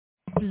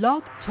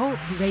Blog Talk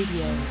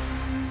Radio.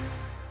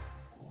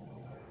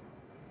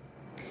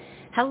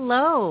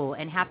 Hello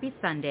and happy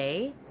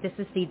Sunday. This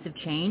is Seeds of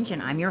Change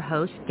and I'm your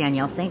host,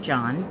 Danielle St.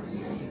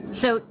 John.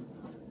 So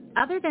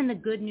other than the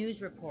good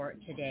news report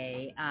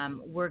today,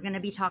 we're going to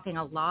be talking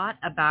a lot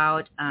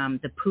about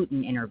the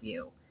Putin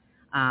interview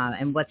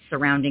and what's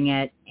surrounding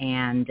it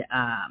and,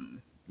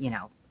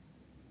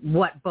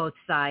 what both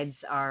sides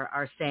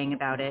are saying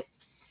about it.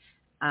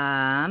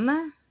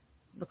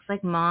 Looks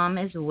like Mom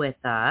is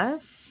with us.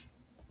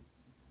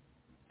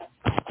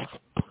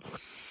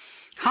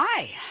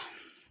 Hi.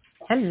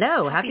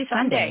 Hello. Happy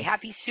Sunday.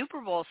 Happy Super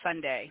Bowl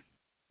Sunday.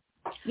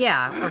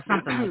 Yeah, or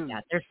something like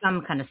that. There's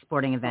some kind of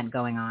sporting event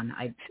going on.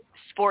 A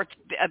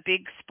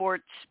big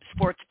sports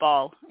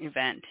ball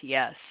event,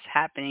 yes,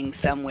 happening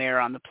somewhere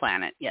on the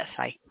planet. Yes,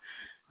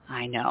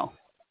 I know.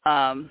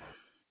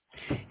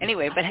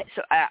 Anyway, but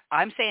so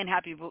I'm saying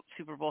happy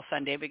Super Bowl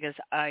Sunday because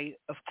I,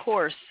 of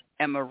course,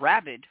 am a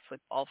rabid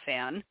football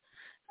fan,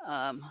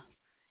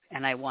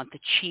 and I want the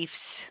Chiefs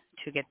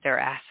to get their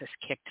asses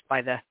kicked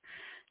by the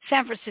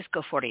San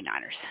Francisco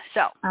 49ers.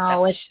 So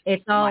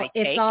it's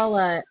all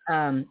a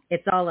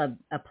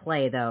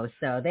play though.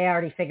 So they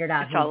already figured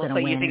out who's going to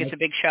win. So you think it's a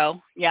big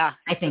show? Yeah,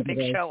 I think it's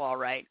a big show. All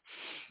right.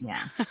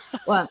 Yeah.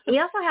 Well, we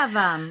also have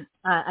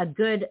a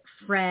good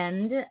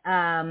friend,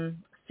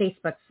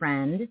 Facebook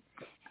friend.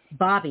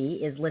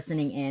 Bobby is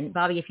listening in.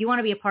 Bobby, if you want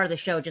to be a part of the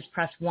show, just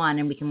press 1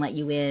 and we can let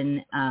you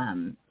in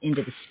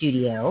into the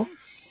studio.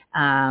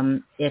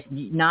 If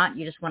not,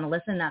 you just want to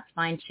listen, that's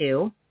fine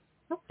too.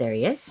 Oh, there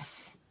he is.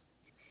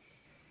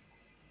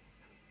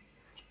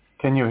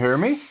 Can you hear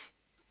me?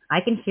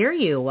 I can hear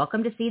you.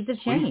 Welcome to Seeds of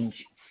Change.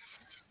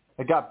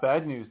 I got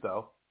bad news,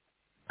 though.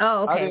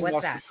 Oh, okay. I didn't What's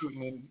watch that? The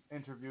Putin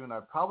interview, and I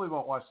probably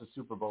won't watch the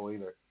Super Bowl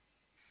either.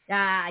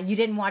 You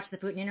didn't watch the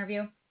Putin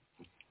interview?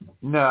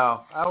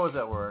 No, I was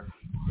at work.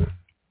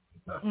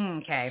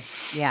 Okay.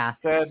 Yeah.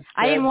 Sad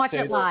I didn't watch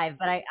it live,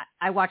 but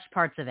I watched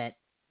parts of it.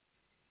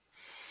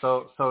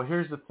 So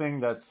here's the thing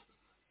that's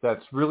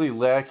really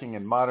lacking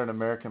in modern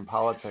American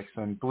politics,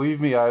 and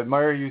believe me, I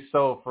admire you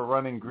so for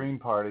running Green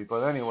Party.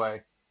 But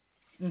anyway,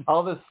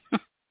 all this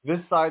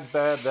side's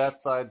bad,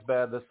 that side's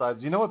bad, this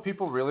side's. You know what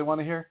people really want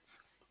to hear?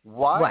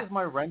 Why is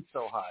my rent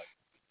so high?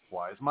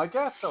 Why is my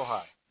gas so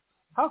high?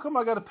 How come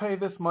I got to pay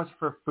this much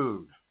for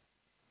food?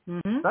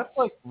 Mm-hmm. That's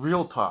like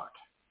real talk.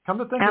 Come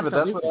to think of it,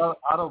 that's what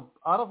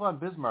Otto von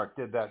Bismarck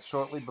did that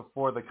shortly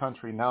before the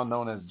country now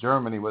known as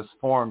Germany was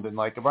formed in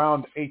like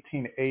around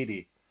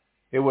 1880.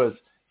 It was,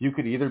 you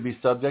could either be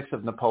subjects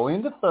of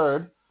Napoleon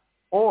III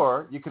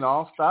or you can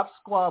all stop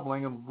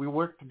squabbling and we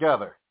work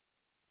together.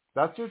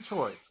 That's your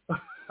choice.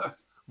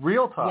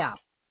 Real talk. Yeah.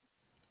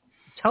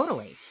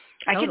 Totally.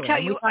 I can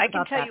tell you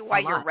why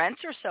your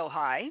rents are so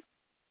high.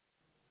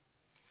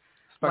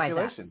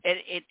 Speculation.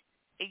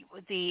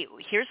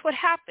 Here's what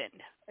happened.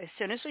 As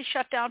soon as we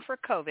shut down for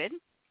COVID,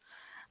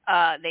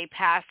 they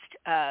passed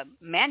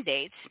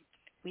mandates.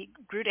 We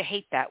grew to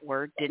hate that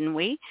word, didn't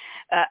we?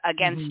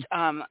 Against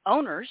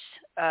owners,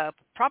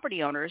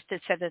 property owners,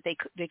 that said that they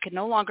could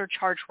no longer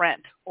charge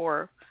rent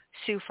or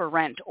sue for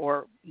rent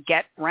or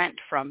get rent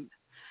from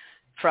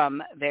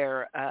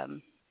their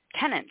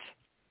tenants.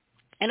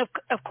 And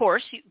of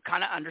course, you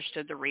kind of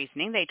understood the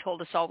reasoning. They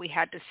told us all we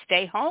had to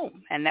stay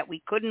home and that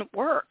we couldn't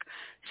work.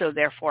 So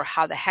therefore,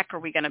 how the heck are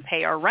we going to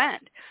pay our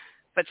rent?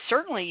 But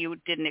certainly you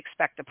didn't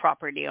expect the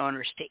property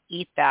owners to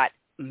eat that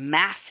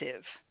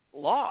massive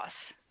loss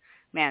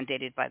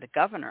mandated by the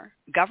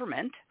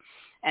government.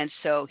 And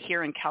so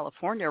here in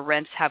California,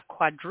 rents have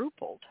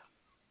quadrupled.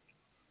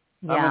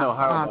 Yeah. I'm in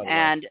Ohio.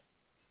 And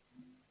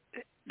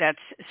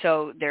that's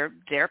so they're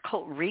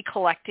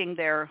recollecting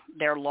their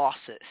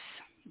losses.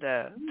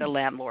 The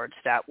landlords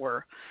that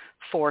were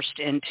forced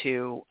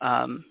into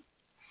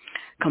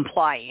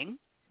complying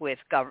with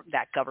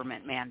that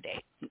government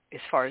mandate.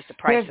 As far as the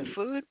price of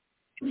food,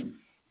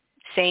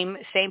 same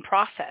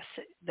process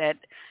that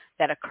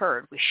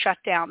occurred. We shut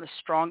down the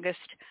strongest,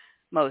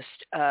 most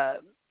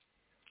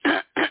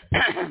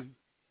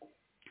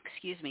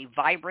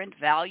vibrant,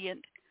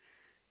 valiant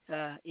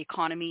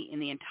economy in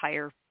the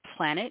entire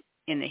planet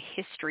in the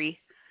history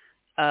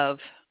of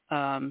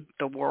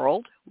the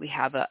world. We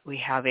have a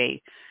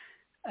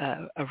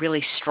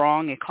really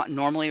strong,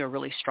 normally a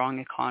really strong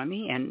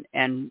economy,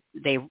 and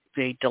they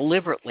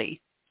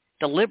deliberately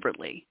ruined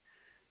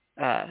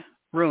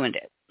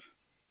it.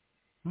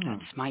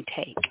 That's my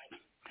take.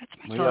 That's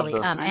my totally.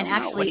 And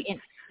actually,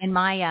 in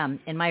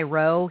my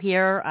row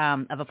here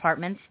of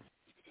apartments,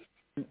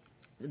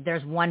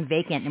 there's one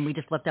vacant, and we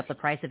just looked up the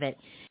price of it.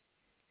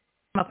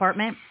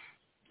 Apartment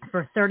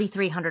for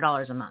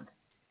 $3,300 a month.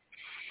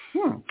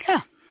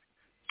 Yeah.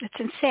 It's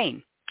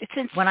insane.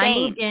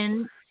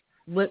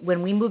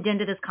 When we moved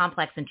into this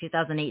complex in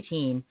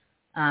 2018,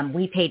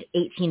 we paid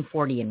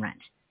 $1,840 in rent,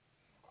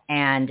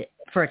 and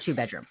for a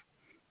 2-bedroom,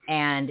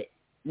 and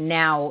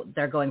now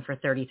they're going for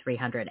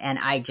 $3,300. And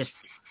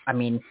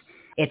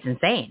it's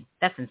insane.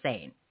 That's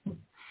insane.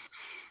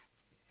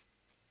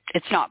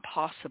 It's not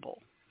possible.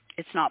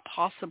 It's not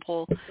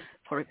possible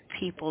for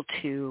people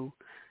to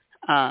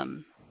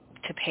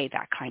to pay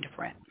that kind of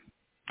rent.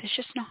 It's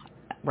just not.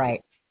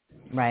 Right.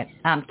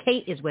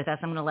 Kate is with us.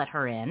 I'm going to let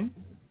her in.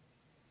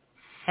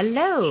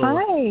 Hello.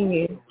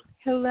 Hi.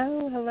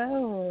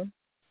 Hello.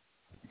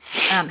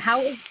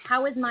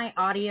 How is my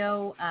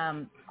audio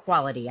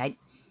quality?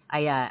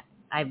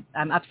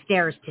 I'm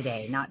upstairs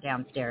today, not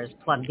downstairs,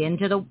 plugged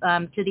into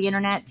the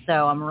internet,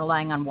 so I'm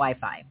relying on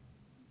Wi-Fi.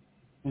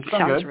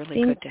 Sounds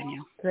really good,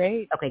 Danielle.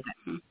 Great. Okay,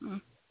 good. Mm-hmm.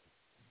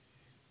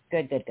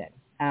 Good.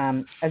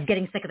 I was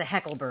getting sick of the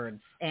heckle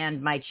birds,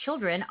 and my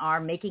children are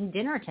making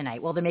dinner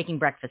tonight. Well, they're making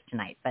breakfast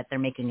tonight, but they're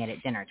making it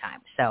at dinner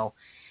time. So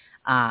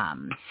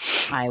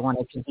I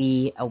wanted to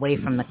be away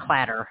from the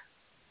clatter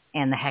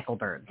and the heckle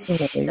birds.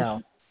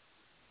 So,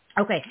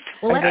 okay.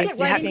 Well, let's get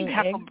right into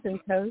eggs and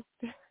toast.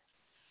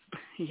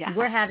 Yeah.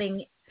 We're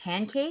having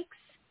pancakes,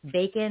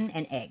 bacon,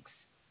 and eggs.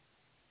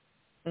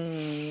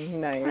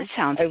 Nice. That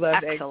sounds I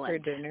love excellent.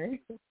 eggs for dinner.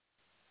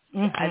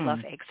 Mm-hmm. I love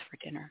eggs for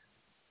dinner.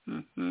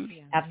 Mm-hmm.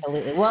 Yeah.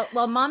 Absolutely.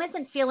 Well, Mom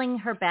isn't feeling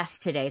her best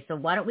today, so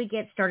why don't we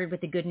get started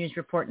with the good news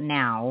report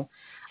now,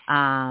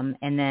 and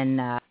then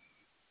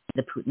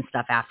the Putin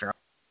stuff after.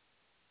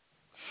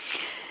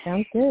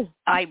 Sounds good.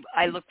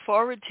 I look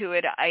forward to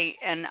it.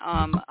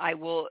 I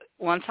will,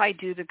 once I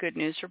do the good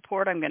news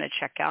report, I'm going to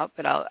check out,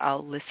 but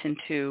I'll listen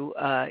to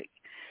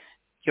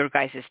your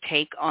guys'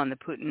 take on the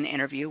Putin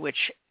interview,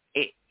 which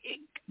it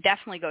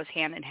definitely goes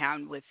hand in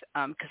hand with,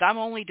 because I'm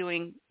only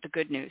doing the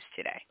good news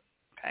today.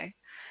 Okay.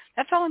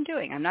 That's all I'm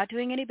doing. I'm not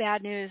doing any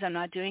bad news. I'm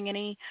not doing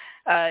any,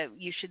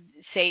 you should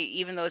say,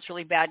 even though it's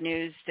really bad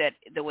news, that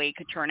the way it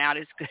could turn out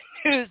is good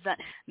news.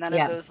 None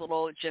of those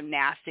little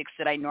gymnastics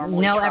that I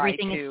normally try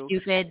everything to.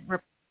 Is stupid.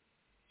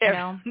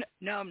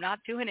 No, I'm not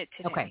doing it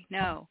today. Okay.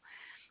 No.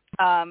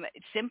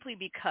 Simply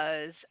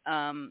because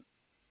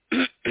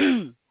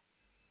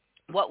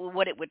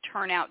what it would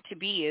turn out to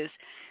be is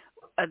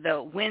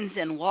the wins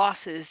and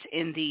losses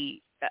in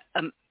the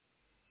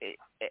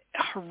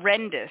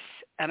horrendous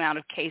amount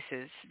of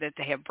cases that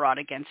they have brought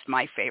against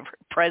my favorite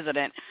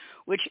president,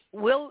 which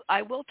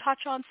I will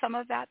touch on some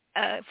of that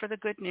for the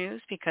good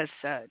news, because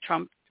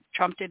Trump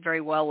did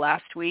very well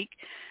last week,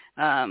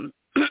 but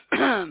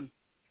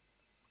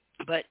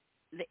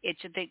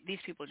these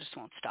people just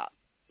won't stop.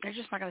 They're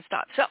just not going to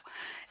stop.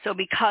 So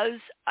because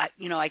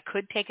I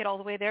could take it all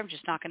the way there, I'm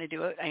just not going to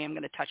do it. I am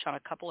going to touch on a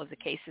couple of the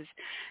cases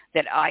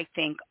that I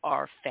think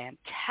are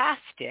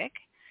fantastic.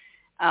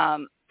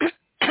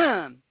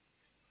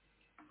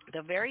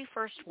 The very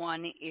first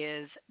one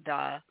is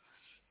the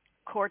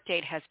court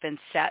date has been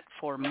set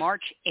for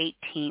March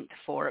 18th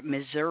for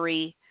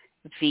Missouri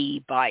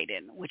v.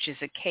 Biden, which is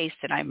a case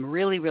that I'm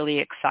really, really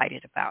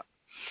excited about.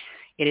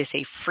 It is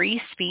a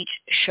free speech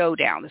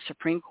showdown. The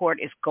Supreme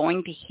Court is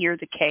going to hear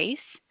the case.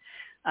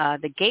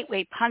 The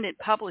Gateway Pundit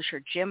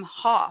publisher, Jim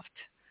Hoft,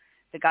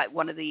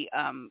 one of the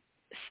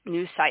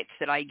news sites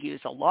that I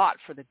use a lot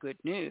for the good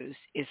news,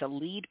 is a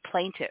lead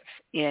plaintiff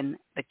in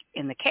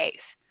the case.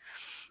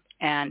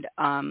 And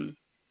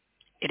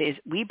it is,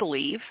 we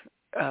believe,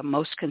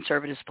 most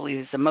conservatives believe,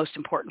 is the most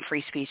important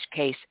free speech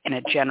case in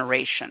a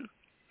generation.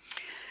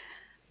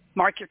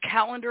 Mark your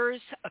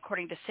calendars,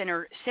 according to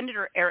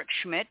Senator Eric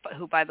Schmidt,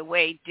 who, by the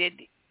way, did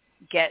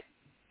get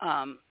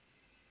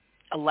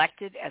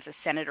elected as a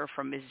senator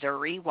from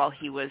Missouri while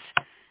he was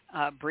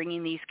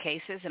bringing these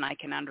cases, and I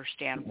can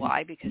understand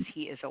why, because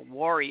he is a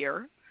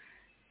warrior,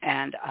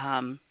 and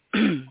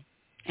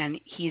and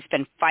he's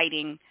been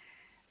fighting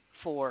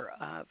for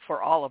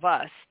all of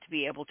us to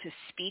be able to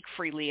speak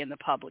freely in the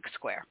public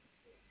square.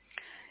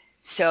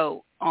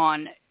 So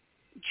on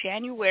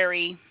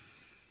January,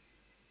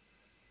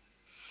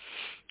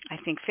 I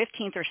think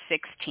 15th or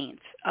 16th,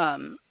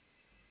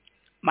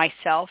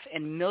 myself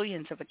and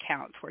millions of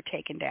accounts were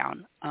taken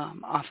down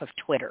off of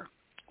Twitter,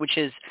 which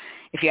is,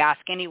 if you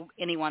ask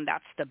anyone,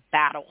 that's the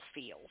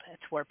battlefield.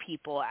 It's where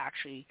people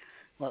actually,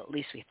 well, at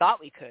least we thought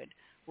we could,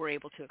 were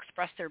able to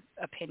express their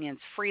opinions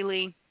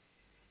freely,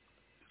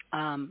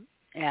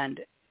 and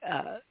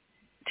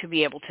to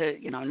be able to,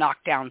 knock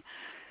down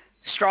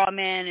straw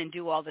men and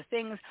do all the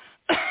things.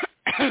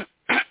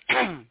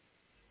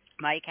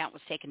 My account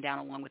was taken down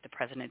along with the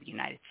President of the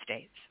United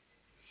States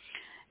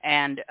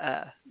and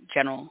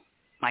General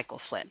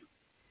Michael Flynn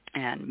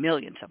and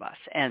millions of us.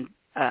 And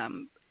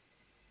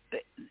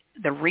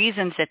the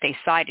reasons that they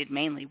cited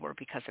mainly were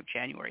because of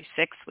January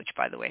 6th, which,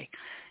 by the way,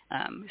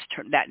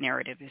 that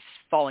narrative is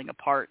falling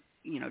apart,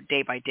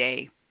 day by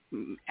day,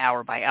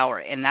 hour by hour,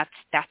 and that's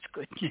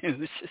good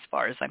news as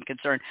far as I'm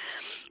concerned.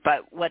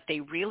 But what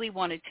they really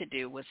wanted to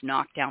do was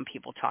knock down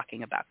people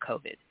talking about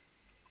COVID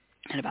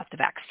and about the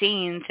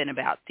vaccines and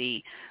about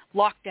the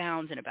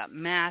lockdowns and about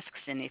masks.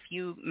 And if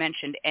you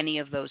mentioned any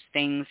of those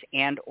things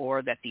and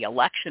or that the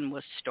election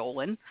was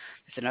stolen,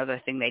 it's another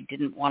thing they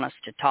didn't want us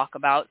to talk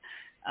about,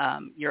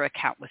 your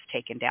account was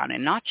taken down.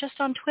 And not just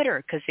on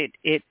Twitter, because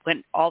it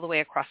went all the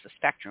way across the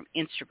spectrum: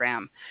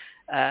 Instagram,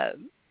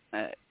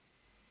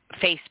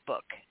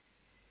 Facebook,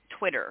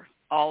 Twitter,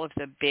 all of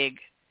the big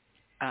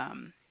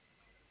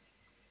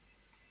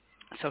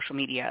social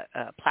media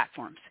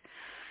platforms.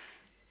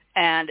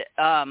 And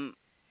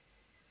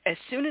as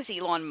soon as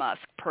Elon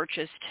Musk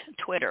purchased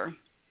Twitter,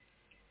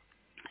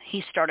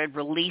 he started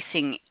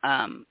releasing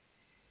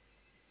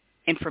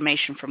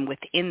information from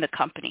within the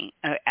company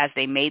as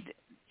they made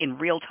in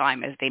real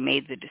time as they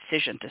made the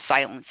decision to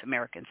silence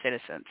American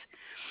citizens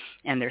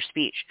and their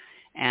speech.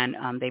 And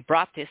they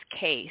brought this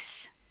case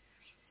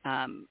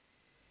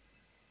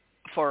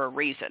for a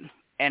reason,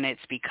 and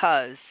it's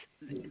because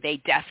the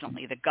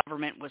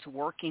government was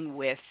working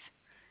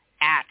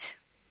at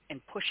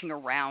and pushing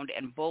around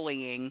and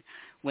bullying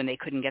when they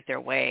couldn't get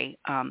their way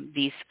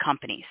these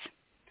companies.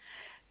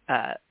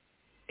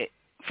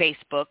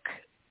 Facebook,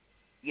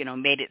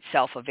 made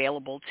itself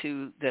available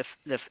to the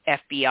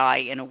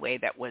FBI in a way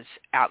that was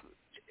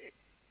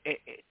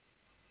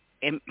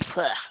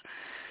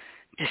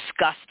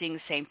disgusting.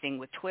 Same thing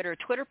with Twitter.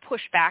 Twitter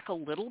pushed back a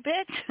little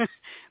bit,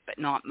 but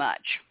not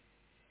much.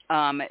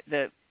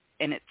 The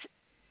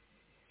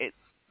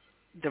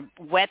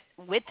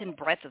width and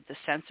breadth of the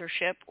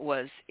censorship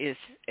is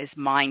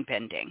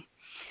mind-bending.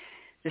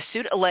 The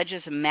suit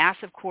alleges a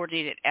massive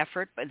coordinated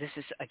effort, but this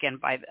is again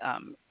by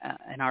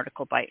an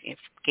article by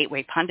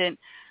Gateway Pundit,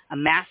 a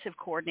massive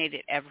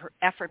coordinated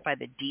effort by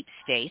the deep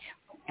state,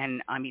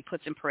 and he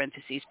puts in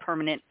parentheses,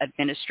 permanent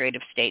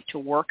administrative state, to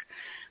work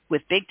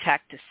with big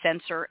tech to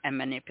censor and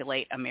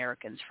manipulate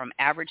Americans, from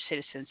average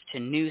citizens to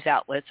news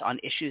outlets, on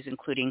issues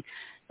including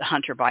the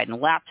Hunter Biden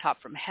laptop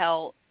from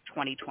hell,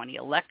 2020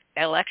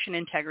 election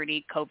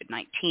integrity,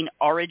 COVID-19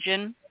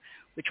 origin,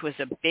 which was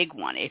a big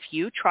one. If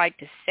you tried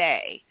to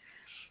say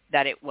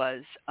that it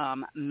was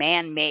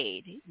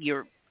man-made,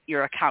 your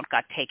account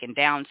got taken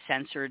down,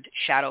 censored,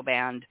 shadow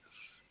banned,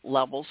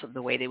 levels of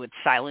the way they would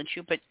silence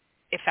you, but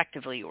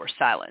effectively you were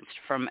silenced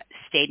from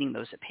stating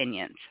those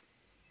opinions.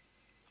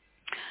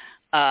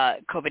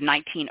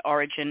 COVID-19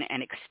 origin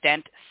and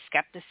extent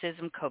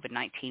skepticism,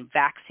 COVID-19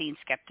 vaccine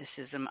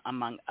skepticism,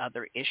 among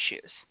other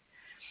issues.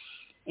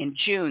 In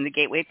June, the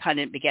Gateway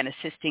Pundit began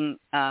assisting,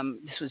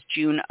 this was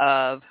June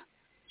of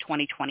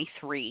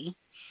 2023,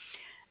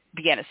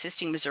 began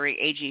assisting Missouri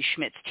AG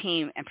Schmidt's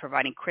team and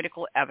providing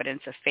critical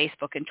evidence of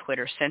Facebook and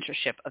Twitter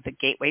censorship of the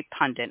Gateway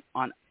Pundit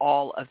on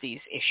all of these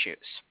issues.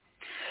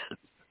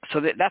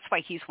 So that's why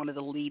he's one of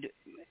the lead,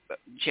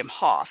 Jim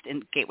Hoft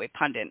in Gateway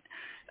Pundit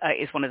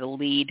is one of the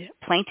lead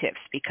plaintiffs,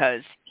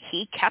 because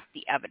he kept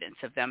the evidence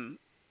of them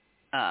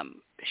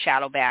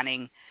shadow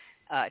banning,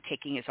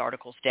 taking his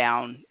articles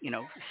down,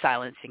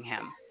 silencing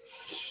him.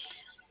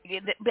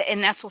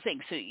 And that's the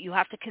thing. So you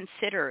have to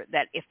consider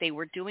that if they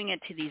were doing it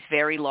to these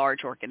very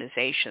large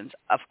organizations,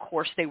 of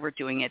course they were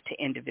doing it to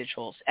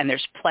individuals. And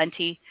there's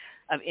plenty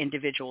of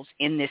individuals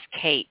in this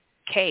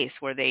case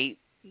where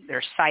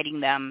they're citing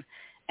them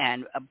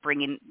and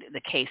bringing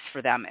the case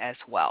for them as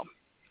well.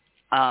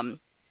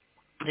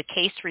 The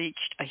case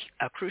reached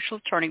a crucial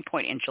turning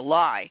point in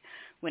July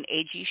when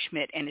A.G.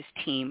 Schmidt and his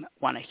team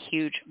won a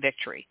huge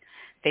victory.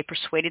 They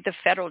persuaded the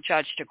federal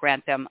judge to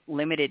grant them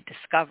limited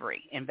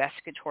discovery,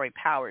 investigatory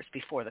powers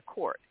before the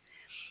court.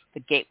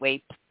 The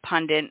Gateway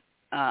Pundit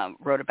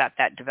wrote about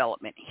that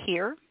development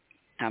here.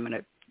 I'm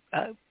going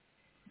to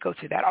go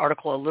through that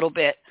article a little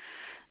bit.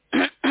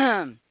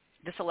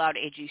 This allowed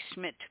A.G.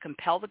 Schmidt to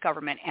compel the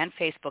government and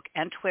Facebook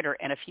and Twitter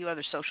and a few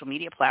other social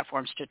media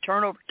platforms to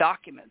turn over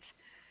documents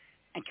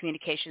and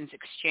communications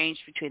exchanged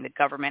between the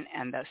government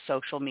and the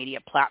social media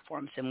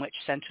platforms in which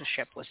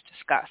censorship was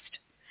discussed.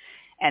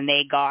 And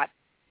they got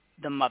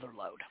the mother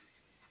load.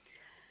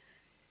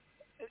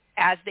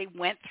 As they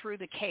went through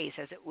the case,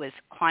 as it was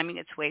climbing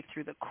its way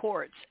through the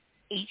courts,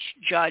 each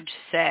judge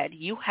said,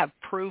 "You have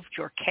proved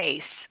your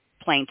case,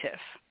 plaintiff.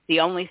 The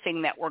only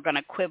thing that we're going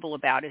to quibble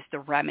about is the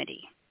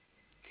remedy."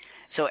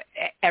 So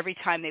every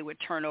time they would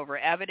turn over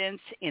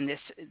evidence in this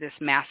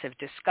massive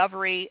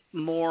discovery,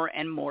 more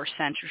and more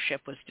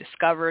censorship was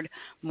discovered,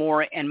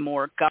 more and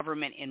more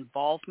government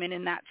involvement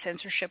in that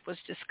censorship was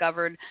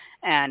discovered,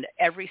 and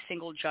every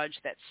single judge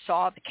that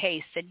saw the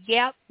case said,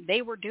 yeah,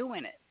 they were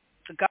doing it.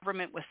 The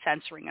government was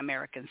censoring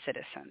American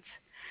citizens.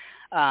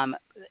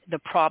 The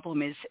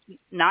problem is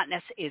not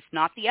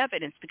the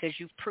evidence, because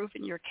you've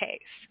proven your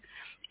case.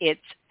 It's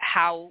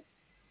how,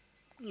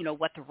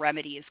 what the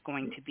remedy is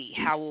going to be.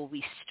 How will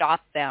we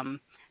stop them,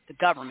 the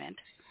government,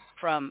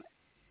 from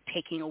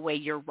taking away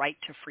your right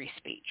to free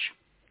speech?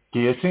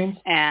 Guillotines?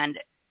 And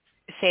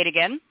say it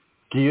again?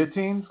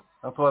 Guillotines?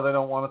 That's why they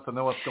don't want us to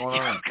know what's going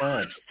on in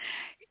France.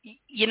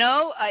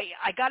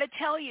 I got to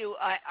tell you,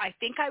 I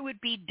think I would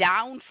be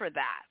down for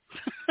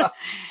that.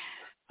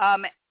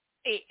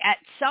 At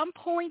some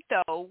point,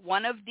 though,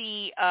 one of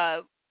the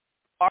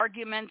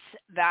arguments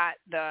that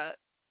the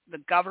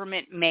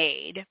government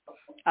made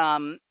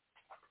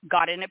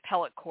got an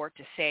appellate court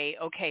to say,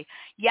 okay,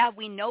 yeah,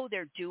 we know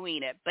they're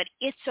doing it, but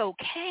it's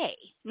okay.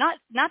 Not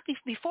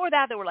before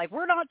that, they were like,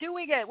 we're not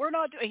doing it.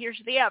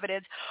 Here's the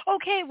evidence.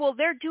 Okay, well,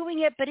 they're doing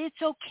it, but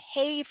it's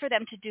okay for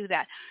them to do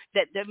that.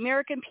 That the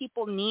American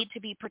people need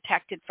to be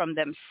protected from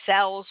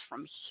themselves,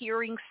 from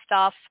hearing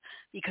stuff,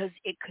 because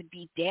it could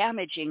be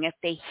damaging if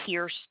they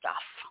hear stuff.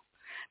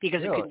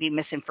 Because It could be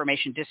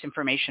misinformation,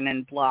 disinformation,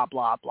 and blah,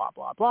 blah, blah,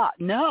 blah, blah.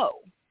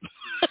 No.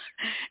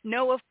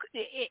 No,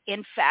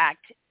 in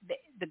fact,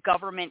 the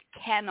government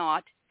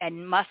cannot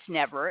and must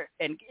never,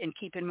 and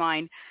keep in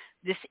mind,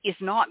 this is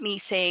not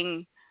me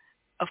saying,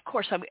 of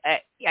course, I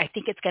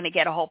think it's going to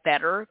get a whole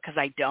better, because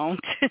I don't.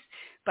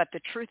 But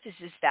the truth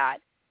is that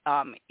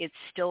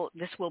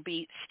this will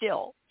be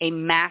still a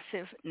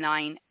massive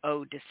 9-0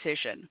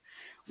 decision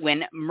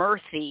when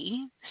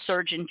Murphy,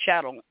 Surgeon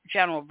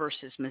General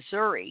versus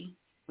Missouri,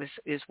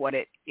 is what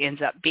it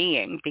ends up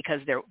being,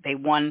 because the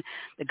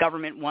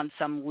government won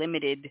some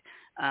limited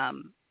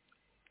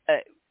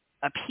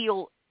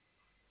appeal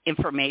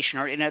information,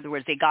 or in other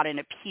words, they got an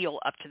appeal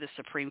up to the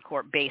Supreme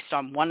Court based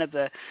on one of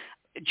the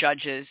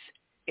judges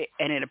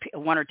and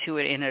one or two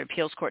in an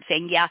appeals court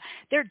saying, yeah,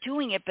 they're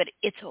doing it, but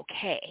it's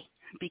okay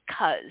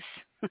because,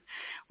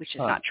 which is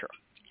not true.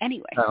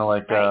 Anyway. Kind of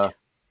like right?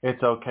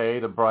 It's okay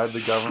to bribe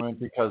the government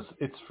because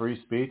it's free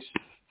speech.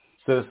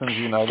 Citizens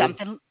United.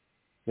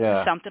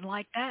 Something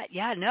like that.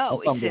 Yeah,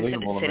 no. That's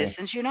unbelievable to me.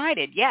 Citizens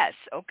United. Yes.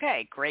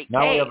 Okay. Great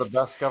now case. We have the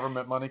best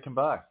government money can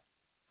buy.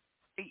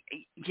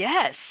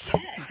 Yes.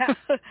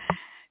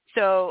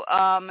 So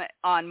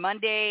on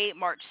Monday,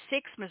 March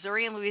 6th,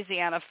 Missouri and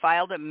Louisiana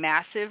filed a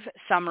massive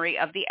summary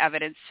of the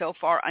evidence so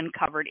far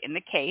uncovered in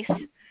the case,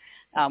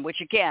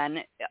 which,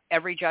 again,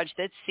 every judge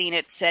that's seen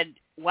it said,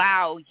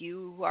 wow,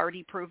 you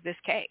already proved this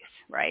case,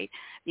 right?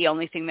 The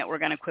only thing that we're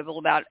going to quibble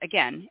about,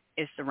 again,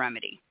 is the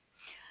remedy.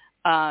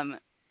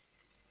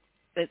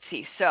 Let's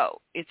see. So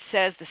it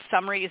says the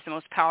summary is the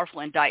most powerful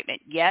indictment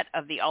yet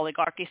of the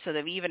oligarchy. So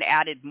they've even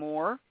added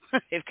more.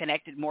 They've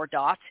connected more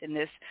dots in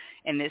this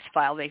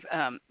file.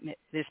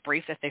 This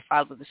brief that they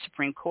filed with the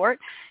Supreme Court.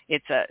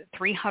 It's a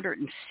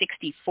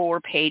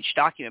 364-page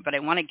document. But I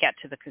want to get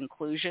to the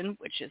conclusion,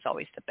 which is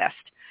always the best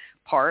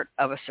part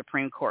of a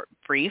Supreme Court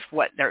brief.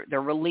 What the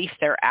relief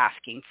they're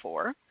asking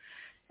for,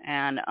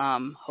 and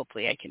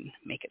hopefully I can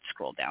make it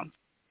scroll down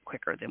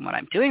quicker than what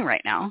I'm doing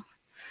right now.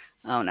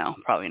 Oh no,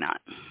 probably not.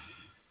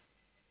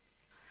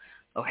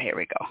 Oh, here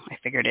we go. I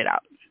figured it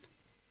out.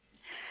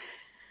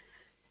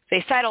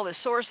 They cite all the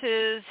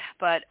sources,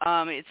 but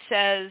it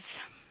says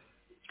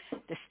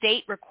the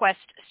state requests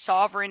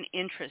sovereign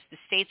interest. The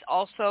states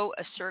also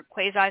assert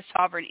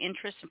quasi-sovereign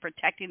interest in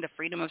protecting the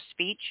freedom of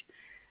speech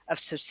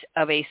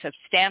of a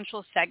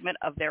substantial segment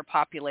of their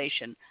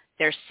population,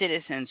 their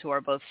citizens who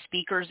are both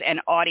speakers and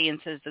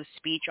audiences of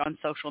speech on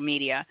social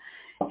media,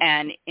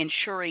 and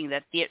ensuring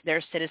that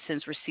their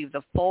citizens receive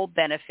the full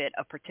benefit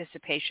of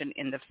participation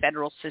in the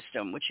federal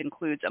system, which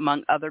includes,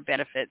 among other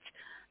benefits,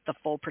 the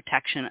full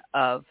protection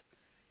of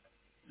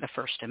the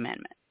First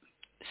Amendment.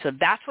 So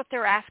that's what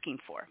they're asking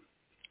for,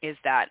 is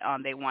that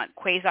they want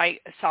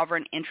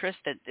quasi-sovereign interest,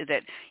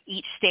 that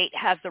each state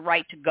has the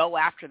right to go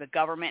after the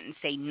government and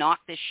say, knock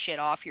this shit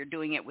off. You're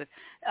doing it with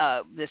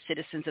the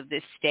citizens of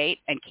this state,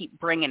 and keep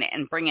bringing it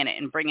and bringing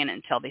it and bringing it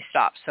until they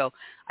stop. So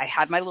I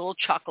had my little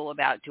chuckle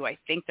about, do I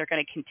think they're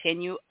going to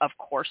continue? Of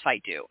course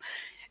I do.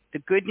 The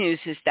good news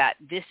is that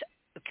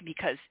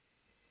because,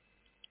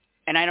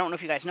 and I don't know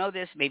if you guys know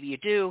this, maybe you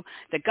do,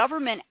 the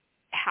government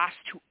has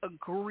to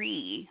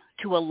agree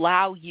to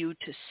allow you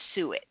to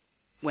sue it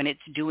when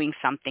it's doing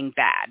something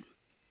bad.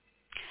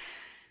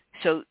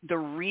 So the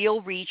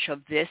real reach of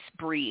this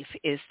brief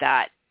is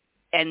that,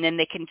 and then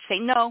they can say,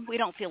 no, we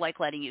don't feel like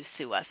letting you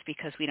sue us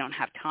because we don't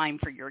have time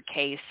for your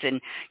case,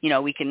 and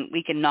we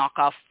can knock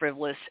off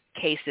frivolous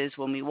cases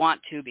when we want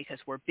to because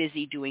we're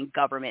busy doing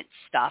government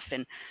stuff,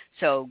 and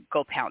so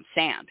go pound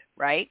sand,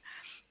 right?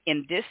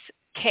 In this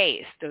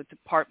case, the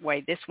part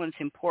why this one's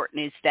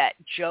important is that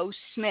Joe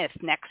Smith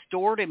next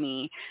door to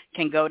me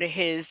can go to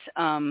his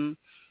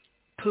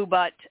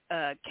Pubut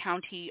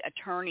county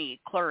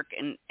attorney clerk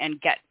and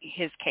get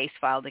his case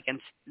filed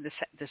against the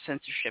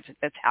censorship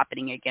that's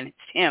happening against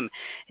him.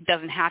 It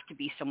doesn't have to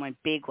be someone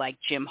big like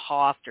Jim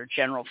Hoft or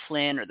General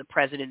Flynn or the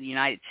President of the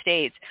United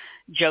States.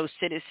 Joe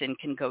Citizen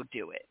can go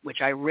do it, which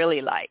I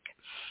really like.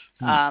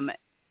 Let's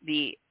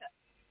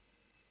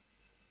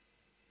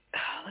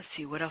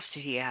see, what else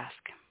did he ask?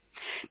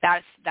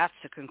 That's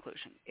the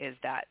conclusion, is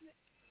that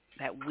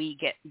we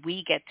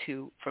get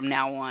to, from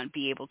now on,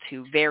 be able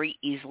to very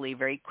easily,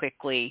 very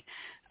quickly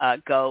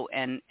go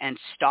and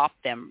stop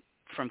them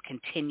from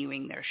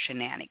continuing their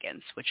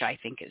shenanigans, which I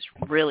think is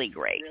really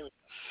great.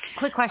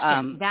 Quick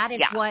question. That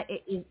is what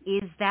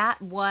is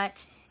that what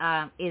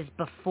is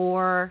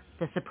before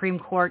the Supreme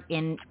Court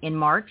in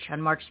March,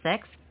 on March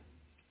 6th?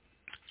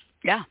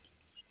 Yeah.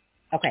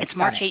 Okay. It's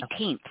March 18th.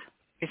 Okay.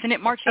 Isn't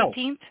it March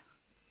 18th?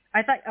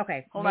 I thought,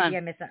 okay, Hold maybe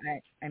on.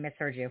 I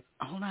misheard you.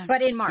 Hold on.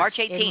 But in March. March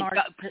 18th. In March.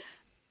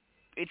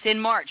 It's in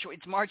March.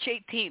 It's March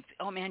 18th.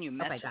 Oh, man, you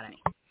messed with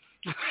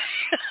me.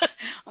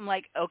 I'm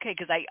like, okay,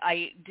 because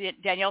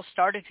Danielle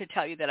started to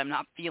tell you that I'm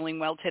not feeling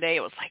well today. It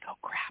was like, oh,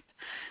 crap.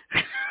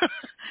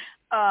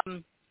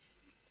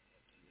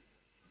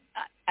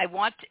 I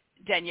want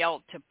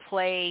Danielle to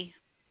play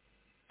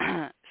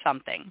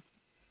something,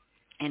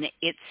 and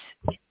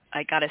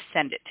I got to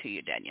send it to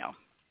you, Danielle.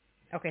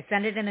 Okay,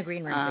 send it in the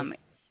green room, please.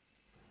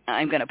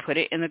 I'm going to put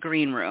it in the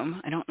green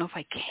room. I don't know if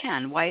I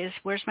can.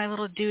 Where's my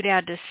little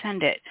doodad to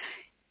send it?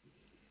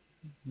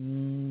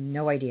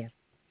 No idea.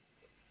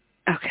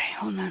 Okay,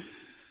 hold on.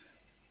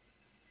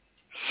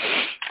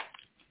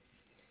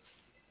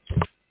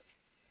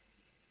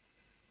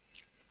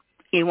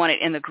 You want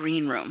it in the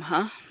green room,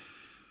 huh?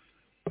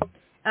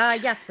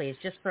 Yes, please.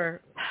 Just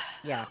for,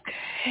 yeah.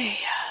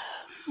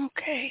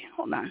 Okay,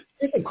 hold on.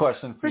 Here's a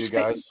question for you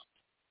guys.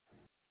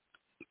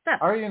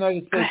 Our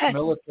United States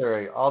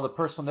military, all the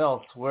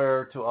personnel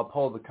swear to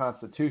uphold the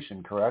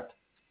Constitution, correct?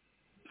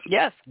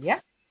 Yes. Yeah.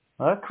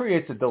 Well, that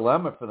creates a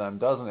dilemma for them,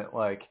 doesn't it?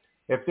 Like,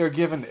 if they're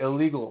given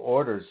illegal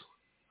orders,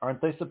 aren't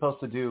they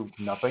supposed to do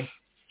nothing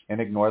and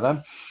ignore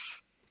them?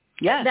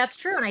 Yes. That's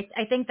true. And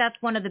I think that's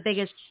one of the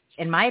biggest,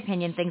 in my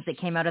opinion, things that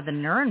came out of the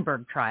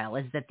Nuremberg trial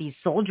is that these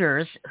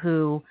soldiers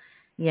who,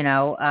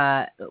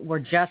 were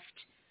just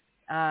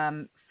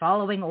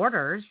following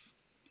orders,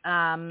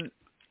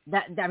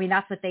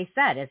 that's what they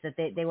said, is that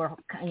they were,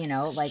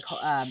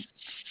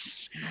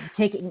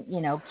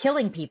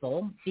 killing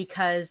people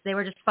because they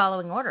were just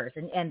following orders.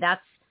 And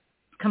that's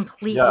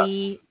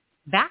completely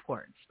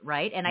backwards,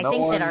 right? And I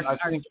think that I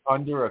think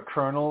under a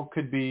colonel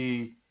could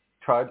be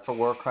tried for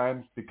war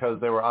crimes because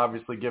they were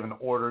obviously given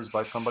orders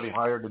by somebody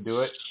hired to do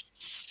it.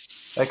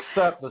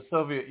 Except the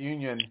Soviet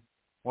Union,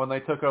 when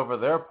they took over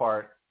their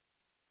part,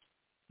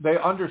 they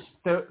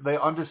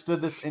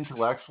understood this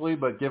intellectually,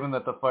 but given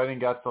that the fighting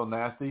got so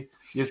nasty,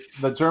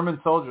 the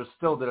German soldiers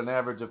still did an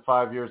average of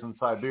 5 years in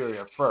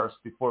Siberia first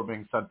before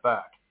being sent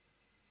back.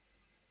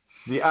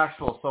 The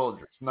actual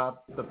soldiers,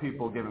 not the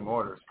people giving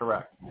orders,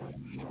 correct?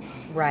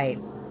 Right.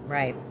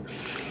 Okay,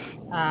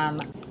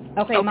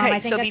 Mom, I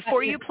think so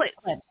before you play...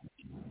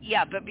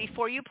 Yeah, but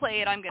before you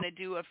play it, I'm going to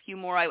do a few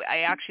more. I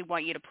actually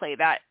want you to play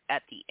that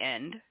at the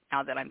end,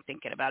 now that I'm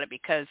thinking about it,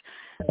 because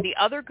the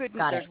other good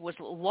news, there was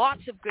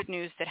lots of good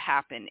news that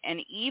happened. And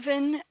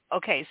even,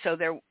 so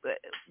there,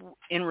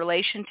 in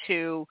relation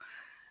to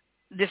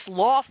this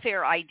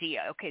lawfare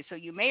idea, so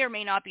you may or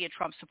may not be a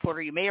Trump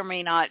supporter. You may or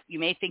may not, you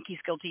may think he's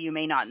guilty, you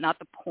may not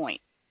the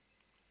point.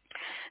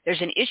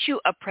 There's an issue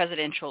of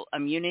presidential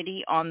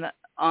immunity on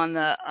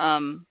the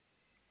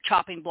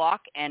chopping block,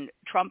 and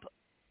Trump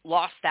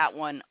lost that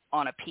one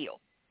on appeal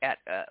at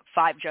a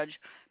 5-judge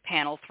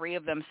panel. 3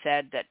 of them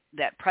said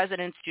that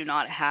presidents do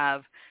not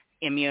have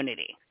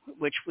immunity,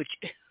 which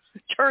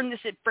turned this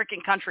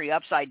freaking country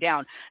upside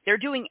down. They're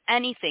doing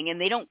anything,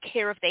 and they don't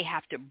care if they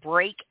have to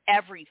break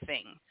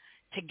everything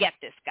to get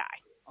this guy,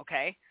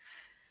 okay?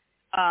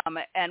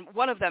 And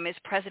one of them is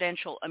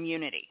presidential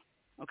immunity,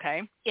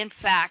 okay? In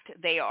fact,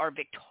 they are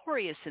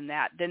victorious in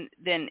that.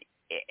 Then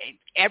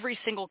every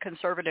single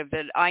conservative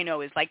that I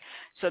know is like,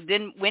 so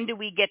then when do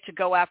we get to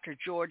go after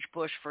George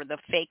Bush for the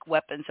fake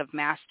weapons of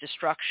mass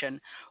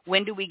destruction?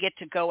 When do we get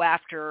to go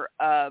after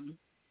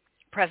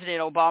President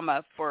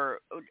Obama for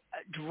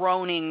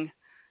droning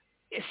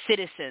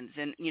citizens?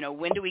 And,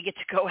 when do we get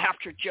to go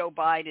after Joe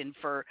Biden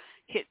for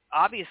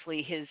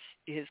obviously his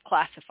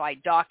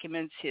classified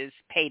documents, his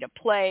pay to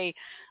play,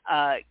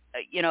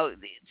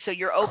 so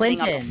you're opening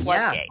Clinton, up a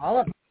floodgate. Yeah, all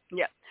of them.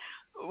 Yeah.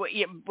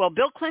 Well,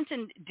 Bill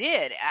Clinton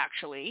did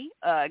actually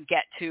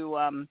get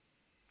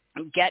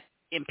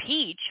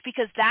impeached,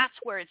 because that's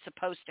where it's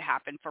supposed to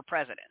happen for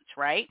presidents,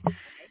 right?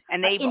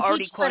 And they've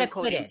already quote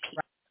unquote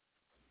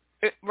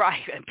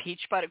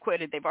impeached but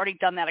acquitted. They've already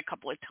done that a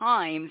couple of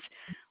times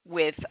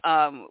with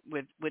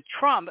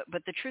Trump.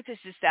 But the truth is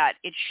that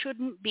it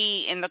shouldn't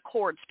be in the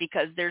courts,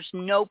 because there's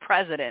no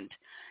president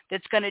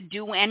that's going to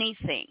do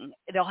anything.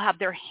 They'll have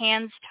their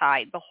hands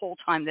tied the whole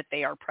time that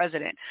they are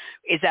president.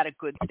 Is that a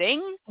good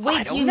thing? Wait,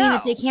 I don't do you know. mean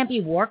that they can't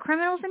be war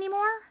criminals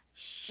anymore?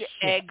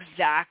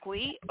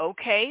 Exactly.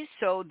 Okay,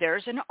 so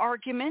there's an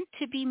argument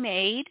to be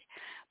made,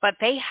 but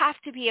they have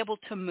to be able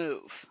to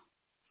move,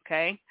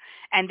 okay?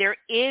 And there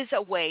is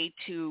a way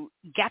to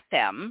get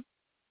them.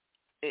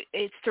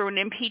 It's through an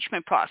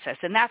impeachment process,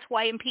 and that's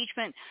why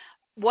impeachment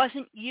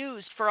wasn't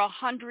used for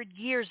 100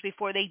 years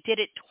before they did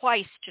it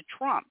twice to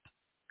Trump,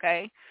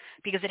 okay?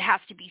 Because it has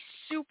to be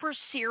super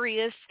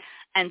serious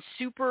and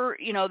super,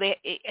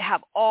 they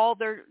have all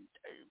their,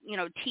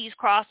 T's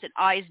crossed and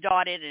I's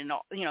dotted, and,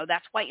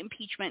 that's why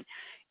impeachment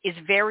is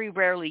very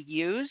rarely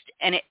used,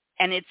 and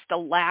it's the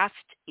last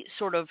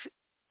sort of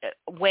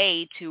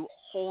way to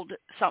hold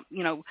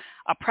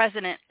a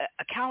president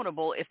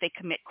accountable if they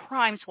commit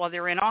crimes while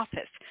they're in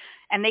office.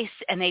 And they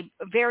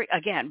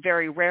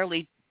very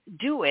rarely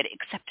do it,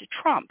 except to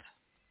Trump.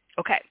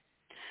 Okay.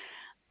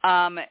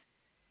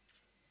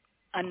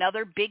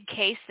 Another big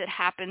case that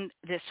happened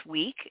this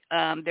week,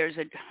 I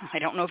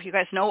don't know if you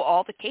guys know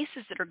all the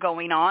cases that are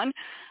going on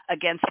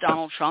against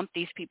Donald Trump.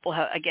 These people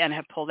have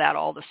pulled out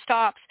all the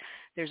stops.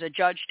 There's a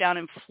judge down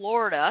in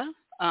Florida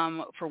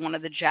for one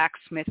of the Jack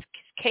Smith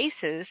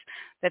cases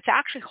that's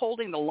actually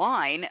holding the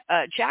line.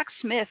 Jack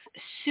Smith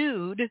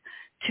sued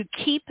to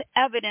keep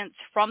evidence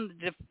from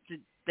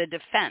the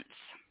defense.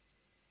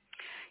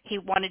 He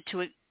wanted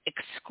to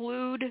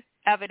exclude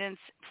evidence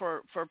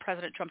for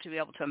President Trump to be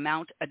able to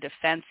mount a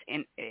defense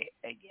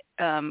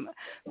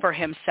for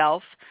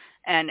himself.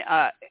 And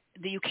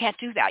you can't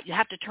do that. You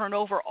have to turn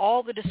over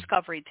all the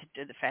discovery to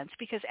the defense,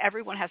 because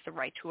everyone has the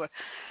right to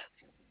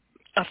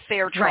a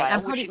fair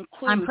trial, Right. which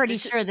includes... I'm pretty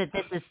sure that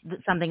this is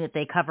something that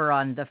they cover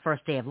on the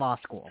first day of law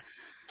school.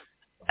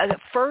 The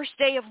first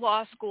day of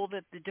law school,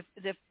 that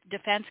the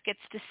defense gets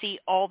to see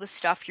all the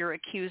stuff you're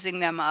accusing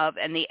them of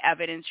and the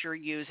evidence you're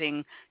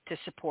using to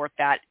support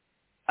that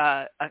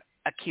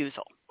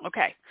accusal.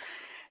 Okay.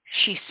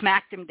 She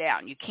smacked him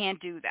down. You can't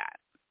do that.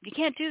 You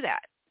can't do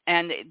that.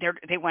 And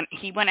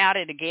he went at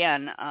it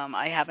again.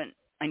 I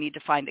need to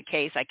find the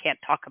case. I can't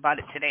talk about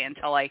it today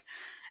until I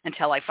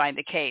find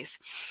the case.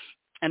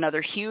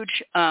 Another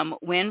huge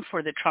win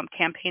for the Trump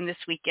campaign this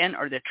weekend,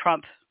 or the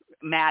Trump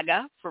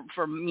MAGA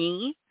for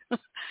me,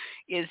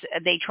 is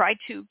they tried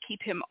to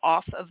keep him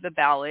off of the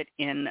ballot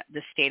in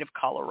the state of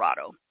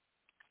Colorado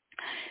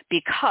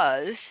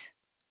because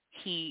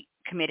he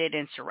committed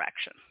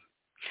insurrection.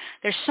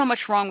 There's so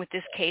much wrong with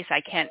this case.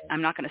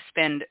 I'm not going to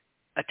spend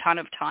a ton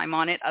of time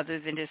on it other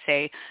than to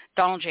say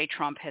Donald J.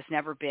 Trump has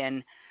never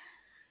been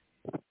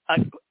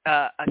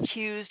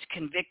accused,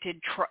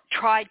 convicted,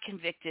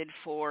 convicted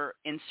for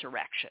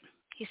insurrection.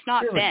 He's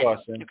not been.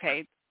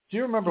 Okay. Do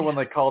you remember when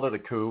they called it a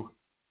coup?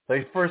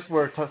 They first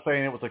were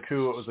saying it was a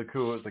coup, it was a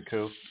coup, it was a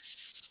coup.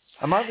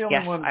 Am I the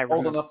only one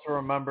old enough to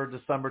remember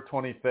December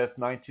 25th,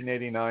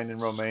 1989 in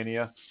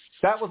Romania?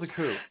 That was a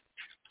coup.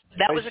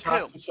 That was a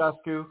coup.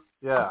 Ceausescu?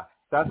 Yeah,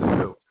 that's a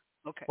coup.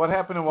 Okay. What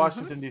happened in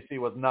Washington, D.C.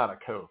 was not a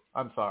coup.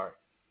 I'm sorry.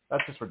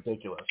 That's just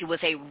ridiculous. It was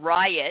a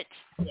riot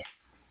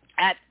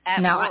at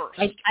worst.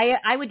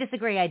 I would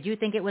disagree. I do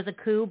think it was a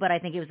coup, but I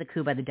think it was a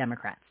coup by the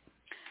Democrats.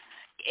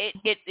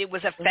 It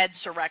was a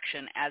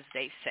Fedsurrection, as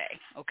they say.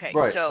 Okay,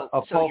 right. So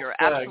you're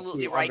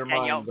absolutely right,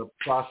 Danielle. The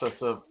process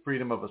of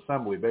freedom of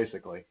assembly,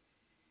 basically.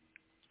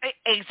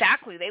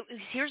 Exactly.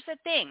 Here's the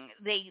thing: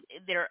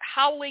 they're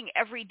howling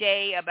every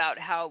day about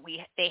how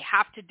they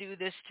have to do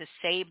this to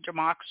save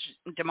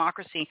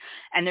democracy,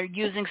 and they're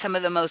using some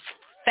of the most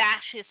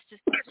fascist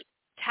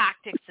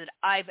tactics that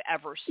I've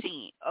ever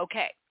seen.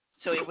 Okay.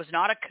 So it was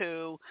not a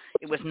coup.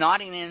 It was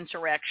not an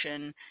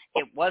insurrection.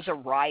 It was a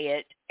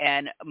riot,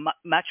 and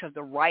much of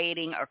the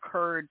rioting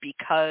occurred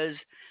because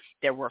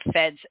there were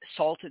feds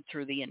salted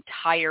through the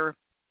entire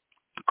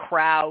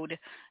crowd,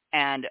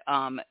 and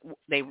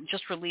they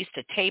just released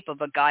a tape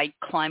of a guy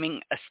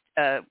climbing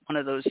one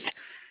of those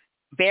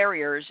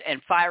barriers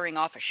and firing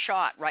off a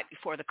shot right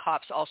before the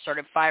cops all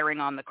started firing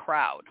on the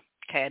crowd.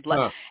 Okay,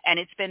 and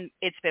it's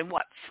been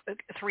what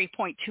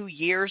 3.2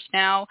 years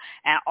now,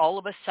 and all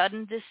of a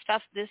sudden this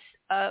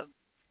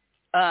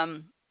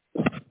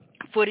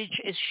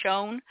footage is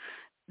shown.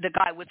 The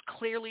guy was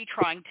clearly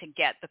trying to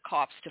get the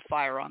cops to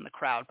fire on the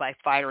crowd by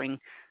firing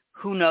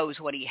who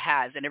knows what he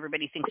has, and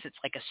everybody thinks it's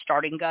like a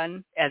starting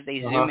gun as they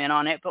zoom in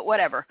on it, but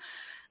whatever.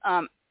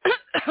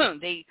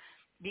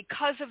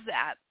 Because of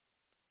that.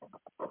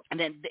 And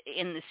then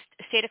in the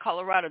state of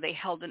Colorado, they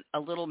held a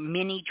little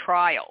mini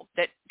trial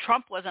that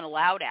Trump wasn't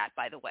allowed at,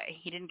 by the way.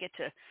 He didn't get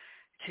to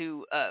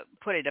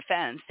put a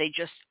defense. They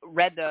just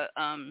read the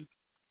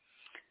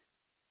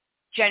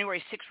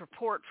January 6th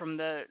report from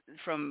those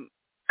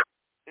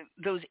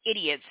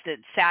idiots that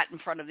sat in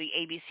front of the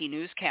ABC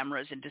News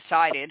cameras and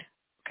decided,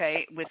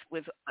 okay,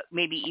 with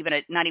maybe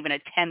not even a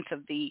tenth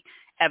of the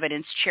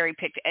evidence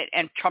cherry-picked,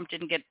 and Trump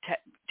didn't get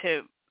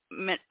to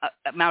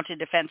mounted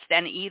defense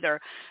then either,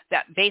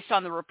 that based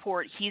on the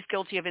report, he's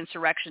guilty of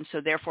insurrection,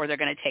 so therefore they're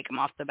going to take him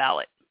off the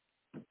ballot.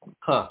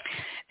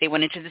 They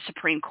went into the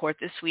Supreme Court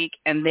this week,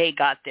 and they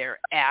got their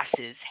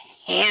asses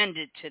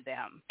handed to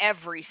them.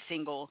 Every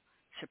single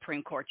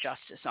Supreme Court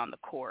justice on the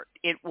court.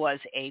 It was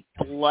a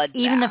bloodbath.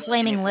 Even the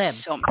flaming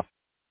libs.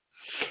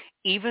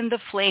 Even the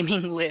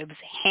flaming libs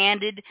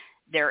handed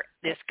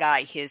this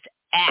guy his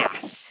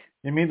ass.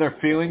 You mean their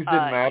feelings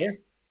didn't matter?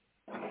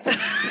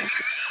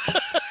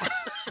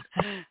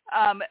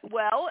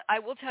 Well, I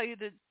will tell you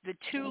that the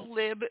two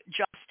lib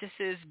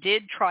justices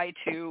did try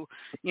to,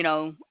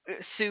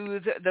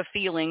 soothe the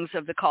feelings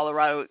of the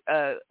Colorado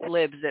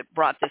libs that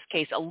brought this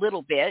case a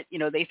little bit.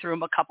 They threw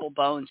him a couple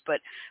bones, but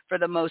for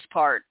the most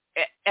part,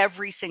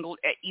 every single,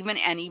 even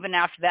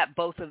after that,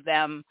 both of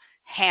them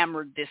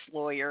hammered this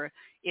lawyer.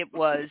 It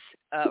was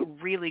a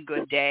really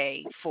good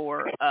day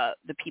for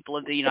the people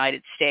of the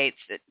United States.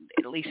 That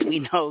at least we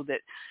know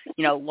that,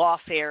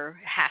 lawfare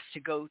has to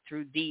go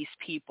through these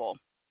people,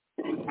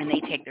 and they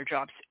take their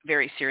jobs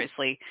very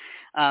seriously.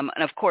 And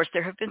of course,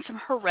 there have been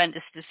some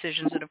horrendous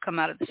decisions that have come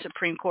out of the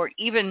Supreme Court.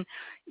 Even,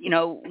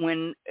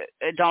 when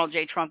Donald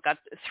J. Trump got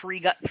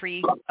three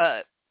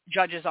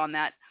judges on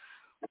that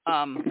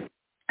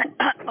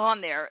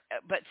on there,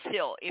 but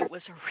still, it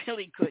was a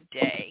really good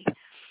day.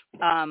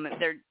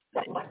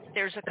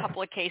 There's a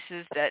couple of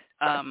cases that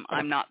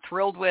I'm not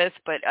thrilled with,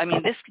 but I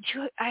mean,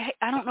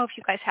 I don't know if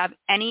you guys have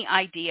any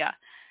idea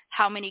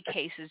how many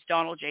cases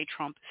Donald J.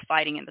 Trump is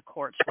fighting in the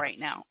courts right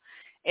now.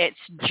 It's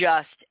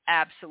just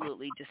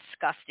absolutely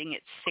disgusting.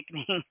 It's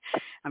sickening.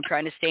 I'm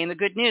trying to stay in the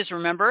good news,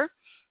 remember?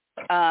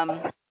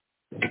 And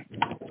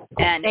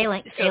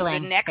failing. The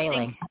next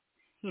thing,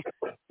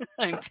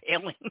 I'm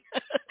failing.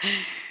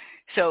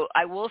 So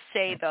I will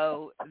say,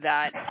 though,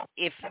 that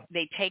if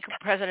they take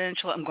a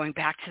presidential, I'm going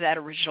back to that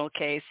original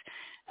case,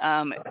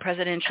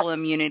 presidential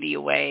immunity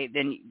away,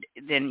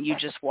 then you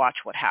just watch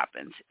what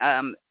happens.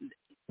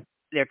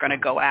 They're going to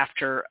go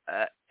after,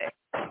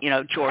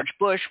 George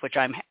Bush, which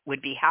I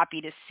would be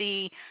happy to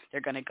see.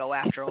 They're going to go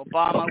after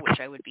Obama, which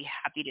I would be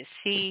happy to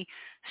see.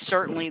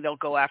 Certainly, they'll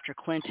go after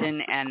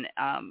Clinton and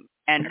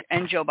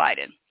Joe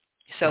Biden.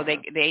 So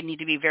they need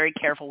to be very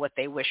careful what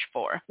they wish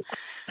for.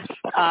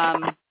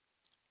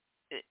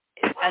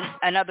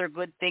 Another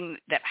good thing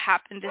that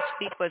happened this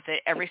week was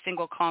that every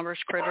single Congress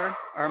critter,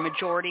 or a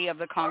majority of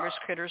the Congress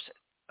critters,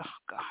 oh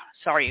God,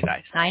 sorry you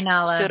guys, I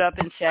know, stood up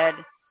and said,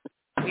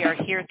 we are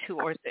here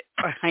to,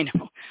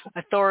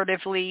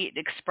 authoritatively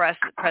express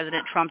that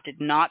President Trump did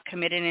not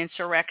commit an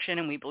insurrection,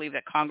 and we believe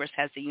that Congress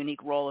has the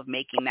unique role of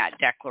making that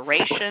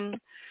declaration.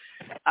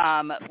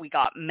 We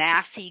got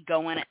Massey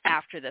going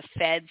after the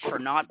feds for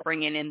not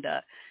bringing in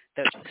the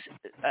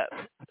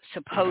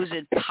supposed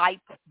pipe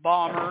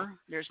bomber.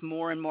 There's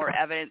more and more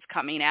evidence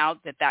coming out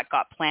that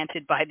got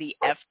planted by the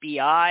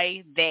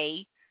FBI.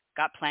 They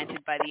got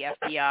planted by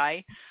the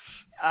FBI.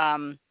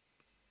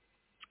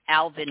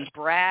 Alvin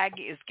Bragg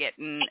is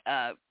getting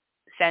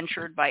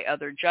censured by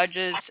other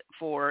judges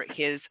for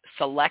his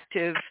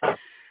selective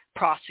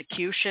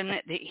prosecution.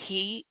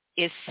 He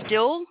is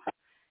still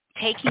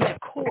taking to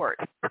court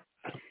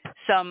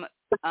some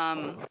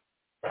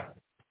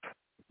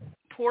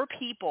poor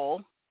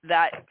people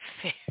that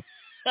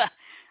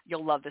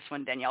you'll love this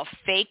one, Danielle,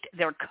 faked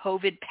their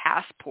COVID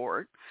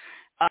passport.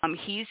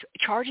 He's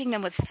charging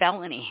them with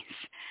felonies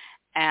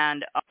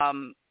and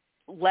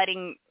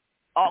letting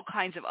all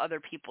kinds of other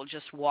people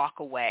just walk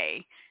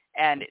away.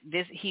 And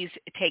he's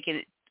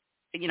taken,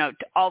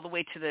 all the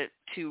way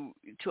to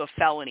a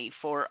felony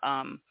for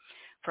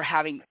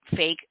having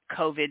fake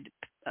COVID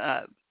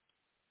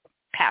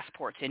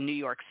passports in New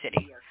York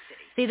City.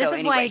 See, this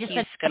is why I just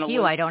said to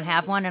you, I don't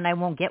have one and I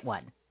won't get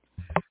one.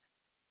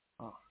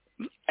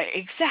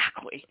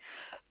 Exactly.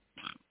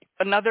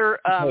 Another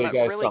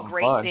really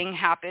great thing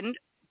happened.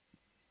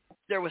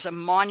 There was a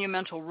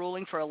monumental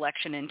ruling for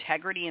election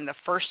integrity in the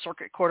First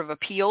Circuit Court of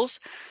Appeals.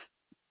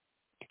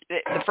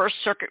 The First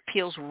Circuit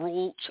Appeals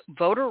ruled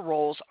voter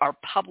rolls are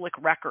public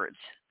records.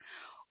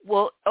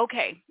 Well,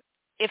 okay,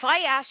 if I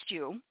asked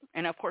you,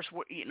 and of course,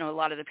 a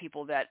lot of the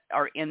people that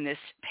are in this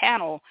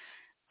panel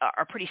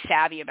are pretty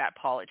savvy about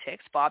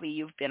politics. Bobby,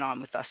 you've been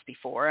on with us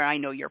before, and I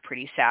know you're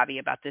pretty savvy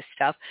about this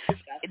stuff.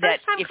 That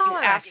if you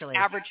ask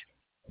average,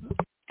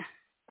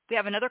 we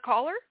have another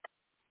caller.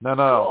 No.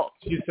 Cool.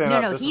 She's saying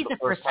no, this he's is the the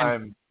first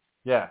time.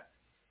 Yeah,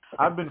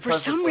 I've been.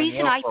 For some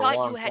reason, I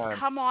thought you had time.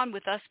 come on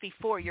with us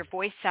before. Your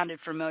voice sounded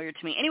familiar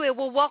to me. Anyway,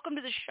 well, welcome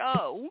to the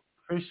show.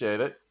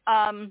 Appreciate it.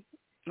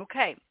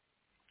 Okay,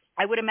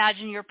 I would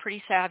imagine you're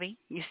pretty savvy.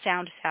 You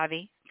sound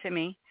savvy to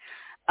me.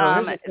 So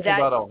here's the thing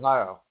about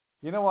Ohio.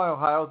 You know why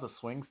Ohio's a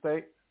swing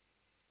state?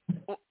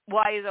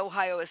 Why is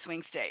Ohio a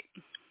swing state?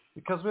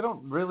 Because we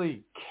don't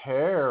really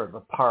care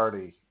the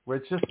party. We're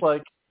just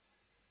like,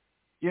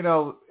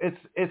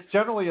 it's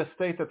generally a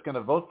state that's going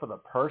to vote for the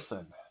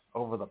person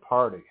over the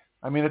party.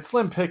 I mean, it's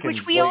slim pickings.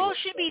 Which we all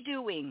should be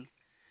doing.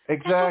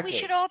 Exactly. That's what we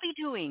should all be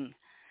doing.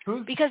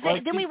 Because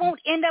then we won't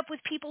end up with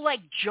people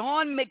like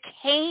John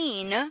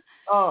McCain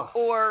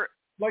or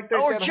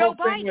Joe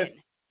Biden.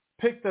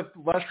 Pick the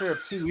lesser of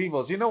two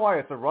evils. You know why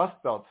it's a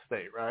Rust Belt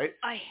state, right?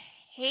 I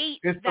hate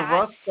It's the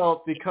Rust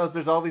Belt because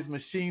there's all these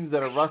machines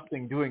that are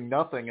rusting doing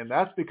nothing, and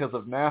that's because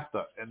of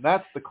NAFTA, and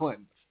that's the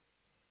Clintons.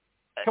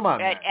 Come on,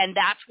 man. And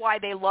that's why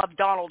they love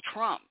Donald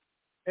Trump.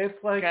 It's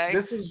like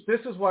this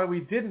is why we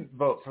didn't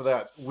vote for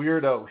that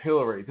weirdo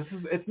Hillary.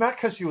 It's not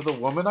because she was a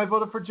woman. I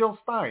voted for Jill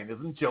Stein.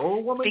 Isn't Jill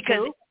a woman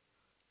too?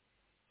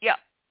 Yeah,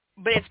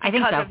 but it's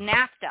because of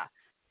NAFTA.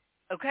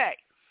 Okay.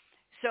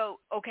 So,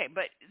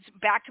 but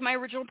back to my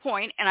original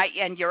point, and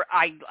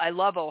I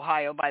love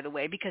Ohio, by the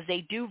way, because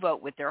they do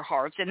vote with their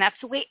hearts, and that's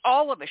the way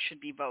all of us should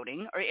be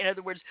voting, or in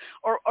other words,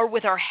 or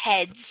with our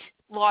heads,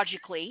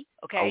 logically,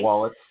 okay? Our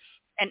wallets.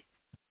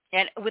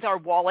 And with our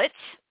wallets,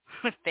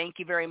 thank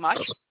you very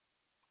much.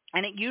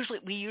 And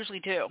we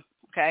usually do,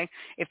 okay?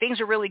 If things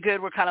are really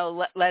good, we're kind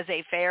of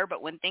laissez-faire,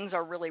 but when things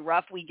are really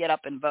rough, we get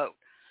up and vote.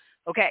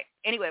 Okay,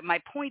 anyway, my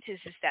point is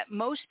that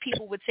most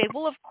people would say,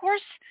 well, of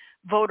course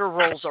voter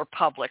rolls are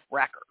public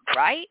record,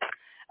 right?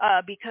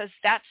 Because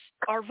that's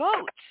our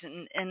votes,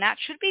 and that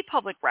should be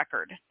public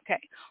record. Okay,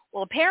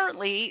 well,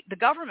 apparently the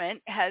government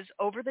has,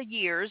 over the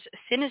years,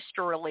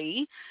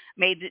 sinisterly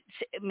made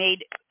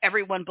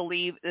everyone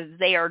believe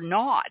they are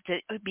not,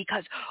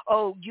 because,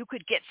 you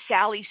could get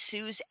Sally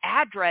Sue's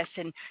address,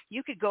 and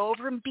you could go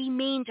over and be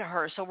mean to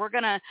her, so we're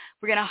gonna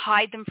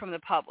hide them from the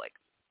public.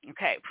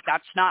 Okay,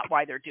 that's not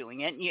why they're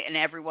doing it, and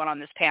everyone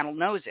on this panel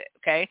knows it,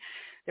 okay?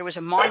 There was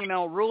a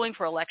monumental ruling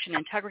for election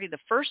integrity. The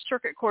First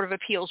Circuit Court of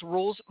Appeals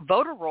rules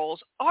voter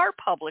rolls are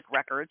public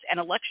records,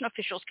 and election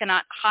officials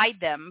cannot hide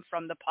them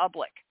from the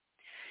public.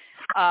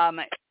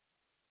 The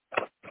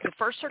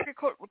First Circuit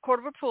Court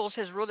of Appeals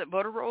has ruled that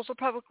voter rolls are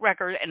public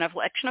record, and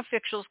election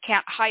officials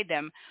can't hide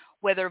them,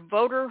 whether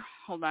voter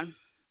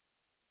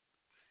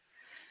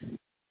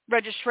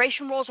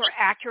registration rolls are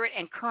accurate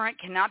and current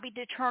cannot be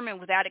determined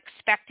without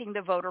inspecting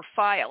the voter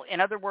file. In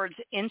other words,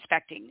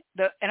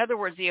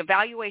 the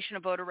evaluation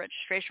of voter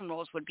registration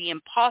rolls would be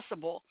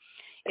impossible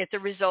if the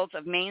results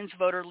of Maine's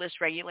voter list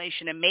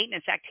regulation and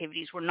maintenance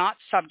activities were not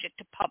subject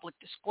to public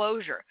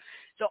disclosure.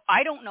 So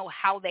I don't know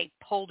how they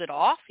pulled it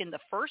off in the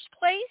first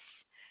place,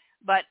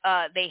 but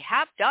they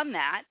have done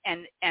that,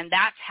 and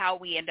that's how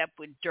we end up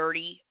with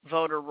dirty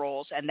voter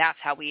rolls, and that's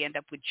how we end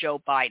up with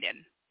Joe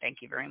Biden. Thank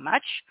you very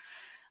much.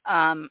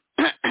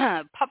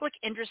 Public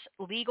Interest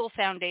Legal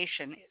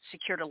Foundation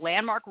secured a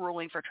landmark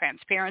ruling for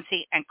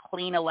transparency and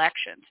clean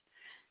elections.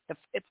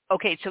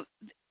 So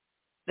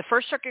the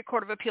First Circuit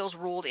Court of Appeals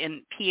ruled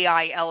in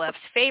PILF's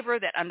favor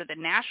that under the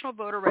National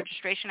Voter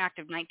Registration Act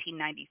of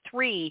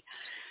 1993,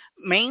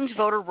 Maine's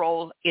voter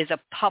roll is a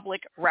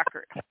public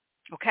record.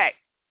 Okay.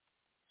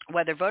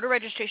 Whether voter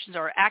registrations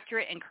are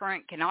accurate and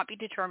current cannot be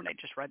determined. I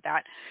just read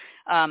that.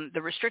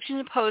 The restrictions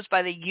imposed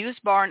by the use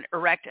bar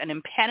erect an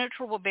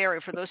impenetrable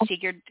barrier for those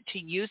seeking to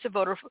use the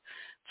voter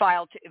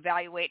file to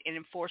evaluate and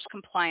enforce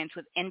compliance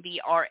with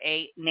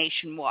NVRA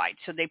nationwide.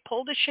 So they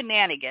pulled a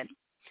shenanigan.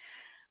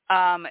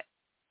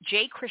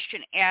 J.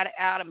 Christian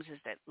Adams is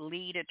the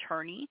lead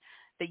attorney.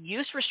 The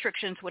use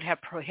restrictions would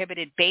have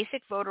prohibited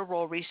basic voter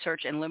roll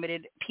research and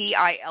limited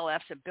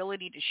PILF's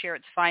ability to share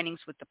its findings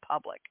with the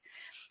public.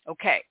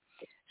 Okay.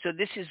 So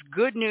this is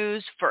good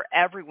news for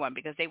everyone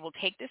because they will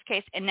take this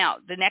case. And now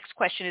the next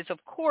question is,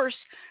 of course,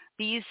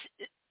 these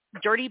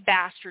dirty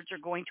bastards are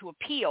going to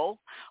appeal.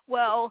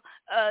 Well,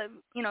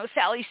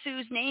 Sally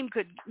Sue's name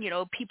could,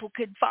 people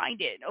could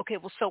find it. Okay,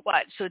 well, so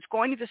what? So it's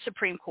going to the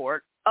Supreme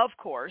Court, of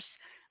course.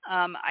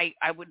 I'm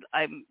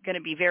going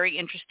to be very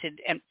interested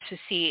to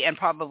see and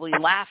probably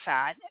laugh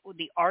at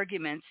the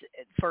arguments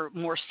for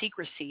more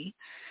secrecy.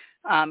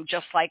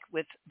 Just like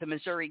with the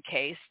Missouri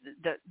case,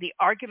 the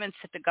arguments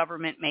that the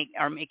government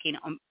are making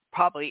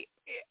probably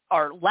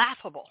are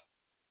laughable.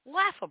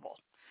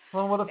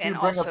 Well, what if you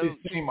bring up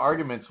these same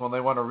arguments when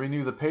they want to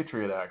renew the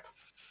Patriot Act?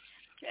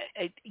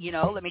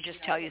 Let me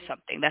just tell you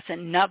something. That's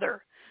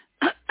another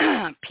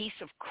piece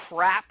of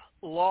crap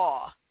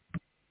law.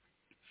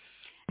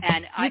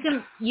 And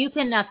you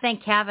can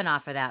thank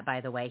Kavanaugh for that,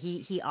 by the way.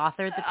 He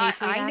authored the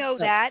Patriot Act. I know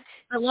that.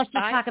 But let's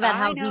just talk about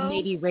how he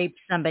maybe raped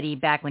somebody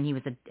back when he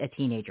was a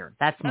teenager.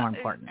 That's more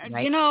important,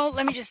 right?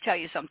 Let me just tell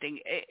you something.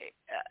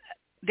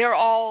 They're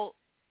all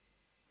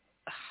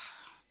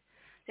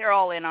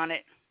in on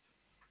it.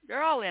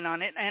 They're all in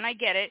on it, and I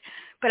get it.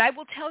 But I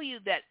will tell you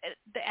that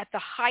at the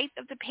height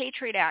of the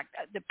Patriot Act,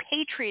 the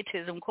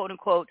patriotism, quote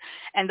unquote,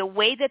 and the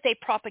way that they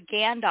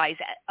propagandize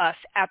us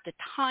at the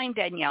time,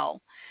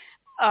 Danielle,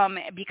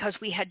 because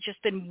we had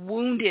just been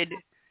wounded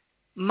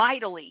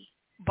mightily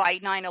by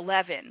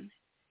 9/11.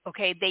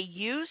 Okay, they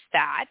used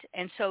that,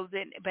 and so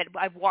then. But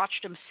I've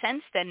watched them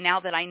since then. Now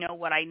that I know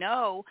what I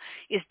know,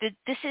 is that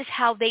this is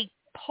how they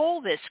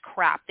pull this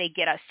crap. They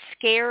get us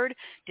scared,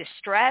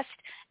 distressed,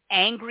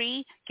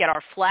 angry, get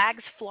our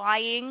flags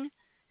flying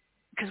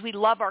because we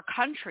love our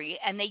country,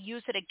 and they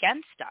use it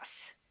against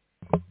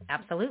us.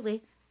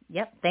 Absolutely.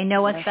 Yep, they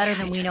know us better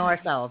than we know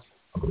ourselves.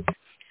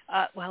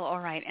 Well, all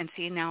right. And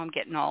see, now I'm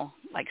getting all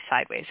like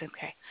sideways.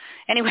 Okay.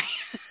 Anyway,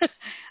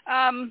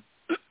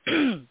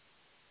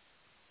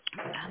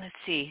 let's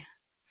see.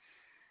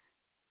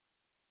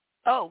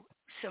 Oh,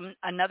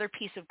 another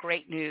piece of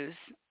great news,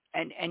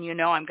 and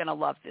I'm going to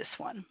love this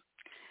one.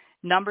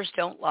 Numbers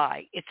don't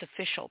lie. It's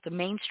official. The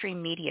mainstream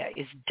media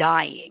is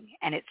dying,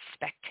 and it's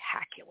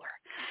spectacular.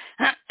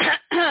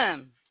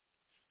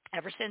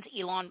 Ever since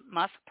Elon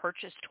Musk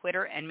purchased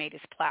Twitter and made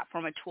his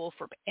platform a tool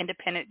for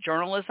independent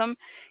journalism,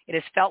 it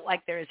has felt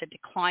like there is a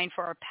decline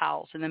for our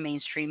pals in the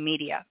mainstream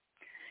media.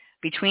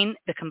 Between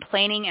the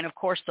complaining and, of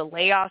course, the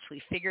layoffs, we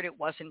figured it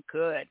wasn't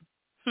good.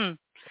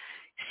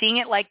 Seeing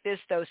it like this,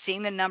 though,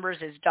 seeing the numbers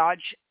as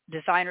Dodge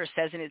Designer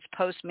says in its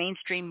post,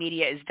 mainstream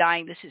media is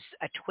dying. This is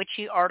a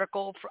Twitchy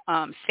article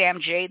from Sam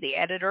J., the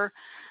editor.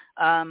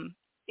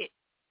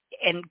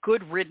 And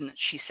good riddance,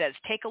 she says.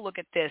 Take a look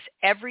at this.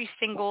 Every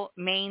single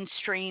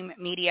mainstream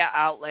media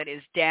outlet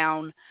is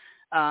down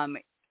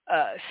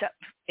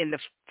in the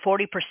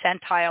 40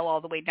 percentile all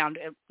the way down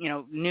to,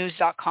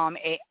 news.com,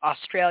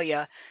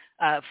 Australia,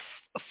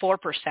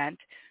 4%.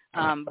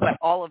 But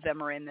all of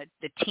them are in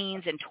the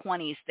teens and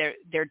 20s.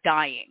 They're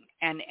dying.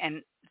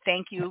 And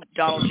thank you,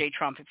 Donald J.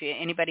 Trump. If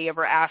anybody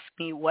ever asked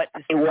me what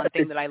is the one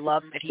thing that I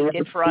love that he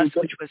did for us,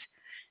 which was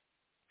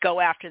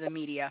go after the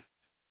media.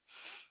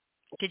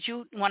 Did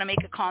you want to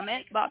make a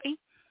comment, Bobby?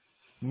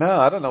 No,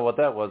 I don't know what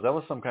that was. That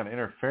was some kind of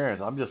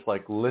interference. I'm just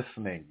like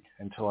listening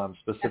until I'm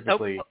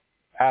specifically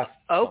asked.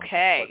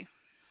 Okay.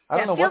 I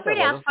don't know feel what free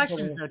that to was. ask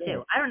questions, though,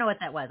 too. I don't know what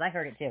that was. I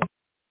heard it, too.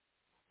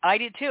 I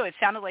did, too. It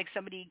sounded like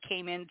somebody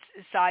came in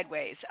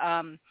sideways.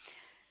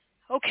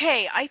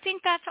 Okay, I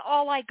think that's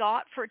all I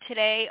got for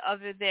today,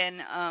 other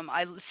than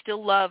I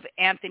still love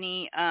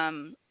Anthony,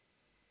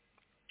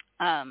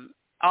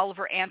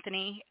 Oliver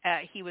Anthony.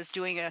 He was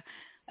doing a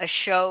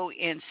show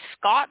in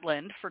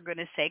Scotland, for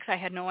goodness sakes. I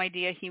had no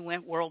idea he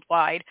went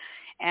worldwide.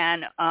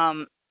 And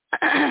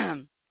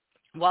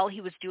while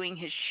he was doing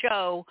his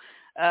show,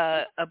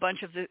 a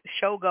bunch of the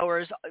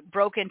showgoers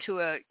broke into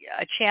a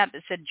chant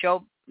that said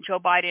Joe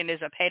Biden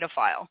is a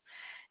pedophile.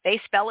 They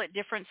spell it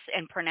different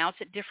and pronounce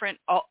it different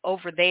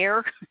over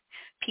there,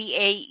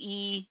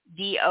 Paedophile,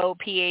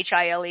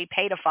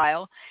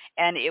 pedophile,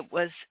 and it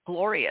was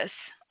glorious.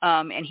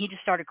 And he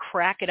just started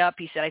cracking up.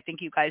 He said, I think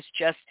you guys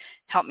just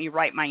helped me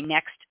write my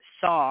next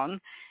song.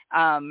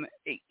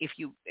 If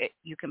you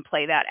can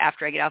play that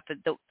after I get out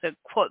the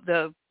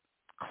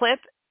clip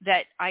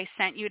that I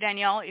sent you,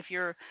 Danielle,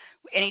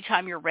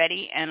 anytime you're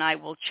ready, and I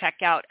will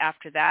check out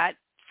after that.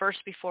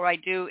 First, before I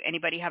do,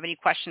 anybody have any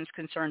questions,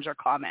 concerns, or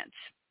comments?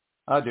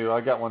 I do. I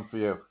got one for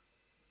you.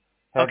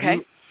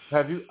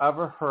 Have you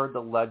ever heard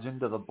the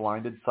legend of the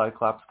blinded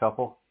Cyclops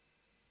couple?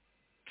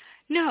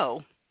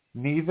 No.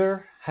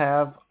 Neither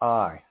have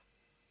I.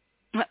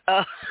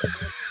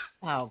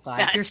 Oh,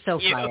 God. You're so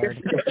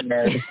fired.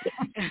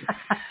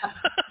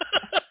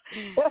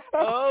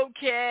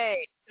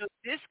 Okay. So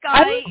this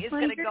guy is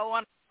going to go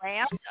on a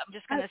rant. I'm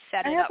just going to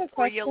set it up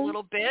for you a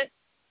little bit.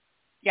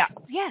 Yeah.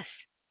 Yes.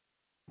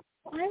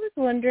 I was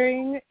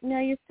wondering,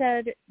 now you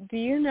said, do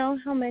you know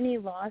how many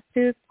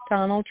lawsuits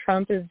Donald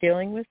Trump is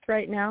dealing with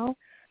right now?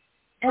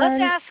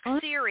 Let's ask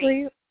honestly,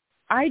 Siri.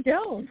 I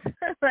don't.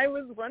 I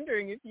was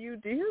wondering if you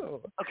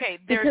do. Okay,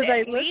 there's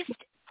at least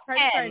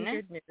 10.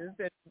 Good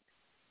news.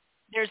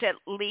 There's at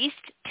least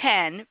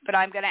 10, but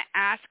I'm going to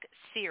ask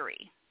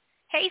Siri.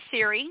 Hey,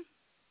 Siri.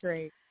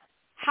 Great.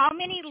 How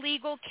many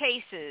legal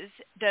cases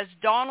does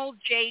Donald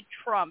J.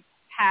 Trump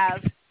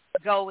have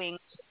going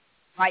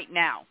right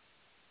now?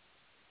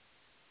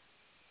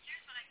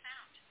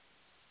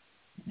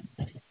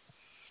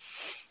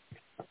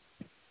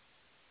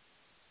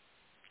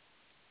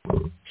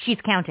 She's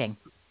counting.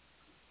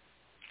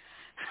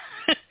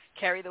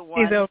 Carry the one.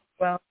 She's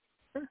overwhelmed.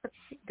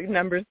 The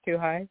number's too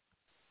high.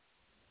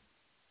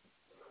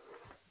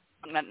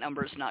 That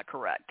number's not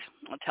correct.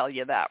 I'll tell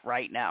you that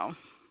right now.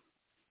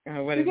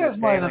 What you guys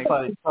mind if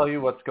I tell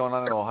you what's going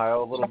on in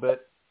Ohio a little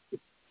bit?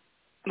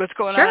 What's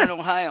going on in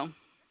Ohio?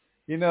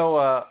 You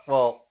know,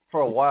 well,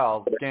 for a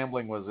while,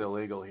 gambling was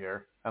illegal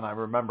here. And I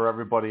remember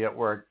everybody at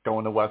work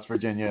going to West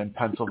Virginia and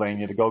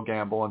Pennsylvania to go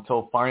gamble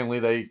until finally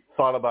they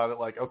thought about it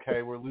like,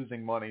 okay, we're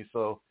losing money,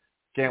 so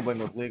gambling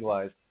was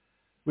legalized.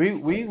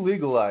 We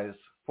legalized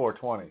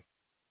 420.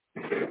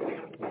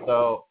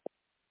 So,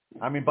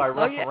 I mean, by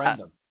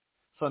referendum. Yeah.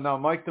 So now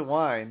Mike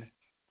DeWine,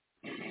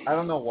 I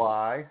don't know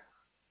why,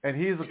 and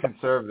he's a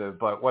conservative,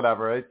 but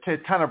whatever. It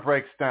kind of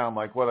breaks down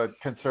like what a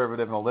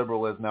conservative and a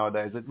liberal is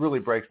nowadays. It really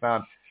breaks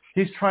down.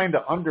 He's trying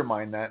to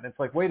undermine that, and it's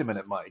like, wait a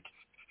minute, Mike.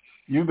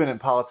 You've been in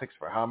politics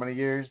for how many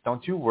years?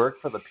 Don't you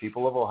work for the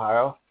people of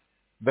Ohio?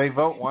 They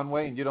vote one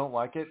way and you don't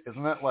like it?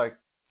 Isn't that like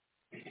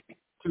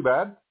too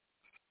bad?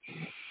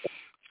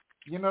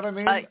 You know what I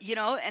mean?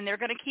 And they're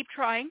going to keep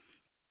trying.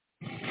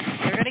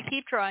 They're going to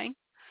keep trying.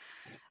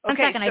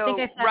 Okay, second, so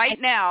I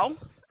think now.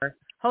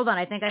 Hold on,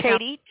 I think I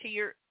Katie, to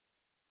your.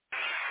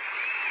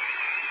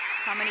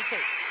 How many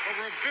cases?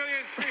 Over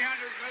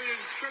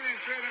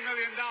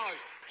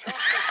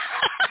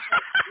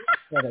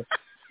 $1,300,000,300,000,000.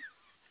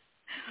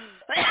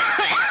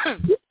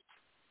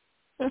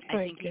 I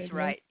think he's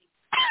right.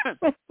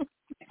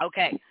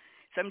 Okay,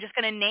 so I'm just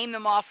going to name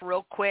them off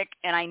real quick,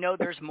 and I know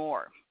there's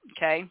more.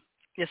 Okay,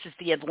 this is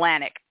the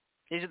Atlantic.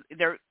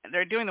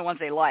 They're doing the ones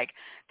they like.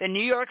 The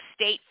New York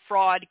State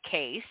fraud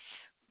case.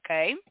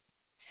 Okay,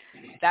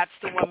 that's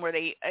the one where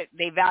they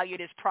valued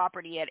his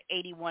property at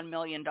 $81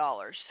 million.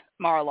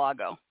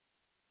 Mar-a-Lago.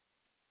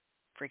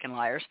 Freaking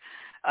liars.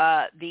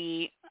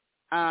 The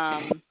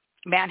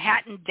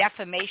Manhattan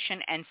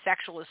defamation and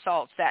sexual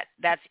assaults.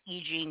 That's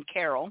E. Jean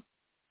Carroll.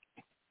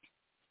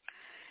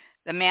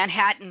 The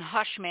Manhattan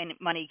hush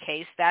money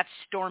case. That's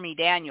Stormy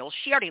Daniels.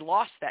 She already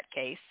lost that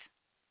case.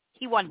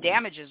 He won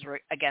damages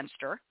against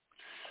her.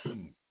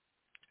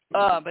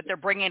 But they're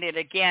bringing it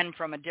again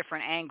from a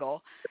different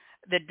angle.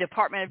 The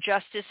Department of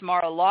Justice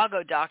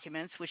Mar-a-Lago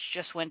documents, which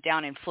just went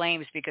down in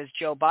flames because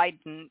Joe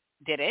Biden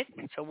did it.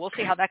 So we'll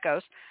see how that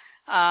goes.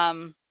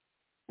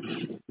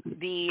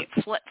 The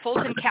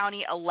Fulton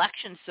County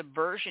election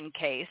subversion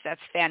case, that's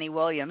Fannie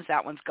Williams.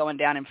 That one's going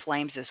down in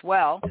flames as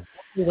well.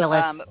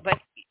 But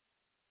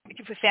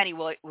Fannie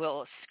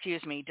Willis,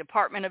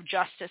 Department of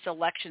Justice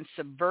election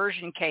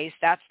subversion case,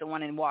 that's the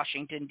one in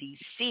Washington,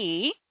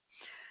 D.C.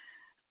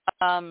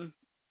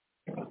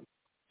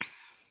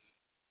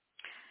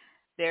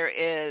 There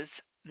is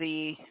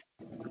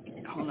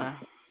hold on.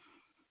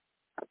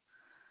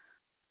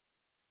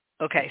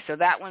 Okay, so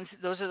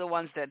those are the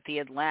ones that the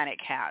Atlantic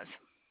has.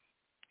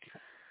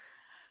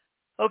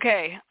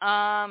 Okay.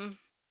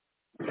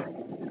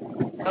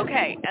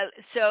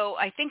 So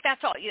I think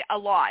that's a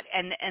lot,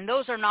 and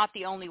those are not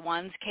the only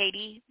ones,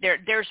 Katie.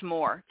 There's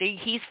more.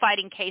 He's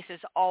fighting cases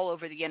all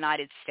over the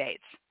United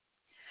States,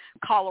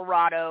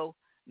 Colorado,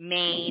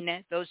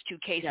 Maine. Those two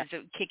cases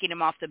are kicking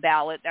him off the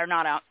ballot. They're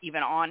not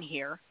even on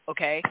here.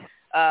 Okay,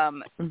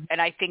 and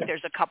I think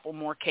there's a couple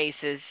more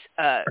cases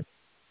that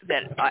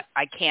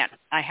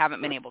I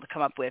haven't been able to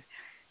come up with.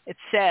 It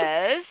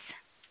says,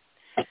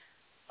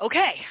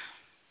 okay.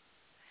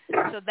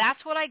 So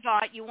that's what I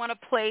got. You want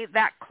to play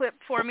that clip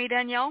for me,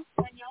 Danielle?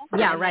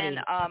 Yeah, and ready. Then,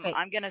 Okay.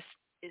 I'm going to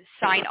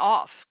sign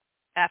off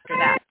after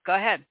that. Go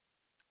ahead.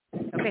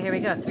 Okay, here we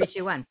go. 3,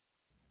 2, 1.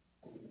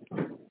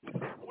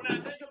 When I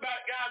think about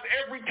it, guys,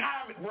 every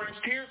time it brings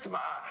tears to my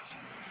eyes.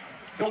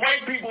 The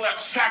way people have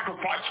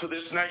sacrificed for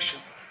this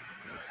nation.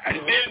 And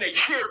then they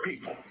hear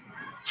people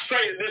say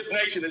that this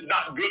nation is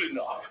not good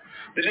enough,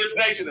 that this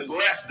nation is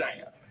less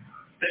than,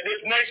 that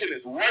this nation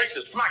is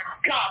racist. My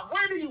God,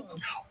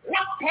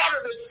 what part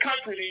of this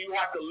country do you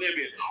have to live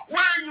in?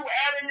 Where are you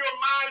at in your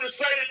mind to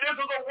say that this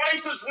is a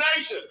racist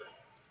nation?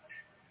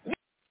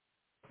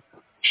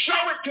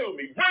 Show it to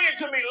me. Bring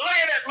it to me. Lay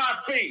it at my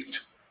feet.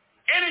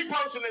 Any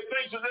person that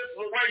thinks that this is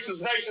a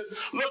racist nation,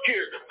 look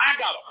here, I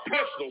got a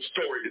personal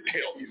story to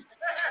tell you.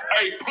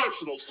 A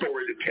personal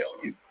story to tell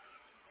you.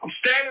 I'm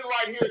standing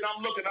right here and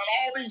I'm looking at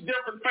all these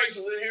different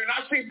faces in here, and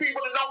I see people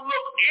that don't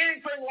look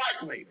anything like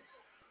me.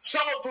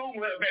 Some of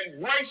whom have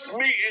embraced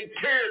me in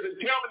tears and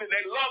tell me that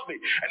they love me.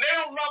 And they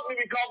don't love me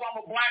because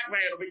I'm a black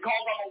man or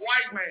because I'm a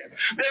white man.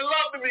 They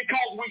love me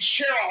because we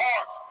share a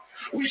heart.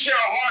 We share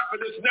a heart for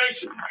this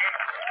nation.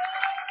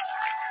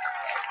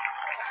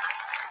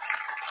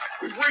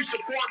 We've reached a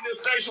point in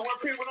this nation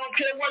where people don't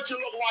care what you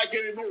look like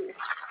anymore.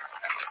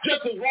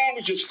 Just as long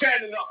as you're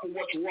standing up for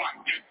what's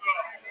right.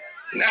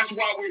 And that's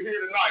why we're here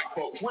tonight,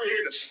 folks. We're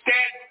here to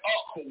stand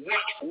up for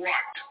what's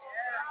right.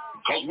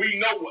 Because we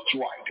know what's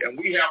right. And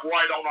we have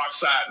right on our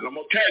side. And I'm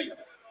going to tell you,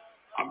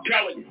 I'm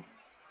telling you,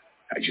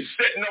 as you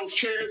sit in those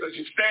chairs, as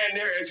you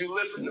stand there, as you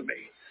listen to me,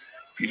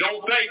 if you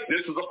don't think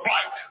this is a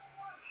fight,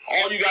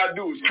 all you got to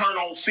do is turn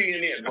on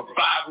CNN for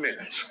 5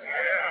 minutes.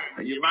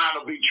 And your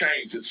mind will be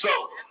changed. And so,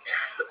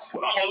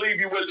 what I'm going to leave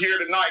you with here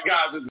tonight,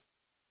 guys, is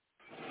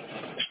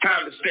it's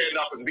time to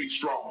stand up and be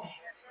strong.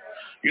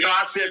 You know,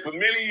 I said for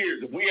many years,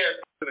 if we had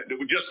a president that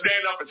would just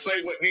stand up and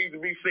say what needs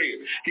to be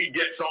said, he'd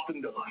get something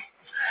done.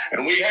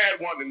 And we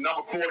had one in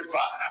number 45.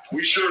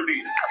 We sure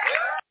did.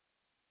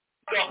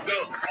 Stuff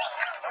done.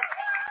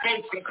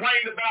 Folks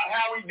complained about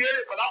how he did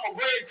it, but I'm going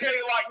to go ahead and tell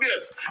you like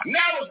this.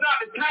 Now is not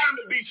the time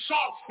to be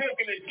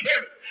soft-spoken and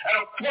timid and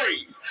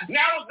afraid.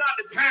 Now is not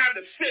the time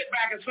to sit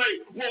back and say,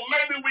 well,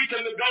 maybe we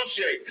can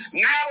negotiate.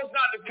 Now is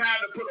not the time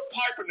to put a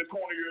pipe in the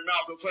corner of your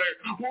mouth and say,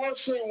 well,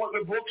 let's see what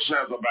the book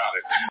says about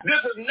it.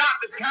 This is not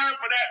the time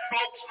for that,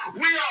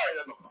 folks. We are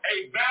in a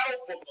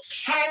battle for the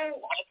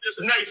soul of this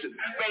nation,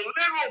 the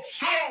literal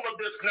soul of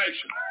this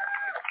nation.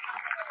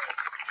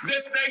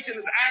 This nation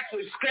is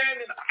actually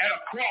standing at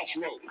a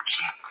crossroads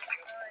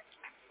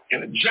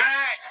in a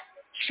giant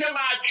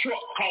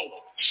semi-truck called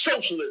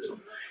socialism.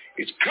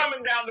 It's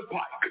coming down the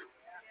pike.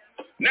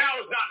 Now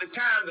is not the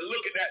time to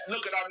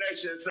look at our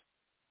nation and say,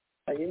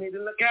 hey, you need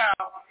to look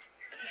out.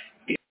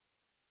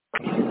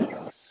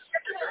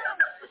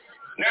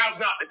 Now is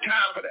not the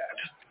time for that.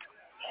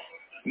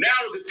 Now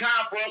is the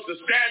time for us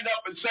to stand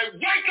up and say,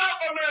 wake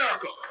up,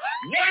 America!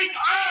 Wake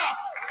up!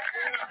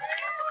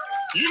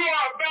 You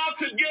are about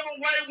to give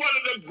away one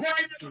of the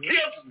greatest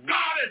gifts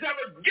God has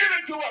ever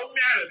given to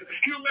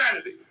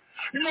humanity.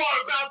 You are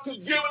about to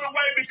give it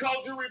away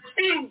because you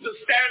refuse to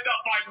stand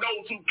up like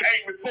those who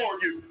came before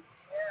you.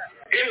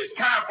 It is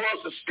time for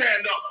us to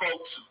stand up,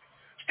 folks.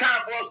 It's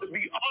time for us to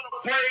be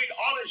unafraid,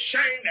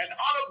 unashamed, and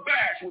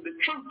unabashed with the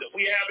truth that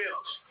we have in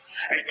us.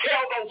 And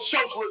tell those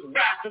socialist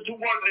bastards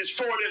who want to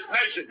destroy this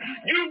nation,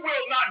 you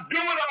will not do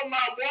it on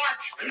my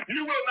watch.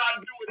 You will not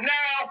do it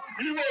now.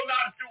 You will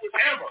not do it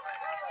ever.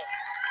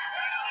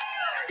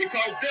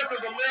 Because this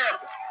is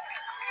America.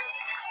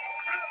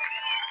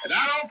 And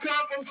I don't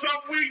come from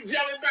some weak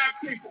jellyback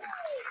people.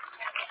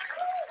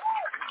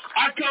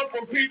 I come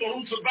from people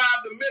who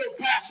survived the Middle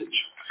Passage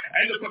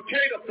and the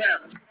potato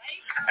famine,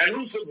 and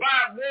who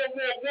survived World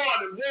War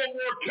I and World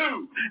War II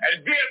and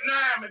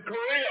Vietnam and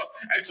Korea,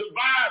 and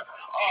survived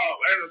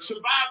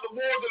the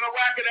wars in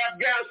Iraq and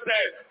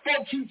Afghanistan.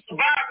 Folks who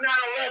survived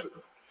 9/11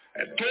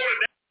 and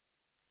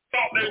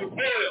thought they were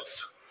bullies.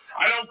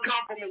 I don't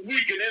come from a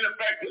weak and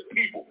ineffective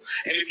people.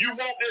 And if you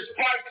want this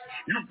fight,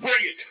 you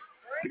bring it.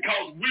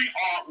 Because we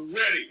are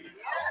ready.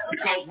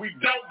 Because we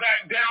don't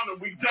back down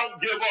and we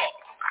don't give up.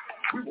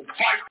 We will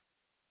fight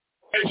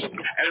and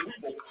we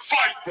will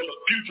fight for the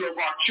future of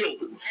our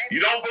children.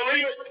 You don't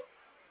believe it?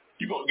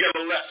 You're going to get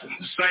a lesson.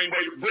 The same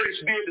way the British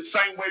did, the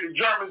same way the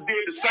Germans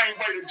did, the same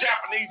way the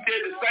Japanese did,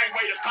 the same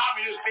way the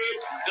communists did,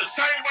 the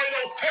same way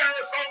those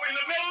terrorists over in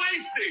the Middle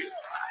East did.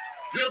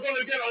 You're going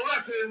to get a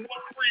lesson in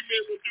what free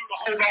men will do to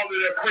hold on to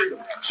their freedom.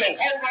 So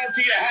hold on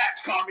to your hats,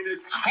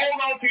 communists.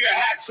 Hold on to your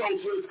hats,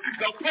 socialists.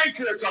 The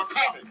patriots are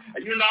coming,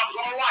 and you're not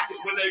going to like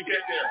it when they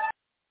get there.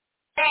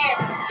 Oh,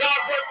 God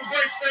bless the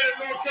great state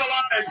of North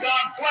Carolina, and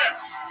God bless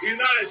the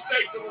United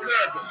States of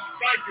America.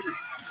 Thank you.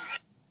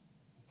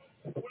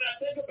 When I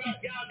think about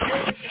God,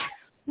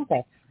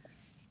 Okay.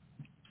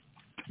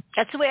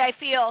 That's the way I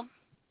feel.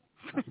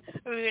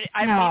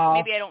 No.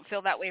 Maybe I don't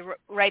feel that way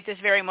right this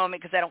very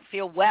moment because I don't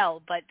feel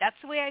well, but that's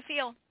the way I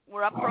feel.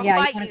 We're up for a Yeah,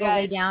 fight, you want you to go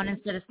guys. lay down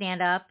instead of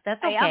stand up?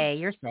 That's okay.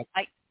 You're sick.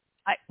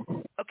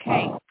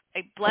 Okay.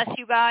 I bless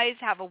you guys.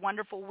 Have a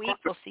wonderful week.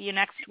 We'll see you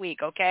next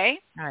week, okay?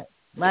 All right.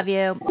 Love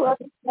you. Love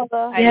you,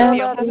 Mother. I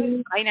love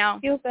you. Bye now.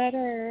 Feel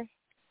better.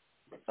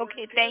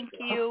 Okay, thank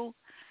you.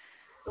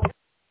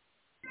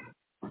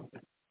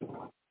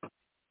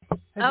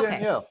 Hey, Okay.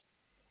 Danielle,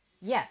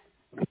 Yes.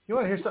 you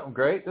want to hear something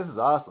great? This is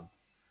awesome.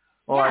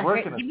 Well, Yeah, I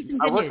work great. in Give me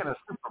some I good work news. in a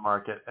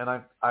supermarket, and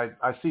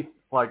I see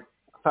like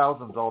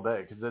thousands all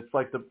day because it's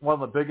like one of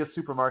the biggest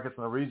supermarkets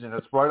in the region.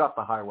 It's right off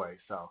the highway.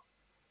 So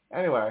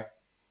anyway,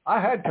 I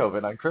had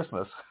COVID on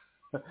Christmas.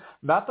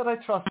 Not that I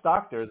trust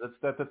doctors. It's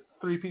that the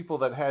 3 people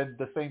that had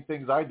the same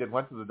things I did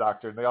went to the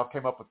doctor, and they all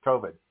came up with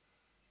COVID.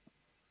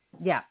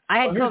 Yeah, I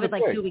had Well, here's COVID the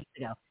like thing. 2 weeks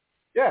ago.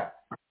 Yeah.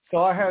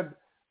 So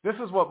this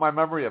is what my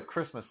memory of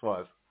Christmas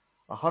was.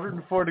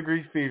 104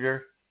 degrees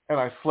fever, and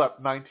I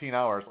slept 19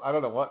 hours. I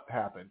don't know what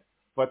happened.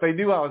 But they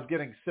knew I was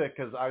getting sick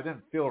because I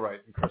didn't feel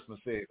right on Christmas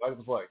Eve. I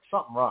was like,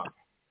 something wrong.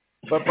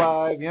 But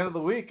by the end of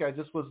the week, I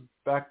just was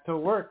back to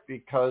work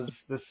because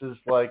this is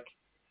like,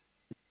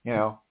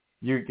 you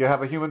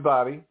have a human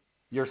body,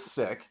 you're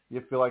sick,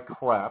 you feel like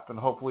crap, and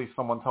hopefully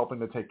someone's helping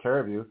to take care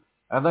of you,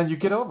 and then you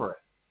get over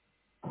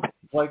it.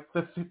 Like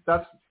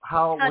that's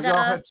how we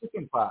all had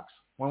chicken pox.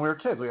 When we were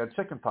kids, we had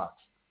chicken pox.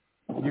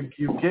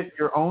 You get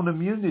your own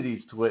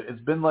immunities to it.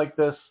 It's been like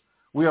this.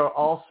 We are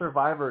all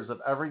survivors of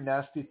every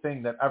nasty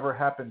thing that ever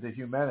happened to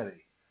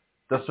humanity.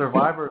 The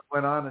survivors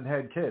went on and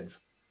had kids.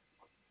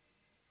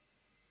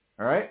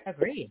 All right?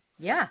 Agreed.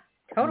 Yeah,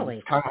 totally.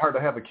 It's kind of hard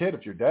to have a kid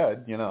if you're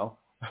dead,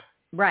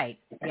 Right.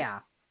 Yeah,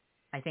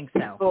 I think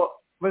so. So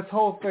this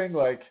whole thing,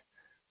 like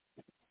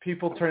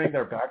people turning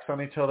their backs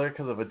on each other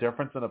because of a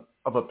difference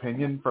of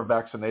opinion for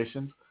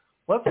vaccinations.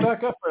 Let's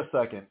back up for a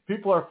second.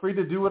 People are free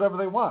to do whatever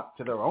they want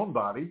to their own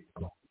body.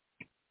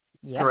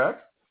 Yep.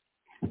 Correct?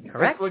 Correct.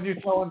 That's when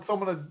you're telling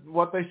someone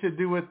what they should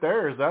do with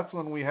theirs. That's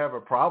when we have a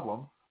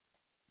problem.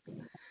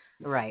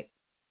 Right.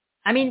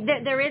 I mean,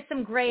 there is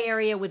some gray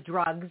area with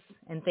drugs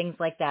and things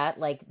like that.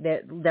 Like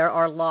there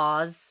are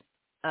laws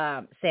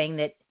saying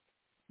that,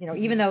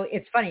 even though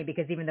it's funny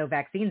because even though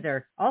vaccines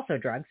are also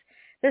drugs,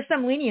 there's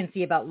some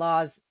leniency about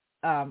laws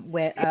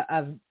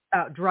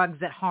about drugs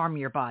that harm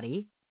your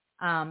body.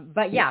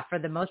 But yeah, for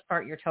the most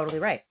part, you're totally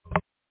right.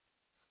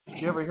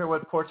 Did you ever hear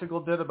what Portugal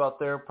did about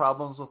their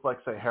problems with, like,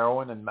 say,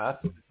 heroin and meth?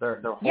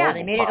 They're Yeah,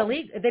 they made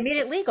problems. They made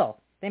it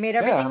legal. They made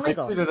everything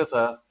legal. They treat it as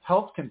a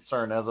health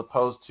concern as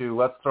opposed to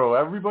let's throw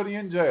everybody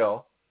in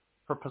jail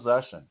for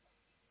possession.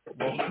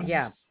 Well,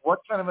 yeah. What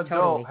kind of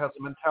adult has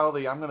a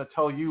mentality, I'm going to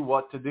tell you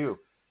what to do?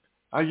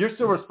 You're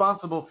still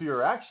responsible for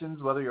your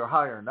actions, whether you're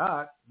high or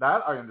not.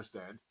 That I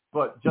understand.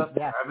 But just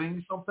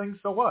having something,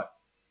 so what?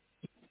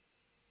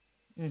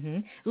 Mm-hmm.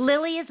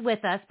 Lily is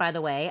with us, by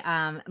the way.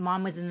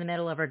 Mom was in the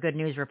middle of her good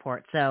news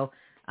report, so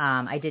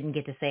I didn't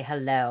get to say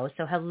hello.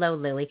 So hello,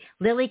 Lily.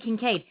 Lily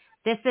Kincaid.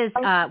 This is,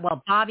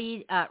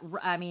 Bobby,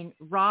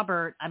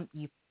 Robert,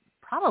 you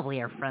probably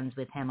are friends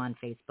with him on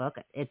Facebook.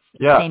 It's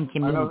the same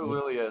community. I know who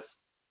Lily is.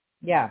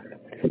 Yeah.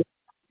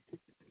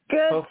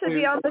 Good to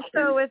be on the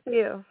show with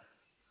you.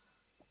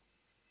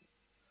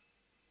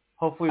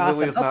 Hopefully Awesome.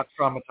 Lily is not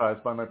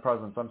traumatized by my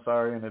presence. I'm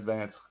sorry in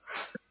advance.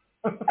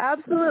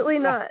 Absolutely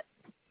not.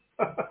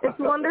 It's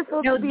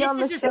wonderful to be on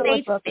the show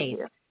with both of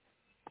you.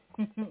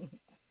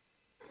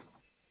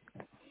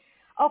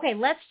 Okay,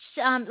 let's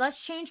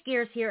change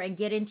gears here and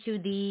get into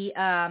the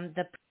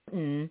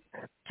Putin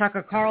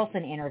Tucker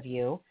Carlson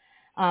interview.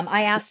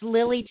 I asked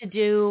Lily to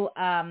do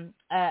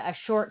a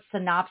short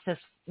synopsis,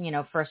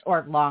 first,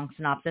 or long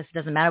synopsis.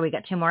 Doesn't matter. We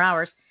got 2 more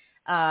hours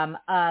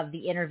of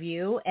the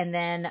interview, and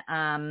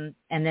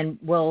then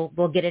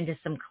we'll get into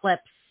some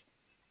clips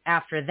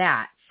after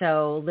that.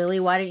 So, Lily,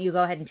 why don't you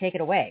go ahead and take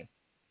it away?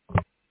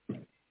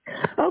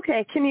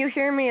 Okay. Can you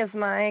hear me? Is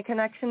my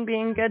connection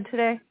being good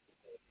today?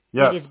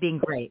 Yes. It is being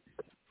great.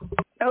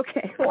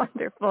 Okay,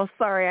 wonderful.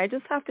 Sorry, I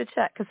just have to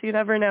check because you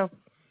never know.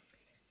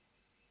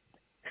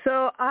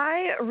 So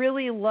I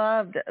really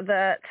loved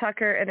the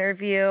Tucker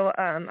interview.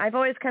 I've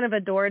always kind of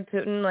adored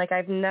Putin. Like,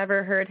 I've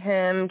never heard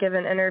him give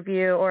an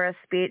interview or a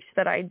speech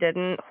that I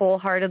didn't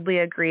wholeheartedly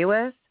agree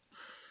with.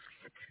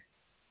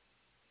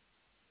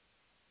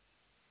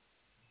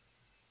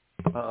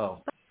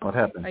 Uh-oh. What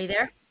happened? Are you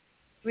there?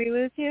 Did we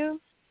lose you?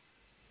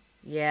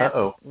 Yeah.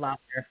 Uh-oh.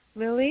 Lost her.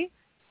 Lily?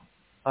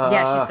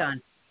 Yeah, she's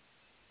gone.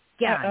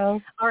 Yeah.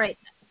 Uh-oh. All right.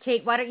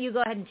 Kate, why don't you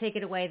go ahead and take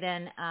it away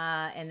then,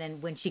 and then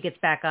when she gets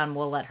back on,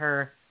 we'll let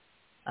her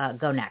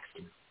go next.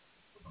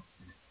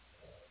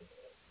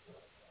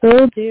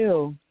 Will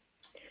do.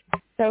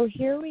 So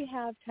here we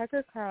have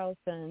Tucker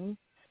Carlson,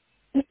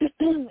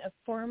 a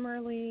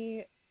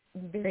formerly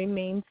very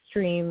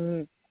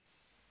mainstream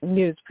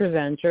news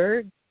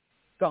presenter,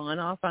 gone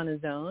off on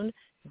his own,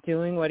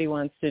 doing what he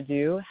wants to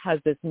do, has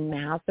this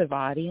massive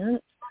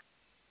audience,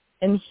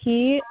 and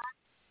he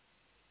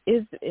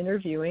is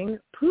interviewing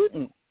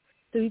Putin.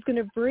 So he's going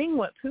to bring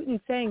what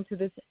Putin's saying to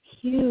this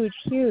huge,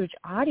 huge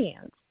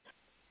audience,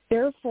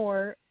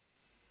 therefore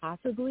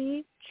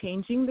possibly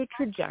changing the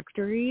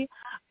trajectory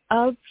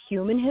of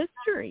human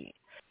history.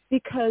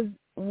 Because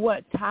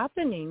what's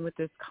happening with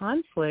this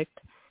conflict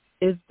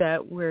is that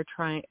we're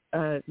trying,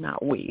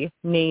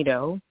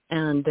 NATO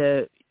and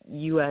the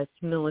U.S.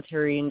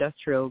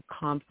 military-industrial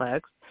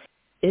complex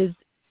is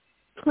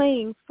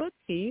playing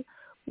footsie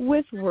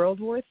with World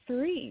War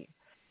III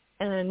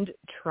and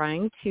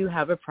trying to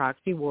have a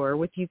proxy war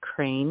with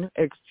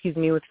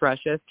with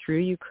Russia through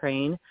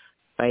Ukraine,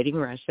 fighting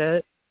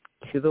Russia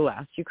to the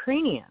last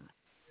Ukrainian.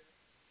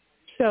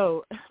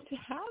 So to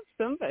have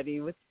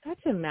somebody with such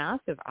a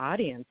massive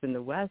audience in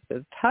the West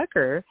as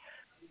Tucker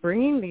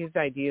bringing these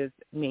ideas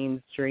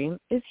mainstream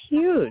is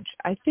huge.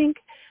 I think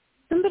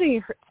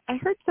I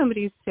heard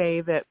somebody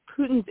say that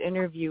Putin's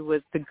interview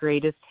was the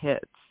greatest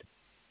hits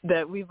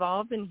that we've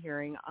all been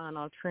hearing on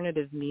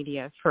alternative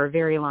media for a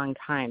very long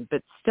time,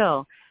 but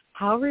still,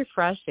 how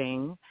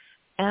refreshing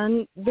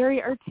and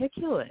very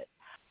articulate.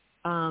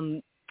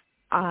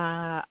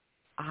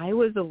 I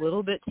was a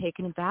little bit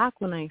taken aback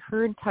when I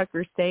heard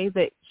Tucker say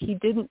that he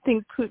didn't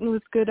think Putin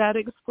was good at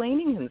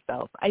explaining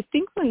himself.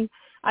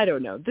 I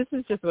don't know, this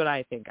is just what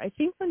I think. I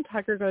think when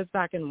Tucker goes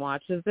back and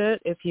watches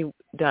it, if he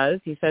does,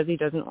 he says he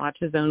doesn't watch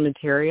his own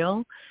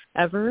material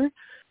ever,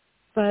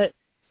 but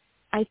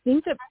I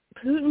think that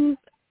Putin's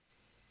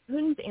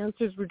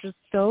answers were just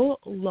so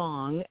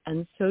long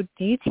and so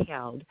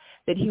detailed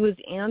that he was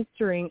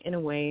answering in a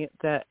way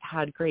that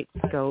had great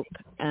scope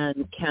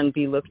and can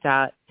be looked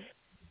at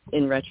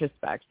in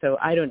retrospect. So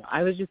I don't know.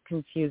 I was just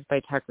confused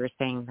by Tucker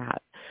saying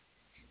that.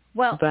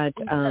 Well, but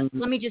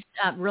let me just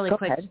really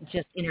quick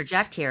just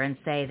interject here and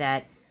say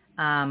that,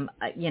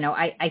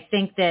 I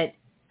think that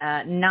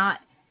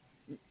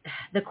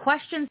the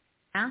questions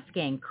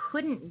asking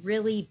couldn't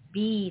really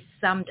be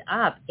summed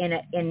up in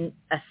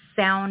a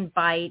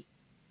soundbite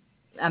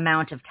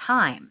amount of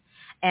time,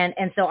 and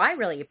so I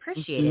really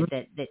appreciated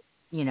that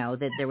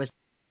there was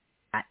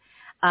that.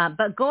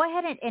 But go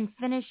ahead and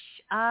finish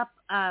up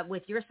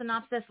with your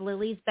synopsis.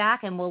 Lily's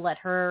back, and we'll let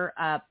her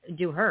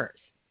do hers.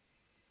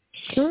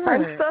 Sure.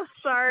 I'm so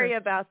sorry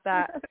about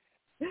that.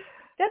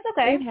 That's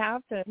okay. It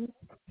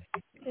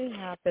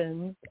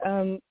happens.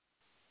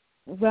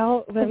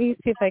 Well, let me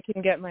see if I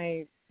can get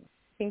my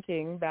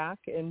thinking back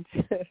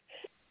into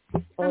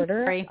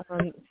order.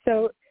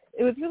 So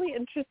it was really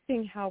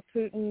interesting how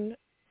Putin,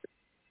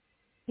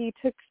 he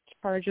took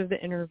charge of the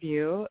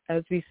interview,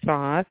 as we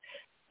saw,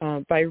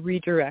 by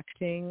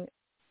redirecting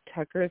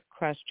Tucker's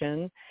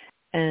question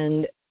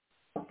and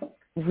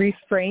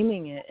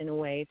reframing it in a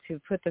way to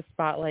put the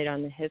spotlight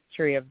on the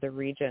history of the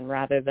region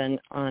rather than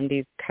on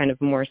these kind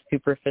of more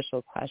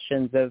superficial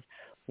questions of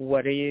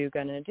what are you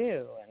going to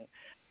do?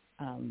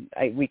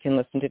 And we can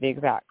listen to the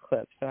exact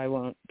clip, so I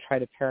won't try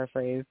to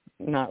paraphrase,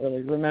 not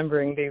really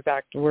remembering the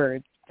exact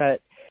words, but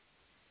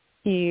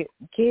he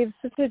gave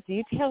such a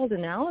detailed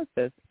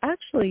analysis.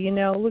 Actually,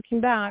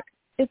 looking back,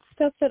 it's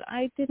stuff that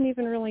I didn't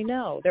even really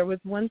know. There was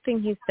one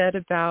thing he said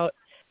about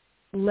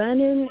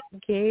Lenin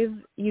gave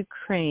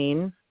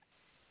Ukraine,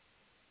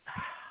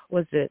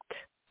 was it,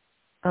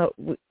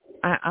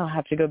 I'll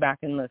have to go back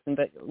and listen,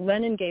 but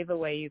Lenin gave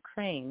away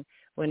Ukraine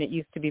when it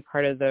used to be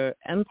part of the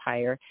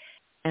empire.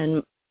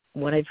 And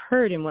what I've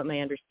heard and what my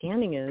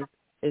understanding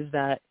is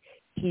that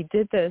he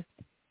did this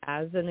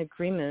as an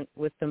agreement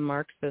with the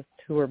Marxists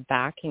who were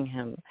backing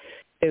him.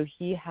 So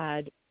he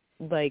had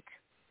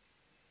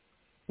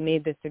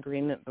made this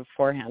agreement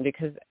beforehand,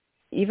 because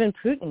even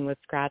Putin was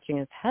scratching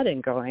his head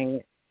and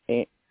going,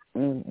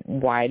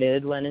 why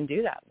did Lenin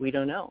do that? We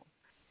don't know.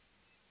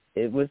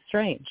 It was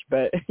strange,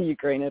 but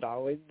Ukraine had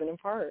always been a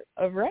part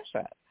of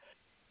Russia.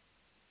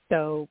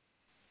 So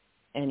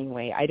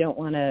anyway, I don't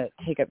want to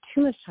take up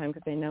too much time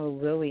because I know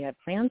Lily had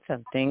planned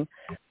something,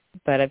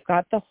 but I've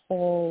got the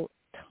whole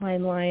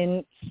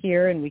timeline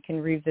here and we can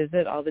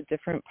revisit all the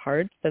different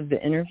parts of the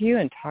interview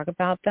and talk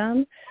about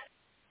them.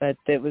 But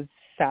it was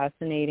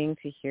fascinating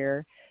to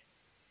hear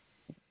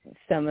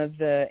some of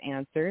the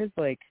answers,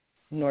 like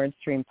Nord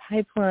Stream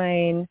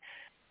pipeline,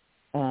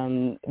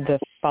 the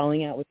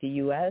falling out with the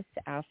U.S.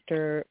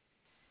 after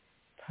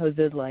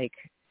supposed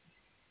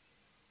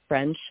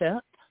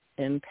friendship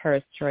in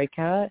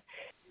perestroika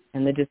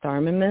and the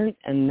disarmament,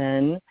 and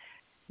then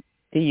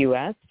the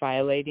U.S.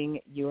 violating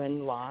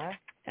UN law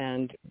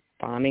and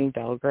bombing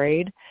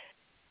Belgrade.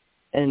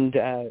 And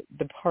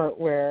the part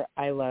where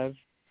I love,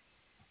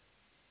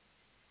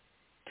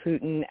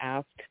 Putin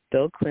asked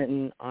Bill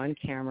Clinton on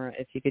camera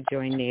if he could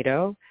join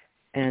NATO,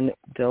 and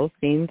Bill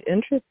seemed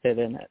interested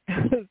in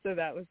it. So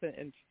that was an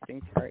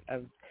interesting part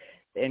of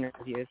the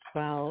interview as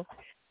well.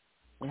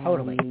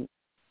 Totally.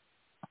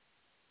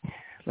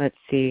 Let's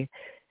see.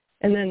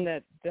 And then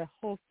the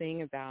whole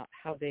thing about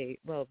how the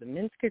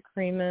Minsk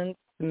agreements,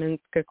 the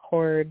Minsk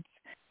Accords,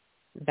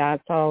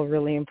 that's all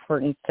really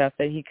important stuff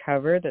that he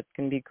covered that's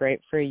going to be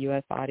great for a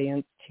U.S.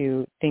 audience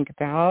to think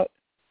about.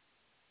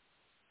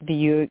 The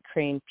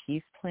Ukraine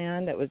peace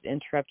plan that was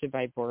interrupted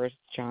by Boris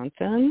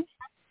Johnson.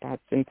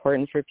 That's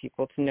important for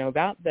people to know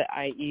about,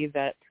 i.e.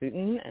 that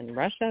Putin and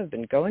Russia have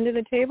been going to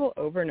the table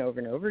over and over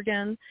and over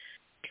again,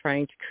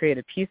 trying to create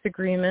a peace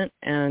agreement,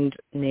 and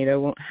NATO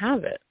won't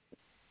have it.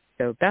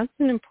 So that's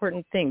an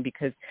important thing,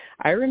 because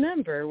I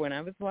remember when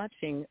I was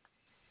watching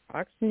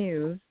Fox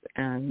News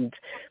and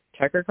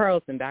Tucker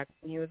Carlson back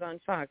when he was on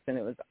Fox, and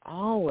it was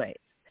always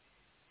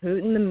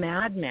Putin the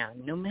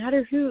madman. No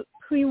matter who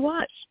you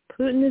watch,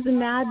 Putin is a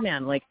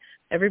madman. Like,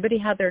 everybody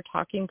had their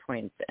talking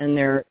points and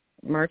their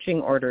marching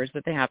orders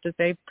that they have to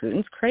say,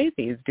 Putin's crazy.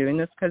 He's doing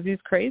this because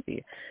he's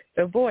crazy.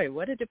 So, boy,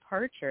 what a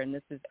departure. And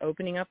this is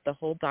opening up the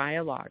whole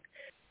dialogue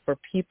for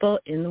people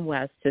in the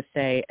West to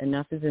say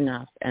enough is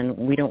enough and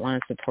we don't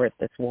want to support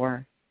this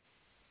war.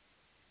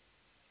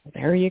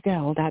 There you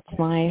go. That's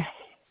my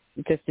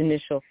just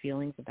initial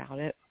feelings about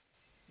it.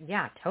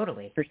 Yeah,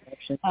 totally.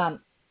 Perception.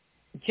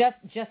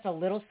 Just a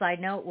little side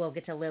note, we'll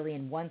get to Lily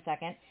in 1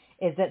 second,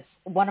 is that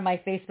one of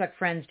my Facebook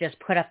friends just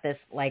put up this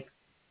like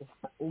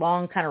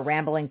long kind of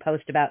rambling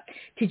post about,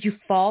 did you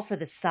fall for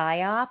the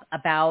psyop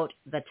about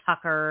the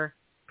Tucker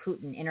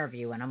Putin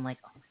interview? And I'm like,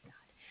 oh my God,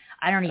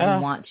 I don't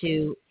even want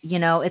to,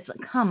 it's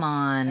come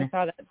on.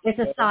 It's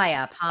a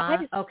psyop, huh?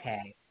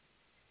 Okay.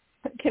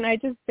 Can I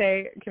just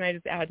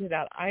add to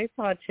that? I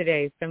saw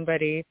today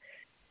somebody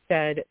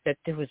said that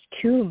there was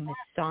two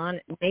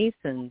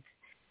Masons,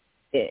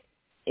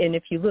 and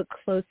if you look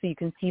closely, you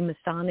can see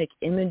Masonic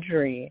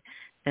imagery,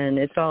 and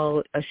it's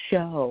all a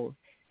show.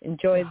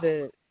 Enjoy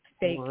the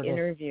fake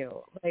interview.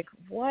 Like,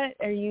 what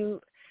are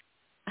you?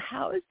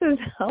 How is this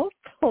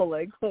helpful?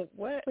 Like,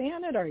 what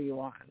planet are you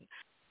on?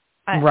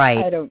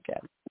 I don't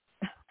get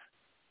it.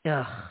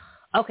 Ugh.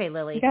 Okay,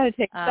 Lily. You got to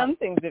take some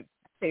things at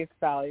face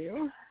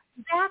value.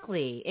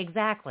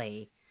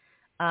 Exactly.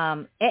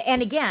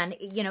 And again,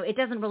 it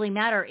doesn't really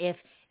matter if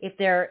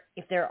there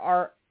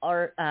are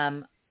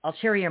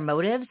ulterior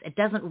motives. It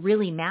doesn't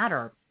really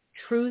matter.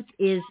 Truth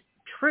is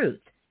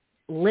truth.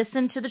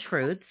 Listen to the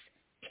truths,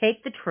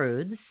 take the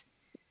truths,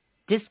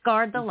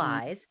 discard the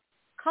lies,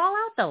 call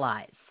out the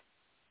lies.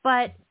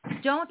 But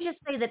don't just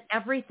say that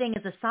everything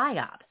is a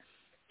psyop.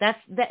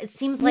 It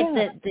seems like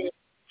the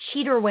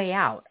cheater way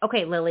out.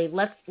 Okay, Lily,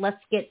 let's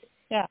get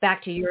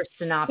back to your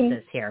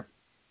synopsis here.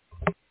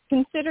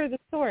 Consider the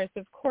source.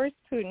 Of course,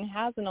 Putin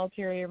has an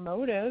ulterior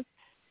motive,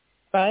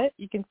 but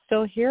you can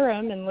still hear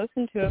him and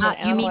listen to him and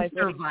analyze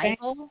what he's saying.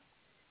 Survival?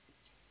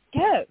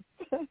 Yes.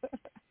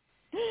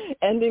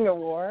 Ending a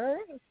war,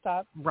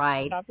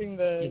 stopping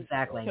the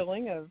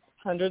killing of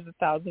hundreds of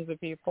thousands of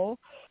people.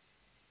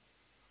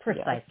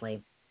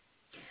 Precisely.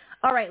 Yeah.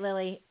 All right,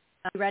 Lily,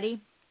 are you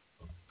ready?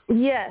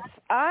 Yes,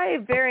 I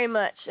very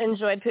much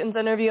enjoyed Putin's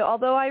interview,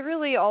 although I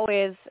really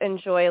always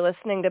enjoy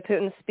listening to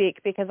Putin speak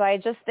because I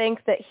just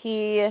think that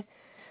he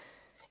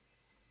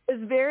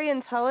is very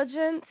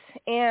intelligent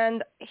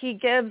and he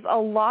gives a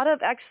lot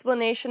of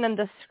explanation and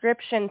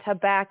description to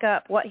back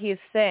up what he's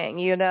saying,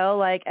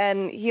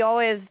 and he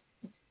always,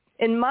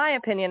 in my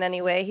opinion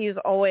anyway, he's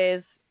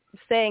always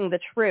saying the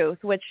truth,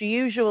 which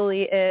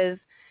usually is,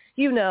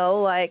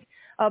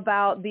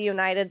 about the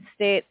United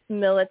States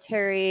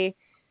military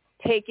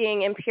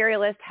taking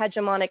imperialist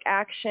hegemonic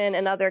action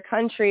in other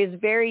countries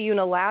very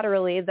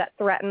unilaterally that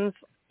threatens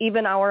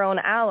even our own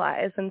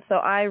allies. And so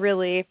I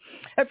really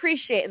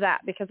appreciate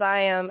that because I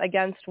am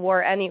against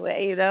war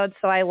anyway,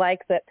 So I like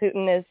that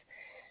Putin is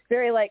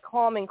very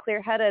calm and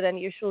clear-headed and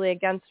usually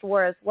against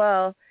war as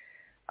well.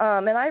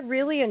 And I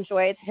really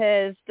enjoyed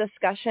his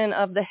discussion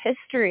of the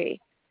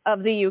history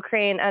of the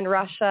Ukraine and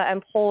Russia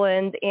and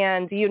Poland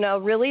and,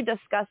 really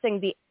discussing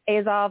the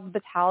Azov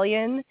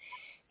battalion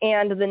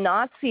and the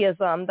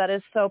Nazism that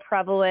is so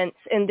prevalent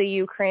in the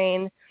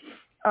Ukraine,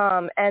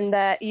 and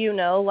that,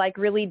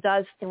 really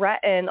does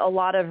threaten a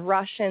lot of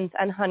Russians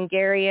and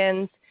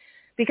Hungarians,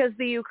 because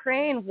the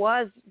Ukraine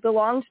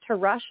belonged to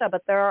Russia,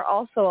 but there are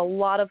also a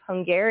lot of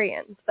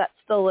Hungarians that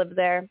still live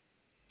there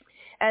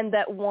and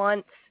that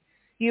want,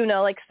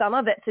 some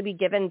of it to be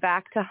given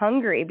back to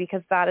Hungary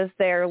because that is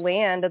their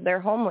land and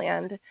their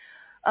homeland.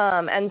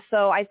 And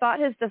so I thought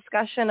his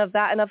discussion of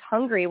that and of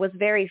Hungary was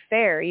very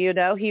fair.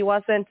 He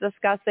wasn't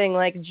discussing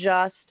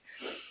just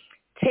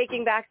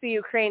taking back the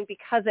Ukraine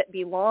because it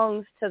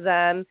belongs to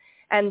them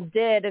and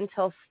did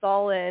until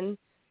Stalin,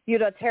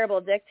 a terrible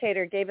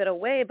dictator, gave it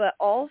away, but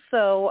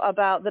also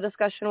about the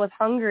discussion with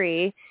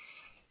Hungary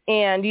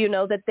and,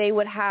 that they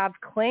would have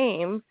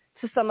claim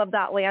to some of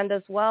that land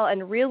as well.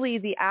 And really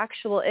the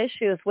actual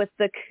issues with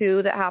the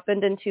coup that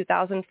happened in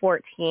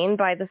 2014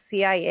 by the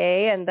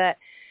CIA and that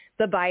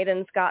the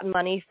Bidens got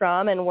money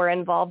from and were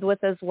involved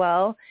with as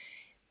well,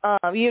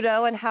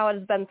 and how it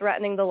has been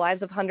threatening the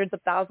lives of hundreds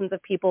of thousands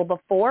of people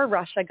before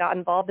Russia got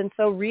involved. And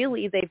so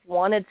really they've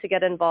wanted to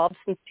get involved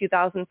since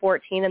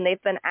 2014, and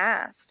they've been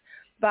asked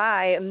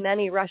by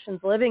many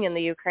Russians living in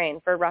the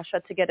Ukraine for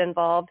Russia to get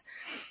involved,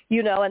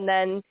 and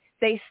then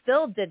they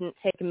still didn't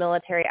take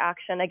military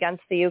action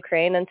against the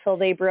Ukraine until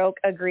they broke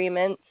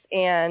agreements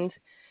and,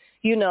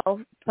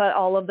 put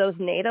all of those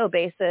NATO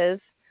bases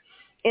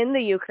in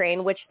the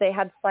Ukraine, which they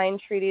had signed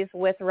treaties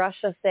with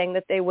Russia saying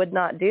that they would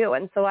not do.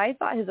 And so I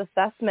thought his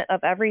assessment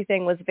of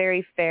everything was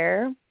very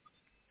fair.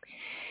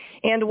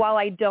 And while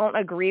I don't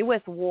agree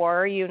with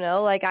war,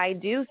 I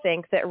do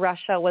think that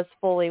Russia was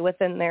fully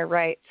within their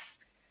rights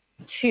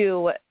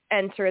to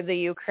enter the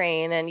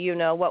Ukraine and,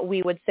 what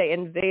we would say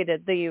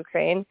invaded the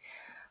Ukraine.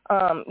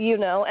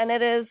 And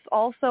it is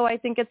also, I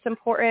think it's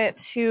important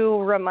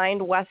to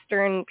remind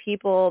Western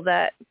people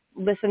that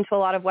listen to a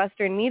lot of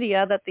Western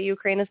media, that the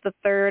Ukraine is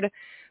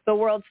the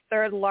world's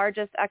third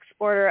largest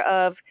exporter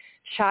of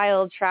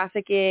child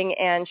trafficking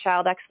and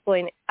child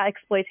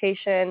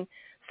exploitation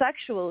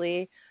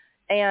sexually.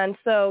 And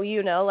so,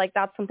 like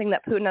that's something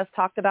that Putin has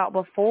talked about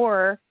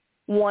before,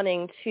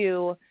 wanting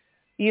to,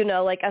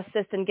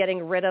 assist in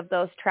getting rid of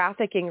those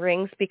trafficking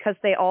rings because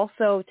they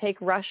also take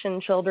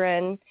Russian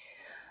children.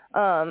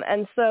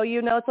 And so,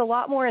 it's a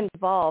lot more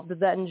involved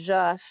than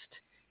just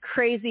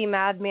crazy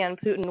madman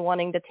Putin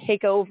wanting to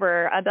take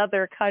over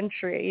another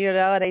country, and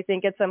I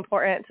think it's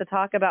important to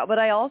talk about. But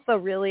I also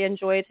really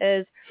enjoyed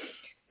his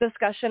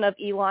discussion of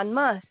Elon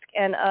Musk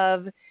and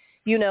of,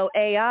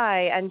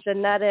 AI and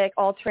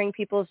altering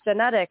people's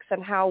genetics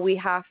and how we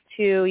have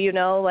to,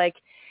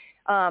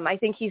 I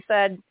think he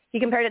said,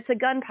 he compared it to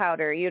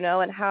gunpowder,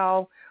 and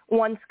how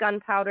once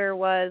gunpowder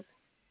was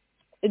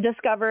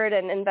discovered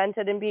and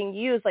invented and being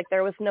used, like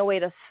there was no way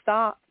to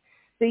stop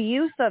the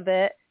use of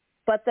it,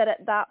 but that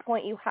at that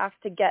point you have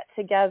to get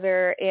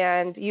together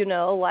and,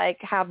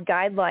 have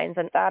guidelines.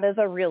 And that is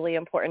a really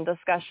important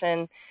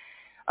discussion,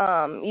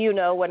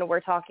 when we're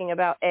talking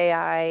about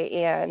AI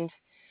and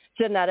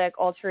genetic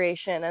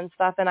alteration and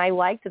stuff. And I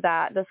liked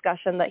that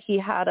discussion that he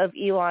had of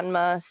Elon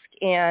Musk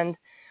and,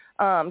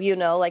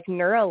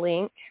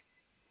 Neuralink,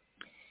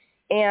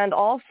 and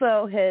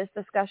also his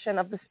discussion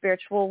of the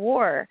spiritual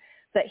war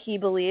that he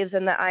believes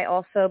and that I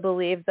also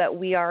believe that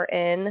we are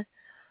in,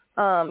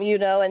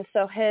 and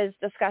so his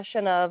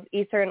discussion of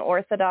Eastern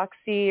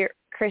Orthodoxy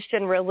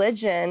Christian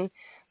religion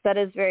that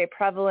is very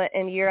prevalent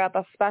in Europe,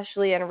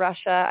 especially in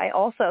Russia, I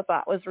also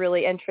thought was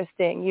really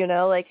interesting,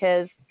 like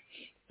his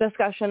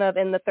discussion of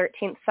in the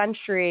 13th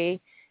century,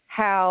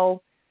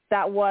 how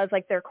that was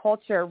like their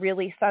culture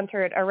really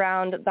centered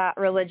around that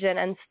religion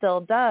and still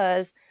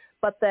does.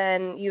 But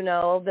then,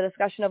 the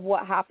discussion of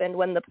what happened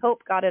when the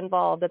Pope got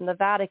involved in the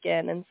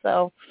Vatican. And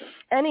so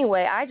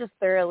anyway, I just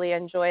thoroughly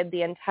enjoyed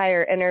the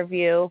entire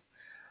interview.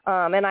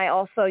 And I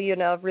also,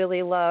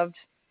 really loved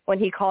when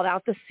he called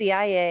out the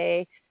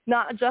CIA,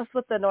 not just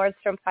with the Nord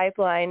Stream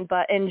pipeline,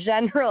 but in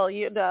general,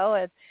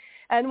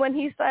 and when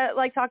he said,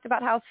 talked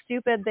about how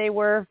stupid they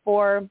were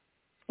for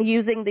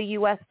using the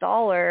U.S.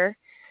 dollar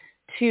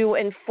to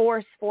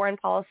enforce foreign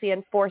policy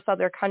and force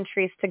other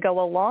countries to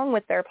go along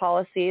with their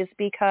policies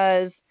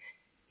because,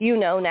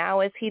 now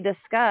as he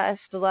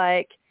discussed,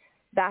 that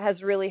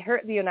has really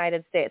hurt the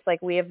United States.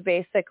 We have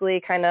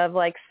basically kind of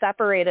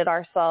separated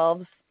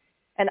ourselves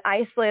and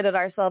isolated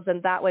ourselves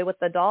in that way with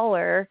the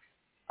dollar,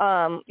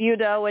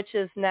 which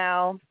is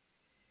now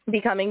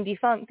becoming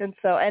defunct. And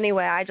so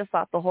anyway, I just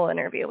thought the whole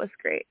interview was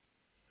great.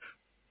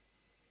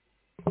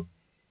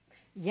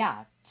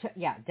 Yeah,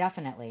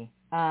 definitely.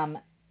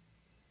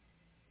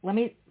 Let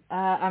me,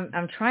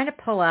 I'm trying to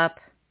pull up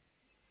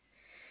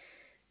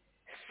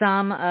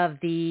some of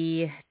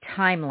the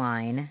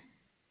timeline.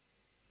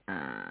 Do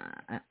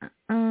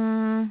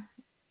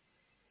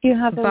you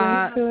have a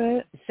link to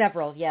it?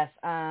 Several, yes.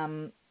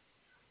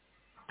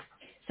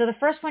 So the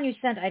first one you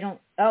sent,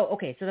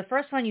 okay. So the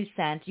first one you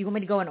sent, you want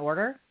me to go in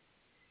order?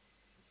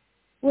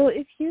 Well,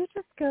 if you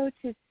just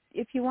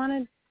if you want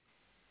to,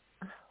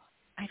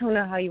 I don't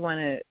know how you want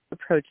to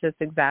approach this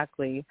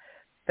exactly,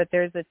 but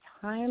there's a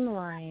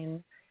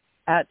timeline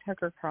at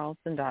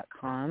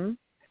tuckercarlson.com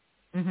 /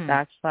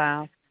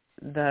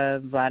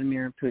 the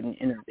Vladimir Putin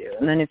interview.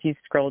 And then if you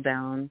scroll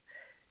down,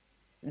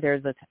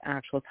 there's an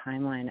actual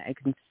timeline. I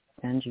can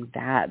send you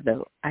that,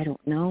 though I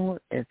don't know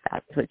if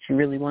that's what you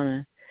really want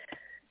to.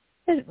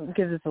 It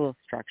gives us a little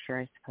structure,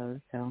 I suppose.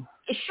 So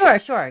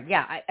Sure.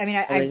 Yeah.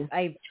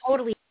 I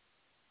totally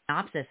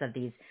synopsis of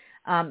these.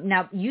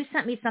 Now, you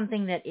sent me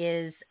something that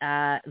is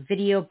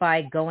video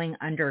by Going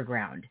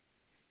Underground.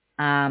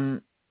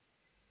 That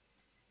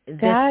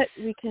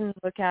we can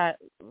look at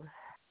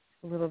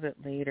a little bit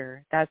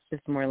later. That's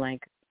just more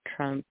like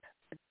Trump,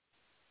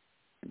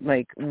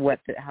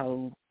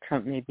 how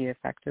Trump may be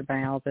affected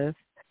by all this.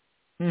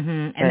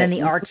 And then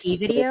the RT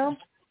video?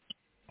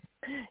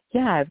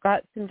 Yeah, I've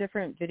got some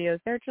different videos.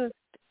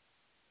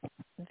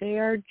 They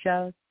are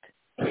just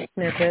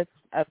snippets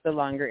of the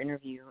longer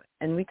interview.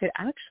 And we could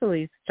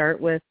actually start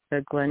with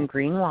the Glenn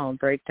Greenwald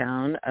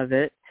breakdown of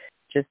it,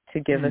 just to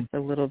give us a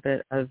little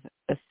bit of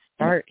a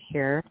start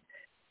here.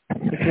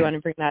 If you want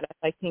to bring that up,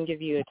 I can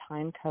give you a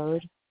time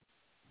code.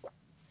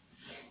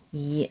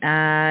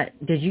 Yeah,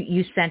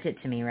 you sent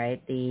it to me,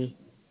 right?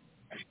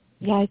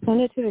 Yeah, I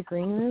sent it to the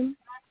green room.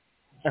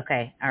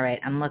 Okay, all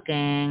right. I'm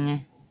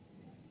looking.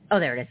 Oh,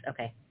 there it is.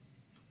 Okay.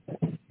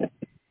 Let's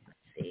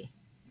see.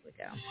 Here we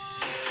go.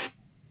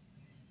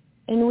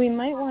 And we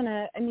might want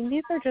to,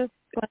 these are just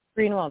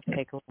Greenwald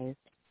takeaways.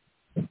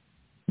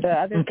 The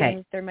other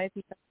things, there might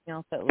be something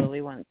else that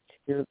Lily wants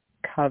to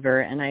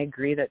cover, and I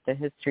agree that the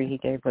history he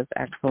gave was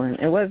excellent.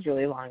 It was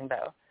really long,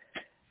 though.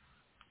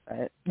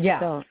 But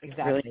still,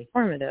 exactly. Really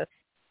informative.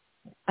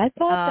 I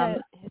thought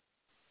that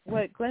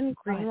what Glenn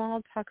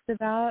Greenwald talks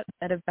about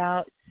at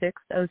about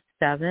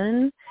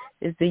 6:07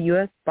 is the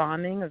U.S.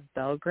 bombing of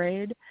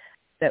Belgrade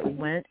that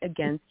went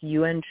against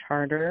UN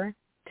charter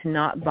to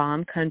not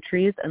bomb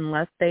countries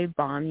unless they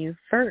bomb you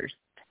first.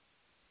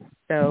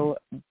 So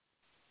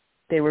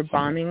they were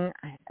bombing,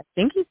 I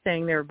think he's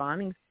saying they were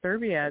bombing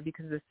Serbia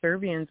because the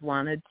Serbians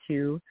wanted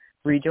to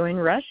rejoin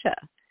Russia.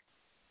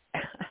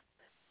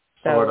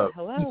 So, sort of.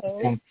 hello.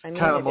 It's I mean,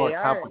 kind of more they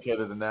are.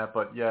 complicated than that,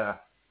 but yeah.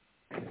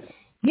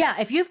 Yeah,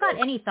 if you've got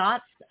any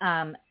thoughts,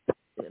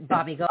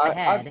 Bobby, go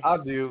ahead. I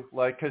do,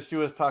 like, because she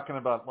was talking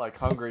about, like,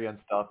 Hungary and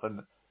stuff,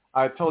 and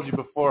I told you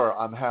before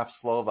I'm half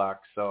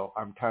Slovak, so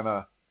I'm kind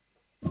of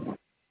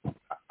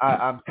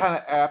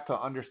apt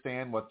to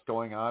understand what's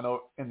going on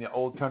in the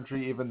old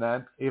country even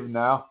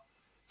now.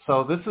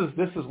 So this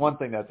is one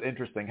thing that's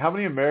interesting. How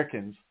many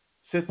Americans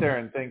sit there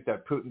and think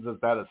that Putin's as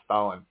bad as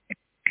Stalin?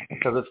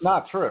 Because it's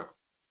not true.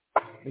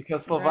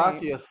 Because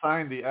Slovakia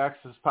signed the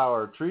Axis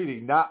Power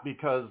Treaty not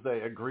because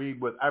they agreed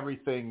with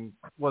everything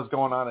was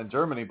going on in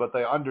Germany, but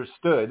they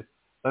understood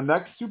the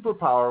next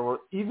superpower will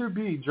either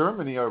be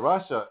Germany or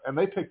Russia, and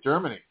they picked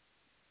Germany.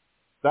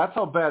 That's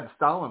how bad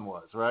Stalin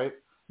was, right?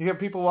 You have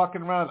people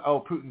walking around,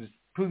 oh,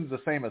 Putin's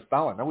the same as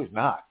Stalin. No, he's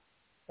not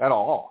at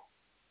all.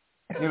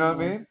 You know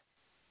what I mean?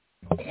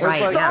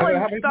 Right. Like,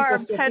 Stalin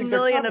starved 10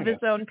 million of his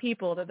own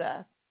people to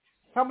death.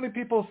 How many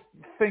people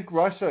think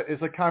Russia is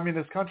a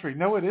communist country?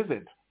 No, it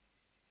isn't.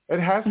 It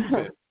has to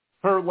be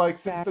for like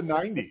since the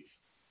 90s.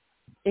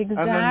 Exactly.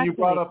 And then you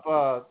brought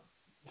up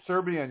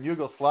Serbia and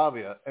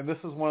Yugoslavia, and this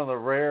is one of the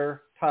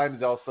rare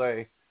times I'll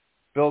say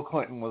Bill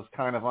Clinton was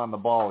kind of on the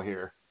ball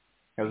here,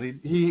 because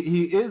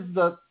he is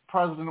the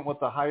president with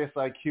the highest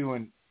IQ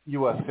in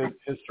U.S.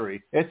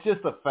 history. It's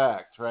just a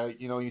fact, right?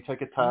 You know, you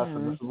take a test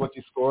and this is what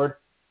you scored,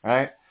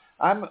 right?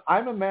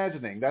 I'm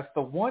imagining that's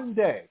the one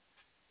day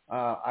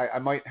I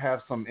might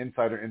have some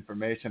insider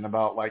information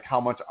about like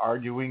how much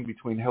arguing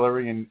between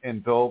Hillary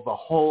and Bill the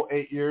whole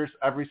 8 years,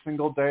 every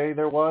single day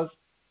there was,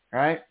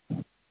 right?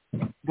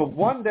 But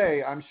one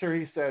day I'm sure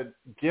he said,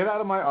 get out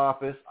of my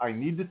office. I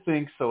need to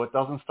think so it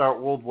doesn't start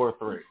World War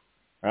III,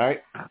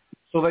 right?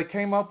 So they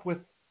came up with,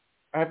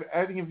 have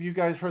any of you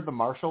guys heard the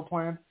Marshall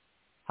Plan,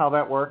 how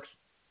that works?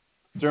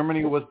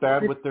 Germany was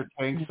bad with their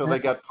tanks, so they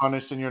got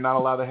punished, and you're not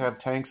allowed to have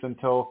tanks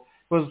until,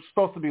 it was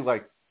supposed to be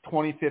like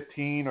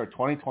 2015 or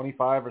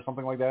 2025 or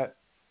something like that.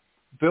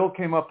 Bill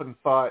came up and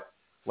thought,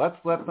 let's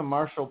let the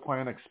Marshall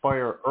Plan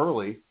expire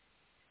early,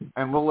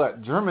 and we'll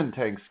let German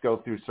tanks go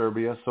through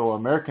Serbia so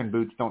American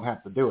boots don't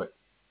have to do it.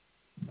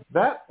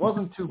 That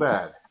wasn't too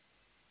bad.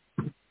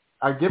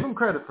 I give him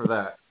credit for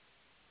that.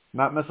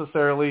 Not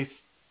necessarily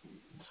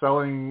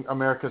selling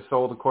America's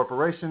soul to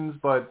corporations,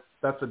 but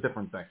that's a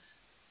different thing.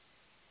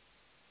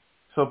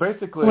 So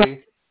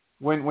basically,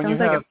 when you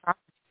have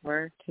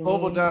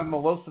Slobodan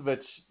Milosevic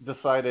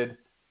decided,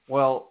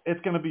 well,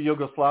 it's going to be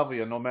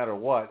Yugoslavia no matter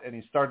what, and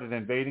he started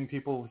invading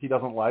people he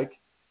doesn't like.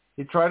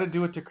 He tried to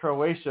do it to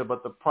Croatia,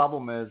 but the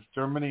problem is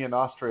Germany and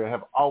Austria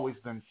have always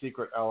been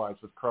secret allies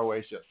with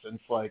Croatia since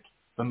like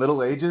the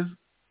Middle Ages.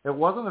 It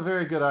wasn't a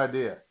very good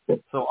idea.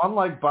 So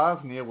unlike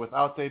Bosnia with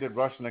outdated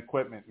Russian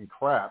equipment and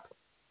crap,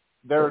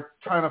 they're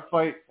trying to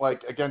fight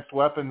like against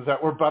weapons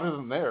that were better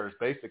than theirs,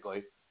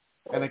 basically.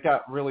 And it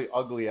got really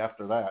ugly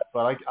after that.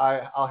 But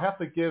I'll have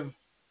to give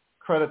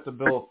credit to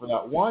Bill for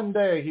that. One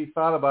day he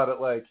thought about it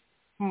like,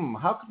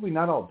 how could we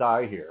not all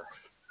die here?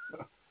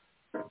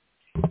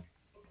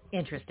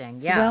 Interesting.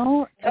 Yeah.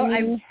 Well,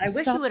 I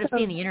wish you would have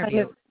seen the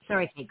interview.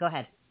 Sorry, Kate, go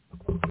ahead.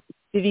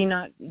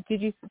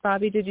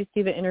 Bobby, did you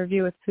see the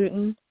interview with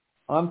Putin?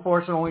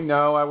 Unfortunately,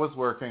 no. I was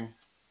working.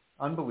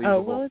 Unbelievable.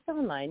 Oh, well, it's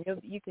online.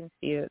 You can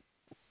see it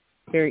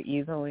very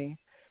easily.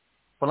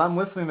 But I'm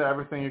listening to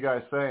everything you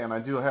guys say, and I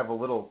do have a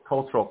little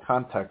cultural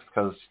context,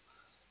 because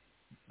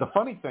the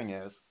funny thing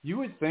is, you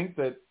would think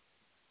that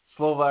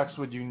Slovaks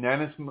would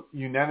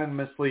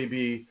unanimously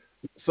be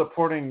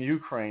supporting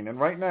Ukraine. And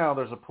right now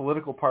there's a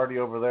political party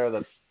over there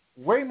that's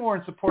way more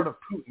in support of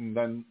Putin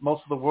than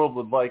most of the world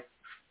would like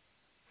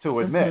to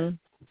admit. Mm-hmm.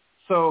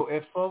 So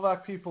if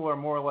Slovak people are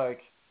more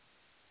like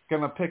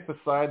going to pick the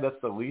side that's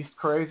the least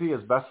crazy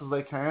as best as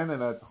they can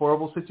in a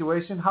horrible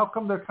situation, how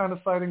come they're kind of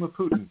siding with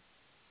Putin?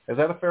 Is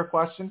that a fair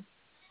question?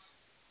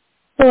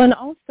 Well, and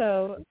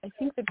also, I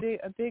think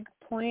a big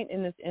point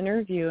in this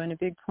interview, and a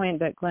big point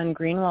that Glenn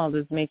Greenwald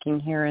is making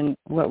here, and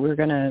what we're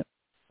going to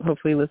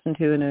hopefully listen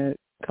to in a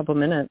couple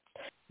minutes,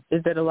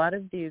 is that a lot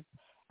of these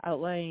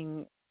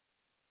outlying,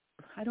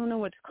 I don't know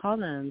what to call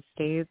them,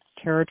 states,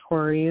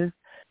 territories,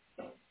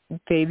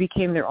 they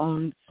became their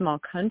own small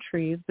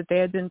countries, but they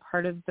had been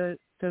part of the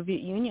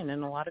Soviet Union,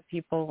 and a lot of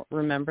people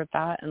remembered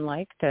that and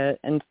liked it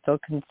and still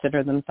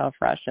consider themselves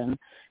Russian.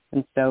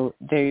 And so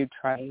they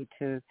try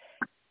to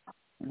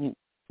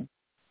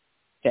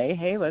say,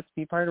 hey, let's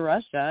be part of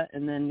Russia.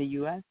 And then the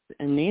U.S.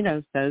 and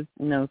NATO says,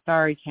 no,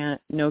 sorry,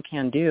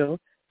 can do.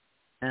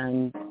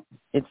 And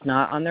it's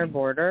not on their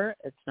border.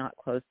 It's not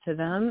close to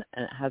them,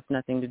 and it has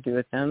nothing to do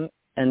with them.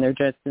 And they're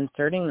just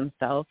inserting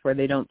themselves where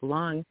they don't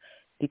belong,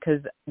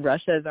 because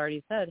Russia has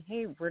already said,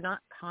 hey, we're not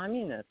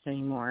communists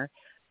anymore.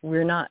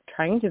 We're not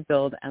trying to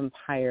build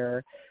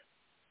empire.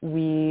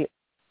 We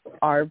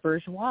are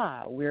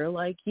bourgeois. We're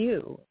like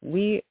you.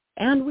 We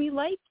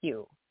like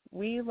you.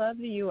 We love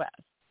the U.S.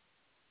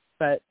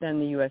 But then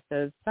the U.S.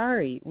 says,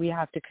 sorry, we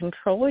have to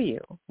control you.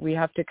 We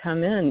have to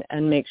come in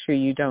and make sure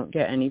you don't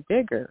get any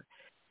bigger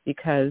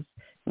because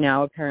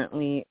now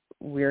apparently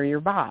we're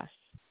your boss.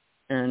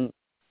 And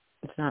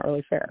it's not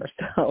really fair.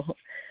 So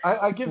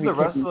I give the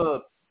rest of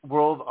the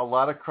world a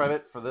lot of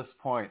credit for this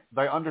point.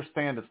 They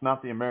understand it's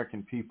not the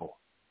American people.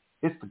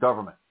 It's the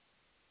government.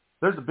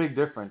 There's a big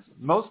difference.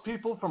 Most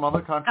people from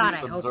other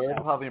countries observe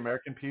how the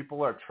American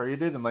people are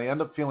treated, and they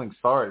end up feeling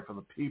sorry for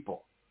the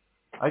people.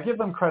 I give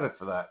them credit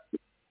for that.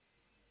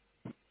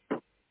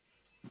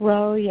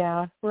 Well,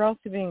 yeah, we're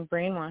also being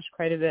brainwashed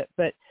quite a bit.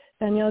 But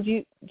Danielle, do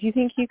you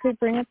think you could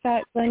bring up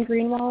that Glenn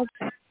Greenwald?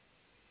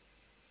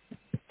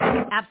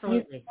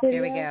 Absolutely.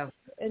 There we go.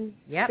 And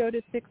go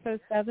to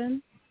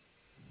 607.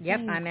 Yep,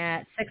 I'm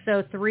at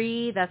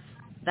 603.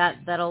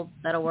 That'll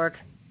work.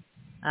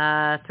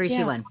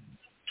 321.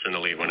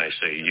 Personally, when I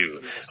say you,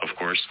 of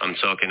course, I'm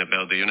talking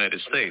about the United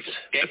States.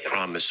 The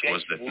promise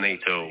was that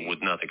NATO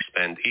would not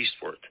expand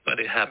eastward, but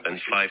it happened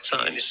 5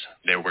 times.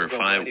 There were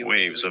 5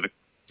 waves of.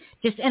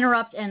 Just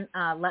interrupt and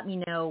let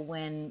me know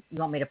when you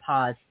want me to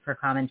pause for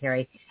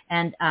commentary.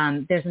 And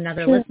there's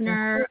another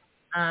listener.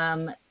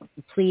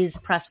 Please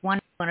press 1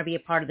 if you want to be a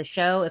part of the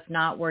show. If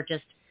not, we're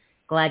just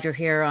glad you're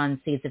here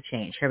on Seeds of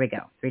Change. Here we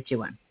go. 3, 2,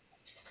 1.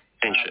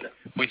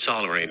 We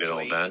tolerated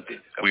all that.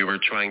 We were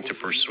trying to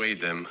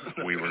persuade them.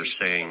 We were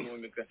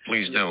saying,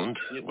 please don't.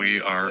 We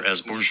are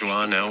as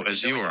bourgeois now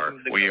as you are.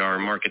 We are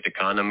market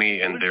economy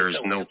and there's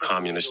no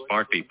communist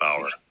party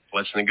power.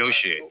 Let's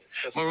negotiate.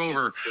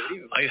 Moreover,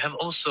 I have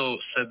also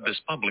said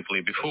this publicly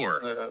before.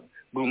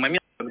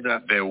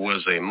 There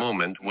was a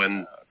moment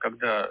when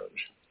a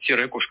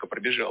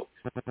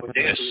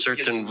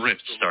certain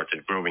rift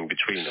started growing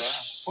between us.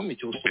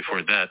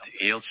 Before that,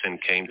 Yeltsin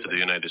came to the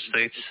United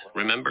States.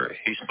 Remember,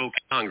 he spoke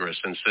in Congress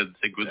and said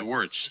the good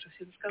words.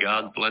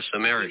 God bless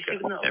America.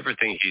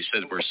 Everything he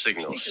said were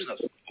signals.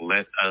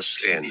 Let us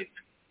in.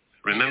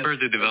 Remember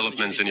the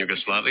developments in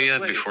Yugoslavia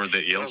before the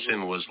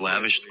Yeltsin was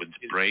lavished with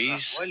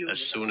praise? As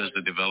soon as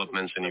the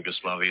developments in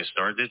Yugoslavia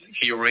started,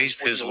 he raised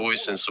his voice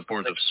in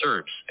support of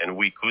Serbs, and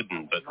we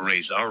couldn't but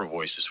raise our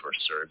voices for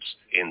Serbs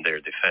in their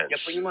defense.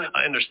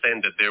 I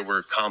understand that there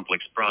were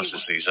complex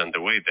processes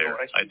underway there.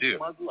 I do.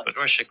 But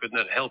Russia could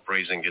not help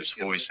raising its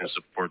voice in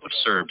support of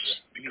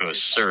Serbs, because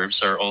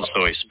Serbs are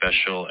also a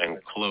special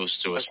and close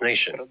to us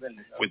nation,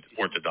 with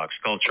Orthodox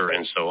culture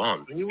and so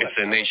on. It's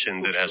a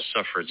nation that has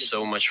suffered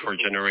so much for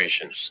generations.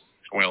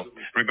 Well,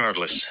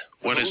 regardless,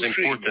 what is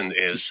important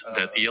is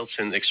that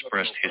Yeltsin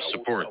expressed his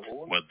support.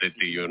 What did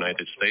the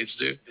United States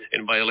do?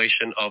 In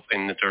violation of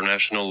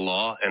international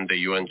law and the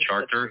UN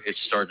Charter, it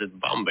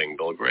started bombing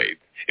Belgrade.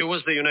 It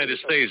was the United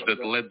States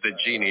that let the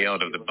genie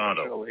out of the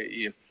bottle.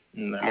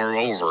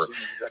 Moreover,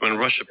 when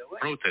Russia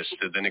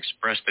protested and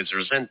expressed its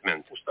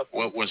resentment,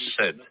 what was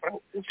said?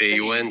 The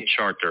UN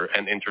Charter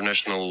and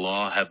international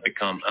law have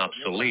become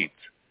obsolete.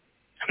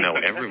 Now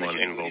everyone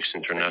invokes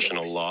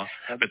international law,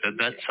 but at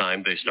that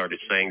time they started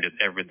saying that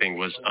everything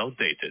was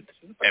outdated.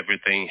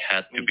 Everything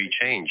had to be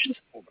changed.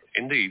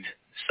 Indeed,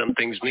 some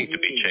things need to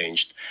be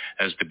changed,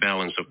 as the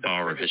balance of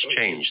power has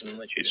changed.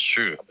 It's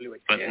true,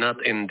 but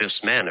not in this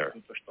manner.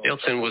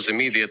 Yeltsin was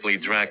immediately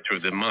dragged through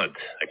the mud,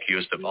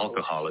 accused of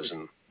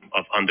alcoholism,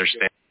 of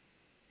understanding,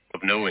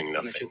 of knowing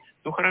nothing.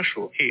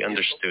 He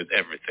understood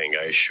everything,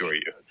 I assure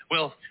you.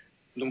 Well,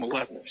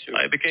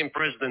 I became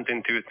president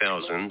in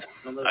 2000.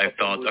 I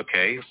thought,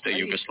 okay, the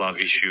Yugoslav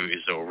issue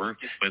is over,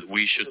 but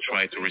we should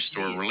try to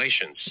restore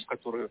relations.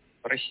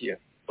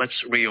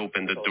 Let's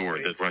reopen the door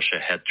that Russia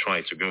had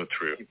tried to go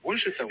through.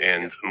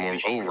 And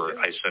moreover,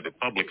 I said it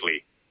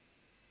publicly,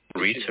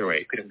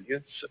 reiterate.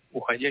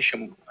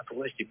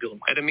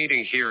 At a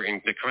meeting here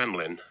in the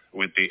Kremlin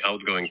with the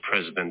outgoing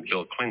President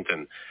Bill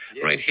Clinton,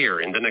 right here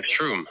in the next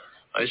room,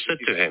 I said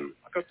to him,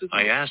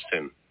 I asked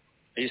him,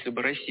 Bill,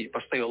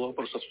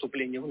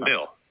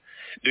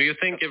 do you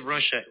think if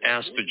Russia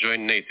asked to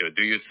join NATO,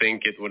 do you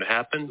think it would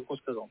happen?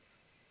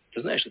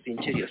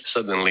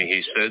 Suddenly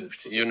he said,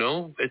 you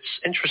know, it's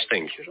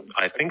interesting.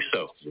 I think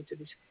so.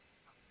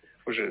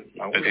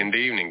 But in the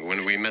evening,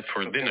 when we met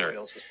for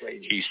dinner,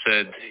 he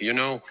said, you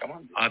know,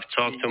 I've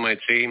talked to my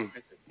team.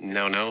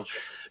 No,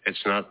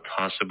 it's not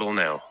possible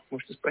now. You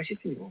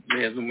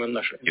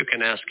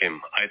can ask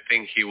him. I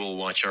think he will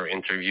watch our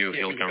interview.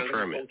 He'll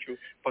confirm it.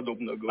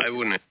 I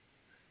wouldn't.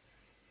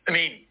 I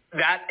mean,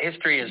 that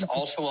history is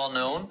also well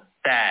known,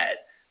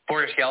 that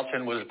Boris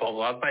Yeltsin was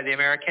beloved by the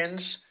Americans.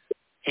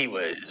 He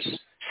was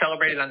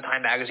celebrated on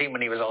Time magazine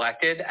when he was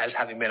elected as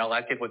having been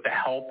elected with the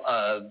help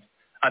of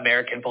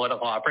American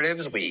political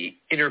operatives. We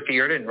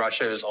interfered in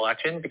Russia's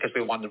election because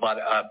we wanted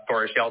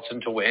Boris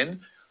Yeltsin to win.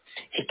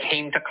 He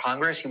came to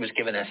Congress. He was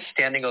given a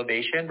standing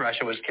ovation.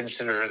 Russia was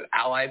considered an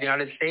ally of the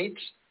United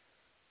States.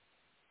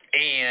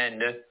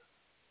 And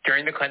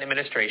during the Clinton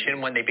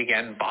administration, when they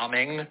began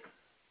bombing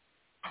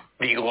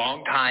the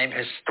longtime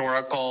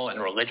historical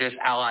and religious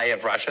ally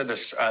of Russia,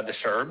 the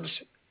Serbs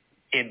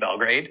in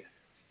Belgrade,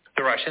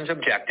 the Russians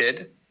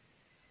objected.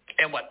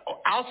 And what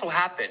also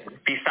happened,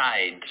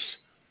 besides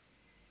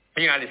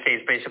the United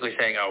States basically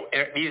saying,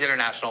 these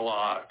international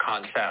law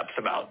concepts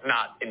about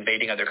not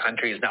invading other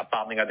countries, not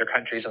bombing other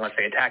countries unless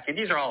they attack you,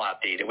 these are all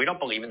outdated. We don't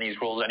believe in these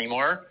rules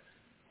anymore.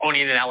 Only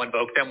to now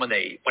invoke them when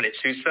it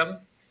suits them.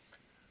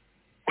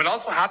 What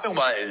also happened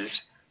was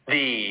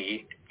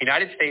the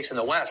United States and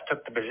the West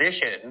took the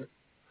position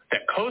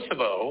that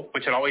Kosovo,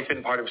 which had always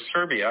been part of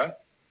Serbia,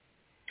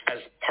 as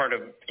part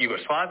of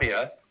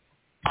Yugoslavia,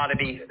 ought to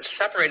be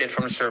separated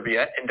from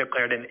Serbia and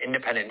declared an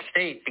independent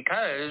state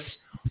because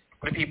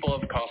the people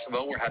of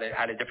Kosovo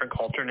had a different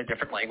culture and a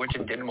different language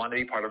and didn't want to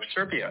be part of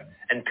Serbia.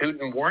 And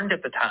Putin warned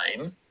at the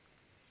time,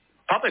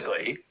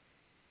 publicly,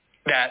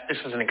 that this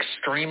was an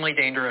extremely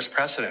dangerous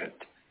precedent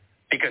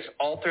because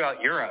all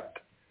throughout Europe,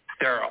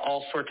 there are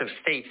all sorts of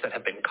states that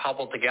have been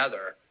cobbled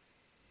together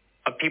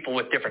of people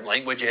with different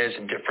languages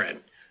and different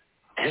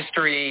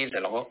histories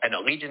and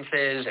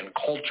allegiances and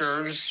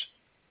cultures.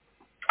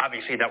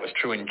 Obviously, that was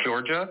true in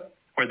Georgia,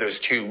 where those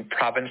two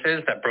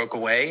provinces that broke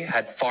away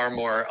had far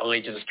more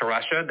allegiance to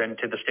Russia than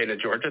to the state of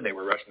Georgia. They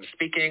were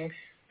Russian-speaking.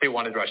 They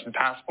wanted Russian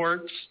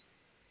passports.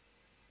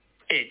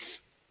 It's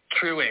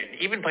true in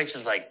even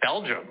places like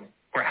Belgium,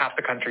 where half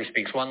the country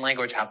speaks one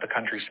language, half the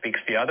country speaks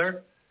the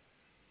other.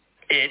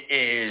 It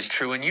is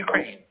true in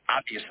Ukraine,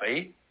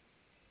 obviously,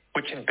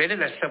 which had been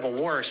in a civil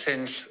war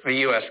since the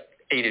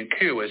U.S.-aided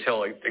coup, as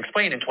he'll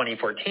explain, in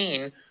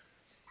 2014,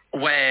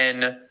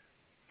 when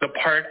the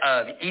part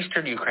of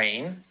eastern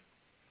Ukraine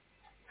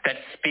that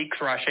speaks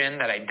Russian,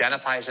 that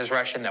identifies as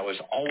Russian, that was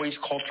always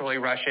culturally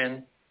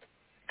Russian,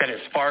 that is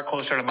far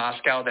closer to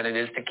Moscow than it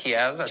is to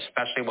Kiev,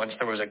 especially once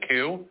there was a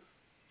coup.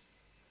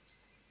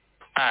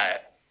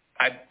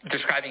 I'm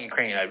describing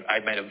Ukraine. I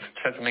might have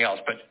said something else,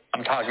 but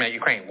I'm talking about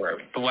Ukraine, where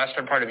the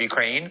western part of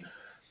Ukraine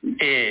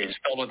is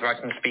filled with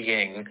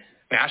Russian-speaking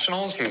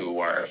nationals who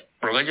are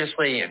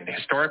religiously and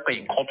historically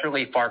and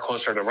culturally far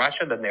closer to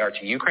Russia than they are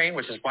to Ukraine,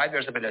 which is why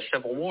there's been a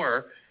civil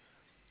war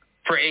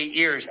for 8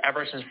 years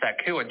ever since that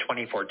coup in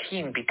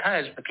 2014,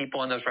 because the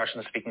people in those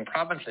Russian-speaking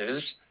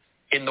provinces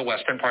in the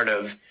western part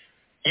of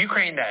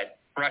Ukraine that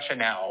Russia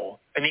now,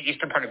 in the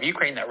eastern part of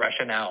Ukraine that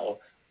Russia now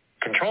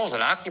controls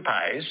and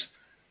occupies,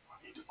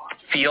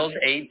 feels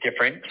a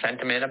different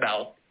sentiment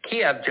about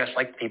Kiev, just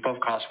like the people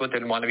of Kosovo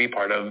didn't want to be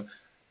part of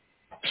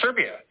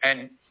Serbia.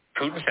 And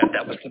Putin said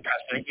that was the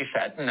precedent you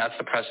set, and that's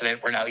the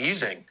precedent we're now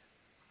using,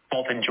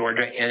 both in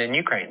Georgia and in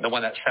Ukraine, the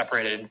one that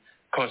separated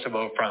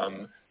Kosovo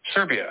from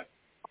Serbia.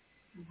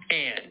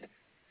 And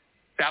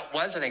that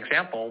was an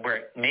example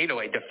where NATO,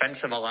 a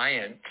defensive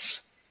alliance,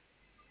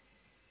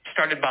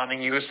 started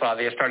bombing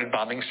Yugoslavia, started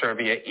bombing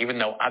Serbia, even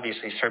though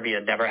obviously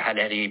Serbia never had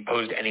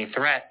posed any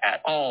threat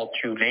at all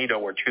to NATO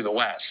or to the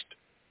West.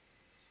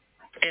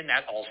 And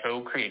that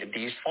also created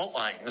these fault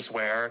lines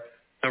where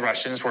the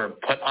Russians were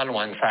put on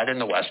one side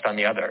and the West on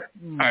the other.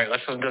 All right,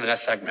 let's go to the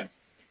next segment.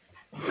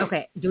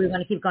 Okay. Do we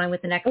want to keep going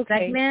with the next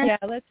segment? Yeah,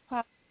 let's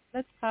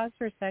pause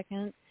for a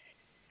second.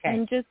 Okay.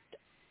 And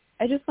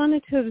I just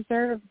wanted to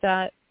observe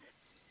that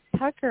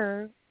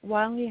Tucker,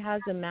 while he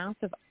has a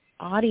massive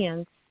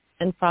audience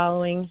and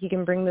following, he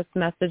can bring this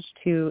message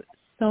to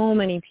so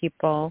many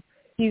people.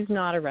 He's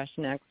not a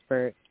Russian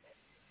expert.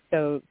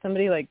 So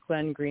somebody like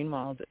Glenn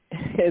Greenwald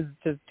is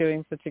just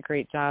doing such a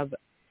great job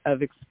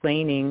of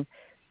explaining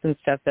some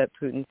stuff that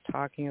Putin's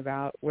talking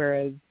about,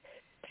 whereas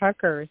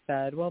Tucker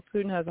said, well,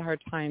 Putin has a hard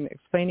time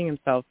explaining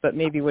himself, but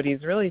maybe what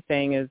he's really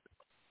saying is,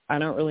 I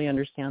don't really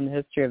understand the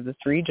history of this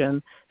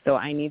region, so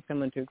I need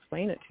someone to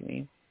explain it to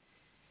me.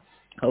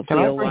 Hopefully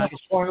Can I bring up the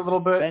point a little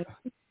bit?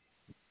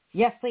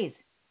 Yes, please.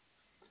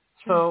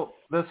 So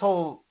this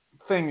whole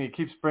thing, he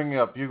keeps bringing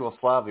up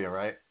Yugoslavia,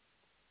 right?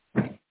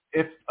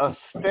 If a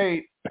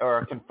state or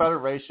a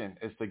confederation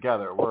is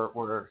together,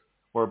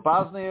 we're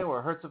Bosnia,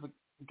 we're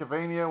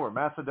Herzegovina, we're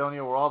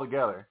Macedonia, we're all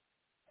together,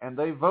 and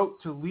they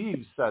vote to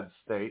leave said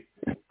state,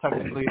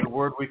 technically the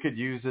word we could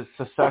use is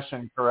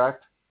secession,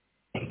 correct?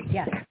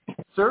 Yes.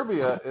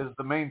 Serbia is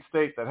the main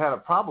state that had a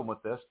problem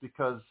with this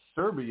because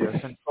Serbia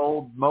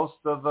controlled most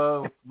of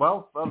the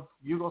wealth of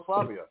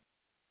Yugoslavia.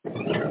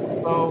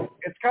 So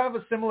it's kind of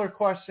a similar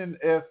question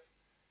if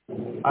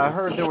I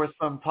heard there was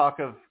some talk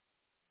of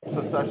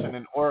secession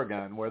in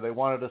Oregon where they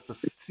wanted to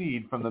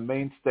secede from the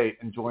main state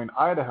and join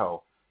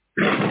Idaho.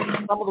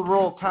 Some of the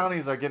rural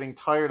counties are getting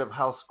tired of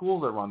how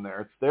schools are run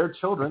there. It's their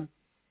children.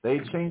 They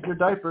change their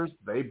diapers.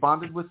 They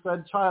bonded with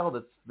said child.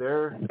 It's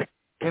their,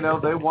 they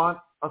want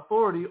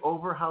authority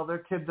over how their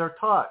kids are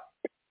taught.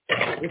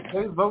 If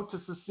they vote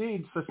to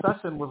secede,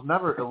 secession was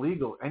never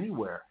illegal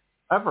anywhere,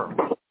 ever.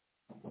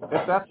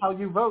 If that's how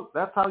you vote,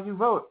 that's how you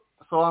vote.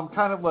 So I'm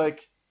kind of like,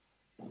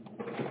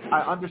 I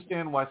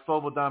understand why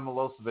Slobodan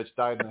Milosevic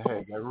died in The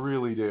Hague. I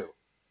really do.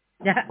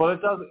 Yeah. But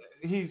it doesn't.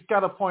 He's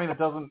got a point. It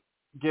doesn't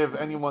give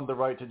anyone the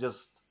right to just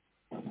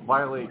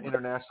violate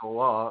international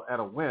law at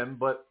a whim.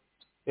 But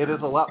it is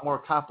a lot more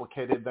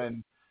complicated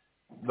than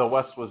the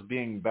West was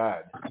being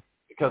bad,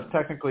 because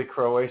technically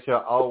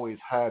Croatia always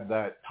had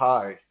that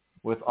tie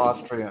with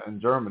Austria and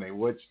Germany,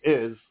 which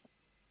is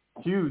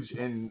huge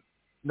in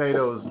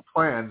NATO's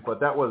plans. But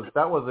that was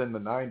in the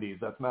 90s.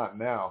 That's not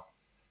now.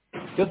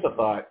 Just a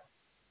thought.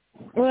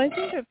 Well, I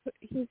think that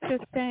he's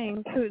just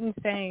saying, Putin's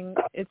saying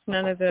it's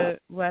none of the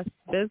West's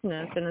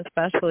business, and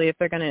especially if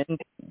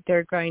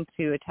they're going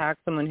to attack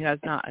someone who has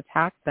not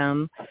attacked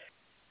them,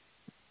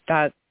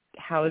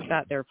 how is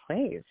that their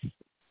place?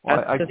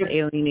 That's just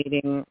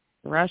alienating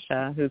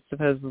Russia, who's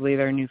supposedly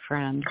their new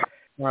friend.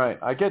 Right,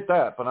 I get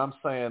that, but I'm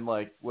saying,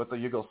 like, with the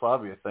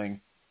Yugoslavia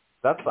thing,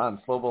 that's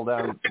on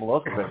Slobodan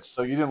Milosevic.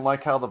 So you didn't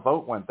like how the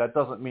vote went. That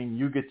doesn't mean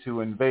you get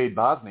to invade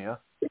Bosnia.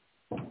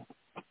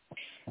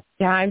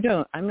 Yeah,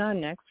 I'm not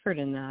an expert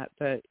in that,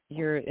 but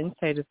your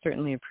insight is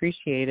certainly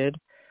appreciated.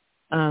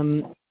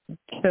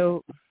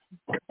 So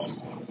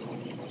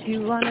do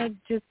you want to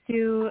just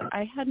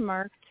I had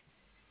marked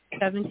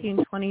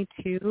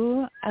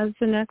 1722 as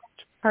the next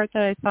part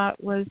that I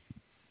thought was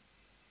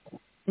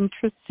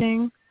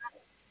interesting.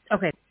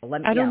 Okay.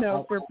 I don't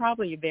know if we're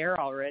probably there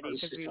already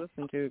because we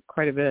listened to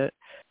quite a bit.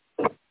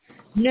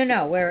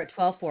 No, we're at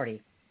 1240.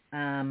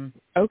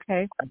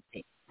 Okay. Let's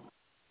see.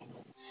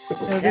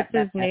 So this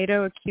is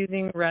NATO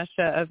accusing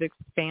Russia of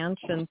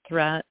expansion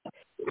threat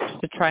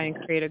to try and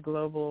create a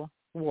global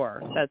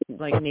war. That's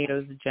like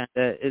NATO's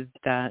agenda, is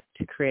that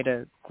to create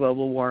a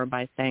global war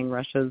by saying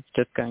Russia's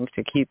just going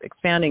to keep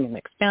expanding,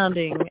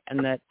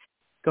 and that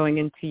going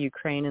into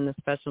Ukraine in the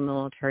special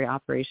military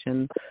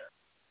operation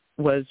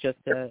was just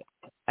an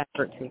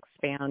effort to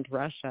expand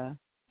Russia.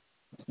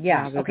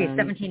 Yeah. Okay.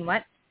 17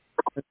 what?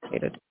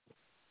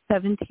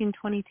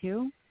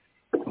 1722.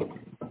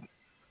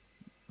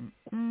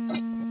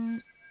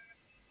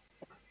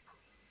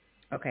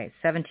 Okay,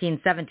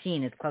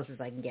 1717 as close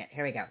as I can get.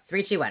 Here we go.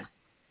 3, 2, 1.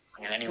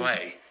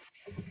 Anyway.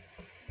 All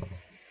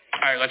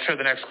right, let's hear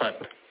the next clip.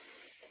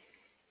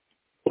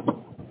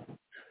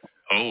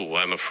 Oh,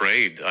 I'm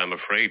afraid.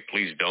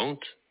 Please don't.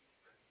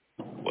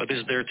 What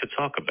is there to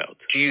talk about?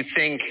 Do you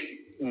think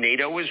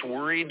NATO is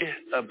worried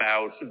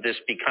about this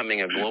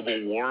becoming a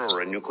global war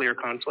or a nuclear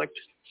conflict?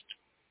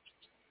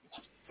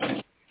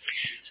 At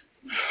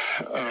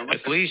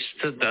least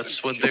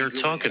that's what they're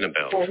talking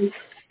about.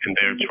 And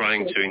they're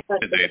trying to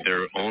intimidate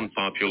their own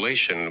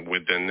population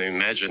with an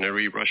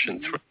imaginary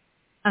Russian threat.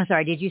 I'm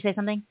sorry, did you say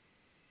something?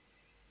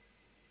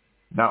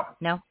 No.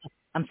 No?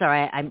 I'm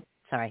sorry. I'm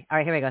sorry. All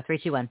right, here we go. 3,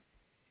 2, 1.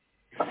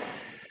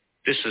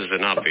 This is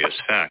an obvious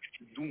fact.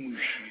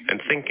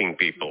 And thinking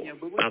people,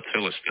 not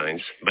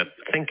Philistines, but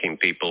thinking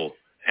people,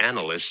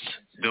 analysts,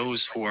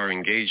 those who are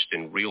engaged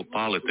in real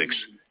politics,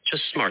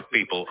 just smart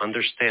people,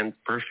 understand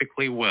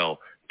perfectly well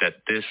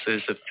that this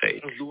is a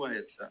fake.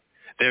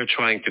 They're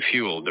trying to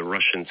fuel the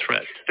Russian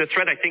threat. The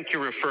threat I think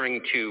you're referring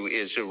to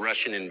is a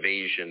Russian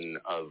invasion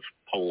of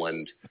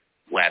Poland,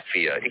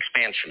 Latvia,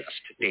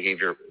 expansionist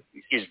behavior.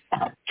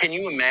 Can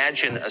you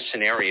imagine a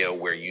scenario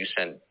where you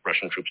send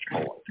Russian troops to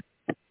Poland?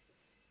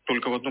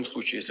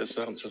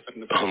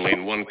 Only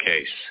in one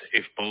case,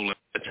 if Poland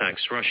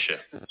attacks Russia.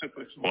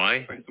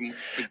 Why?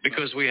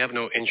 Because we have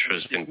no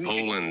interest in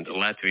Poland,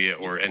 Latvia,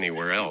 or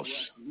anywhere else.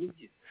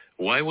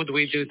 Why would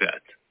we do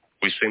that?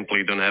 We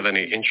simply don't have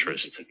any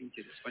interest.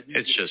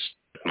 It's just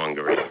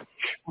mongering.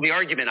 The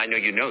argument, I know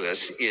you know this,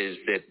 is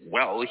that,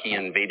 well, he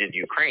invaded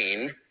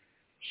Ukraine.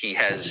 He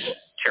has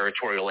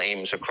territorial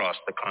aims across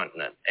the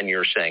continent. And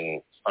you're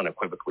saying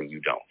unequivocally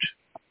you don't.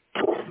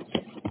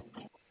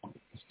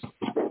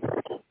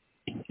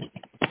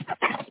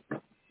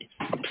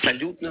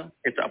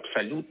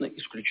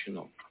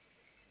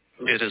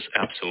 It is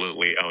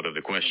absolutely out of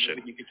the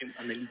question.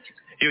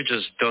 You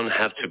just don't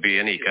have to be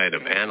any kind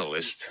of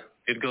analyst.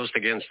 It goes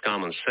against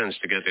common sense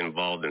to get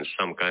involved in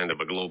some kind of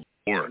a global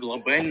war. And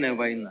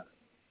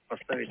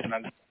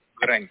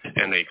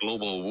a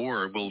global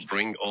war will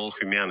bring all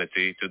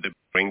humanity to the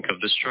brink of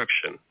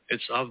destruction.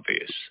 It's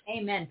obvious.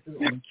 Amen.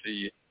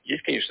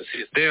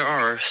 There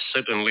are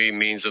certainly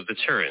means of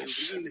deterrence.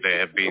 They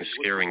have been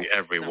scaring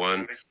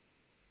everyone.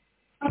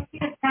 All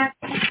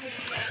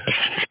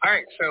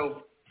right,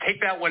 so take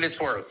that what it's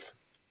worth.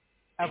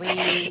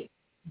 You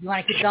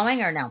want to keep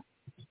going or no?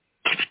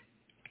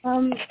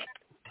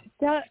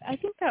 I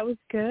think that was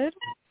good,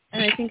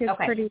 and I think it's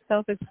pretty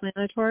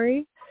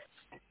self-explanatory.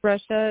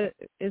 Russia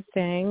is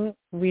saying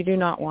we do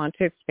not want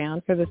to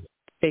expand for the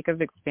sake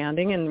of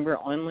expanding, and we're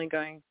only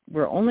going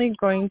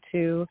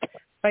to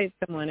fight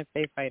someone if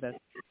they fight us.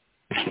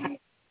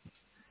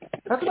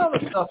 Hasn't all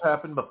this stuff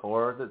happened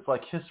before? It's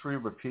like history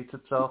repeats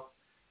itself.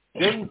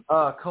 Didn't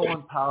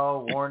Colin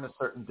Powell warn a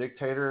certain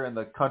dictator in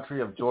the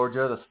country of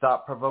Georgia to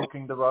stop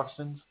provoking the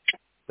Russians?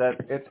 That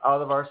it's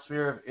out of our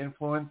sphere of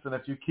influence, and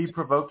if you keep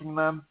provoking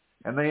them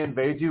and they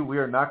invade you, we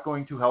are not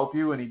going to help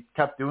you, and he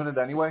kept doing it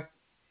anyway?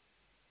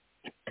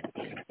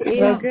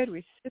 Yeah, good.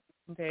 We should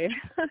invade.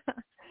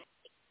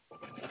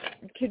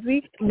 Could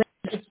we?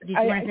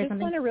 I just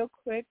want to real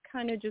quick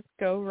kind of just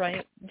go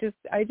right.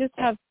 I just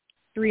have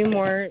 3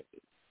 more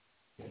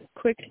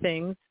quick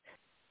things.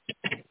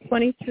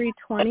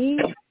 2320.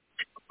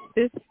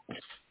 This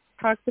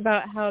talks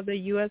about how the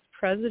U.S.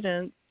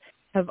 presidents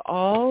have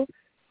all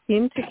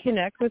seemed to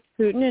connect with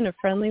Putin in a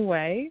friendly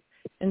way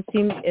and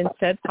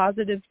said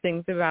positive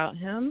things about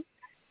him,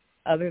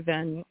 other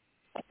than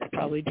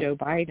probably Joe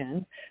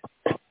Biden.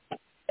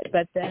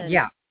 But then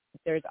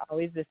there's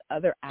always this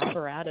other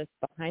apparatus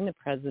behind the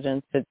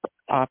president that's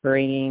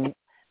operating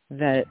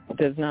that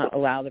does not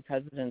allow the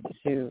president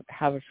to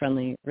have a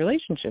friendly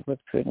relationship with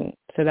Putin.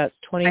 So that's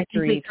 2320. I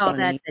think we call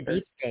that the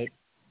deep state.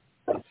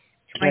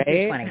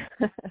 2320.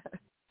 Right?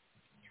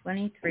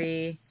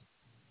 23.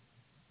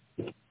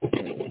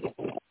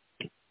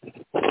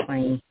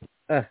 20.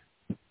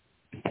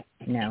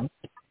 No.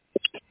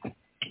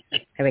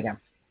 Here we go.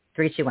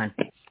 3, 2, 1.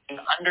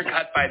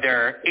 Undercut by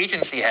their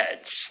agency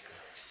heads.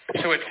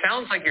 So it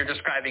sounds like you're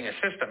describing a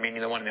system,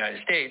 meaning the one in the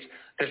United States,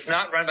 that's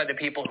not run by the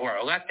people who are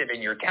elected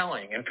and you're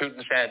telling. And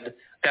Putin said,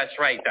 that's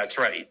right, that's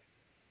right.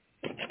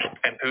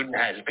 And Putin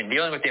has been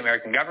dealing with the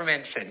American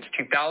government since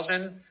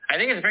 2000. I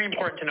think it's very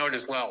important to note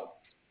as well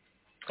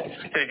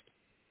that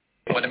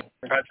when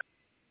President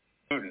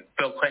Putin,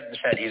 Bill Clinton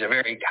said he's a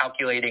very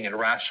calculating and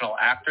rational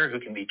actor who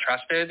can be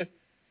trusted.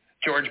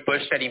 George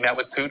Bush said he met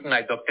with Putin.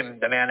 I looked him,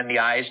 the man in the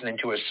eyes and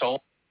into his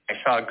soul. I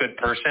saw a good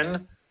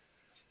person.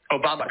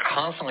 Obama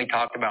constantly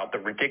talked about the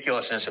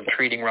ridiculousness of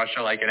treating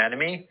Russia like an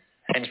enemy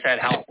and said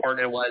how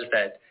important it was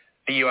that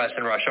the U.S.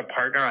 and Russia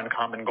partner on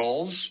common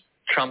goals.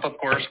 Trump, of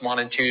course,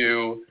 wanted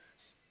to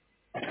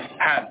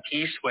have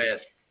peace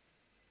with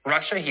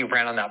Russia. He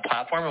ran on that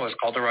platform and was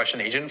called a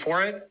Russian agent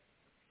for it.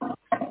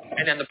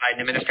 And then the Biden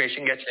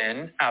administration gets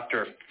in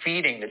after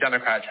feeding the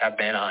Democrats have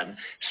been on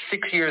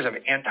 6 years of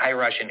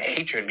anti-Russian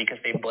hatred because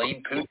they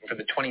blame Putin for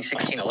the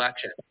 2016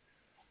 election.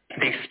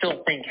 They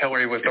still think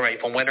Hillary was the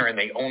rightful winner and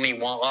they only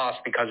lost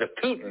because of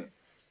Putin.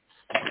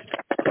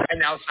 And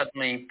now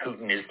suddenly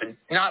Putin is the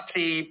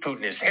Nazi,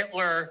 Putin is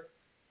Hitler,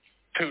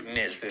 Putin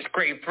is this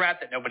grave threat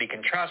that nobody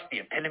can trust, the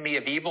epitome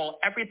of evil,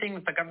 everything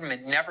that the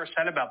government never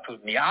said about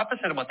Putin, the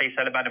opposite of what they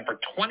said about him for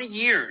 20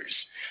 years.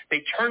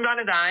 They turned on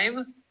a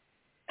dime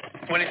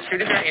when it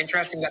suited their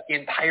interest and got the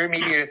entire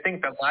media to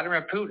think that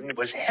Vladimir Putin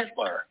was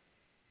Hitler,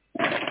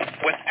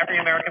 when every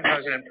American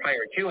president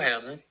prior to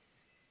him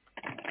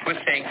was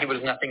saying he was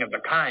nothing of the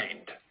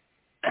kind.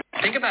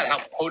 Think about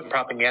how potent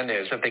propaganda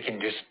is if they can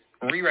just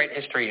rewrite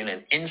history in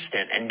an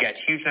instant and get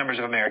huge numbers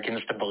of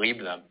Americans to believe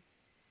them.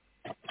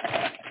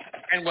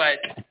 And what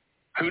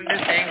Putin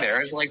is saying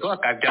there is like,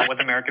 look, I've dealt with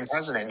American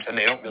presidents and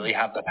they don't really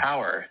have the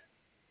power.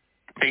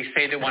 They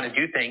say they want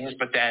to do things,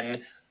 but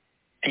then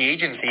the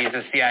agencies,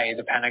 the CIA,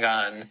 the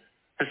Pentagon,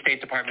 the State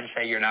Department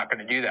say you're not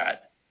going to do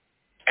that.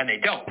 And they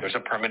don't. There's a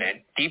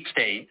permanent deep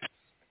state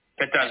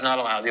that does not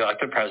allow the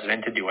elected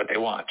president to do what they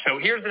want. So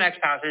here's the next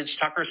passage.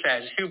 Tucker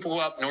says, who blew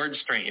up Nord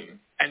Stream?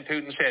 And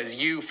Putin says,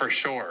 you for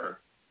sure.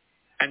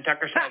 And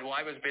Tucker said, well,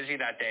 I was busy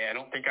that day. I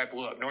don't think I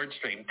blew up Nord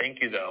Stream.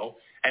 Thank you, though.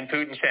 And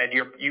Putin said,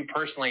 you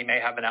personally may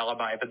have an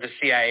alibi, but the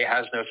CIA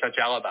has no such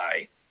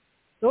alibi.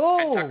 Oh.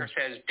 And Tucker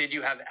says, did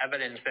you have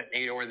evidence that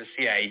NATO or the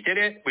CIA did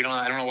it?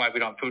 I don't know why we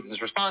don't have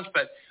Putin's response,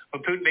 but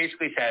what Putin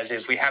basically says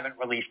is we haven't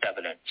released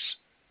evidence.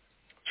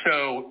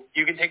 So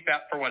you can take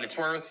that for what it's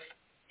worth.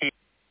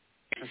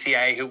 The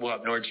CIA who blew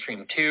up Nord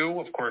Stream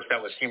 2. Of course,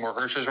 that was Seymour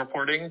Hersh's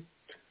reporting.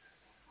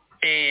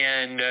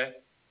 And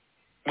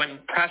when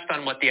pressed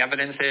on what the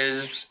evidence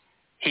is,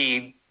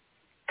 he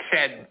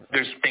said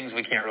there's things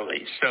we can't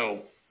release.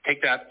 So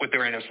take that with a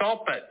grain of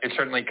salt, but it's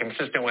certainly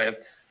consistent with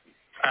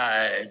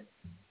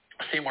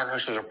Seymour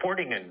Hersh's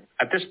reporting. And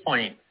at this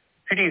point,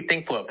 who do you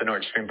think blew up the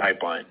Nord Stream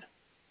pipeline?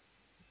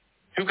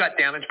 Who got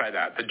damaged by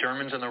that? The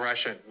Germans and the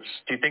Russians.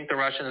 Do you think the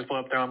Russians blew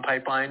up their own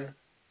pipeline?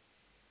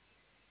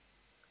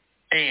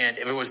 And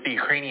if it was the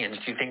Ukrainians,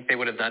 do you think they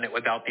would have done it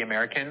without the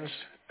Americans,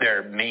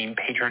 their main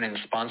patron and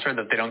sponsor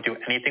that they don't do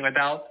anything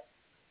without?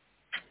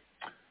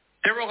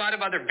 There were a lot of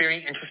other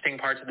very interesting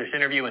parts of this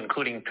interview,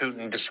 including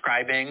Putin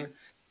describing.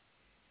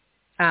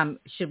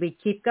 Should we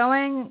keep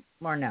going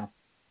or no?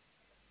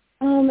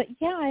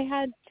 Yeah, I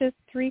had just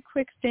 3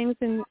 quick things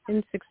in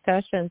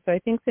succession. So I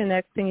think the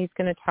next thing he's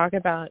going to talk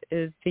about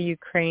is the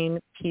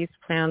Ukraine peace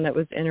plan that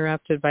was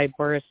interrupted by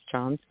Boris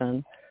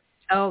Johnson.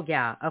 Oh,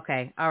 yeah.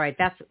 Okay. All right.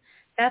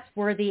 That's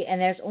worthy.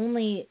 And there's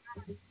only,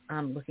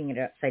 I'm looking at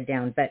it upside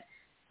down, but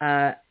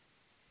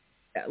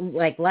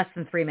like less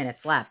than 3 minutes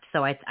left.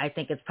 So I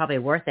think it's probably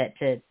worth it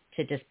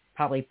to just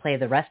probably play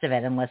the rest of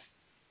it unless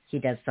he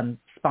does some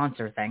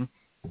sponsor thing.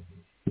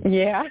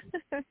 Yeah.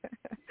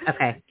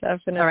 Okay.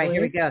 Definitely. All right,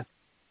 here we go.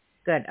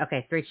 Good.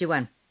 Okay, 3, 2,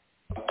 1.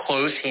 How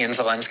close he and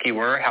Zelensky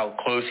were, how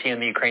close he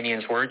and the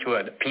Ukrainians were to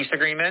a peace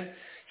agreement.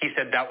 He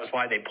said that was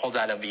why they pulled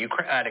out of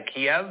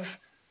Kiev.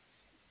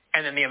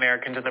 And then the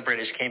Americans and the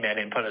British came in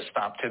and put a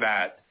stop to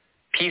that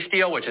peace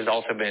deal, which has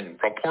also been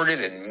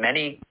reported in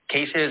many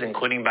cases,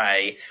 including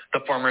by the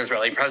former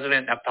Israeli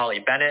president,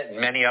 Naftali Bennett,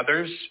 and many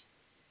others.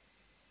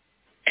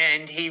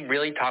 And he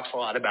really talks a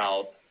lot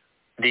about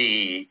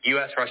the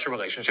U.S.-Russia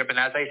relationship. And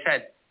as I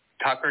said,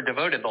 Tucker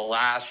devoted the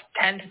last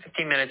 10 to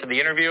 15 minutes of the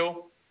interview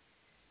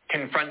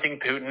confronting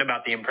Putin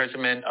about the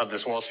imprisonment of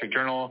this Wall Street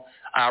Journal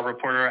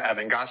reporter,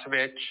 Evan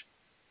Gosevich,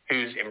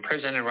 who's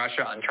imprisoned in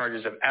Russia on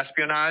charges of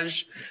espionage.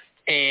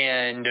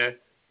 And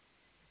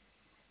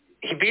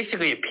he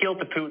basically appealed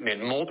to Putin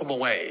in multiple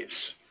ways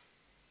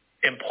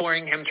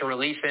imploring him to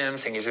release him,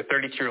 saying he's a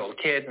 32-year-old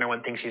kid. No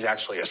one thinks he's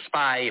actually a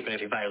spy. Even if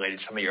he violated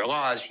some of your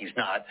laws, he's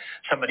not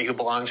somebody who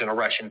belongs in a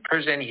Russian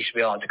prison. He should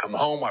be allowed to come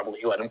home. Why will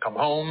you let him come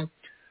home?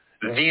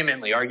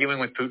 Vehemently arguing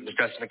with Putin's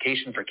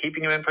justification for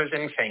keeping him in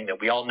prison, saying that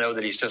we all know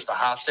that he's just a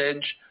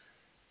hostage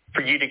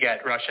for you to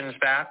get Russians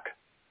back.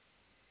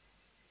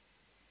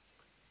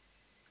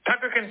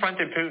 Tucker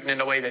confronted Putin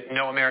in a way that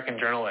no American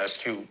journalist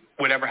who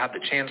would ever have the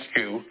chance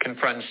to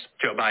confronts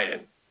Joe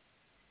Biden.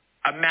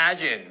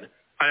 Imagine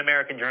an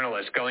American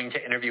journalist going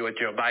to interview with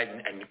Joe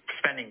Biden and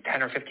spending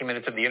 10 or 15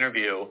 minutes of the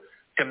interview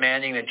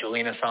demanding that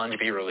Julian Assange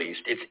be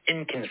released. It's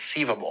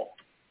inconceivable.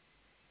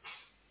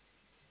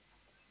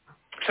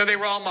 So they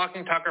were all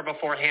mocking Tucker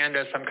beforehand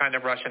as some kind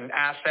of Russian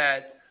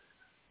asset,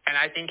 and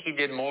I think he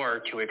did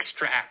more to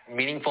extract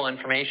meaningful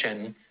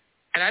information.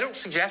 And I don't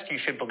suggest you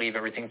should believe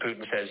everything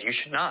Putin says. You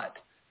should not.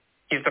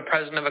 He's the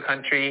president of a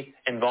country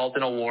involved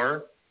in a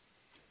war.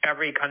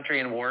 Every country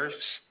in wars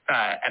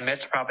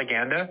emits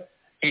propaganda.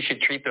 You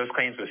should treat those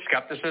claims with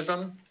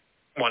skepticism,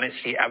 want to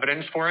see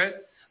evidence for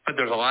it. But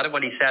there's a lot of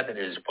what he said that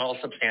is well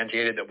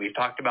substantiated, that we've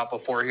talked about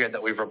before here,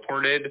 that we've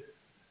reported.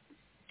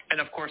 And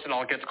of course, it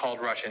all gets called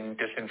Russian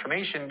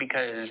disinformation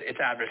because it's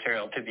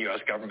adversarial to the U.S.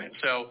 government.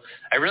 So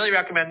I really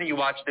recommend that you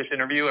watch this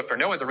interview, if for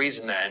no other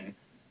reason than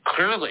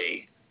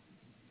clearly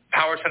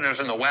power centers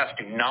in the West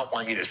do not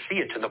want you to see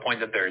it, to the point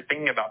that they're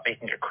thinking about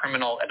making it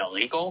criminal and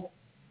illegal.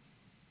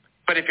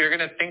 But if you're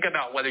going to think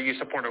about whether you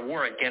support a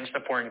war against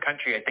a foreign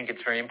country, I think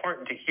it's very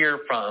important to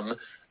hear from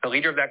the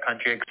leader of that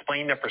country,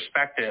 explain their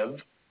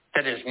perspective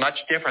that is much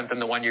different than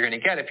the one you're going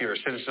to get if you're a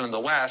citizen of the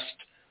West,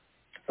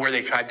 where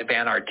they tried to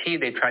ban RT,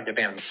 they tried to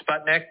ban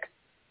Sputnik,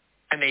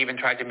 and they even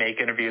tried to make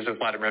interviews with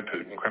Vladimir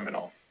Putin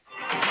criminal.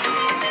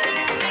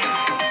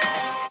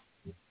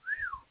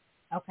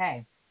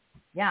 Okay.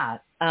 Yeah.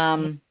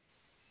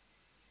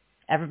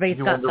 Everybody's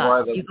got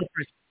thoughts. You go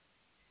first.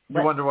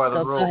 You wonder why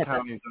the rural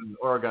counties in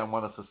Oregon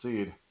want to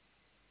secede.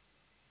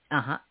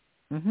 Uh-huh.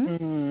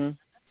 Mm-hmm.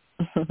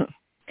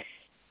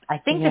 I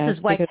think this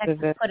is why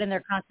Texas put in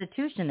their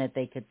constitution that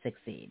they could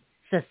secede.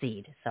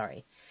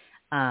 Sorry.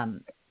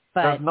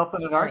 But there's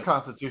nothing in our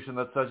constitution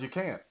that says you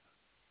can't.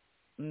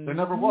 There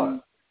never was.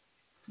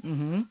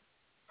 Mm-hmm.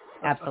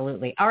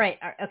 Absolutely. All right.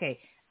 Okay.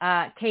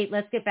 Kate,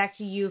 let's get back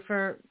to you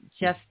for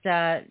just,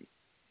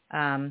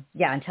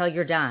 until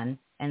you're done,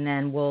 and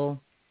then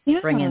we'll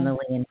bring in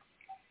Lily and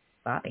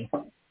Bobby.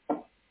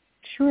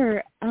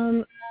 Sure.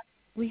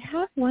 We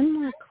have one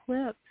more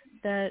clip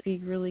that'd be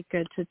really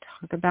good to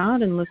talk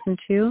about and listen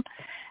to,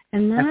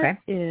 and that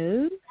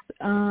is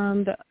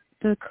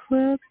the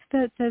clip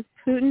that says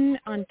Putin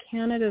on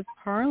Canada's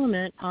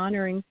Parliament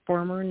honoring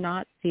former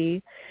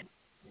Nazi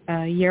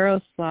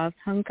Yaroslav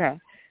Hunka.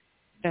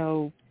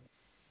 So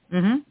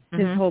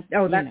his whole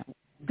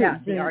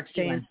the arch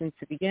saying since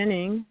the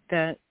beginning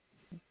that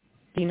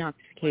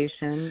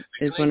denazification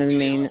is one of the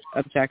main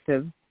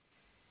objectives.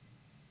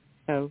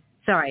 So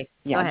sorry,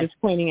 just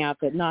pointing out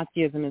that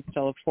Nazism is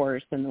still a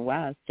force in the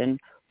West, and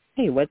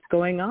hey, what's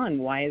going on?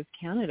 Why is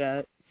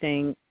Canada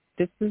saying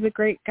this is a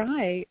great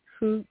guy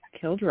who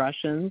killed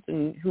Russians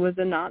and who was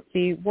a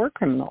Nazi war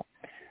criminal?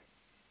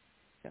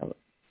 So,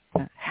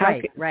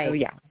 right. So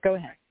go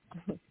ahead.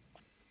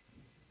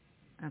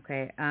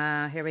 Okay,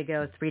 here we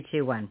go. 3,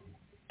 2, 1.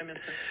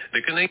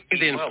 The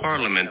Canadian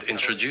Parliament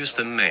introduced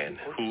a man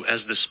who, as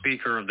the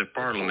Speaker of the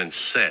Parliament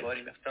said,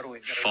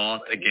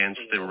 fought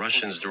against the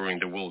Russians during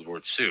the World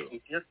War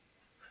II.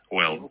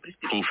 Well,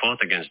 who fought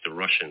against the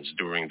Russians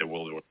during the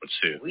World War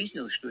II?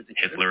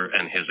 Hitler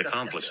and his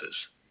accomplices.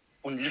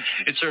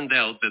 It turned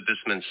out that this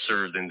man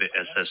served in the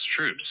SS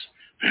troops.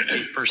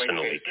 He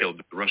personally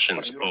killed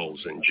Russians,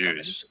 Poles, and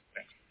Jews.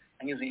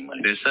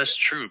 The SS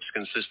troops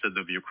consisted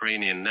of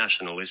Ukrainian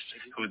nationalists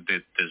who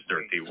did this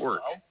dirty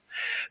work.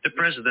 The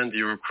president of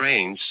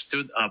Ukraine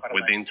stood up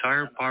with the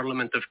entire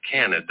Parliament of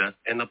Canada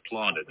and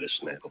applauded this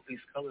man.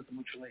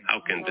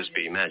 How can this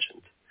be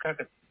imagined? Hi,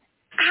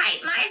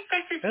 my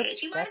this is Paige.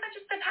 You mind if I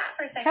just step out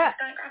for a second to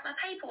go and grab my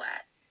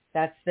paperwork?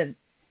 That's the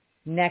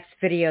next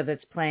video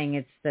that's playing.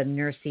 It's the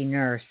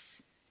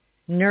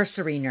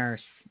nursery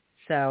nurse.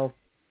 So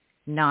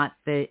not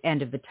the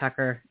end of the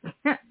Tucker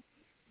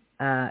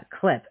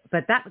clip.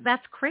 But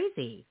that's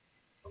crazy.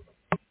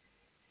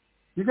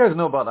 You guys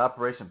know about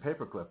Operation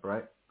Paperclip,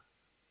 right?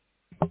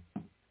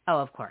 Oh,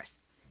 of course.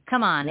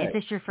 Come on. Right. Is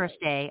this your first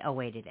day? Oh,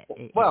 wait,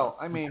 Well,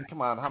 I mean,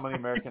 come on. How many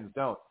Americans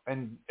don't?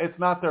 And it's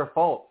not their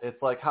fault.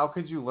 It's like, how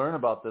could you learn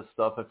about this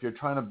stuff if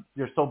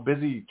you're so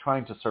busy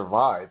trying to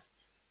survive?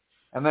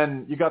 And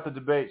then you got the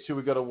debate, should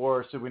we go to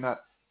war, should we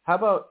not? How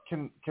about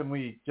can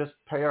we just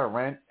pay our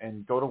rent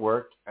and go to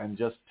work and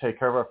just take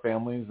care of our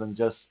families and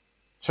just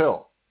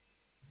chill?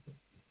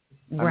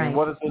 I mean,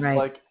 what is this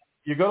like?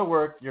 You go to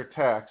work, you're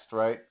taxed,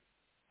 right?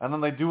 And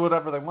then they do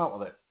whatever they want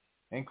with it,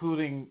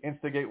 including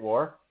instigate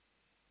war.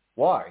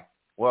 Why?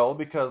 Well,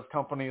 because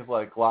companies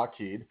like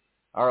Lockheed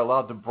are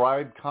allowed to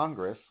bribe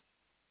Congress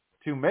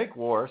to make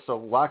war so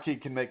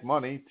Lockheed can make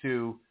money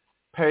to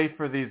pay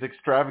for these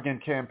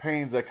extravagant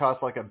campaigns that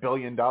cost like $1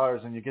 billion,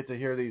 and you get to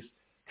hear these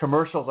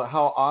commercials of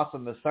how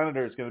awesome the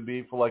senator is going to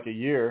be for like a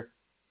year.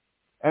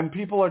 And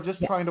people are just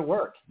trying to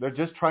work. They're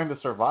just trying to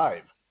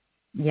survive.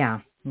 Yeah,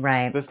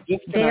 right. This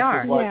disconnect They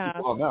are. is why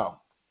people don't know.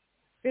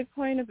 Good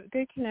point.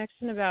 Good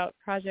connection about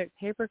Project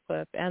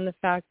Paperclip and the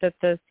fact that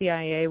the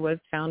CIA was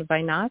founded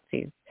by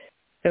Nazis.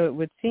 So it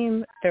would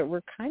seem that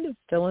we're kind of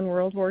still in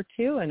World War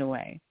II in a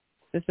way.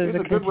 This is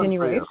a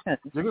continuation.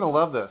 You're going to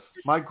love this.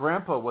 My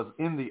grandpa was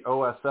in the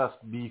OSS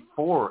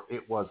before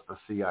it was the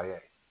CIA.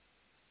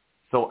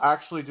 So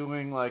actually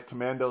doing like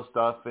commando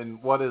stuff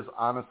in what is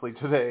honestly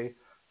today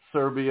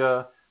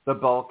Serbia, the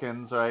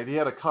Balkans, right? He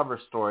had a cover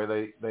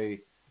story.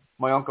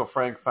 My Uncle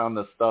Frank found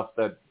this stuff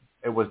that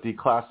it was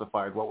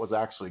declassified what was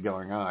actually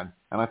going on.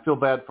 And I feel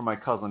bad for my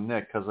cousin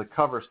Nick because the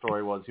cover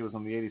story was he was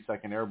in the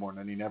 82nd Airborne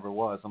and he never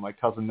was. And my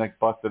cousin Nick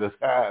busted his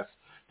ass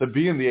to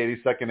be in the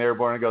 82nd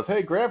Airborne and goes,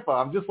 "Hey,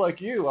 Grandpa, I'm just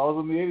like you. I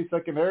was in the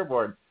 82nd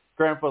Airborne."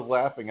 Grandpa's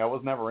laughing. I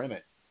was never in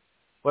it.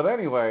 But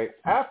anyway,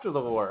 after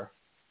the war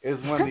is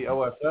when the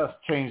OSS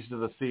changed to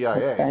the CIA.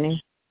 That's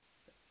funny.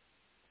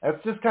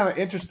 It's just kind of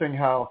interesting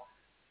how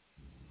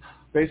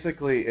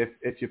basically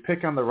if you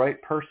pick on the right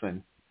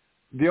person,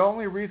 the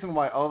only reason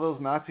why all those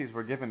Nazis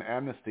were given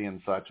amnesty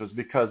and such was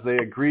because they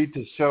agreed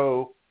to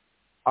show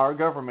our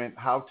government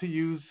how to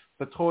use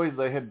the toys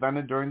they had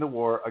invented during the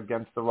war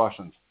against the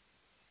Russians.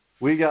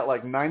 We got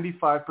like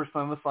 95%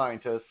 of the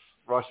scientists.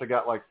 Russia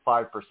got like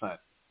 5%.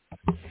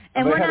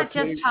 And we're not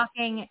just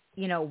talking,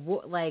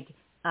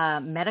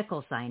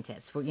 medical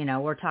scientists.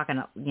 We're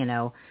talking,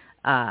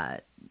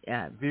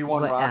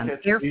 V1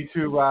 rockets,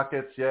 V2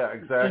 rockets, yeah,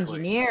 exactly.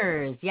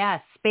 Engineers, yeah,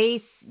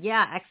 space,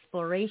 yeah,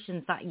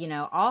 exploration,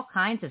 all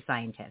kinds of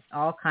scientists,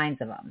 all kinds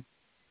of them.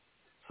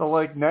 So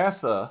like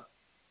NASA,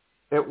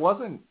 it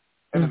wasn't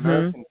an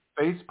American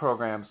space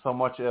program so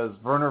much as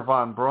Wernher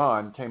von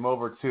Braun came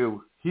over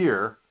to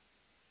here.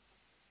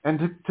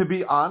 And to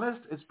be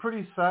honest, it's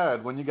pretty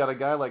sad when you got a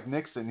guy like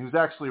Nixon who's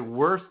actually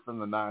worse than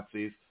the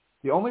Nazis.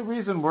 The only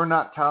reason we're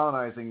not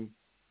colonizing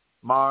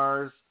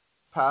Mars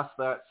past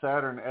that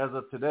Saturn as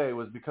of today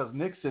was because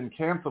Nixon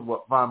canceled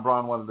what von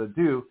Braun wanted to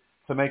do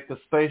to make the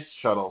space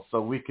shuttle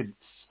so we could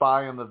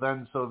spy on the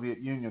then Soviet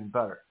Union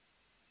better.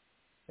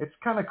 It's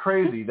kind of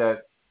crazy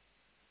that,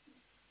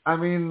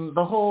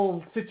 the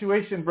whole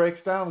situation breaks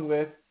down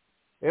with,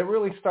 it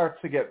really starts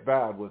to get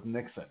bad with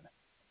Nixon.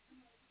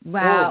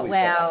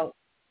 Wow.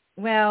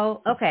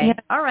 Well, okay. Yeah.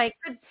 All right.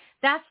 Good.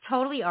 That's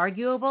totally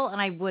arguable,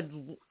 and I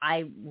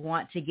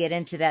want to get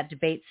into that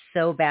debate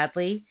so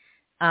badly.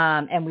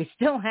 And we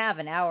still have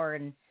an hour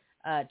and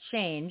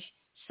change.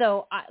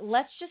 So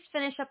let's just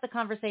finish up the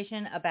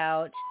conversation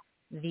about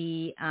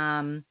the,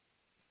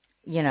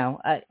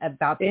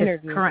 about this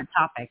current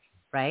topic,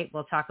 right?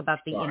 We'll talk about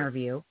the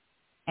interview.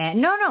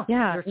 And no,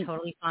 you're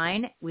totally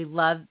fine. We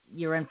love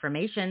your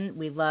information.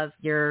 We love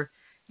your,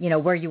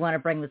 where you want to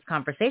bring this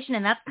conversation.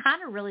 And that's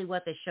kind of really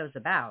what this show's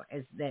about,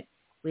 is that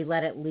we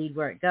let it lead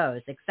where it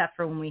goes, except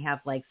for when we have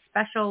like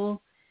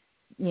special,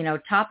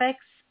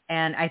 topics.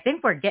 And I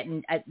think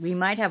we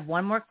might have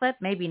one more clip,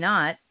 maybe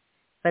not,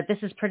 but this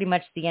is pretty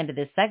much the end of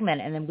this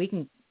segment. And then we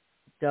can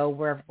go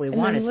wherever we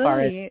want as far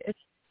as.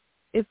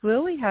 If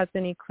Lily has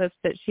any clips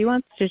that she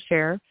wants to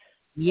share,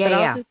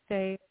 I'll just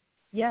say,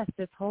 yes,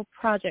 this whole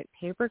Project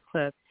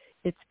Paperclip,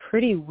 it's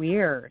pretty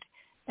weird.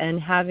 And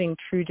having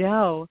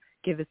Trudeau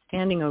give a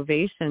standing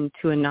ovation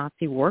to a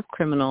Nazi war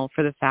criminal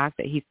for the fact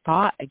that he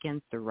fought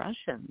against the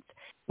Russians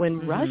when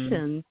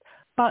Russians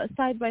fought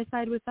side by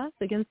side with us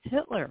against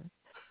Hitler.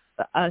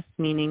 Us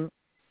meaning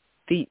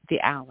the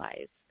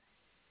Allies.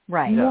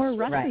 Right. More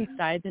Russians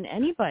died than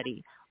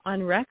anybody.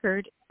 On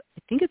record,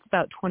 I think it's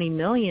about 20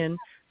 million,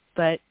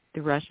 but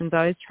the Russians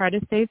always try to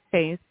save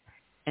face,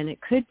 and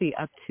it could be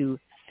up to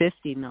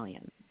 50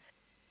 million.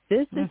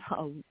 This is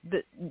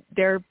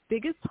their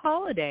biggest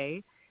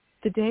holiday,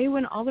 the day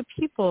when all the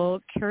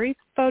people carry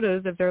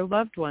photos of their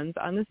loved ones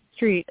on the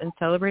street and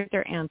celebrate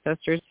their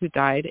ancestors who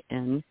died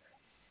in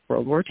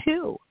World War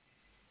II.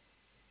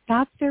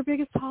 That's their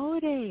biggest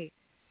holiday.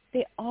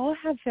 They all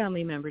have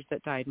family members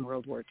that died in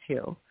World War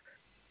II.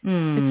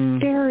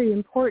 It's very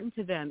important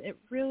to them. It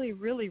really,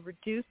 really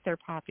reduced their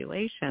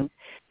population.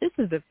 This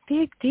is a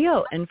big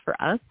deal. And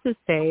for us to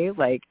say,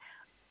 like,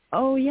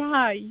 oh,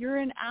 yeah, you're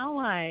an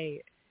ally.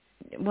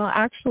 Well,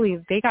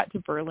 actually, they got to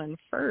Berlin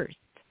first.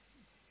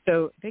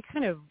 So they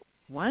kind of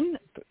won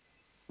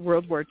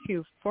World War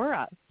II for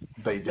us.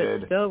 They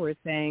did. But still, we're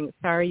saying,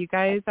 sorry, you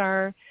guys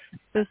are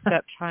the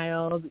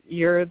stepchild.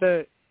 You're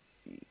the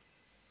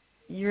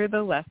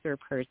lesser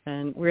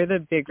person. We're the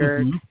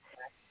bigger,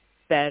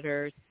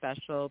 better,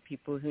 special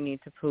people who need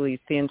to police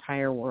the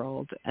entire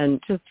world, and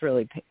just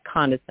really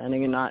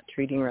condescending and not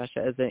treating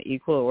Russia as an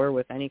equal or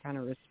with any kind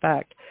of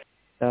respect.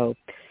 So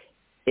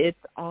it's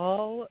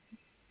all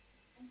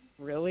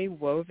really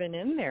woven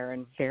in there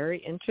and very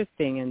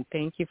interesting. And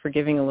thank you for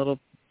giving a little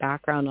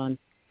background on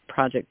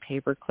Project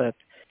Paperclip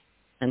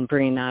and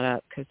bringing that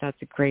up, because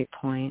that's a great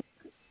point.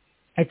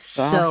 It's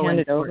so I'll hand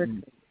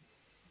important.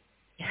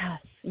 it over.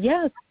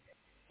 Yes.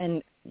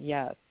 And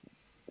yes,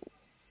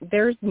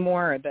 there's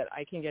more that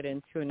I can get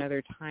into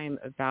another time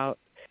about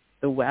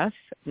the WEF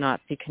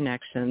Nazi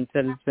connections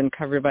that has been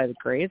covered by the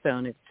Gray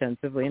Zone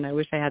extensively, and I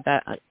wish I had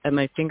that at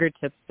my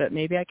fingertips, but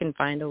maybe I can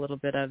find a little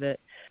bit of it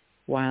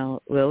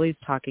while Lily's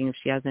talking if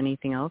she has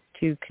anything else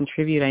to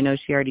contribute. I know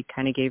she already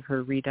kind of gave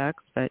her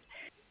redux, but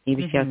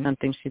maybe she has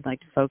something she'd like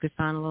to focus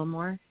on a little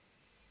more.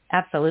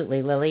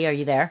 Absolutely. Lily, are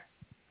you there?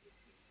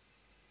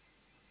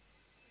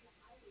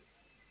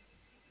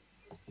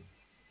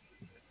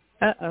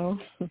 Uh-oh.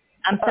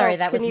 I'm sorry,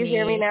 that was me. Can you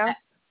hear me now?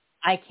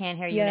 I can't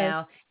hear you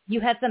now. You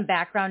had some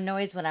background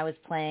noise when I was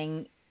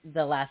playing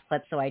the last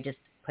clip, so I just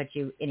put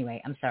you... Anyway,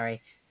 I'm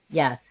sorry.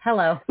 Yes.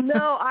 Hello.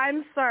 No,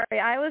 I'm sorry.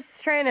 I was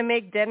trying to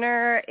make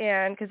dinner,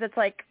 and because it's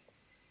like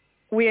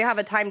we have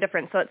a time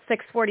difference, so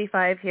it's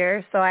 6:45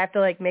 here, so I have to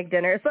like make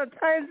dinner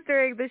sometimes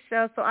during the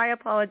show, so I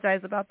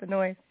apologize about the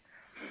noise.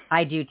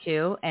 I do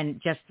too, and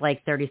just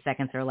like 30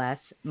 seconds or less,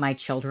 my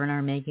children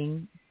are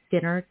making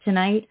dinner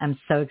tonight. I'm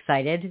so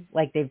excited.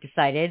 Like they've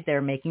decided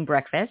they're making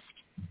breakfast,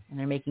 and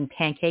they're making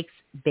pancakes,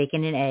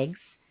 bacon, and eggs,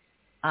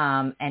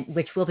 and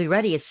which will be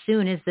ready as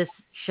soon as this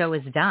show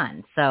is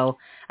done. So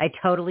I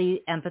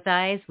totally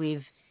empathize.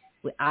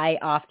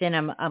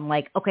 I'm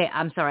like, okay,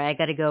 I'm sorry, I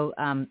got to go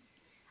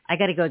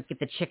get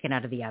the chicken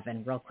out of the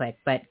oven real quick,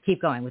 but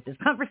keep going with this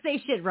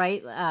conversation,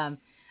 right?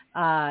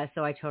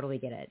 So I totally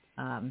get it.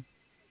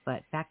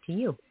 But back to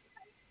you.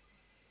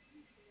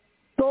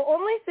 The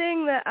only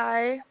thing that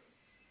I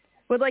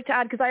would like to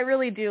add, because I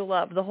really do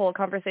love the whole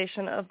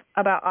conversation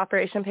about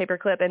Operation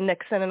Paperclip and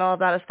Nixon and all of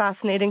that is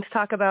fascinating to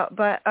talk about.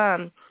 But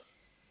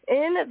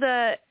in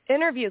the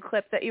interview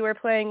clip that you were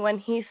playing when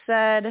he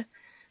said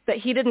that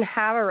he didn't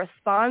have a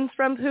response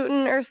from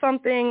Putin or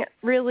something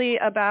really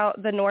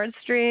about the Nord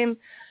Stream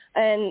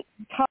and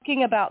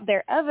talking about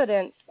their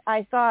evidence,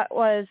 I thought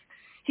was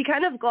he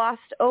kind of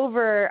glossed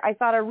over, I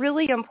thought, a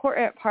really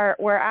important part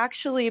where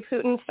actually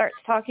Putin starts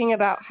talking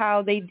about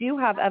how they do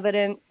have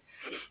evidence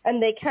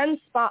and they can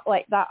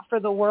spotlight that for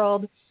the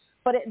world,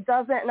 but it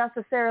doesn't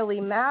necessarily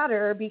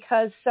matter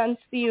because since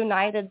the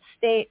United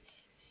States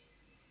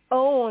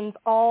owns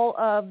all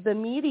of the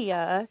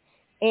media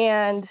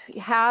and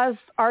has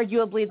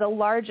arguably the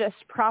largest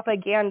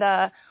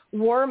propaganda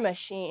war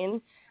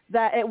machine,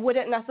 that it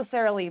wouldn't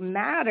necessarily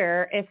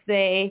matter if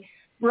they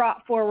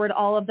brought forward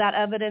all of that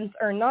evidence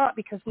or not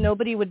because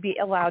nobody would be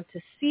allowed to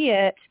see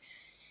it.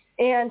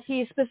 And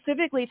he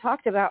specifically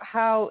talked about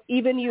how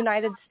even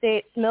United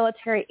States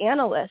military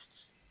analysts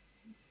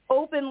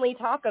openly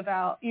talk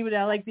about,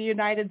 like the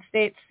United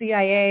States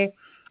CIA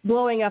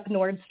blowing up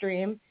Nord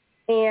Stream.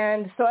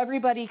 And so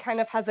everybody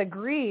kind of has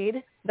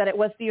agreed that it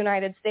was the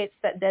United States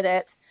that did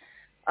it.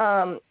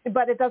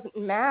 But it doesn't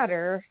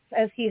matter,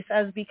 as he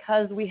says,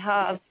 because we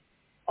have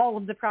all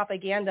of the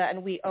propaganda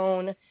and we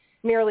own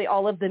nearly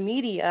all of the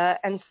media.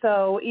 And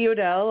so,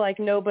 like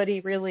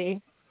nobody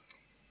really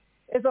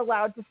is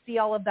allowed to see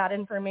all of that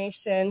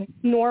information,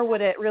 nor would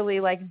it really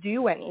like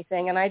do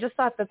anything. And I just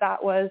thought that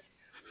that was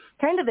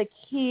kind of the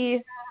key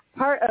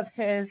part of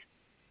his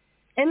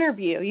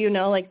interview,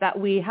 like that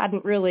we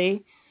hadn't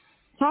really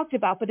talked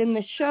about. But in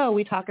the show,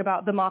 we talk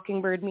about the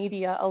Mockingbird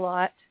media a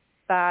lot.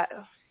 That,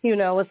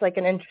 was like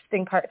an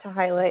interesting part to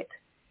highlight.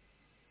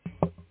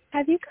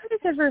 Have you guys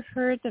ever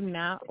heard the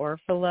Matt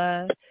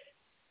Orfalea,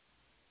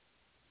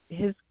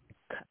 his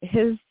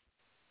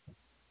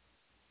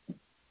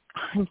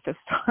I'm so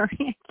sorry,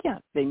 I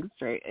can't think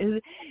straight.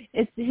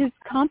 It's his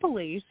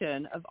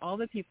compilation of all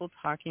the people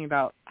talking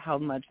about how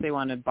much they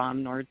want to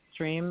bomb Nord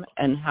Stream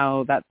and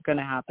how that's going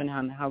to happen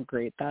and how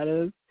great that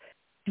is.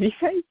 Have you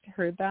guys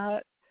heard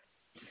that?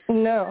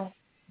 No.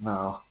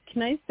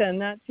 Can I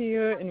send that to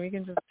you and we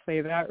can just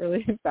play that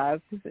really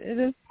fast? Because it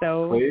is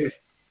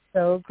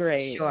so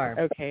great. Sure.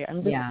 Okay,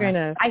 I'm just going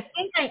to... I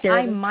think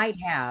I might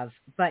have,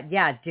 but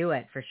yeah, do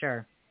it for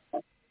sure.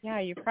 Yeah,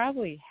 you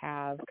probably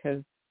have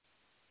because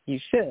you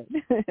should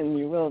and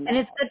you will now. And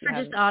it's good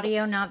for just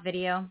audio, not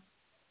video.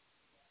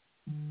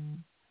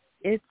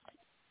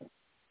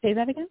 Say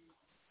that again?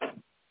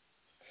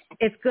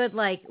 It's good,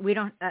 like, we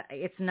don't,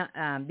 it's not,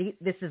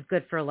 this is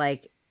good for,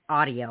 like,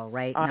 audio,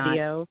 right?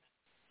 Audio.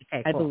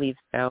 Okay, cool. I believe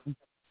so.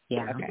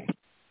 Yeah. Okay.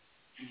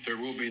 There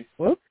will be...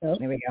 Whoops. Oh,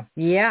 there we go.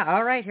 Yeah,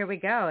 all right, here we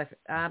go.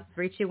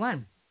 3, 2,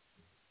 1.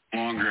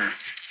 Longer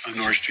on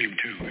Nord Stream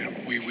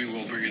 2. We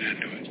will bring an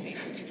end to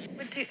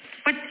it.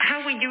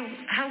 How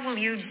will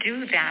you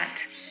do that?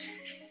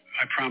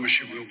 I promise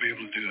you we'll be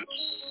able to do it.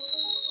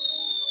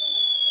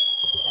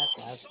 That's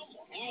nice.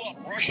 Blew up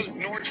Russia's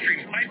Nord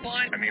Stream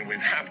pipeline? I mean, we'd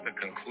have to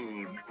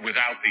conclude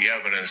without the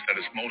evidence that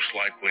it's most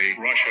likely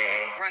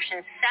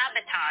Russian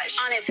sabotage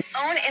on its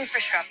own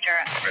infrastructure.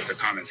 It's a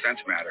common sense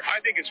matter. I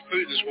think it's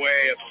Putin's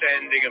way of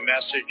sending a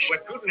message.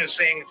 What Putin is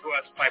saying to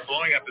us by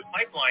blowing up his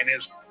pipeline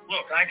is,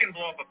 look, I can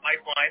blow up a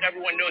pipeline.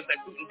 Everyone knows that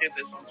Putin did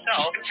this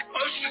himself. It's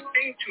closest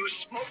thing to a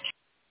smoke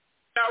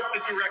out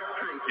the direct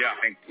proof. Yeah, I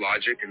think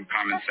logic and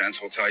common sense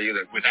will tell you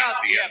that without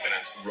the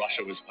evidence,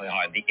 Russia was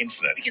behind the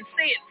incident. We can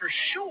say it for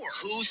sure.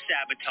 Who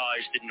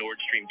sabotaged the Nord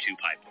Stream 2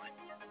 pipeline?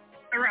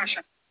 Russia.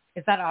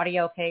 Is that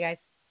audio okay,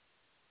 guys?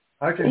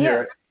 I can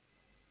hear it.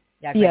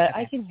 Yeah, great. Okay.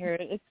 I can hear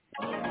it. It's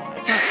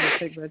not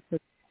perfect, but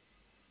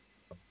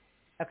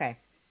Okay.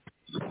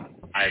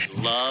 I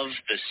love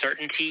the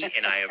certainty,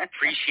 and I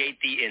appreciate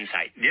the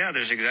insight. Yeah,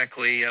 there's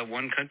exactly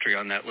one country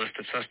on that list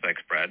of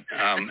suspects, Brad,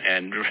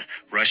 and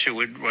Russia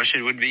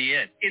would be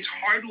it. It's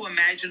hard to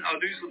imagine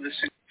others with a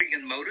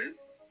significant motive,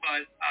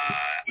 but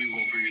we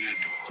will bring an end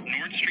to it.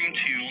 Nord Stream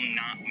 2 will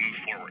not move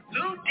forward.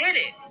 Who did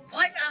it?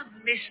 What a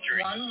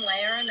mystery. One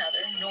way or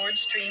another, Nord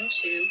Stream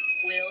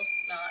 2 will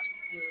not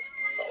move forward.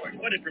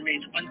 But it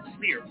remains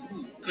unclear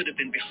who could have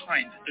been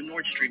behind the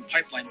Nord Stream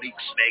pipeline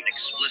leaks. Make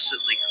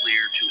explicitly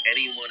clear to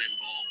anyone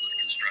involved with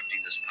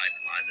constructing this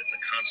pipeline that the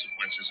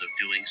consequences of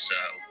doing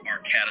so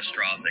are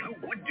catastrophic.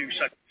 Who would do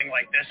such a thing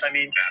like this? I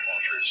mean, that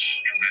offers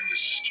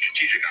tremendous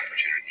strategic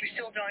opportunity. We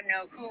still don't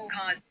know who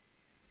caused.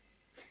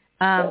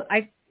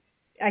 I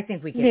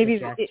think we can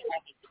suggest.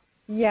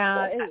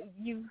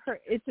 You've heard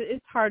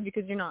it's hard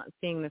because you're not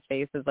seeing the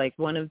faces. Like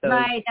one of those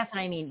right, that's what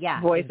I mean. Yeah,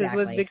 voices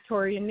exactly. was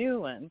Victoria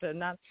Newland,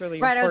 and that's really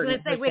right. important. I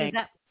was going to say, wait,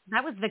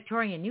 that was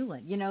Victoria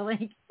Newland. You know,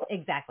 like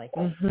exactly.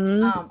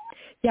 Mm-hmm.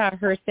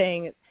 Her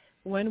saying,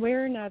 one way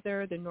or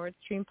another, the Nord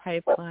Stream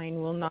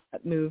pipeline will not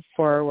move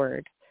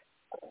forward.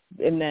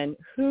 And then,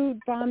 who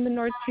bombed the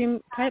Nord Stream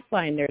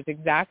pipeline? There's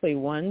exactly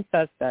one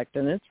suspect,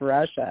 and it's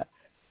Russia.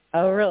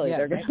 Oh, really? Yeah,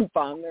 they're going to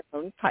bomb their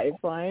own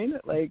pipeline?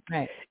 Like,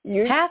 right.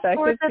 You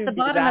passports at the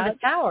bottom of the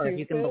tower, if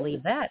you can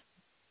believe that.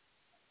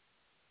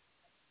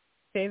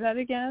 Say that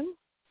again?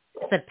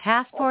 The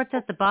passports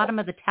at the bottom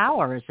of the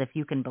towers, if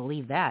you can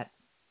believe that.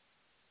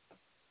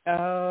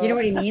 Oh. You know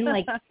what I mean?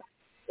 Like,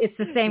 it's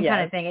the same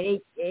kind of thing.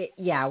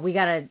 We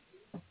gotta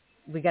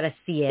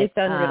see it. It's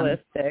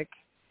unrealistic.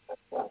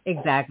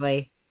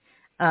 Exactly.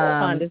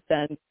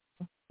 Condescend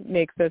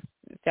makes us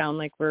sound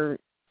like we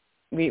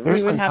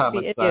would have to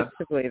be idiots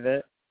to believe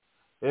it.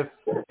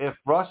 If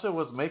Russia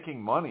was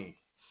making money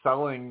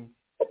selling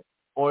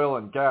oil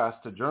and gas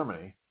to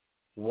Germany,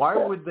 why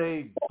would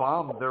they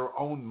bomb their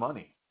own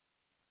money?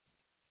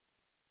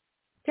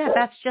 Yeah,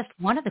 that's just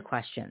one of the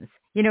questions.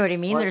 You know what I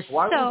mean?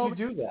 Why would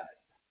you do that?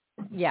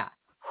 Yeah.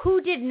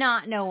 Who did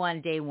not know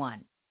on day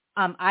one?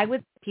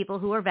 People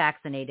who were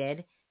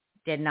vaccinated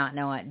did not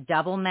know it.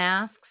 Double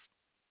masks,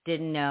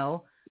 didn't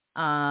know.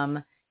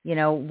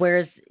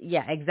 Where's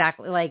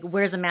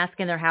a mask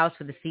in their house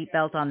with a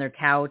seatbelt on their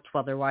couch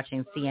while they're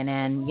watching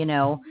CNN?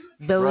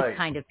 Those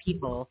kind of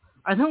people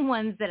are the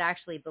ones that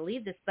actually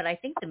believe this. But I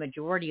think the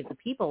majority of the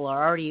people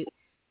are already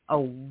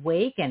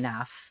awake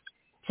enough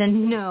to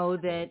know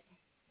that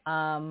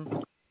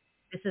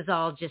this is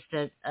all just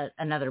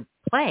another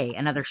play,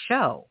 another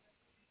show,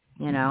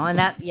 and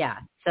that,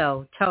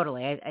 so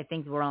totally. I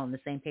think we're all on the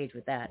same page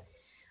with that.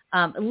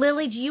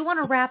 Lily, do you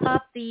want to wrap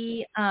up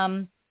the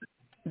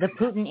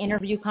Putin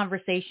interview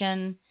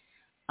conversation,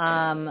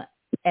 and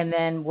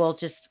then we'll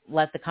just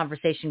let the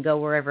conversation go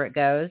wherever it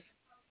goes?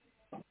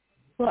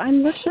 Well,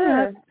 I'm not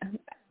sure.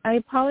 I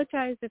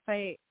apologize if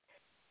I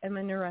am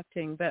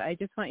interrupting, but I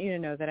just want you to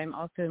know that I'm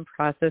also in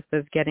process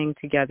of getting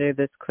together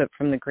this clip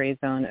from the Gray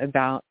Zone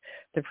about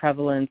the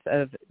prevalence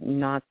of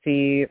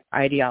Nazi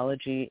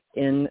ideology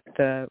in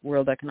the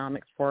World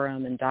Economic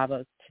Forum in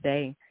Davos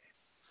today.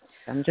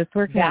 I'm just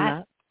working on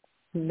that.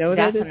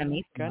 That's an amazing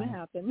it's going to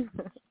happen.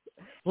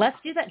 Let's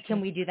do that.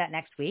 Can we do that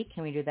next week?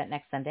 Can we do that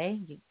next Sunday?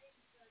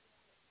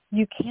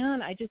 You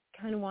can. I just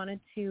kind of wanted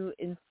to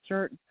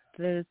insert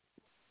this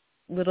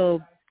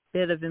little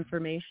bit of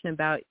information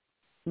about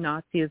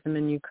Nazism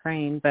in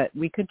Ukraine, but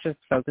we could just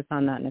focus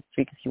on that next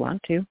week if you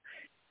want to.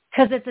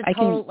 Because it's a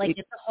whole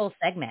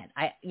segment.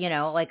 I've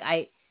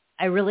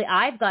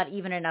got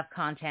even enough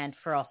content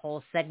for a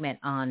whole segment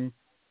on,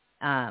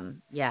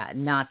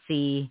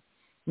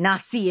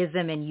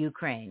 Nazism in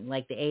Ukraine,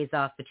 like the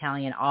Azov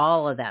Battalion,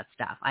 all of that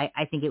stuff.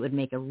 I think it would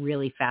make a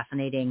really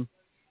fascinating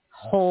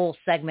whole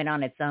segment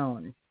on its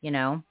own,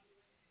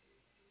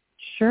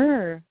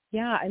 Sure.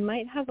 Yeah, I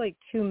might have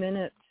 2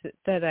 minutes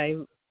that I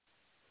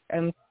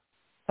am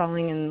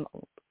falling in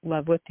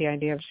love with the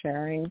idea of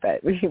sharing,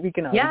 but we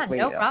can always wait.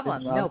 Yeah, no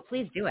problem. Well. No,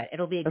 please do it.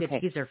 It'll be a good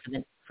teaser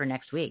for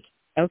next week.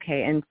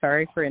 Okay, and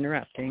sorry for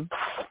interrupting.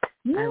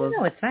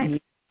 No, it's fine.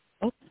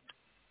 Oh.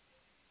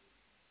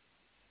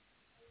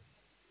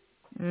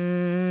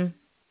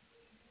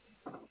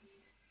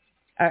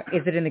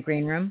 Is it in the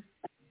green room?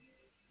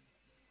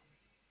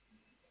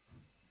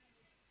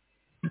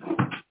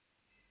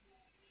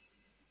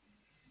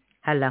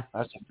 Hello.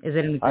 Is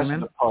it in the green room? I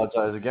should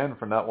apologize again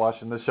for not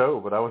watching the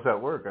show, but I was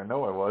at work. I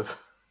know I was.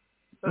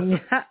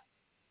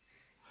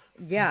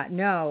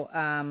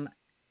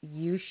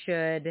 You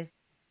should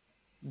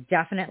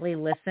definitely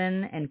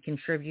listen and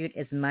contribute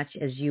as much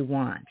as you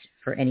want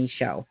for any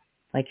show.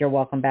 Like, you're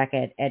welcome back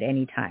at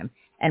any time.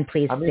 And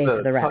please stay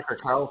for the rest. Tucker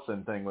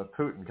Carlson thing with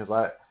Putin,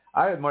 because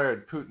I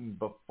admired Putin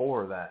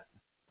before that.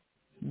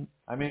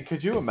 I mean,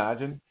 could you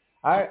imagine?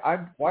 Why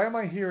am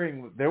I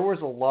hearing there was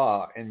a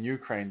law in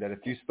Ukraine that if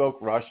you spoke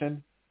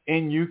Russian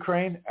in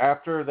Ukraine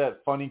after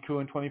that funny coup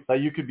in 20, that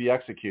you could be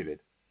executed?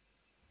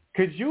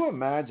 Could you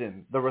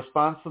imagine the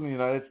response from the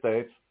United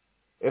States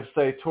if,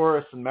 say,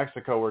 tourists in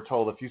Mexico were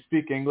told, if you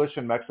speak English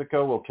in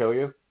Mexico, we'll kill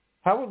you?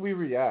 How would we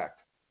react?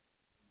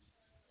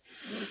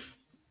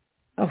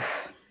 Oh,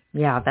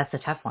 Yeah, that's a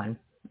tough one.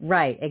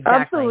 Right,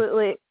 exactly.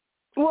 Absolutely.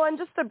 Well, and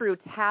just the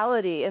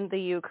brutality in the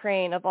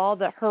Ukraine of all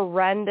the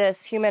horrendous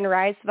human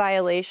rights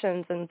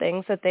violations and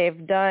things that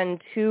they've done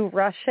to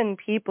Russian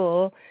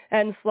people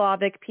and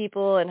Slavic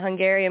people and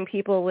Hungarian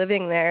people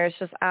living there is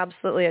just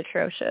absolutely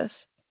atrocious.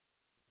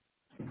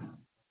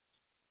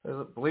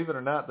 Believe it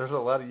or not, there's a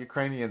lot of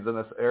Ukrainians in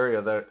this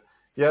area that,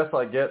 yes,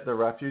 I get the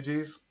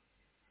refugees.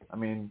 I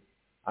mean,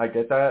 I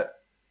get that.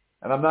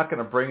 And I'm not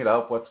going to bring it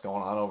up what's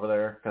going on over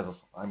there because,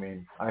 I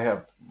mean, I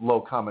have low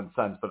common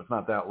sense, but it's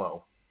not that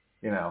low,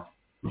 you know.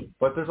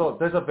 But there's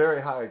a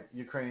very high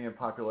Ukrainian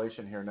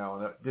population here now,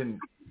 and it didn't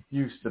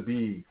used to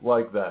be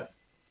like that.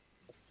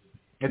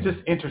 It's just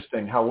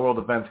interesting how world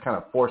events kind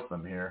of force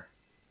them here.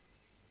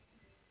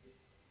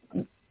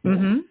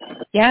 Mm-hmm.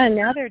 Yeah, and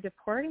now they're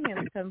deporting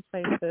in some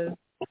places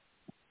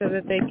so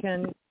that they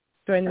can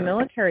join the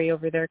military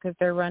over there because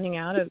they're running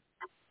out of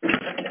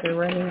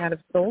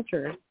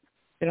soldiers.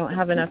 They don't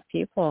have enough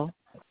people.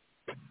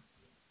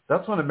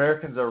 That's when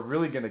Americans are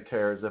really going to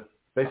care, is if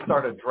they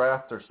start a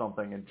draft or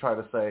something and try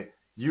to say,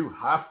 you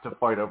have to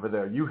fight over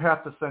there. You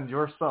have to send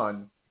your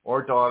son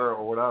or daughter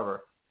or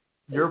whatever.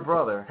 Your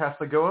brother has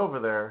to go over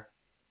there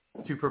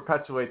to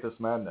perpetuate this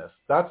madness.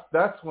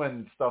 That's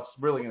when stuff's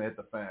really going to hit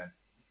the fan.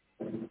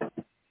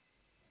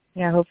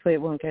 Yeah, hopefully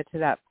it won't get to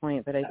that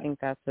point, but I think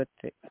that's what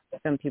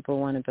some people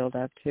want to build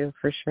up to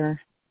for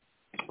sure.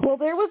 Well,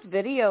 there was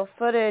video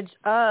footage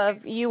of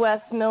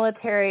U.S.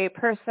 military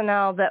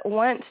personnel that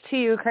went to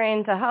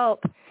Ukraine to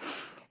help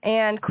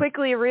and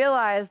quickly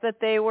realized that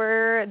they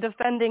were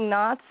defending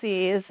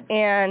Nazis,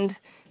 and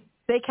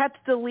they kept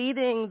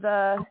deleting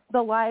the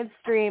live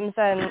streams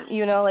and,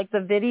 you know, like the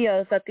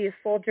videos that these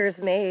soldiers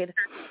made.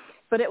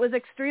 But it was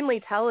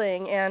extremely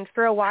telling, and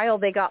for a while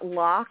they got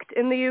locked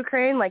in the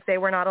Ukraine, like they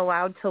were not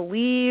allowed to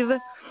leave.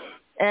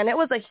 And it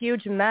was a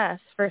huge mess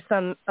for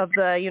some of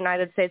the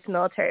United States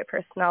military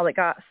personnel that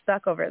got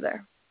stuck over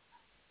there.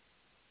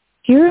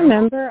 Do you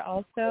remember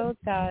also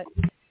that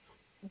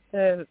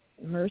the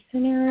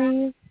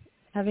mercenaries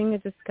having a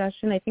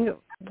discussion, I think,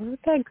 what was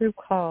that group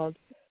called?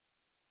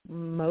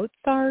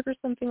 Mozart or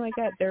something like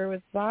that? There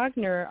was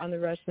Wagner on the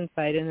Russian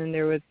side, and then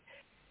there was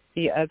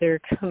the other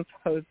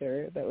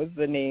composer that was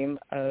the name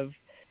of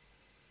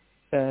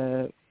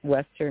the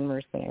Western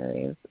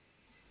mercenaries.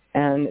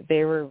 And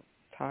they were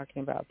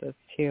talking about this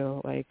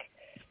too, like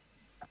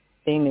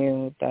they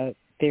knew that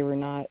they were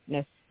not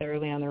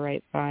necessarily on the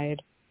right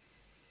side.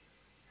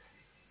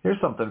 Here's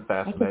something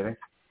fascinating,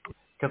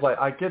 because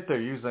I get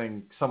they're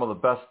using some of the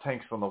best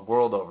tanks from the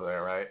world over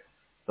there, right?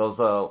 Those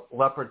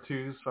Leopard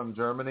 2s from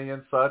Germany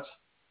and such.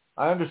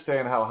 I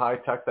understand how high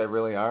tech they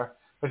really are,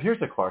 but here's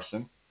the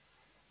question: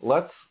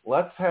 let's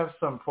have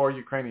some poor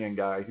Ukrainian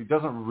guy who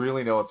doesn't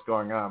really know what's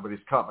going on, but he's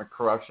caught in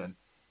corruption,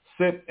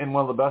 sit in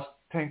one of the best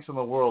tanks in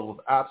the world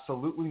with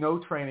absolutely no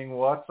training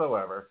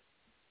whatsoever.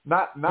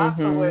 Not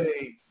the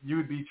way you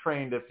would be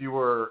trained if you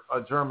were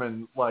a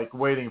German, like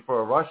waiting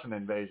for a Russian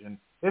invasion.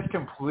 It's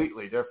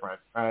completely different,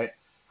 right?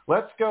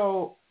 Let's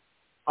go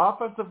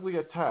offensively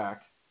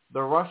attack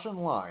the Russian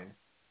line.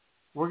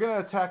 We're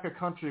going to attack a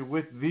country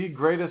with the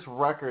greatest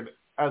record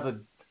as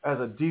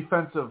a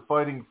defensive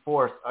fighting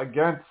force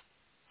against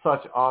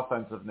such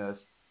offensiveness,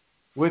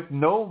 with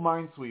no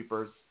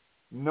minesweepers,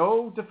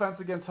 no defense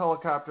against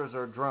helicopters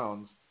or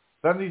drones.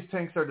 Then these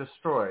tanks are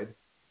destroyed.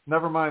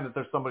 Never mind that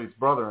there's somebody's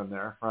brother in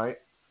there, right?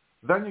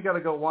 Then you got to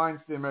go whine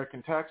to the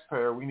American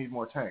taxpayer, we need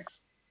more tanks.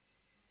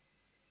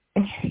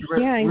 We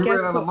ran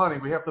out of money.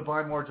 We have to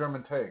buy more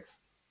German tanks.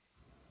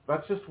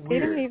 That's just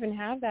weird. They don't even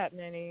have that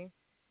many.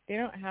 They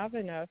don't have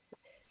enough.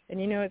 And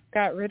you know what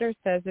Scott Ritter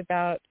says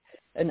about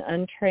an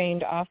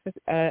untrained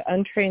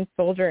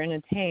soldier in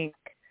a tank?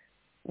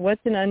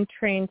 What's an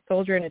untrained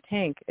soldier in a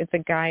tank? It's a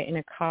guy in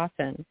a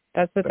coffin.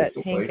 That's what that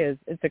tank is.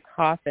 It's a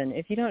coffin.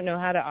 If you don't know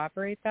how to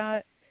operate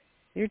that,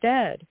 you're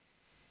dead.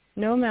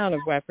 No amount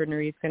of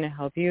weaponry is going to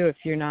help you if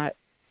you're not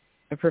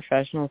a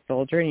professional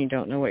soldier and you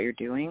don't know what you're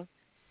doing.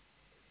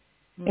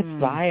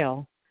 It's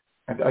vile.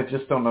 I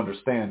just don't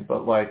understand.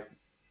 But, like,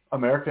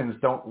 Americans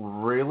don't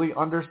really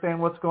understand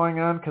what's going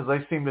on because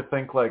they seem to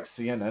think, like,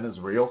 CNN is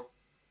real.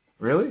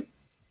 Really?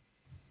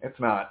 It's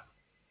not.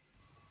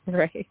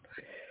 Right.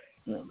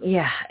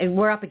 Yeah, and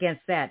we're up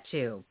against that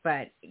too.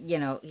 But you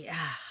know,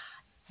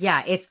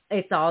 yeah,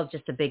 it's all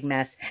just a big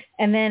mess.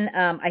 And then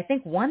I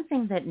think one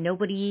thing that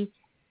nobody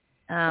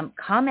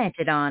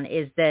commented on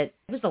is that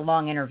it was a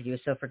long interview,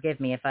 so forgive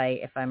me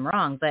if I'm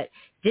wrong. But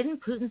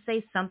didn't Putin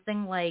say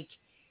something like,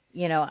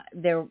 you know,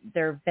 there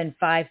have been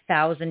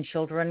 5,000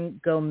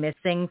 children go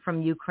missing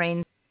from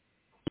Ukraine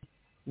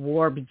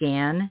war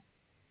began?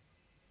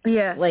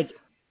 Yeah, like.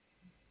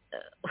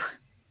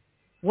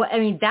 Well, I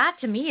mean, that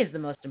to me is the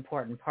most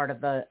important part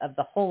of the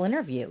whole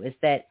interview, is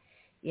that,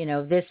 you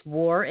know, this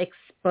war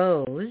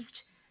exposed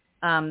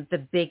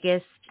the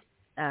biggest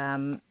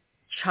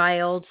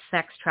child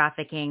sex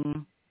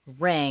trafficking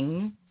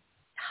ring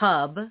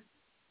hub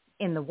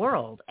in the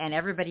world, and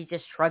everybody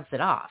just shrugs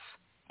it off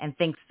and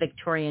thinks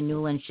Victoria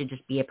Nuland should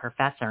just be a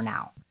professor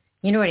now.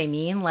 You know what I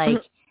mean? Like,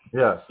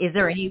 Yes. Is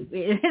there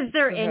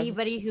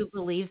anybody who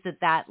believes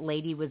that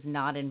lady was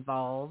not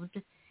involved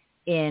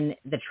in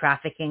the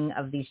trafficking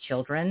of these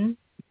children?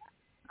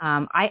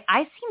 I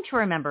seem to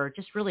remember,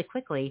 just really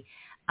quickly,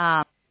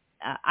 I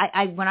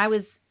when I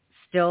was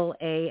still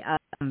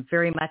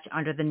very much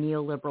under the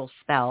neoliberal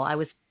spell,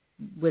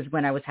 was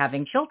when I was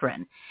having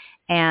children,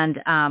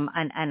 and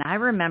I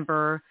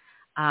remember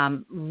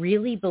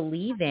really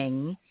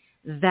believing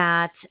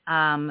that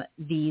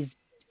these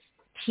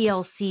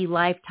TLC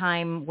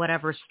Lifetime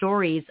whatever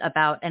stories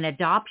about an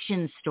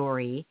adoption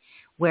story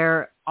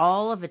where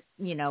all of a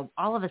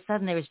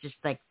sudden there was just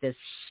like this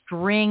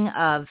string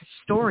of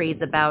stories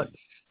about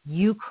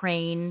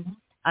Ukraine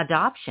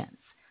adoptions.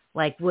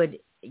 Like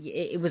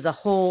it was a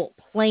whole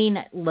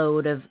plane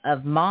load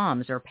of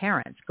moms or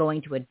parents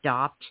going to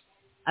adopt,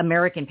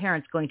 American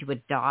parents going to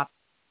adopt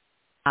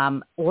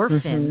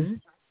orphans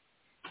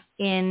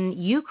in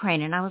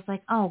Ukraine. And I was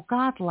like, oh,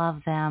 God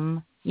love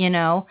them,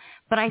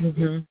 but I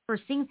were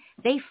seeing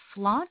they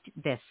flaunt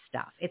this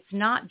stuff. It's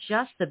not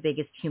just the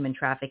biggest human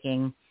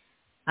trafficking,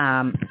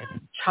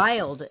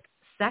 child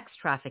sex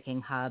trafficking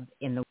hub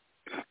in the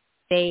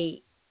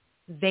world.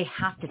 They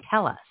have to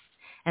tell us.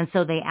 And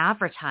so they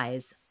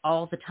advertise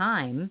all the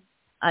time,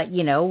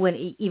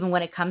 even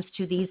when it comes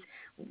to these,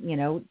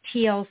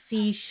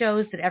 TLC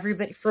shows that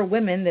everybody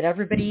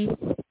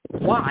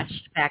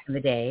watched back in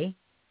the day,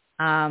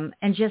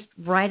 and just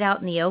right out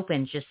in the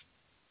open, just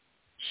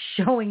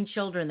showing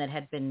children that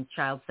had been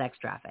child sex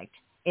trafficked.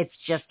 It's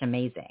just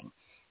amazing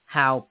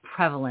how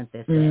prevalent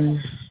this is.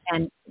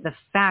 And the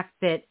fact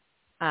that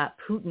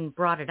Putin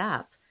brought it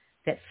up,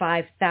 that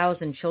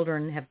 5,000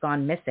 children have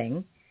gone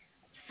missing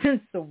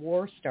since the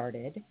war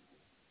started,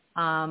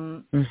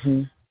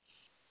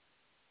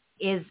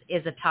 is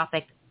a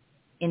topic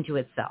into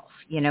itself.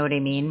 You know what I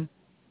mean?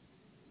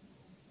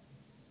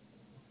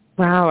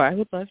 Wow, I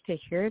would love to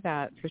hear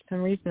that. For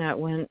some reason, that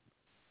went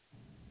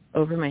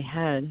over my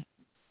head.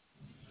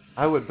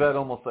 I would bet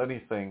almost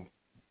anything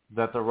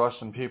that the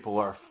Russian people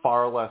are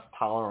far less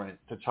tolerant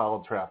to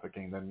child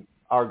trafficking than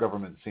our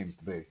government seems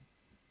to be.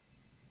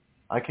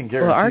 I can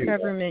guarantee. Well, our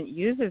government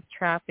uses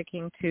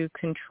trafficking to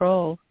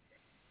control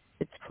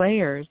its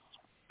players.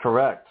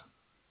 Correct.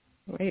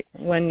 Wait,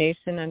 one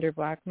nation under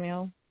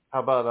blackmail. How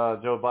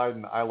about Joe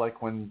Biden? I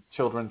like when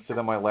children sit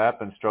on my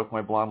lap and stroke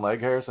my blonde leg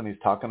hairs, and he's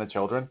talking to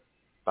children.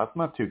 That's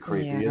not too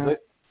creepy, is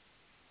it?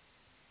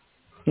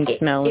 And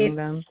smelling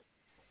them.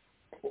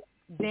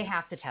 They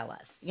have to tell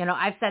us.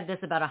 I've said this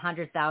about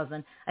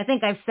 100,000. I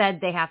think I've said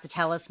they have to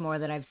tell us more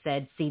than I've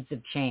said seeds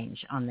of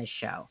change on this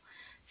show.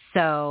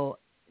 So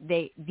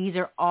these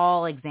are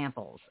all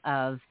examples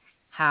of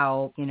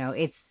how,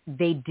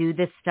 they do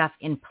this stuff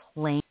in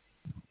plain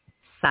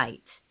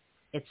sight.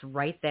 It's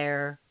right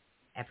there.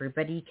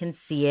 Everybody can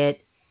see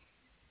it.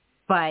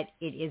 But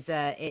it is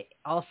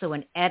also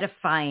an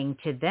edifying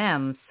to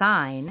them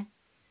sign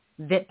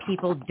that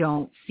people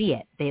don't see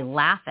it. They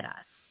laugh at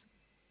us.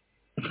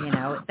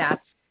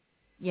 That's,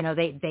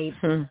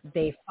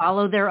 they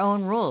follow their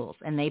own rules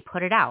and they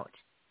put it out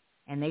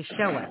and they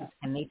show us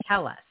and they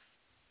tell us,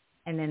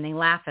 and then they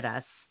laugh at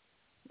us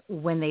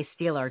when they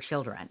steal our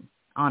children,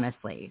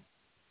 honestly.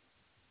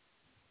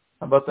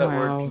 How about that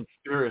word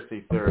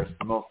conspiracy theorist,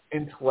 the most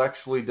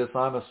intellectually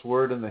dishonest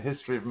word in the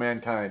history of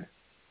mankind?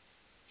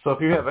 So if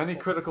you have any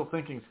critical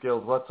thinking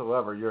skills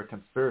whatsoever, you're a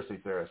conspiracy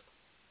theorist.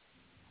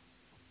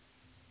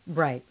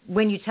 Right.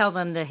 When you tell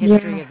them the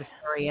history of the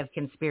story of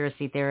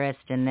conspiracy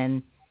theorists, and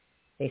then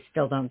they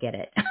still don't get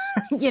it.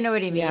 You know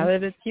what I mean? Yeah,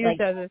 that it's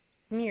used as a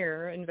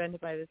smear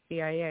invented by the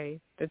CIA.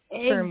 The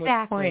term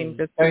was coined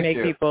just to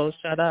make people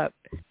shut up,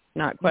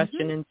 not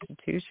question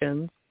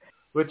institutions.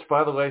 Which,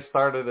 by the way,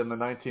 started in the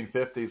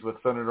 1950s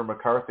with Senator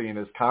McCarthy and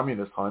his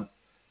communist hunt.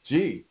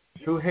 Gee,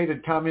 who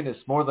hated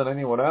communists more than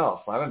anyone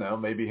else? I don't know,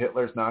 maybe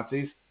Hitler's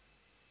Nazis?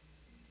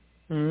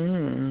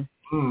 Kind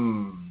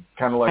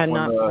of like when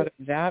not thought of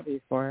that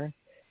before.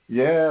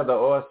 Yeah, the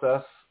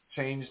OSS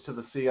changed to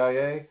the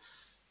CIA.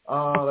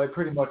 They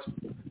pretty much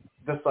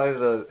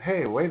decided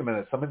hey, wait a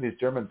minute, some of these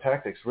German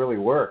tactics really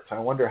worked. I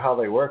wonder how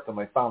they worked, and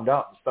they found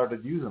out and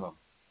started using them.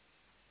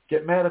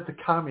 Get mad at the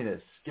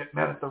communists. Get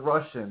mad at the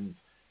Russians.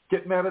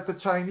 Get mad at the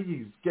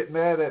Chinese. Get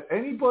mad at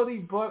anybody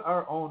but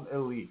our own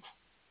elite.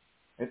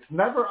 It's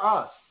never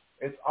us.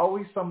 It's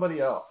always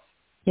somebody else.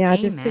 Yeah,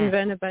 just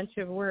invent a bunch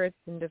of words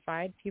and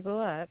divide people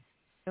up.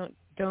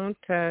 Don't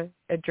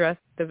address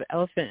the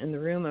elephant in the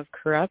room of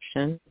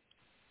corruption.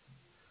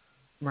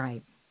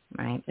 Right.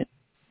 And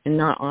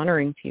not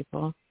honoring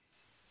people.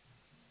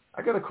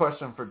 I got a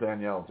question for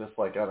Danielle, just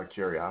like out of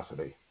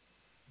curiosity.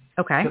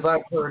 Okay. Because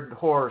I've heard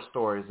horror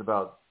stories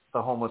about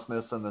the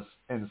homelessness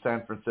in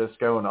San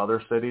Francisco and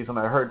other cities, and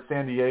I heard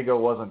San Diego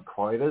wasn't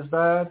quite as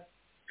bad.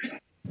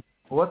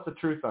 What's the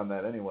truth on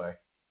that anyway?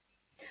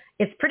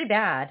 It's pretty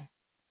bad.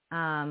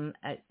 I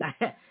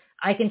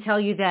can tell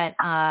you that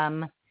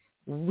I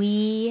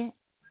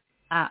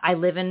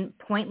live in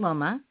Point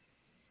Loma,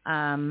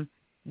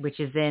 which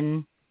is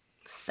in,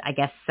 I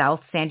guess,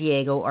 South San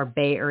Diego or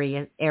Bay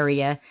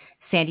Area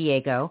San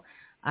Diego.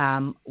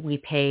 We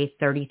pay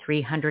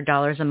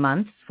 $3,300 a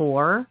month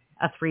for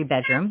a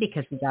 3-bedroom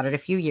because we got it a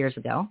few years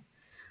ago.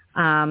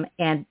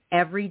 And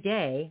every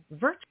day,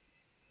 virtually,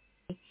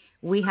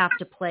 we have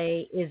to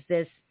play, is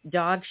this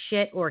dog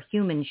shit or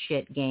human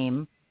shit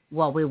game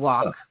while we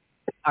walk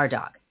our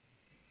dog.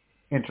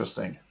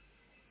 Interesting.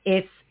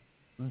 It's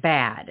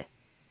bad.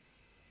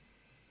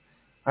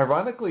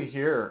 Ironically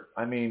here,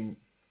 I mean,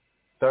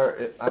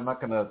 I'm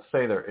not going to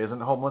say there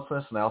isn't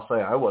homelessness, and I'll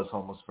say I was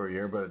homeless for a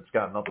year, but it's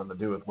got nothing to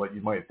do with what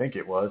you might think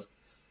it was.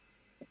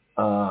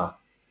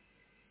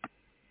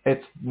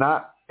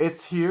 It's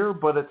here,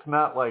 but it's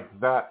not like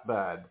that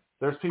bad.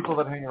 There's people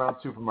that hang around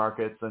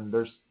supermarkets, and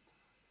there's,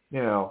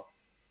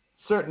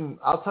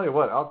 I'll tell you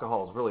what,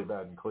 alcohol is really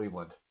bad in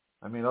Cleveland.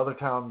 I mean, other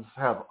towns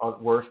have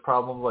worse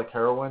problems like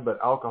heroin, but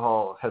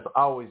alcohol has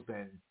always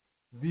been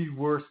the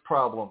worst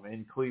problem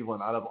in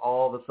Cleveland out of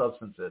all the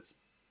substances.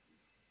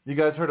 You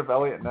guys heard of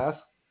Elliot Ness?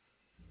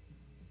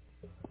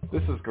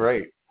 This is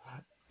great.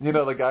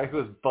 The guy who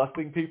was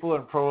busting people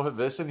in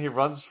Prohibition, he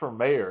runs for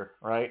mayor,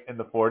 right, in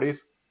the 40s.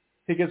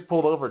 He gets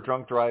pulled over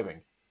drunk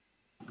driving.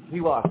 He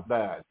lost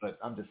bad, but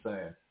I'm just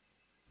saying.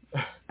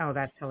 Oh,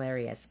 that's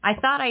hilarious. I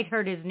thought I'd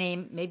heard his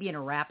name maybe in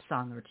a rap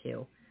song or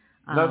two.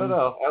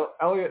 No.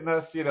 Elliot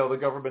Ness, the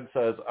government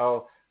says,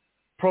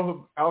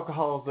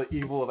 alcohol is the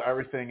evil of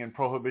everything and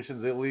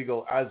prohibition's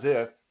illegal, as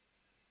if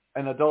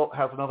an adult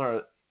has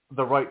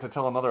the right to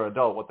tell another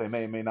adult what they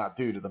may or may not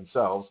do to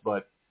themselves,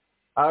 but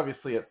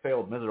obviously it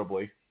failed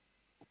miserably.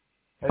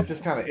 It's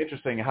just kind of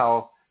interesting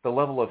how the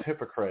level of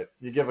hypocrite,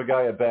 you give a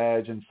guy a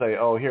badge and say,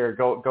 oh, here,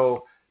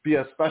 go be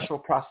a special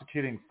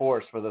prosecuting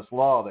force for this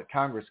law that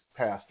Congress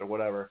passed or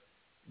whatever.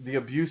 The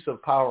abuse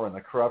of power and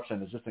the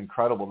corruption is just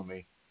incredible to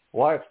me.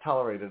 Why it's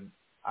tolerated,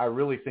 I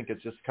really think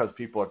it's just because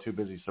people are too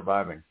busy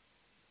surviving.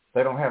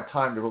 They don't have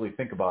time to really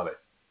think about it.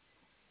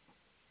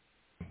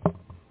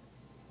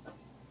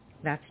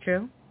 That's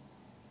true.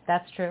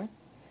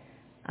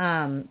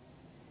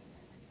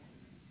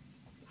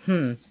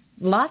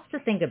 Lots to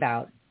think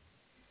about.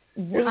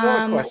 Here's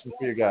another question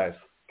for you guys,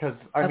 because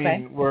I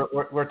mean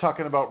we're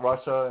talking about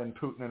Russia and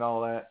Putin and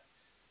all that.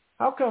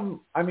 How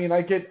come? I mean,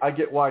 I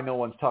get why no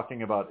one's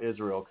talking about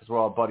Israel because we're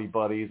all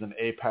buddies and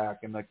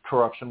AIPAC and the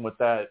corruption with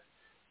that.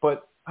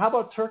 But how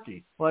about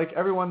Turkey? Like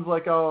everyone's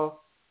like,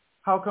 oh,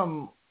 how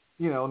come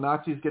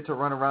Nazis get to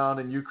run around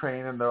in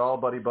Ukraine and they're all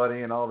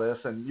buddy and all this?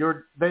 And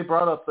they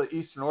brought up the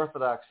Eastern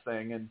Orthodox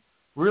thing, and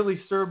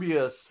really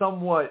Serbia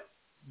somewhat.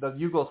 The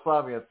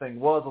Yugoslavia thing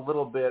was a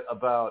little bit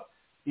about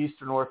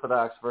Eastern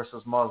Orthodox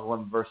versus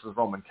Muslim versus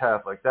Roman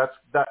Catholic. That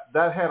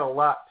had a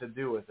lot to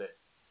do with it.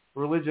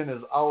 Religion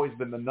has always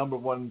been the number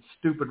one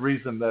stupid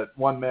reason that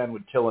one man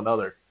would kill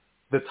another.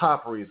 The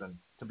top reason,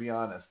 to be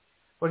honest.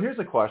 But here's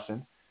a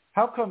question.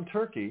 How come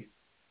Turkey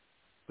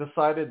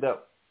decided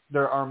that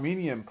their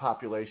Armenian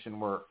population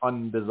were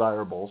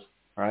undesirables,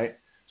 right?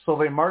 So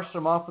they marched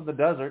them off in the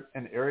desert,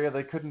 an area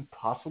they couldn't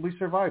possibly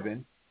survive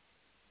in.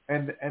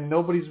 And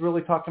nobody's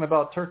really talking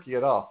about Turkey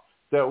at all.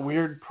 That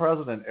weird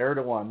president,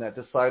 Erdogan, that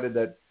decided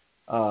that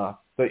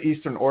the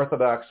Eastern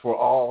Orthodox were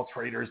all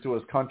traitors to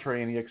his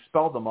country, and he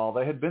expelled them all.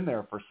 They had been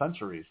there for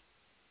centuries.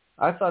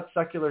 I thought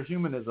secular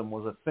humanism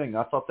was a thing.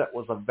 I thought that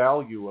was a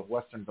value of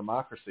Western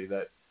democracy,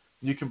 that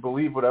you can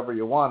believe whatever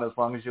you want as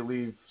long as you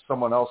leave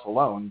someone else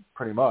alone,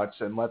 pretty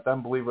much, and let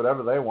them believe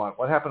whatever they want.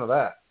 What happened to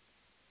that?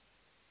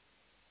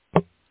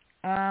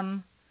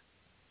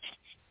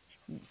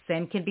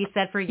 Same can be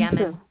said for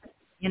Yemen.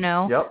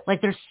 Yep.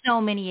 Like there's so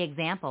many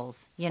examples,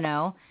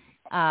 So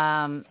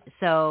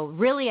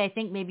really, I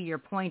think maybe your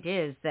point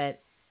is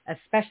that,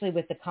 especially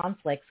with the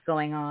conflicts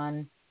going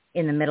on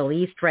in the Middle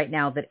East right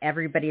now, that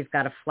everybody's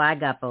got a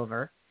flag up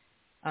over.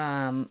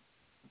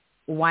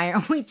 Why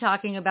aren't we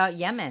talking about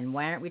Yemen?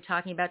 Why aren't we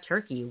talking about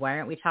Turkey? Why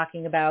aren't we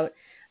talking about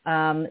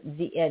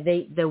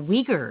the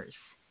Uyghurs?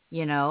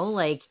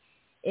 Like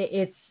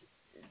it's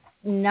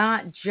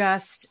not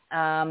just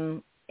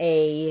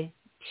a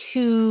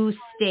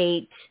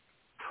two-state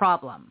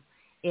problem.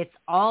 It's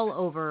all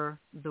over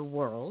the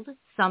world.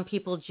 Some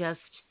people just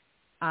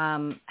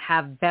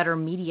have better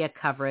media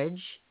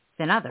coverage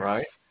than others.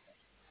 Right.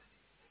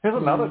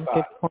 Here's another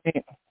thought. Good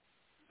point.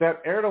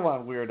 That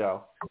Erdogan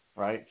weirdo,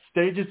 right,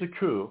 stages a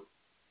coup,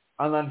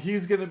 and then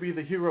he's going to be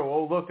the hero.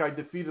 Oh, look, I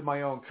defeated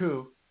my own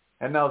coup.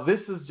 And now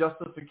this is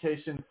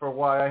justification for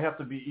why I have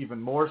to be even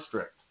more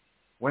strict,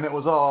 when it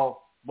was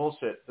all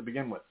bullshit to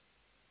begin with.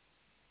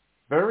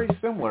 Very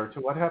similar to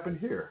what happened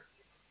here.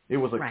 It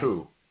was a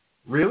coup.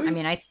 Really? I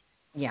mean, I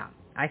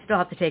still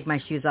have to take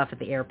my shoes off at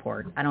the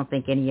airport. I don't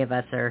think any of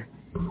us are,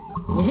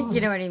 you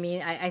know what I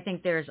mean? I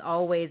think there's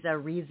always a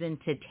reason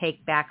to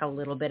take back a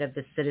little bit of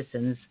the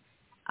citizens'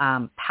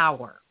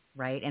 power,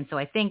 right? And so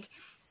I think,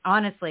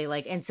 honestly,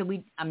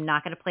 I'm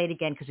not going to play it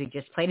again because we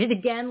just played it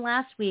again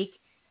last week,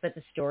 but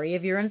the story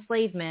of your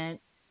enslavement,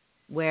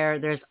 where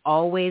there's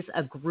always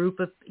a group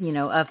of,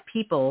 of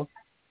people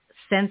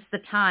since the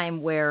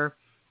time where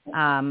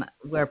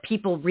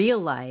people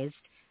realized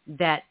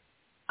that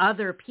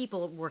other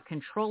people were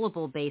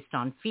controllable based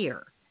on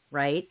fear,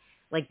 right?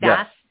 Like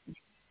that's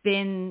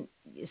been,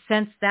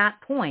 since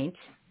that point,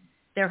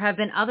 there have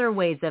been other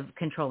ways of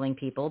controlling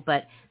people,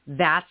 but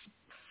that's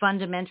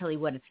fundamentally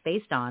what it's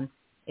based on,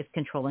 is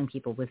controlling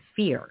people with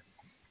fear.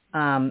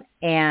 And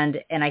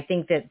I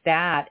think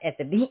that at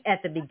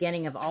the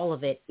beginning of all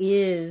of it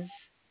is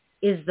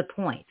the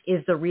point,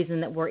 is the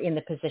reason that we're in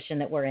the position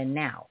that we're in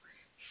now.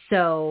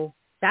 So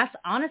that's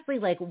honestly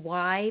like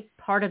why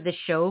part of the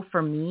show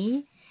for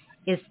me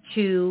is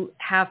to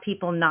have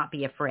people not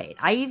be afraid.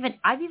 I've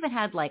even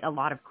had like a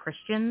lot of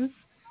Christians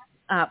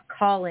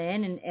call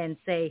in and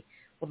say,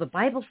 well, the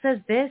Bible says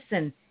this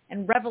and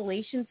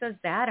Revelation says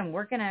that, and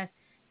we're going to,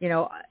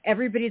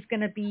 everybody's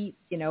going to be,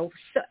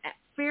 so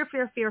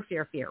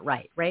fear.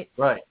 Right.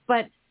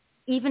 But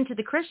even to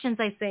the Christians,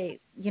 I say,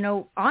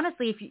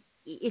 honestly,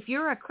 if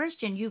you're a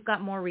Christian, you've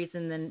got more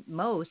reason than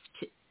most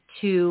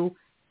to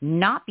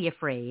not be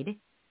afraid,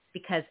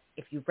 because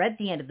if you read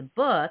the end of the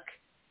book,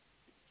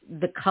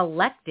 the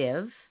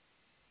collective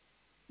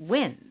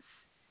wins.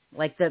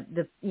 Like the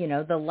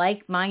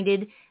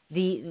like-minded,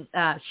 the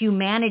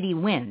humanity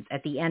wins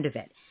at the end of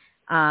it,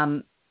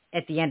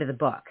 at the end of the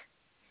book.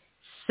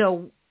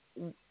 So,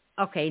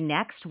 okay,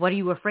 next, what are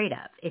you afraid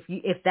of?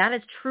 If that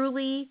is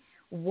truly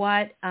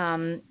what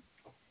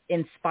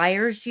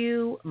inspires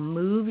you,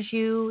 moves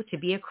you to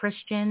be a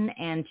Christian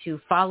and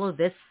to follow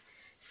this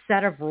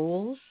set of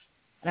rules,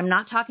 and I'm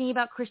not talking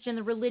about Christian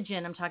the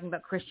religion, I'm talking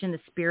about Christian the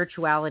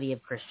spirituality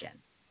of Christian,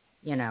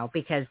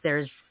 because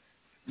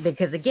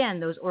again,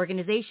 those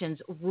organizations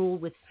rule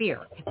with fear.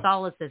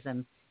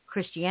 Catholicism,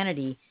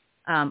 Christianity,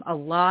 a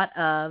lot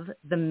of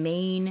the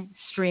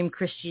mainstream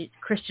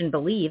Christian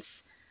beliefs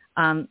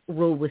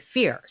rule with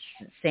fear.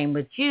 Same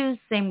with Jews.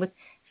 Same with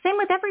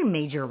every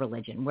major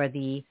religion, where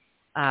the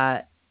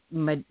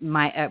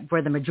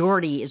where the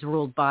majority is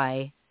ruled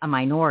by a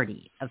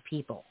minority of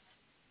people.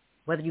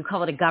 Whether you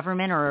call it a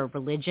government or a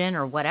religion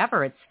or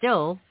whatever, it's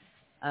still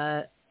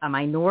a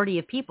minority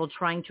of people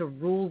trying to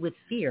rule with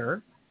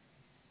fear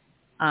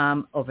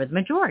over the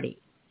majority.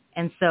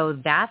 And so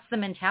that's the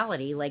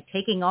mentality, like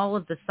taking all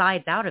of the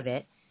sides out of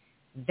it,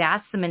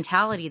 that's the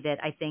mentality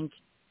that I think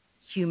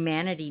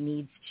humanity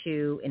needs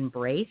to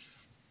embrace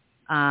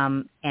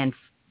and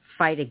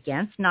fight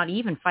against, not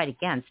even fight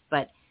against,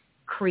 but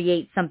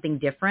create something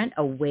different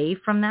away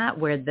from that,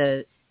 where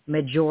the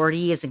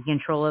majority is in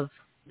control of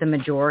the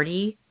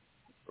majority,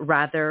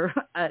 rather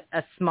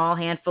a small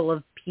handful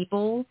of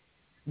people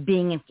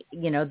being,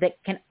 that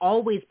can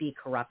always be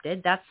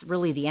corrupted. That's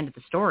really the end of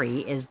the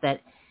story, is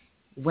that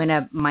when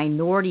a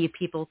minority of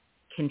people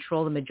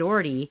control the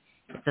majority,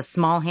 it's a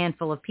small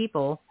handful of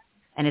people,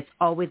 and it's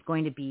always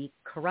going to be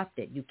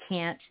corrupted. You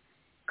can't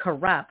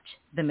corrupt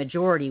the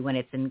majority when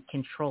it's in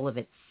control of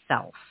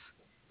itself.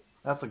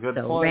 That's a good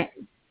point.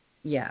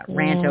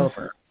 Rant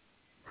over.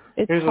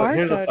 It's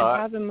hard, though, to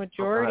have a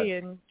majority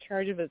in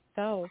charge of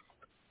itself.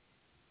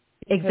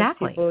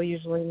 Exactly. People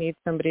usually need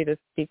somebody to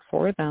speak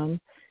for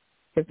them,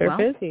 because they're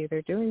busy,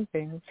 they're doing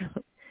things.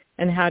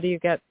 And how do you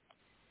get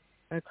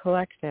a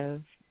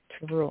collective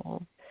to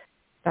rule?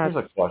 That's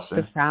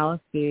the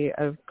fallacy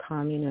of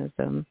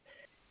communism.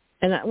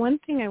 And one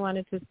thing I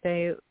wanted to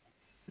say,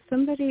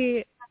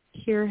 somebody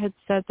here had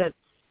said that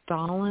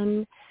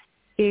Stalin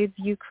gave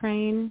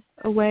Ukraine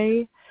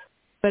away,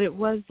 but it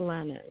was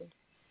Lenin.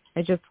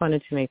 I just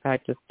wanted to make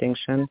that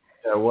distinction.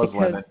 Yeah, it was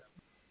Lenin.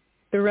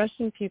 The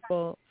Russian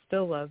people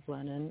still love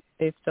Lenin.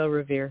 They still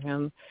revere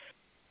him.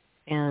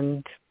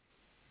 And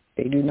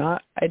they do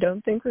not, I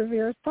don't think,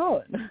 revere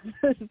Stalin.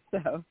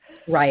 So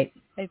right.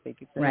 I think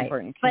it's an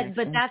important connection.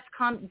 But that's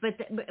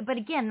but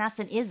again, that's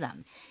an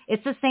ism.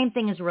 It's the same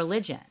thing as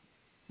religion,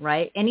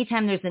 right?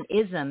 Anytime there's an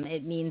ism,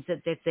 it means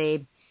that it's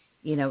a,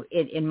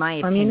 in my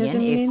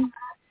opinion,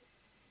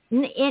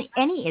 it's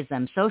any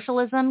ism,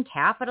 socialism,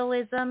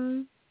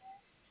 capitalism,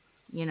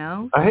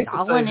 I hate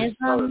Stalinism.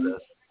 To say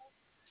this.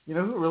 You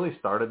know who really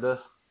started this?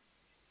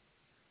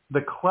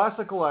 The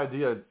classical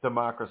idea of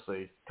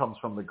democracy comes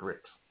from the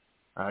Greeks,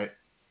 right?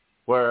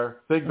 Where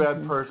Big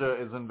Bad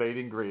Persia is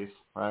invading Greece,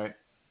 right?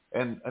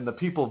 And the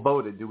people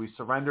voted, do we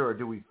surrender or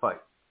do we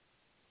fight?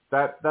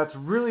 That's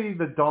really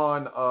the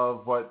dawn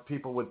of what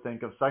people would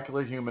think of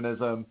secular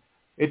humanism.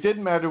 It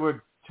didn't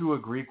matter to a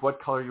Greek what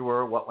color you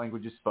were, what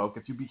language you spoke.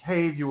 If you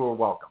behaved, you were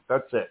welcome.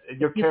 That's it.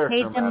 Your character mattered.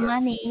 You paid them mattered.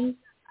 money.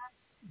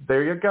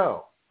 There you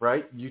go,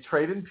 right? You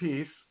trade in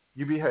peace,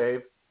 you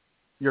behave,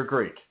 you're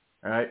Greek,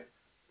 right?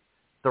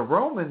 The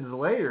Romans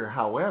later,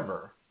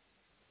 however,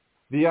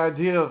 the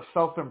idea of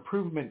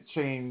self-improvement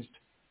changed.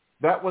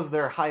 That was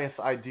their highest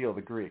ideal,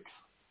 the Greeks.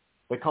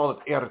 They called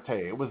it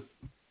erte. It was,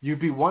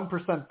 you'd be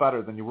 1%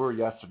 better than you were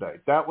yesterday.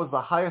 That was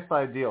the highest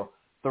ideal.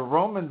 The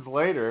Romans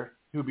later,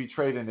 who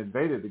betrayed and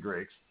invaded the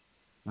Greeks,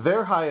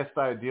 their highest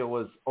ideal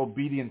was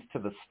obedience to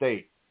the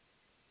state.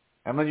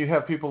 And then you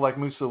have people like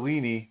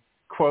Mussolini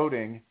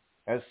quoting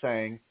as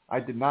saying, I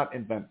did not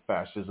invent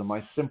fascism.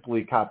 I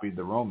simply copied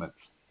the Romans.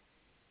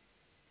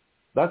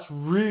 That's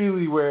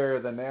really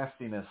where the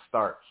nastiness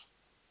starts.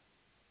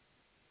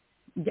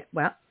 Yeah,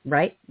 well,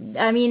 right.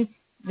 I mean,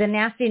 the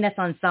nastiness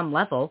on some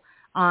level,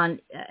 and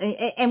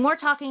we're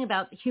talking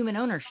about human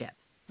ownership,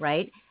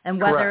 right? And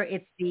whether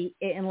Correct.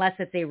 unless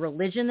it's a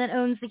religion that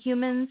owns the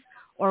humans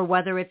or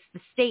whether it's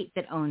the state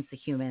that owns the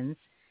humans,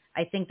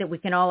 I think that we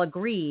can all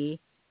agree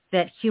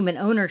that human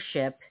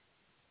ownership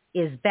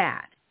is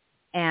bad.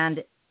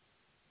 And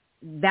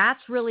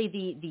that's really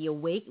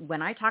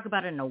when I talk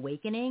about an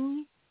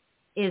awakening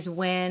is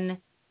when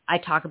I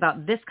talk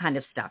about this kind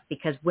of stuff,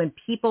 because when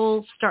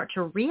people start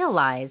to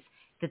realize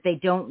that they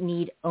don't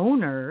need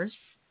owners,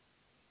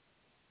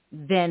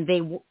 then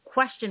they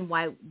question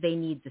why they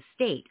need the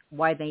state,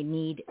 why they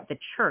need the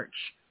church,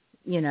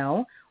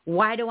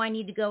 why do I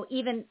need to go,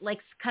 even like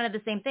kind of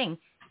the same thing.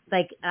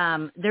 Like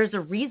there's a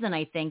reason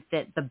I think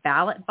that the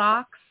ballot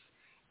box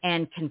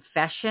and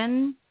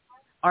confession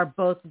are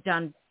both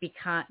done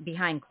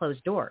behind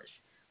closed doors,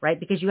 right?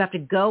 Because you have to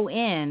go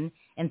in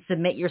and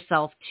submit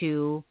yourself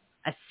to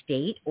a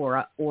state or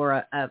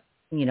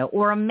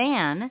a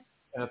man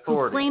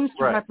who claims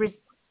to represent.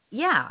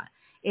 Yeah,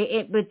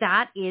 but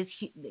that is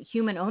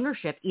human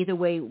ownership. Either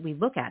way we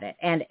look at it,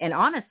 and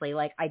honestly,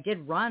 like I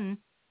did run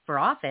for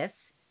office,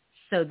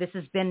 so this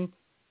has been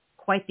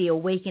quite the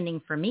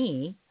awakening for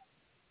me.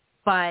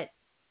 But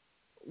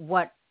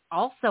what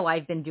also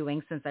I've been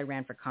doing since I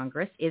ran for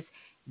Congress is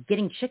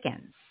getting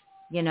chickens,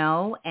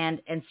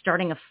 and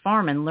starting a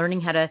farm and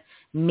learning how to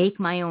make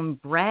my own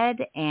bread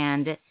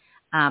and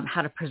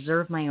how to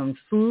preserve my own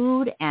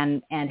food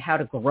and how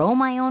to grow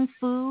my own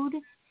food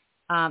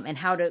and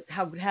how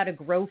to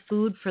grow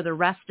food for the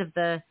rest of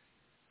the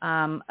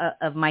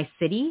of my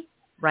city.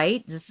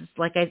 Right. This is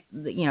like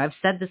I've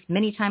said this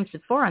many times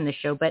before on this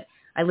show, but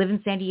I live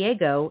in San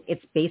Diego.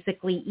 It's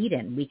basically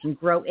Eden. We can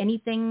grow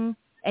anything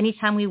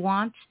anytime we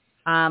want.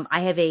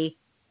 I have a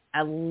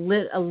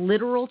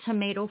literal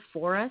tomato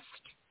forest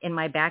in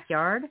my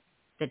backyard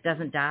that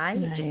doesn't die.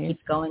 Nice. It just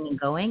keeps going and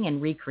going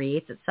and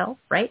recreates itself,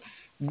 right?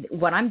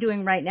 What I'm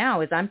doing right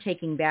now is I'm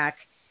taking back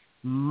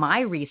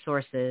my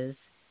resources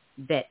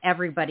that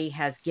everybody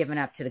has given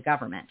up to the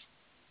government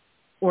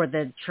or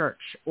the church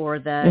or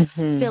the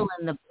fill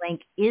in the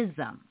blank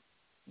ism,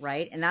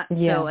 right? And that,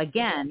 so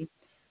again,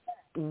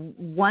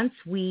 once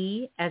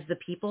we as the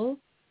people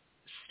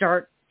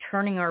start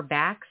turning our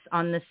backs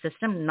on the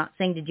system, I'm not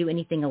saying to do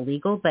anything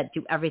illegal, but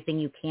do everything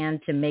you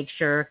can to make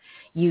sure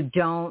you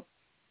don't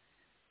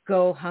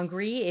go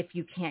hungry if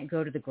you can't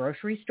go to the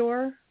grocery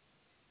store.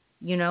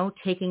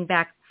 Taking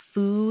back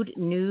food,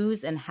 news,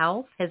 and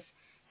health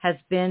has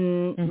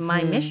been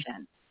my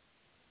mission,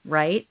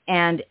 right?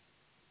 And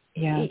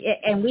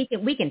and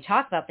we can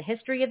talk about the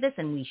history of this,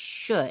 and we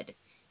should,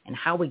 and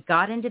how we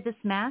got into this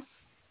mess.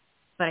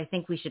 But I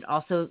think we should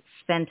also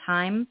spend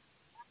time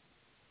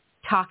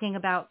talking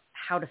about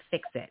how to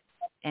fix it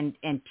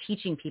and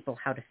teaching people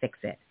how to fix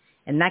it.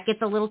 And that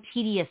gets a little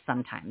tedious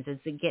sometimes.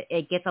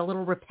 It gets a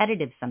little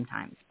repetitive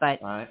sometimes.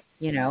 But, right.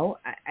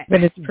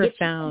 But it's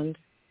profound.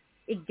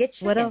 It gets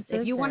you. What else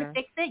if you want to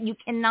fix it, you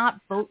cannot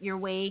vote your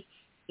way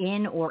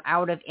in or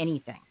out of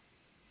anything.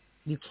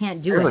 You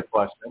can't do it. Here's a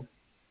question.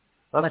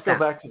 Let's go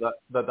back to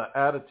the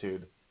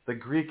attitude, the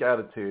Greek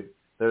attitude.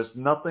 There's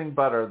nothing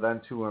better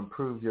than to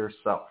improve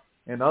yourself.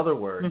 In other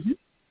words,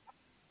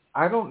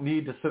 I don't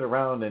need to sit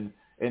around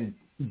and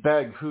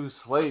beg whose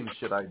slave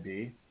should I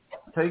be.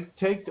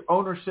 Take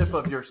ownership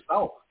of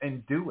yourself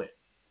and do it.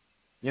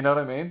 You know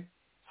what I mean?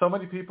 So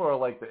many people are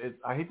like,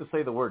 I hate to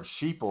say the word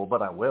sheeple,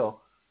 but I will.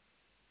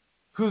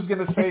 Who's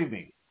going to save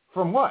me?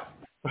 From what?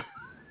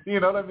 You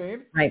know what I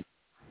mean? Right.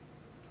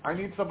 I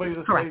need somebody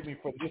to save me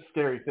from this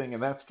scary thing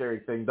and that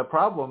scary thing. The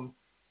problem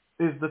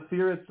is the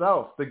fear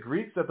itself. The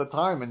Greeks at the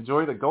time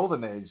enjoyed a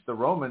golden age. The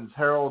Romans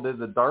heralded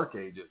the dark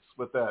ages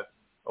with that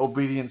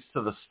obedience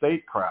to the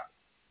state crap.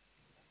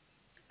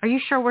 Are you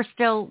sure we're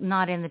still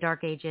not in the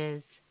dark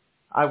ages?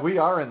 We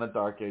are in the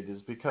dark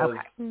ages because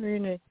we're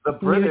in the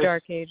British, new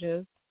dark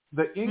ages.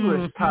 The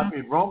English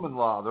copied Roman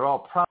law. They're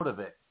all proud of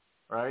it,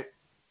 right?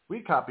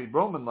 We copied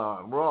Roman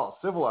law and we're all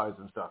civilized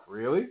and stuff.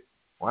 Really?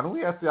 Why don't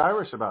we ask the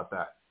Irish about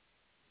that?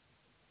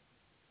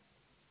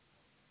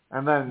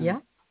 And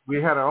then we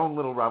had our own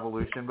little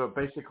revolution, but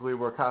basically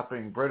we're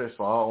copying British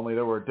law, only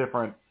there were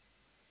different,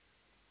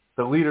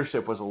 the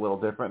leadership was a little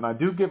different. And I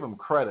do give them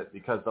credit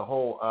because the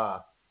whole,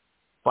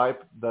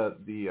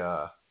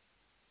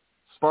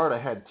 Sparta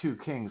had two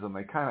kings and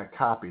they kind of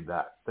copied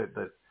that.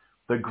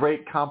 The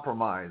great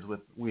compromise with,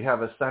 we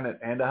have a Senate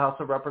and a House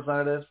of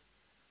Representatives,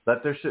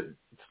 that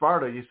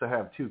Sparta used to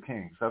have two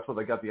kings. That's where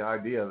they got the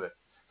idea of it.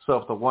 So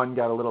if the one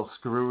got a little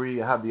screwy,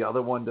 you had the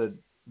other one to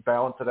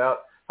balance it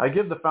out. I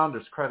give the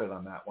founders credit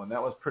on that one.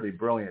 That was pretty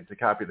brilliant to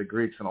copy the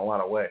Greeks in a lot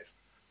of ways.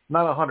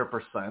 Not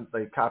 100%.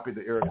 They copied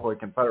the Iroquois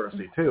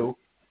Confederacy too,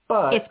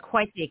 but it's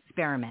quite the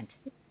experiment.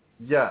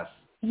 Yes.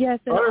 Yes,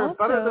 and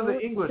better than the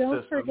English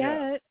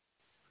system.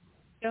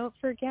 Don't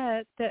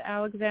forget that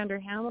Alexander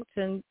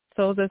Hamilton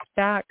sold us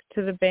back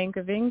to the Bank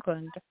of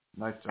England.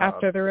 Nice job.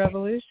 After the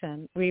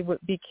Revolution. We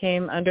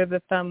became under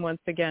the thumb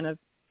once again of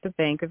the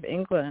Bank of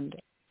England,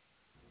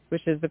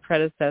 which is the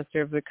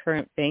predecessor of the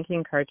current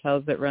banking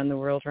cartels that run the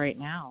world right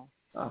now.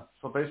 Oh,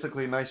 so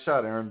basically, nice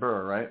shot, Aaron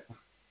Burr, right?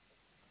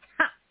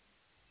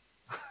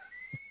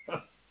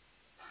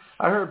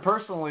 I heard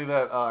personally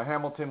that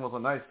Hamilton was a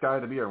nice guy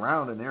to be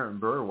around, and Aaron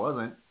Burr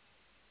wasn't.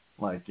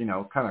 Like,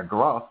 kind of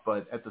gruff,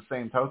 but at the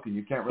same token,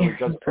 you can't really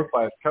judge a book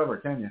by its cover,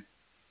 can you?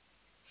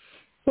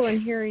 Well,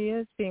 and here he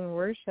is being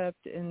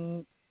worshipped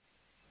in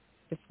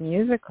this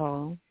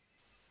musical,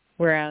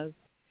 whereas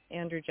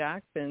Andrew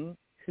Jackson,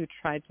 who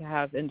tried to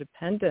have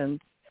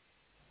independence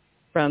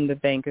from the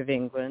Bank of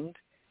England,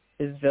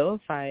 is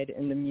vilified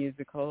in the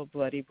musical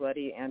Bloody,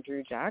 Bloody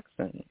Andrew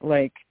Jackson.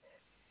 Like,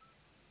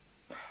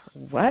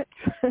 what?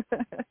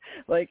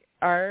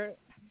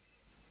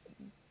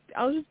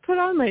 I'll just put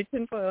on my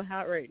tinfoil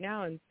hat right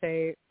now and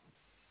say,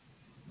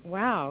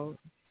 wow,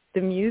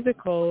 the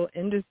musical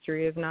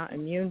industry is not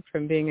immune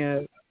from being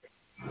a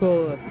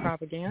tool of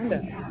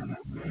propaganda.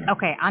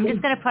 Okay, I'm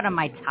just going to put on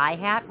my tie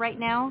hat right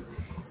now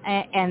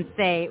and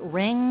say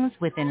rings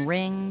within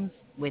rings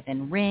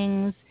within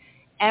rings.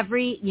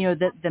 Every,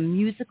 the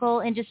musical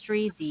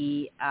industry,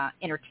 the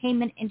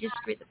entertainment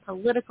industry, the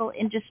political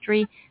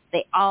industry,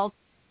 they all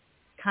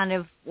kind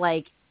of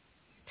like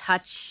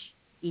touch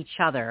each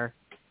other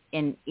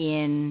in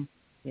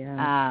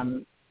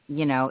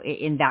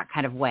that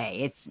kind of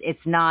way. It's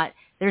not,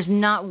 there's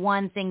not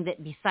one thing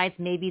that besides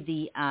maybe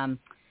the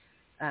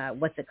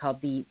what's it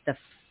called, the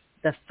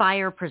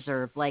fire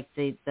preserve, like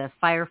the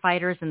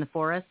firefighters in the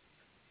forest,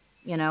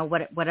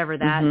 whatever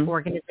that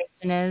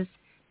organization is.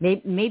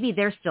 Maybe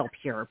they're still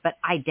pure, but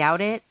I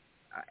doubt it.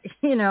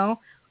 Every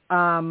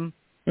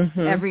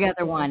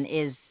other one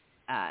is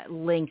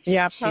linked to...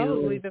 Yeah,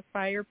 probably the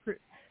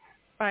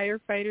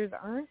firefighters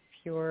aren't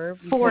pure.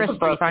 Forest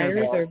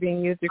fires are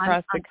being used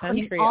across the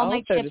country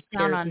also to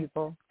scare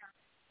people.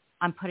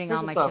 I'm putting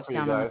all my chips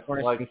down on the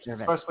forestry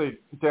service. Especially,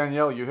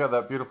 Danielle, you have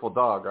that beautiful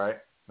dog, right?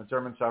 The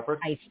German Shepherd?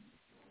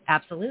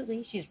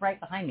 Absolutely. She's right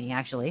behind me,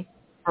 actually.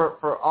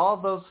 For all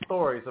those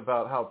stories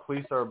about how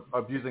police are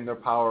abusing their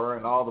power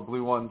and all the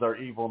blue ones are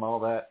evil and all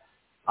that,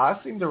 I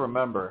seem to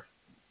remember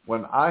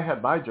when I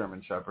had my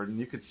German Shepherd, and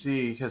you could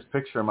see his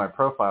picture in my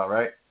profile,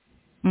 right?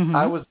 Mm-hmm.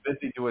 I was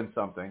busy doing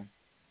something,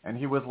 and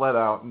he was let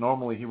out.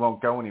 Normally he won't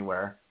go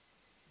anywhere.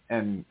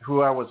 And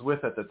who I was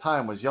with at the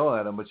time was yelling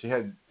at him, but she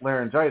had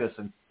laryngitis,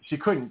 and she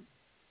couldn't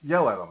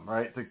yell at him,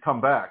 right, to come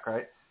back,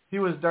 right? He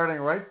was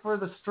darting right for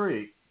the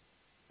street,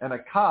 and a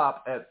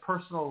cop at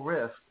personal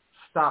risk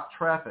stopped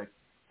traffic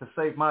to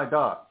save my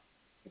dog.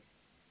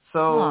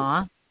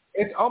 So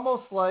It's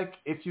almost like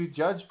if you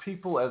judge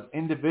people as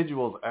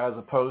individuals as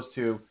opposed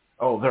to,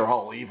 oh, they're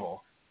all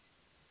evil,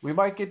 we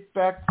might get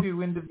back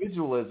to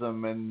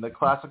individualism and the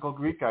classical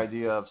Greek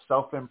idea of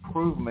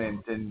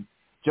self-improvement and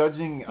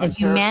judging and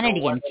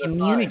humanity and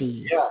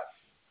community.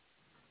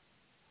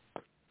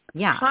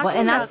 Yeah. Well,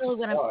 and that's really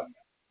what I'm...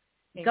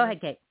 Go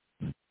ahead, Kate.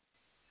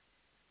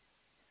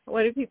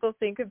 What do people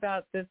think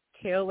about this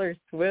Taylor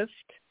Swift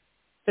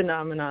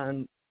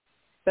phenomenon?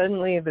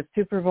 Suddenly the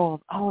Super Bowl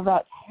is all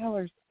about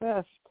Taylor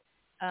Swift,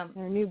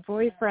 their new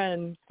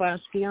boyfriend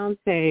 /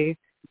 fiance,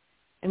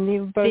 and they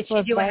both Did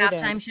she do a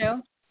halftime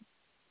show?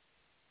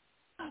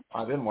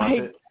 I didn't watch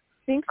it.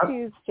 I think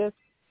she's just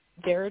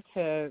there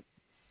to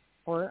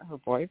support her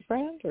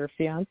boyfriend or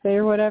fiance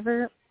or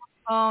whatever.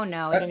 Oh,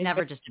 no, it's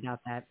never just about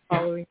that.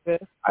 I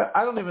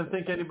don't even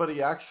think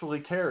anybody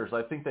actually cares.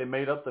 I think they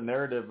made up the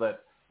narrative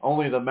that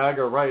only the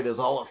MAGA right is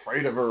all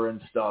afraid of her and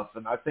stuff.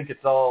 And I think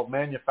it's all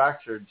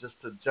manufactured just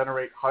to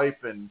generate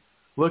hype and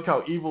look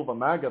how evil the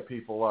MAGA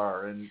people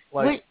are. And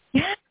like,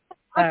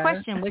 quick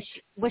question: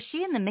 was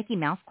she in the Mickey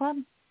Mouse Club?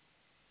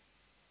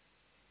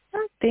 I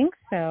don't think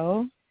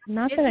so.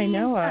 Not that I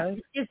know of.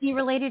 Is he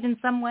related in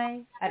some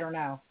way? I don't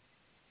know.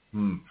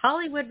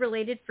 Hollywood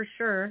related for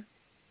sure.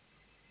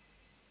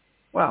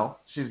 Well,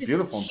 she's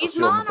beautiful. She's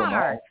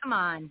Monarch. Come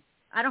on,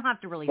 I don't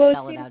have to really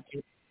spell it out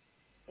too.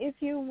 If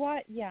you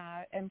watch,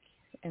 MK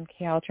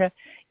Ultra,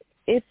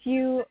 if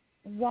you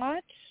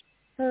watch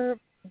her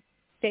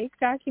fake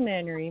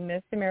documentary,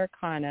 Miss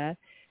Americana,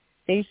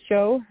 they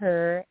show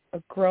her,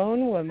 a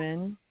grown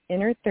woman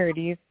in her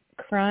 30s,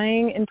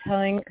 crying and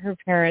telling her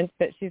parents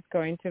that she's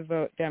going to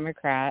vote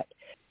Democrat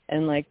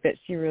and like that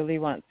she really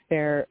wants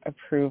their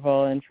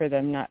approval and for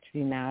them not to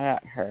be mad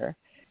at her.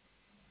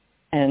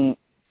 And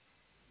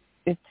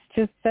it's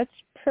just such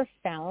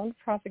profound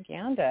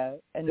propaganda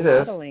and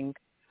modeling.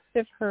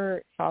 If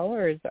her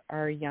followers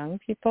are young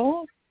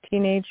people,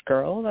 teenage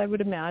girls, I would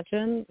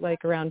imagine,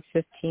 like around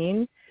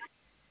 15,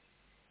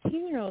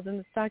 15-year-olds in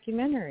this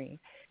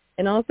documentary.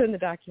 And also in the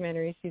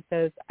documentary, she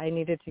says, I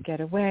needed to get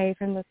away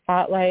from the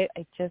spotlight.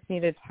 I just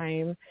needed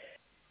time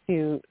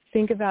to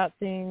think about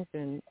things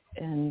and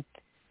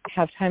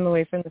have time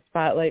away from the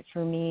spotlight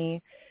for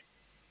me.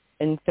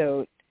 And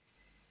so,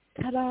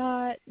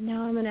 ta-da,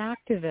 now I'm an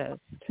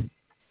activist.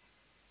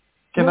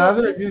 Can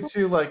either of you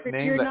two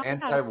name the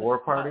anti-war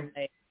party?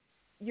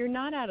 You're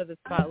not out of the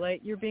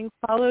spotlight. You're being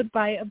followed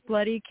by a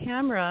bloody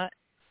camera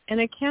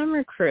and a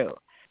camera crew.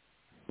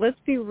 Let's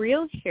be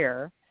real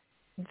here.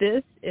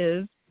 This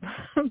is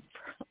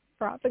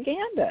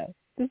propaganda.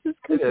 This is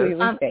completely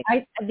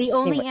fake. The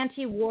only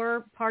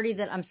anti-war party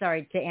that, I'm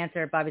sorry to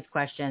answer Bobby's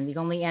question, the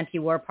only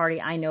anti-war party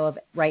I know of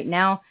right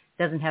now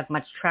doesn't have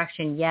much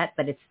traction yet,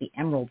 but it's the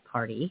Emerald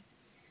Party.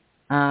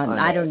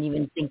 I don't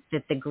even think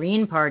that the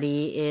Green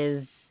Party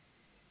is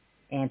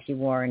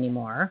anti-war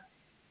anymore.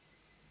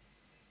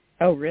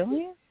 Oh,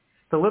 really?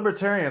 The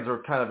Libertarians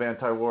were kind of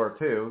anti-war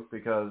too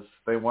because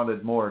they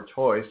wanted more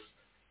choice,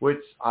 which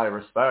I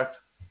respect.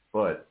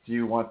 But do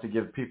you want to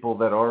give people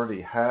that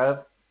already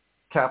have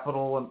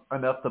capital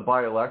enough to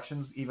buy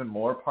elections even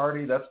more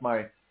party? That's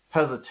my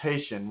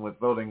hesitation with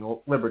voting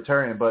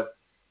Libertarian. But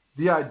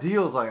the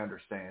ideals I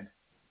understand.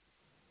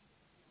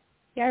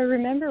 Yeah, I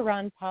remember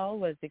Ron Paul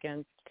was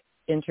against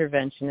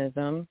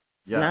interventionism.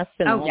 Yeah. And that's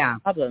been the whole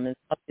problem is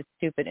all these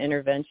stupid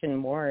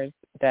intervention wars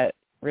that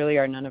really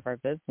are none of our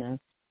business.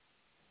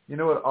 You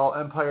know what all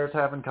empires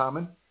have in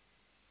common?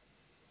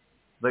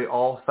 They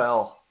all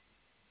fell.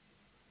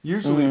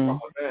 Usually from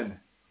within.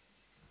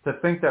 To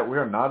think that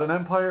we're not an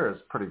empire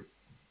is pretty,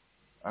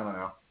 I don't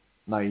know,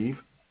 naive.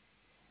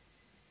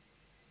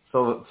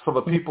 So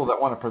the people that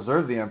want to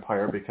preserve the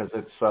empire because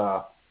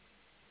it's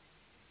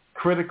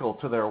critical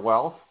to their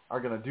wealth are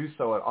going to do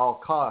so at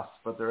all costs,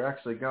 but they're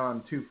actually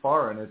going too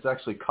far, and it's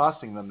actually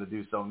costing them to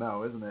do so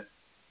now, isn't it?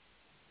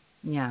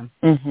 Yeah.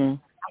 Mm-hmm.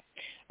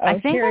 I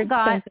think I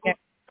got...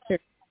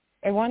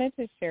 I wanted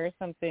to share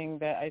something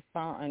that I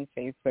saw on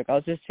Facebook.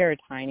 I'll just share a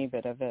tiny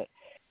bit of it.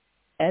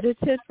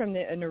 Edited from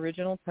an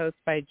original post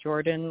by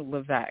Jordan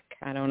Levesque.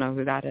 I don't know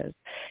who that is.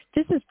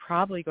 This is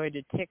probably going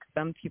to tick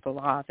some people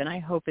off, and I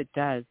hope it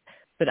does.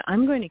 But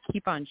I'm going to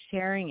keep on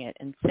sharing it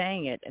and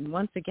saying it. And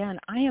once again,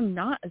 I am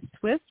not a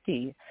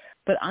Swiftie,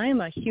 but I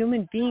am a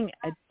human being,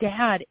 a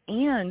dad,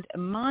 and a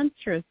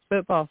monstrous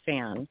football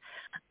fan.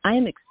 I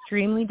am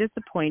extremely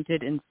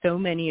disappointed in so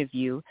many of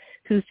you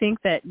who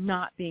think that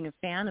not being a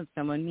fan of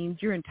someone means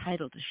you're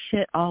entitled to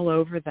shit all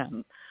over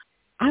them.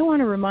 I want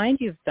to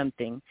remind you of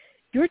something.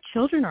 Your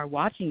children are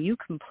watching you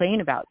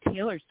complain about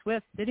Taylor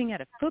Swift sitting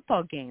at a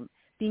football game,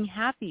 being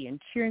happy and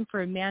cheering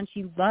for a man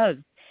she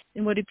loves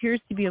in what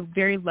appears to be a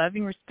very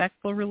loving,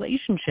 respectful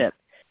relationship.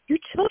 Your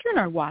children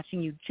are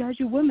watching you judge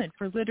a woman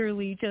for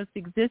literally just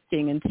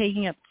existing and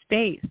taking up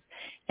space.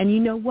 And you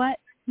know what?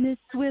 Miss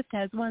Swift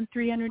has won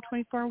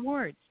 324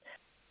 awards.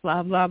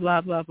 Blah, blah,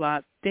 blah, blah,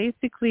 blah.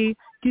 Basically,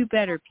 do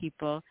better,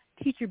 people.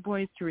 Teach your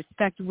boys to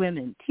respect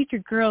women. Teach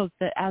your girls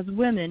that as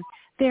women,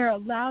 they are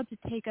allowed to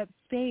take up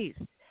space.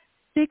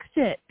 Fix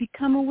it.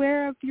 Become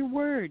aware of your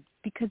words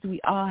because we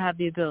all have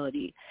the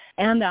ability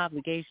and the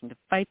obligation to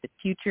fight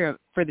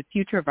for the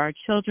future of our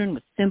children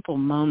with simple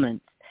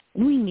moments.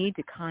 And we need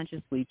to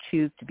consciously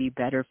choose to be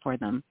better for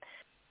them.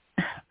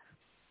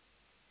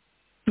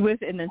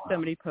 And then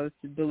somebody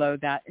posted below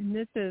that, and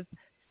this is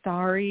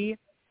sorry,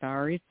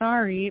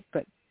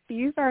 but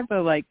these are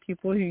the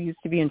people who used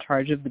to be in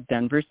charge of the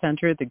Denver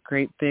Center, the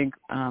great big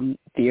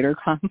theater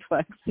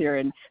complex here,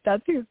 and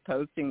that's who's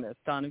posting this.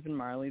 Donovan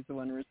Marley's the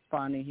one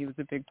responding. He was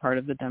a big part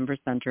of the Denver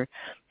Center.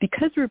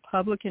 Because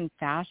Republican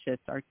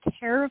fascists are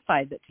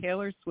terrified that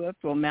Taylor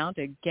Swift will mount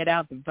a get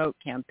out the vote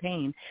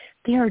campaign,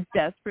 they are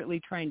desperately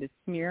trying to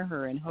smear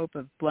her in hope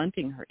of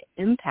blunting her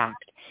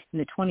impact in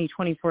the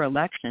 2024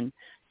 election.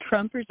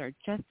 Trumpers are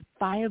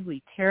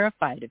justifiably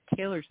terrified of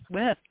Taylor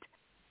Swift.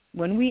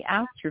 When we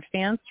asked your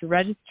fans to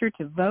register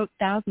to vote,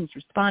 thousands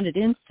responded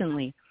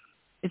instantly.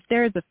 If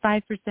there is a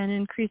 5%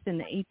 increase in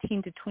the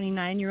 18 to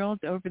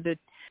 29-year-olds over their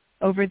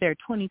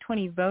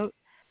 2020 vote,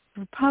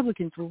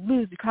 Republicans will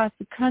lose across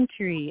the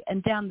country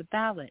and down the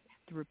ballot.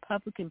 The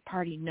Republican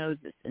Party knows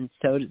this, and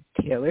so does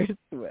Taylor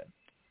Swift.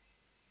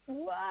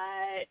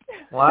 What?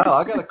 Wow,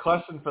 I got a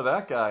question for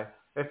that guy.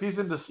 If he's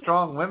into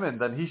strong women,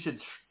 then he should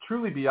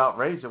truly be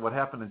outraged at what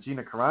happened to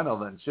Gina Carano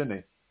then, shouldn't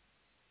he?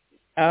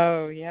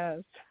 Oh, yes.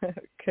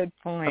 Good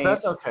point. But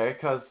that's okay,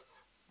 because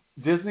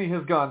Disney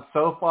has gone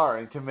so far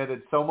and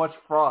committed so much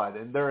fraud,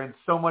 and they're in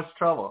so much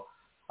trouble.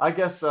 I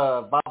guess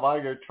Bob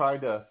Iger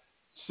tried to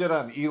shit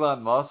on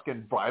Elon Musk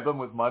and bribe him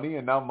with money,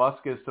 and now Musk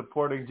is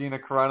supporting Gina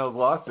Carano's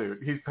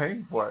lawsuit. He's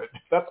paying for it.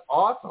 That's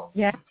awesome.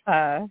 Yeah.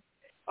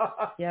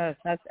 Yes,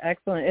 that's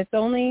excellent.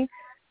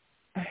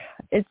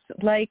 It's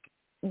like,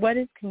 what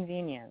is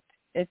convenient?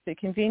 It's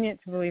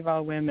convenient to believe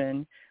all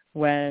women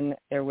when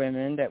they're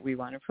women that we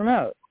want to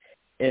promote.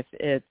 If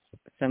it's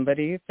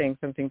somebody saying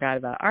something bad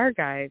about our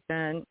guy,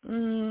 then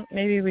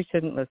maybe we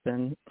shouldn't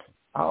listen.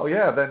 Oh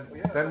yeah,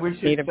 then we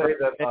should say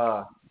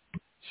that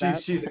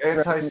she's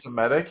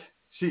anti-Semitic.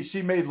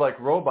 She made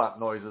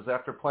robot noises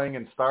after playing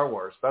in Star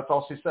Wars. That's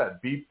all she said.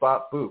 Beep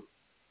bop boop.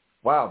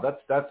 Wow,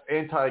 that's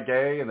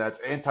anti-gay and that's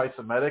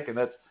anti-Semitic and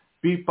that's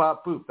beep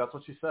bop boop. That's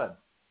what she said.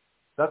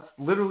 That's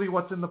literally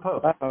what's in the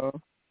post. Oh,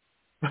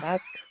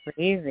 that's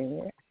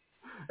crazy.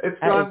 It's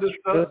gone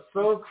to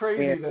so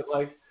crazy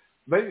that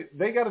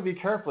They got to be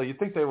careful. You'd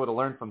think they would have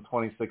learned from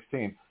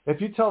 2016.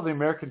 If you tell the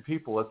American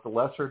people it's the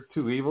lesser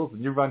two evils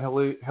and you run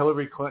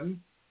Hillary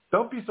Clinton,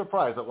 don't be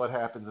surprised at what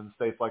happens in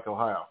states like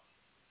Ohio.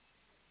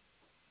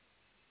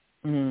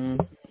 You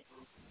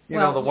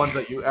know, the ones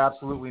that you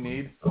absolutely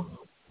need.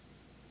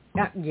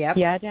 Yep.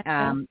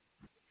 Yeah.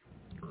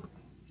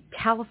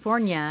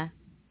 California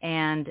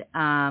and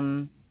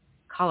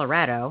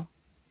Colorado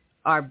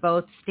are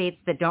both states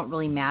that don't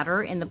really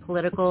matter in the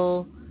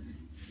political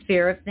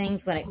fair of things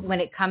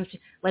when it comes to,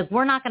 like,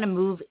 we're not going to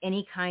move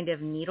any kind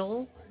of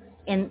needle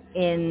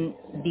in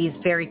these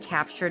very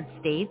captured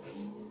states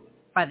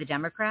by the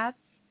Democrats.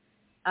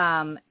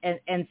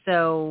 And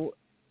so,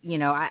 you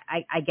know,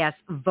 I guess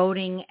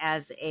voting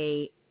as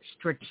a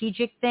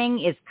strategic thing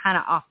is kind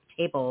of off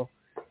the table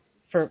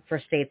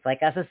for states like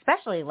us,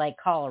 especially like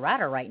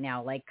Colorado right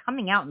now, like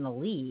coming out in the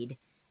lead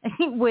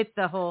with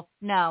the whole,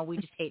 no, we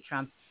just hate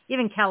Trump.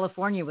 Even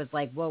California was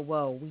like,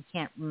 whoa, we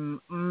can't,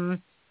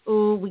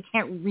 we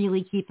can't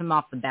really keep him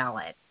off the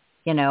ballot.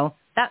 You know,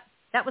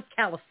 that was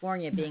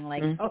California being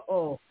like,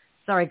 oh,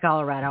 sorry,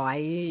 Colorado,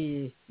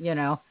 I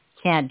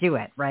can't do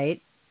it,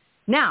 right?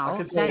 Now,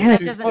 that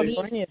doesn't mean...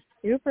 California is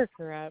super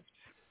corrupt.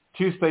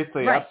 Two states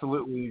they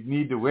absolutely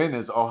need to win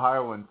is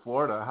Ohio and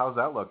Florida. How's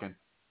that looking?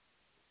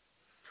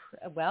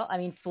 Well, I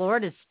mean,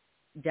 Florida's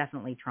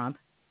definitely Trump.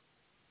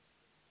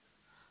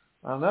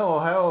 I don't know.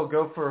 Ohio will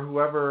go for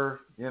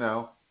whoever,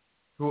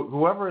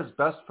 whoever is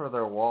best for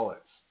their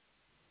wallets.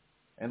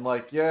 And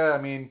like, yeah,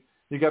 I mean,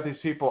 you got these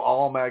people,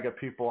 all MAGA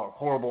people,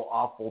 horrible,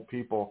 awful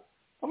people.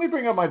 Let me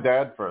bring up my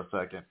dad for a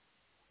second.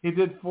 He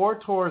did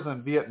 4 tours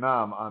in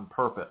Vietnam on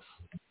purpose.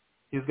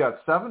 He's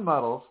got 7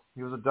 medals.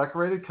 He was a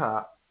decorated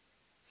cop.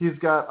 He's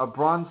got a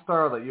Bronze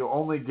Star that you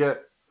only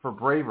get for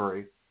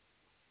bravery.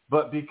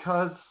 But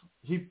because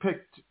he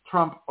picked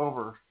Trump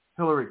over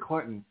Hillary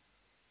Clinton,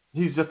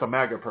 he's just a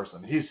MAGA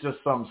person. He's just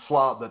some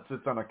slob that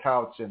sits on a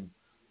couch and,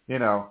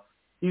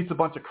 eats a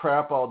bunch of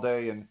crap all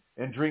day and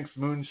drinks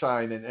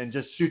moonshine and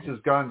just shoots his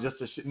gun just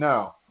to shoot.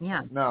 No.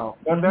 Yeah. No.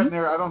 That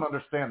narrative, I don't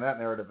understand that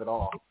narrative at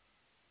all.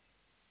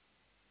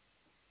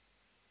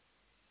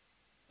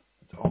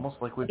 It's almost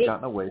like we've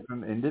gotten away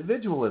from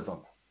individualism.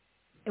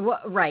 Well,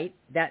 right.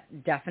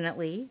 That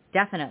definitely.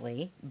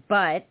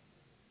 But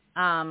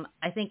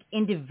I think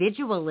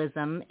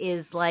individualism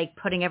is like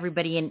putting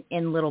everybody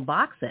in little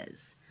boxes.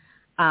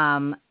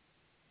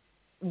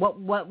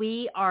 What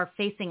we are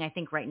facing, I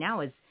think, right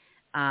now is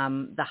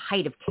the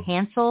height of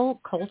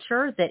cancel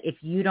culture, that if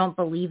you don't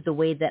believe the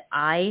way that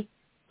I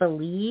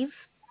believe,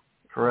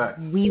 correct,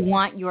 we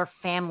want your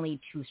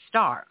family to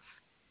starve.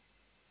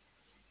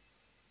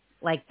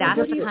 Like, that's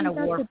the kind of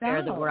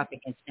warfare that we're up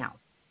against now.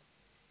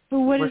 But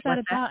what is that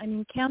about? I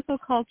mean, cancel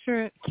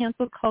culture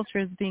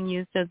is being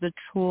used as a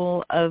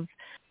tool of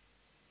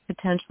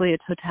potentially a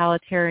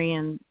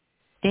totalitarian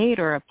state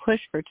or a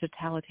push for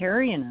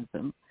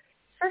totalitarianism.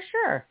 For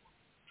sure.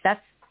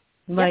 That's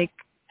my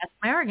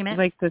argument.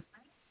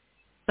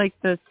 Like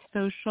the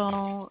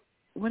social,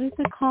 what is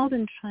it called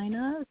in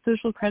China?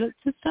 Social credit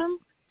system?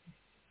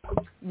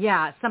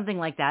 Yeah, something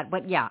like that.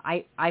 But yeah,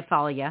 I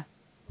follow you.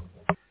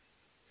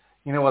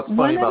 You know what's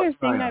funny about China? One other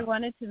thing I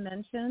wanted to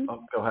mention.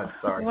 Oh, go ahead.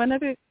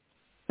 Sorry.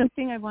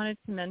 Something I wanted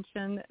to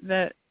mention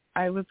that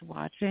I was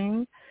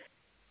watching.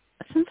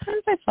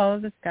 Sometimes I follow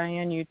this guy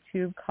on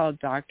YouTube called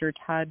Dr.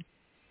 Todd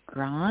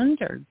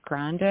Grande.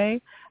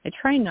 I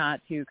try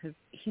not to because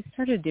he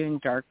started doing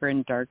darker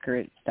and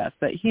darker stuff,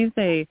 but he's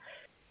a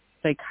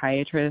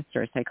psychiatrist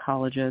or a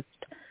psychologist,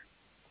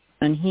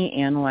 and he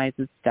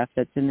analyzes stuff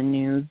that's in the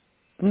news,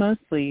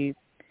 mostly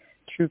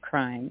true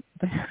crime.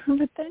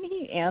 But then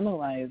he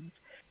analyzed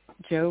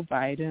Joe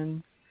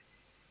Biden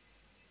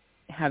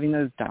having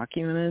those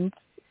documents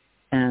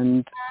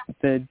and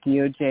the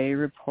DOJ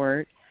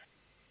report.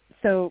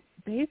 So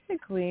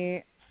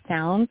basically,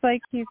 sounds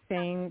like he's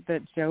saying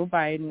that Joe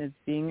Biden is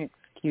being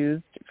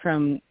excused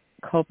from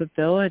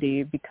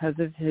culpability because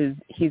of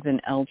he's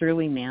an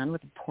elderly man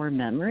with a poor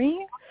memory.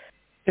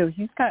 So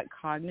he's got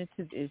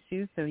cognitive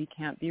issues, so he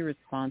can't be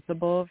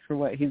responsible for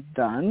what he's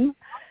done.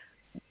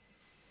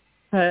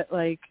 But,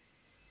 like,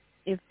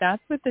 if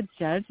that's what the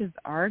judge is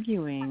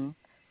arguing,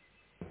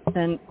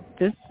 then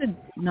this should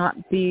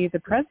not be the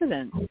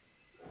president.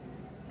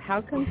 How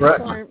come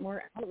people aren't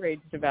more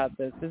outraged about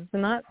this? Is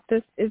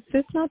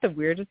this not the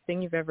weirdest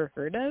thing you've ever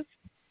heard of?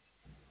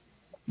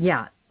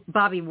 Yeah.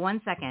 Bobby,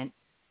 1 second.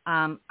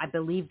 I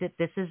believe that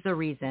this is the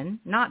reason,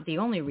 not the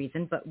only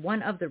reason, but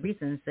one of the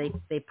reasons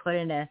they put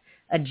in a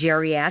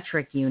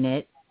geriatric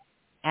unit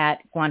at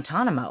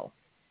Guantanamo.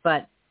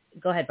 But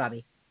go ahead,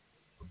 Bobby.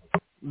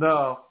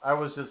 No, I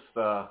was just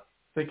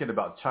thinking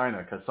about China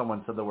because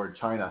someone said the word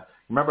China.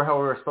 Remember how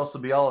we were supposed to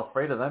be all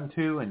afraid of them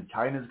too, and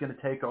China's going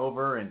to take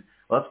over, and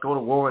let's go to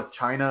war with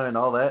China and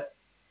all that?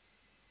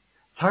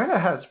 China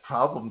has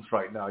problems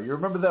right now. You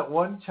remember that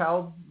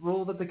one-child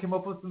rule that they came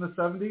up with in the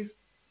 70s?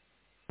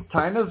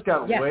 China's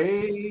got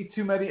way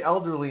too many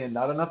elderly and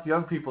not enough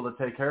young people to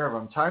take care of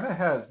them. China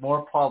has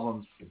more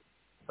problems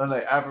than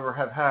they ever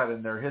have had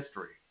in their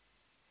history.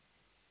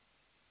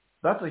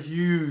 That's a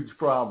huge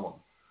problem.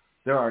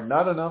 There are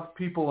not enough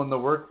people in the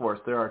workforce.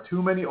 There are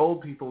too many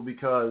old people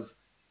because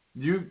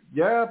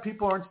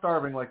people aren't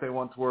starving like they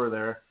once were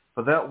there,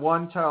 but that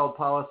one-child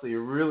policy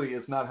really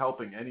is not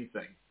helping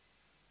anything.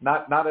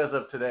 Not as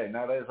of today,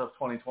 not as of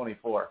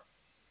 2024.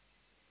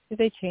 Did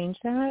they change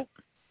that?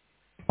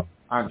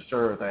 I'm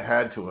sure they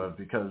had to have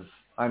because,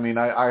 I mean,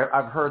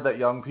 I've heard that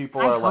young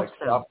people are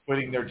stop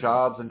quitting their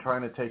jobs and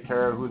trying to take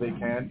care of who they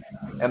can,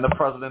 and the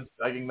president's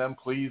begging them,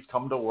 please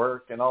come to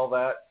work and all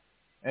that.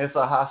 and it's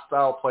a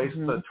hostile place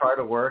to try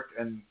to work,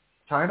 and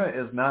China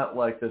is not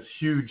like this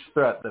huge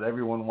threat that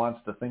everyone wants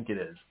to think it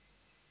is.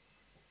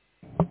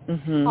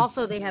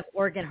 Also, they have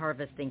organ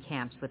harvesting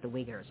camps with the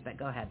Uyghurs, but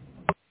go ahead.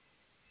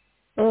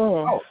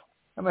 Oh,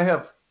 and they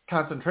have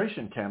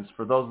concentration camps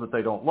for those that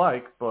they don't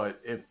like, but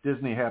if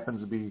Disney happens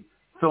to be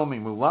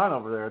filming Mulan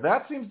over there,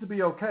 that seems to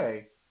be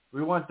okay.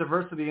 We want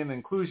diversity and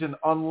inclusion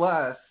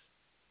unless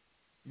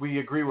we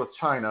agree with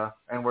China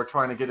and we're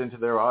trying to get into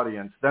their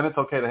audience. Then it's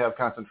okay to have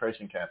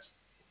concentration camps.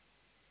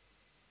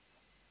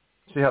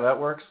 See how that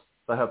works?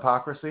 The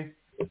hypocrisy?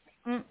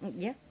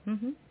 Yeah.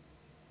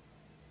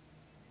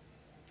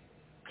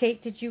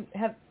 Kate, did you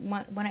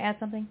want to add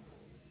something?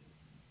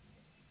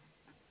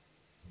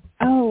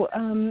 Oh,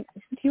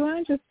 do you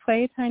want to just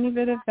play a tiny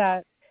bit of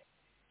that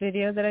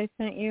video that I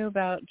sent you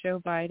about Joe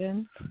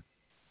Biden?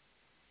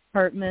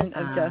 Department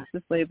of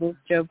Justice labels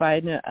Joe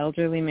Biden an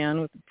elderly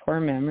man with a poor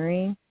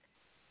memory.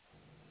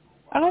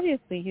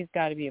 Obviously, he's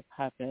got to be a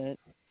puppet,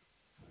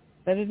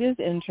 but it is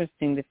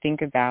interesting to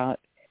think about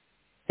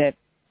that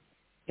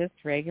just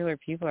regular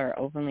people are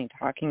openly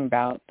talking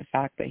about the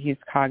fact that he's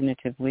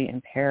cognitively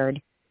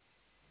impaired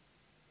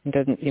and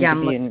doesn't seem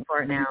to be in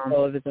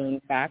control of his own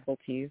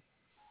faculties.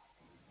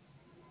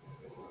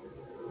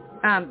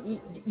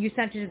 You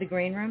sent it to the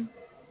green room?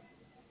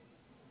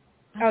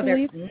 I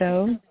believe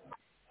so.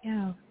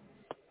 Yeah.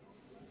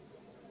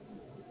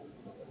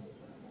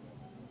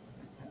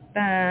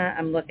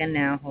 I'm looking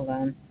now. Hold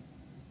on.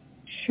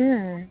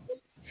 Sure.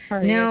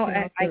 Sorry, no,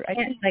 I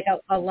can't. Like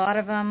a lot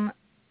of them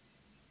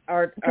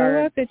are.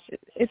 Up,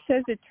 it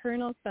says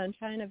 "Eternal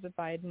Sunshine of the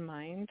Biden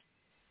Mind."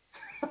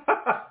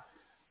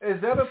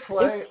 Is that a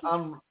play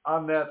on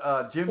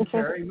that Jim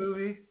Carrey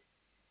movie?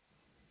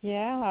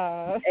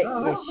 Yeah.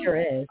 It sure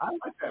is. I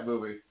like that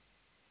movie.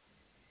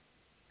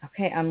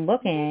 Okay, I'm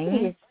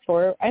looking.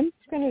 I'm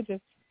just going to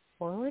just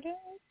forward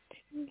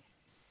it.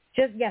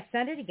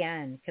 Send it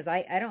again because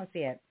I don't see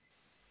it.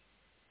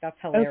 That's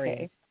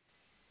hilarious.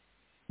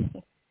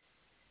 Okay.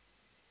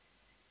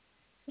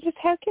 Just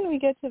how can we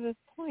get to this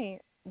point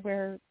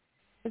where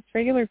just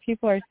regular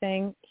people are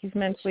saying he's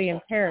mentally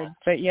impaired,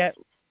 but yet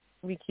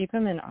we keep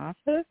him in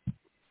office?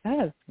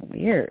 That is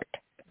weird.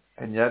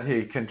 And yet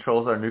he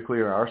controls our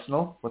nuclear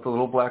arsenal with a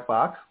little black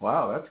box?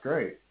 Wow, that's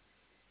great.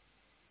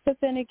 But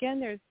then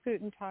again, there's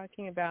Putin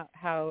talking about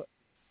how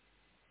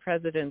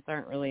presidents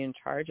aren't really in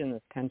charge in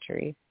this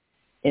country.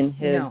 In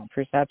his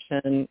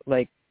perception,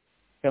 like,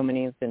 so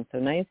many have been so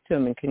nice to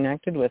him and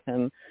connected with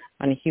him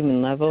on a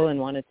human level and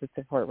wanted to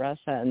support Russia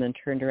and then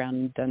turned around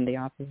and done the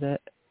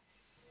opposite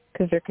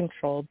because they're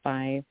controlled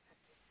by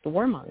the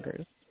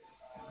warmongers,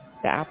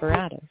 the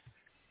apparatus.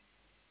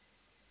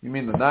 You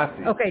mean the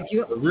Nazis? Okay, do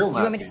you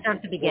want me to start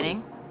at the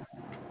beginning?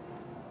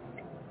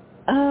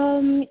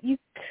 You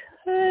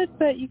could,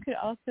 but you could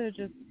also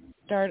just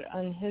start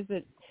on his.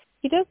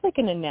 He does like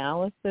an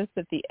analysis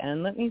at the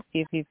end. Let me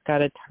see if he's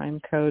got a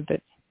time code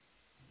that's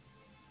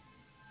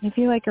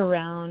maybe like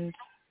around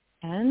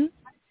 10.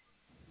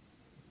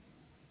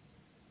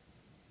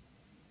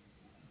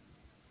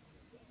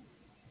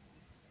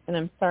 And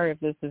I'm sorry if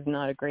this is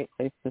not a great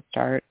place to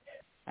start.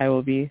 I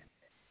will be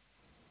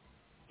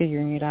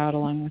figuring it out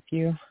along with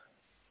you.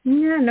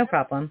 Yeah, no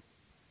problem.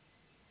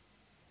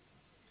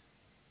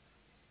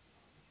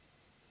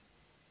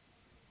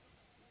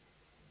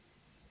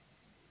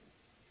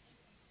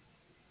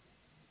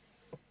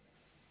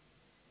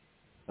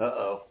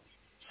 Uh-oh.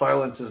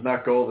 Silence is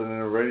not golden in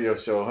a radio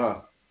show,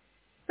 huh?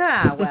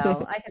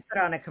 Well, I could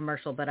put on a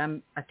commercial, but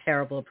I'm a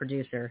terrible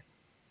producer.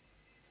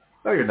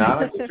 No, you're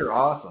not. I think you're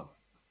awesome.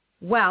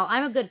 Well,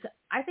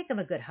 I think I'm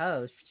a good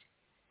host.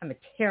 I'm a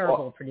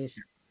terrible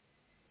producer.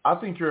 I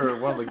think you're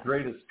one of the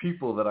greatest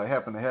people that I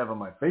happen to have on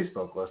my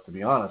Facebook list, to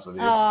be honest with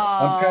you. Oh.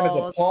 I'm kind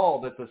of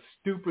appalled at the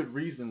stupid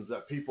reasons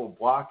that people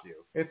block you.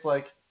 It's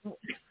like,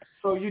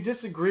 so you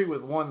disagree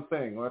with one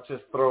thing. Let's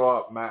just throw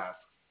out masks.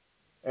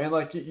 And,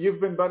 like,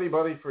 you've been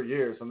buddy-buddy for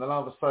years, and then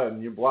all of a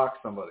sudden you block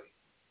somebody.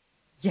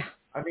 Yeah.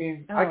 I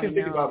mean, I can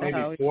think about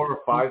maybe 4 or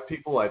 5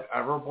 people I've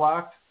ever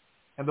blocked.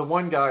 And the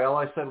one guy, all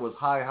I said was,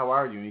 "Hi, how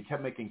are you?" And he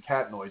kept making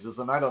cat noises,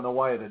 and I don't know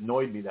why it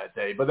annoyed me that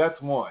day, but that's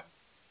one.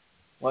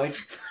 Like,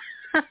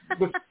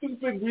 the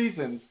stupid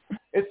reasons.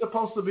 It's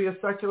supposed to be a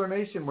secular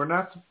nation. We're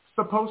not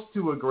supposed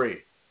to agree.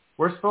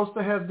 We're supposed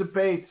to have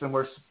debates, and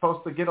we're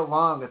supposed to get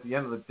along at the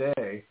end of the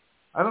day.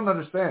 I don't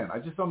understand. I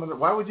just don't understand.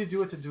 Why would you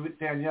do it to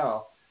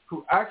Danielle,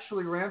 who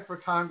actually ran for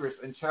Congress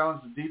and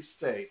challenged the deep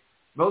state?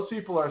 Those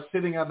people are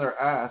sitting on their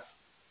ass,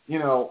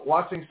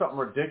 watching something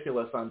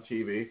ridiculous on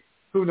TV.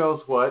 Who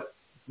knows what?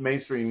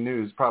 Mainstream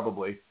news,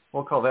 probably.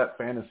 We'll call that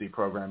fantasy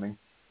programming.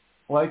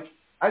 Like,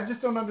 I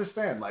just don't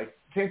understand. Like,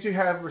 can't you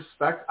have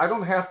respect? I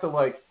don't have to,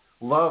 like,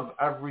 love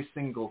every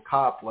single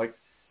cop. Like,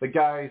 the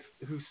guys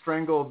who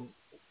strangled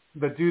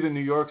the dude in New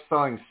York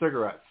selling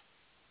cigarettes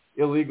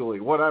illegally,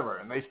 whatever,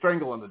 and they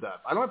strangle him to death.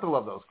 I don't have to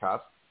love those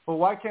cops. But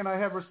why can't I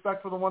have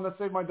respect for the one that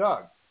saved my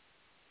dog?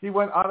 He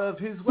went out of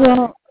his way,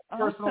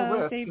 personal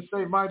risk, to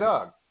save my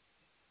dog.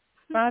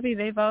 Bobby,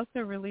 they've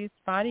also released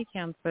body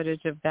cam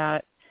footage of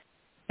that,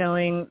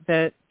 showing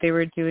that they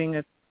were doing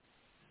a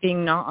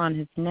being not on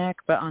his neck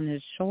but on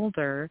his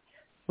shoulder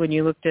when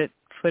you looked at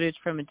footage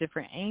from a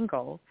different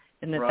angle,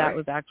 and that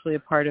was actually a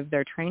part of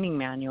their training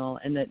manual,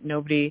 and that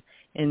nobody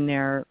in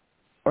their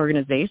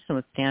organization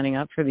was standing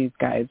up for these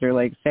guys. They're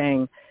like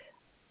saying,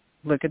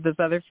 look at this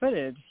other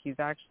footage. He's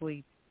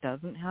actually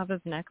doesn't have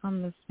his neck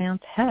on this man's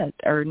head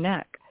or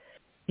neck.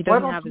 He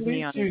doesn't have his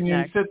knee on his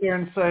neck. Sit there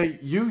and say,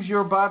 use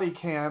your body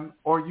cam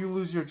or you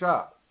lose your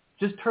job.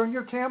 Just turn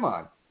your cam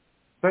on.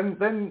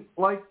 Then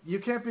like, you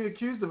can't be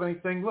accused of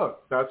anything.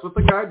 Look, that's what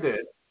the guy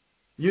did.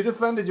 You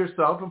defended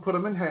yourself and put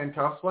him in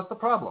handcuffs. What's the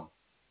problem?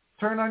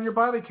 Turn on your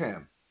body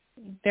cam.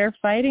 They're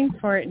fighting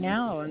for it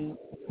now, and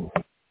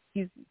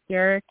he's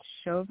Derek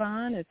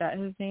Chauvin. Is that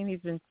his name? He's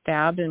been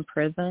stabbed in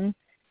prison.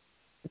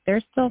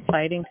 They're still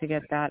fighting to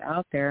get that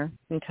out there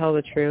and tell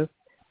the truth.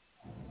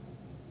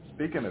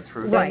 Speaking of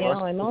truth,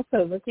 Danielle, I'm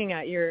also looking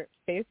at your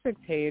Facebook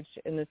page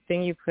and this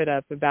thing you put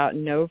up about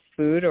no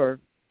food or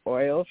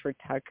oil for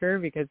Tucker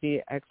because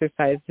he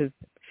exercised his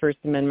First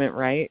Amendment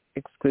right.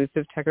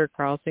 Exclusive Tucker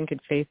Carlson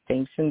could face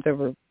sanctions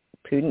over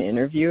Putin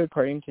interview,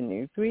 according to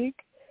Newsweek.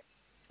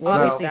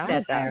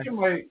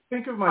 Obviously,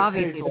 think of my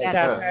page like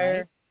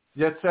satire.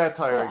 Yes,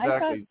 satire,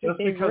 exactly. Just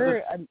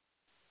because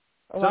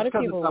a lot of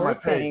people were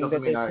saying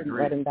that they shouldn't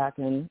let him back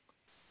in.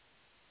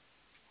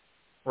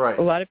 Right.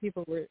 A lot of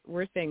people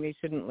were saying they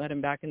shouldn't let him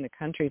back in the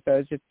country, so I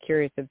was just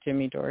curious if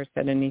Jimmy Dore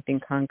said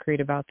anything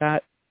concrete about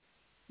that.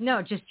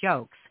 No, just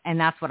jokes, and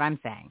that's what I'm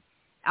saying.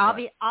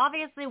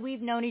 Obviously,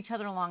 we've known each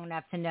other long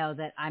enough to know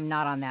that I'm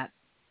not on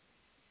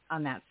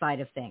that side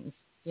of things.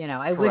 You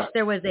know, I wish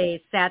there was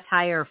a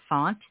satire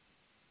font,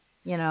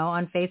 you know,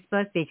 on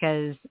Facebook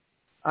because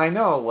I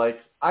know, like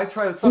I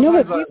try to. No,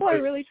 but people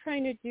are really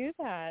trying to do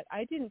that.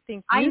 I didn't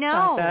think you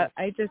thought that.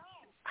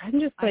 I'm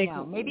just like,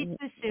 maybe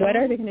too soon. What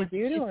are they going to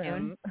do to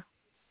him?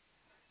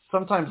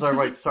 Sometimes I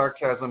write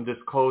sarcasm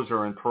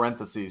disclosure in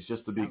parentheses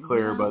just to be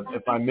clear, but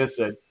if I miss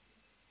it,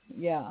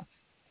 yeah,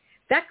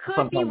 that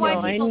could be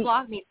why people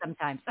block me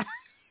sometimes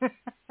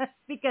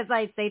because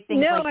I say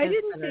things. No, like I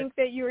didn't think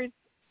that you were.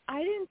 I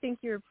didn't think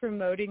you were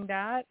promoting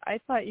that. I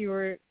thought you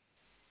were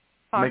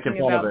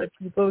talking about the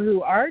people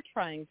who are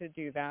trying to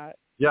do that.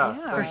 Yeah,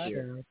 thank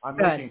you. I'm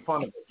making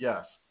fun of it.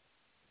 Yes.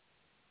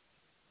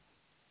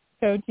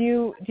 So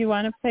do you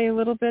want to play a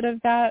little bit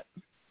of that?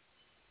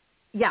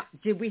 Yeah.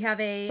 Did we have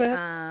a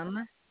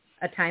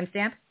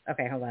timestamp?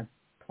 Okay, hold on.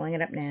 Pulling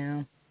it up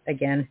now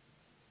again.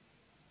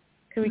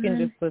 So we can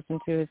just listen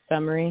to his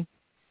summary.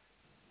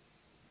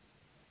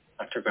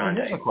 Dr. Grande.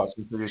 Here's a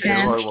question for you.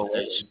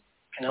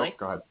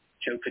 Go ahead.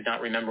 Joe could not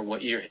remember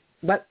what year.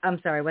 What? I'm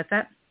sorry. What's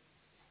that?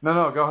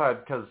 No, go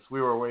ahead, because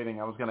we were waiting.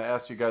 I was going to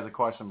ask you guys a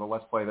question, but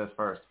let's play this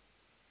first.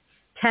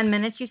 10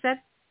 minutes, you said?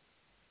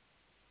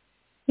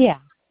 Yeah.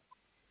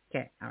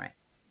 Okay, all right.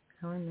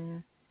 Go in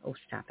there. Oh,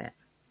 stop it.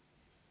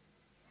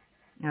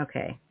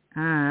 Okay.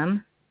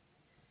 Here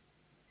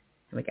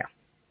we go.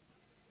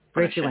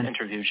 I should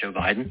interview Joe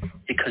Biden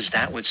because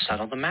that would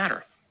settle the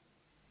matter.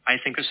 I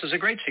think this is a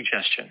great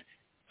suggestion.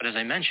 But as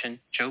I mentioned,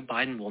 Joe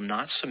Biden will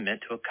not submit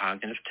to a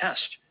cognitive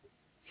test.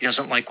 He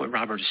doesn't like what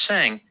Robert is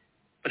saying,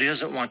 but he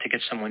doesn't want to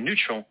get someone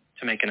neutral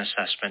to make an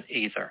assessment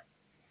either.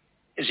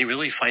 Is he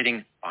really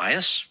fighting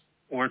bias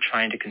or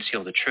trying to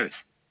conceal the truth?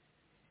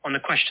 On the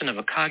question of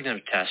a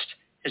cognitive test,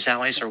 his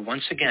allies are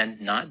once again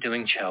not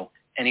doing Joe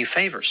any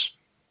favors.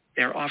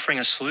 They are offering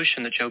a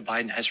solution that Joe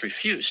Biden has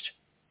refused,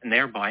 and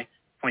thereby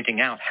pointing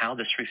out how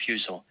this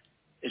refusal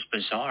is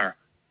bizarre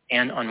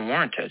and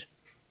unwarranted.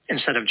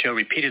 Instead of Joe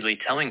repeatedly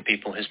telling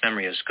people his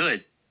memory is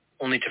good,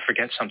 only to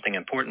forget something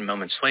important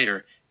moments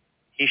later,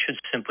 he should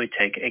simply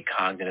take a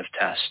cognitive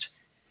test.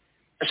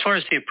 As far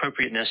as the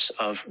appropriateness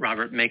of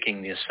Robert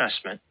making the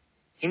assessment,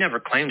 he never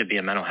claimed to be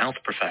a mental health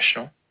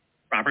professional.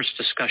 Robert's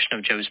discussion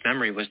of Joe's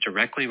memory was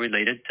directly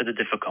related to the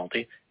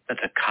difficulty that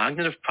the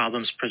cognitive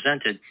problems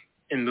presented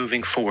in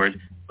moving forward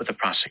with the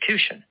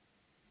prosecution.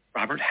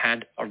 Robert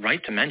had a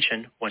right to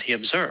mention what he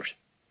observed.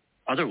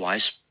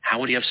 Otherwise, how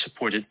would he have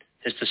supported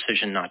his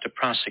decision not to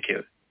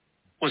prosecute?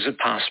 Was it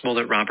possible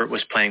that Robert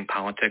was playing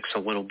politics a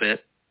little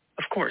bit?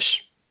 Of course.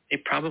 He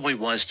probably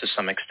was to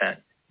some extent,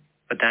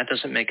 but that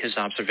doesn't make his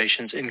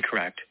observations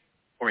incorrect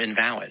or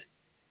invalid.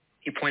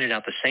 He pointed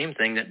out the same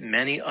thing that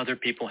many other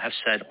people have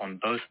said on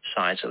both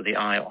sides of the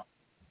aisle.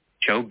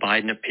 Joe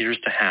Biden appears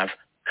to have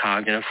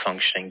cognitive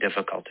functioning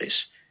difficulties.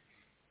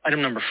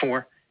 Item number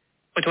 4,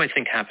 what do I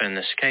think happened in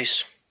this case?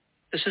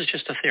 This is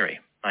just a theory,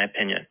 my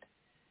opinion.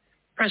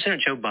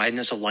 President Joe Biden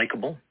is a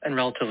likable and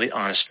relatively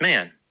honest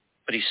man,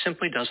 but he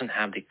simply doesn't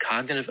have the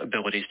cognitive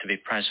abilities to be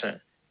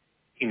president.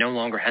 He no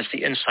longer has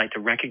the insight to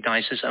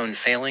recognize his own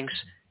failings,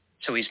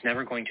 so he's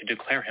never going to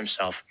declare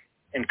himself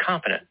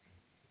incompetent.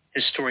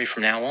 His story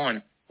from now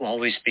on will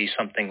always be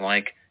something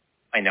like,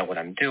 I know what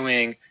I'm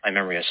doing, my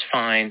memory is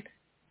fine,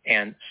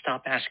 and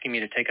stop asking me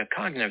to take a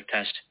cognitive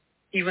test,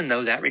 even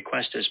though that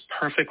request is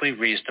perfectly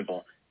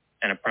reasonable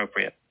and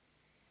appropriate.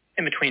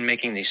 In between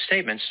making these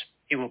statements,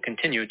 he will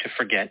continue to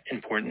forget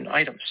important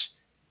items.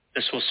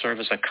 This will serve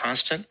as a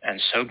constant and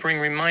sobering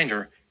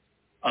reminder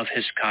of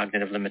his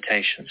cognitive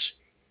limitations.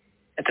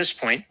 At this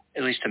point,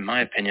 at least in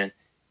my opinion,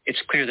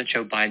 It's clear that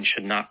Joe Biden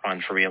should not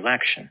run for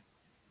re-election.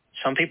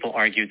 Some people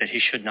argue that he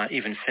should not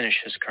even finish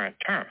his current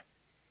term.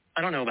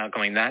 I don't know about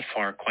going that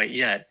far quite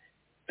yet,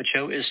 but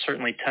Joe is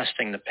certainly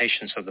testing the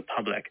patience of the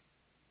public.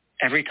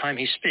 Every time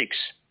he speaks,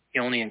 he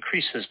only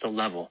increases the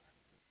level.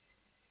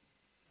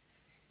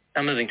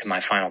 Now moving to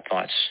my final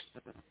thoughts.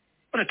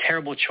 What a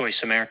terrible choice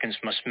Americans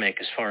must make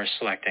as far as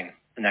selecting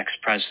the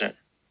next president.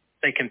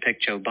 They can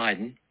pick Joe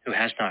Biden, who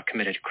has not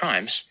committed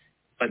crimes,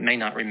 but may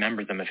not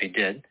remember them if he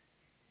did,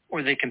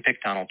 or they can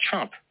pick Donald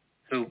Trump,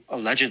 who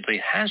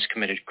allegedly has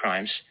committed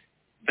crimes,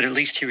 but at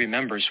least he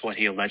remembers what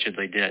he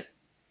allegedly did.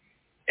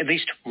 At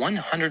least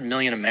 100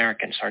 million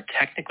Americans are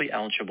technically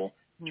eligible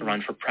to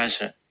run for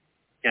president,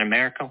 yet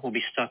America will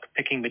be stuck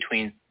picking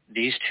between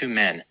these two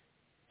men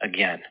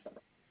again.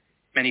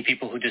 Many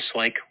people who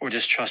dislike or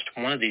distrust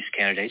one of these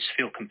candidates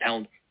feel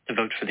compelled to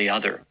vote for the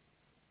other,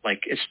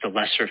 like it's the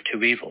lesser of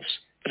two evils.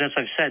 But as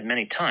I've said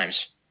many times,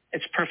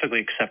 it's perfectly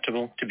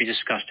acceptable to be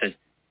disgusted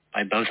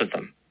by both of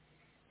them.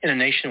 In a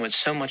nation with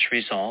so much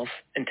resolve,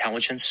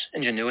 intelligence,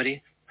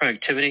 ingenuity,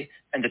 productivity,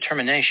 and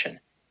determination,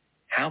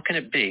 how can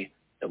it be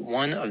that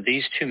one of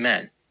these two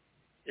men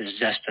is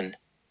destined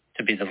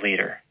to be the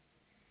leader?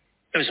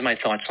 Those are my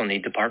thoughts on the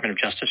Department of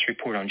Justice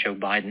report on Joe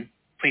Biden.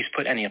 Please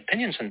put any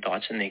opinions and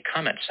thoughts in the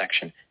comment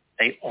section.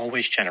 They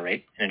always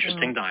generate an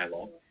interesting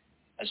dialogue.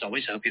 As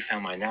always, I hope you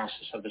found my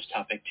analysis of this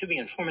topic to be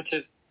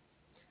informative.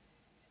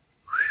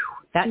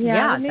 The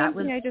main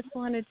thing I just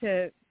wanted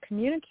to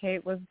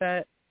communicate was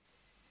that,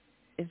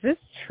 is this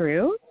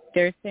true?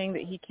 They're saying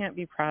that he can't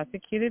be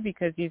prosecuted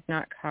because he's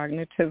not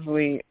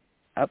cognitively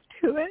up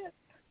to it?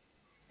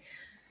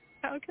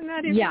 How can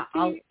that even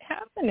be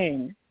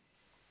happening?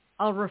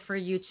 I'll refer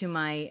you to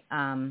my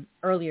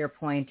earlier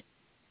point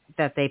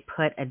that they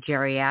put a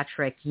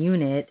geriatric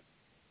unit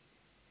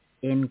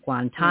in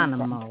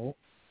Guantanamo.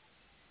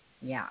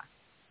 Yeah.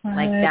 What?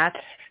 Like that's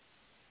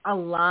a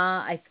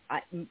lot.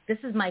 This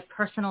is my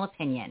personal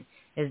opinion,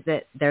 is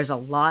that there's a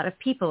lot of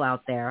people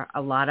out there,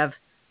 a lot of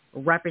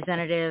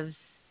representatives,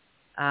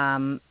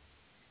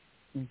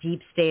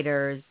 deep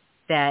staters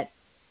that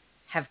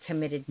have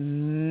committed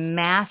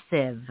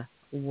massive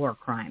war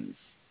crimes.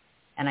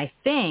 And I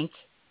think,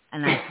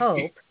 and I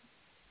hope,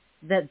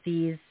 that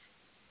these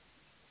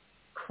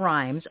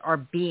crimes are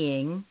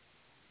being,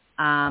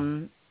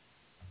 the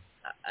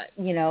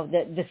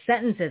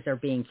sentences are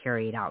being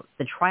carried out.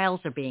 The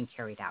trials are being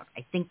carried out.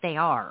 I think they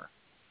are.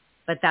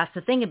 But that's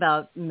the thing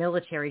about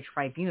military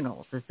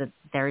tribunals, is that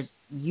they're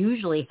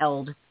usually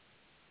held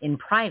in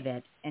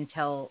private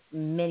until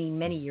many,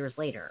 many years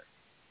later.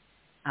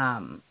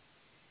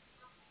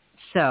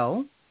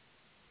 So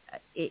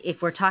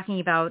if we're talking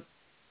about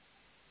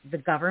the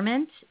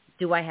government,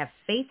 do I have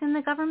faith in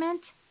the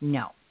government?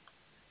 No.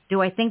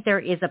 Do I think there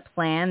is a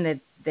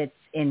plan that's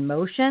in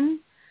motion?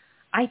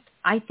 I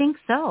think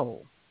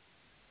so.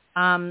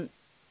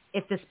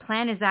 If this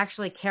plan is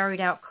actually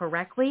carried out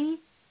correctly,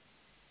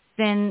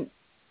 then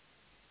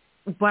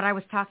what I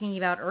was talking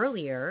about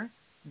earlier,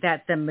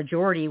 that the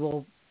majority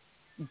will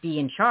be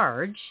in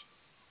charge,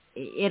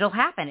 it'll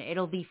happen.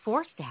 It'll be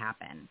forced to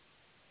happen.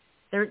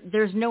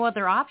 There's no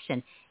other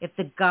option. If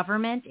the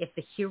government, if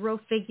the hero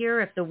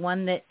figure, if the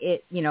one that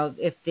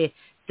if the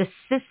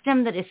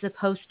system that is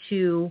supposed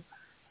to,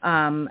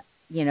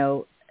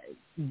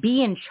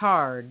 be in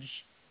charge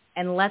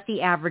and let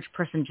the average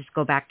person just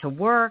go back to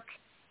work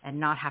and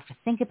not have to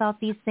think about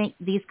these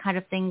kind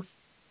of things,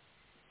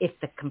 if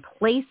the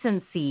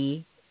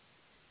complacency,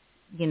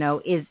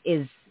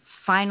 is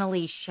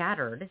finally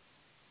shattered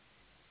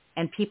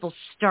and people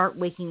start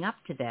waking up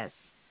to this,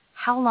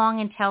 how long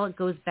until it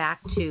goes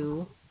back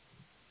to,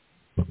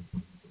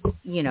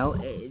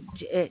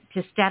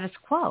 to status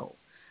quo?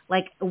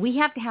 Like, we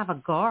have to have a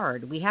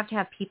guard. We have to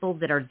have people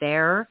that are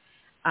there,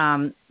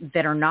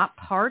 that are not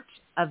part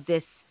of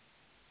this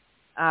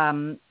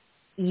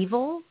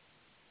evil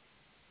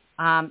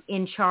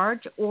in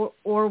charge,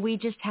 or we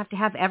just have to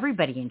have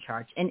everybody in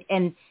charge.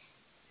 And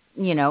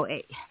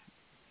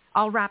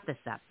I'll wrap this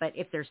up. But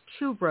if there's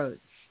two roads,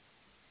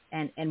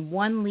 and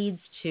one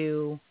leads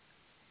to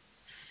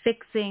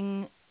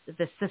fixing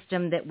the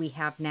system that we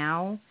have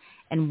now,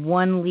 and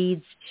one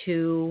leads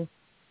to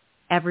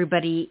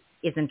everybody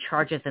is in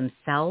charge of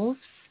themselves,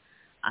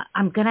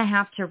 I'm going to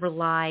have to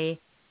rely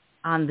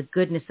on the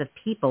goodness of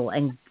people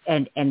and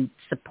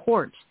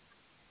support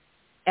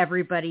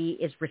everybody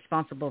is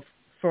responsible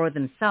for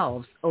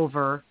themselves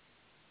over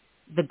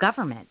the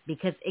government,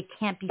 because it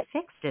can't be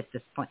fixed at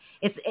this point.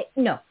 It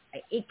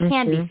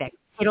can be fixed.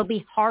 It'll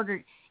be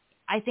harder.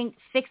 I think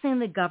fixing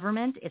the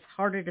government is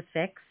harder to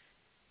fix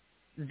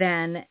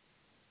than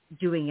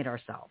doing it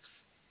ourselves,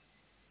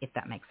 if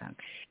that makes sense.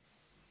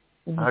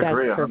 I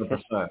agree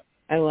 100%.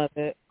 I love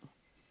it.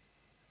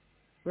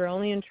 We're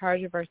only in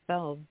charge of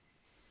ourselves.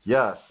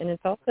 Yes. And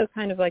it's also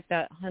kind of like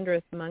that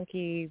 100th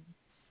monkey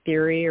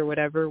theory or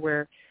whatever,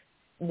 where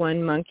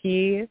one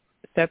monkey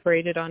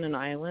separated on an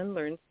island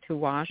learns to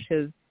wash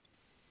his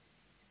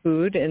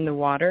food in the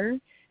water,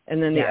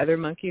 and then the other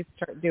monkeys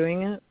start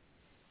doing it.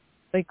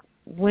 Like,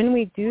 when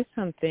we do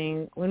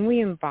something, when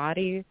we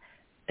embody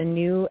a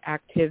new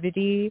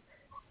activity,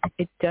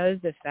 it does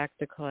affect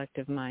the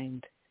collective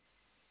mind.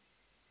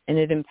 And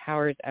it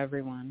empowers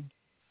everyone.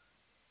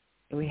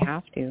 We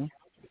have to.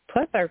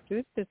 Plus, our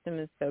food system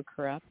is so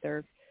corrupt.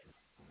 They're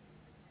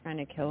trying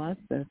to kill us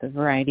with a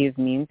variety of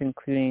means,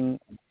 including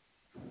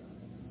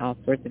all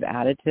sorts of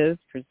additives,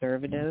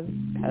 preservatives,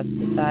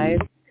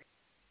 pesticides.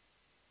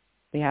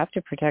 We have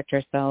to protect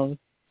ourselves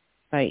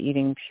by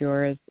eating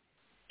pure as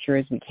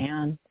we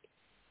can.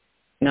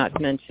 Not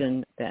to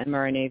mention the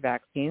mRNA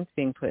vaccines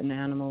being put in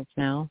animals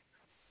now,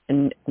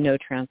 and no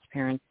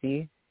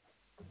transparency.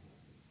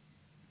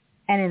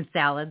 And in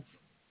salads.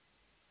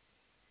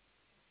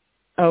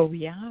 Oh,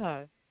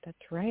 yeah,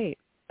 that's right.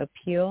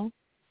 Appeal,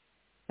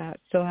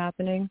 that's still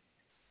happening?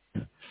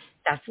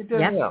 That's It still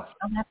is.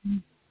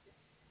 happening.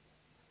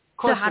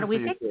 So Question how do we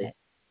for you, fix Sue. it?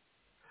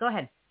 Go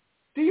ahead.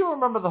 Do you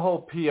remember the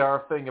whole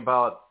PR thing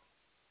about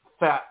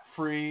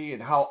fat-free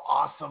and how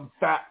awesome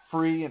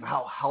fat-free and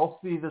how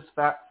healthy this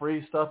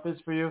fat-free stuff is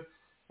for you?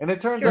 And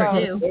it turns Sure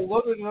out do. they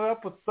loaded it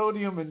up with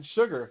sodium and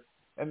sugar,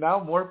 and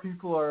now more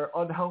people are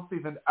unhealthy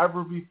than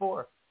ever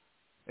before.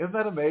 Isn't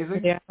that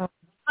amazing? Yeah.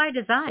 By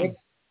design.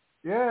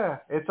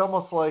 It's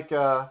almost like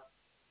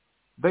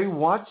they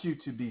want you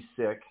to be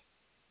sick,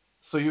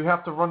 so you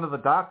have to run to the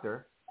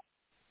doctor,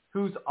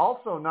 who's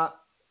also not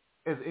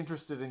as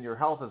interested in your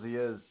health as he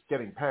is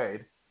getting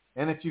paid.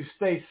 And if you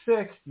stay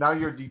sick, now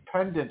you're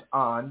dependent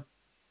on,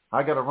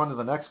 I got to run to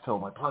the next pill,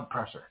 my blood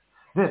pressure,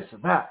 this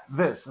and that,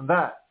 this and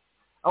that.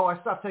 Oh, I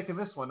stopped taking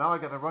this one. Now I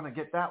got to run and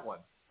get that one.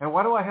 And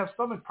why do I have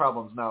stomach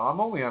problems now? I'm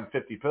only on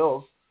 50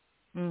 pills.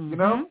 Mm-hmm. You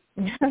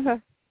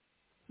know?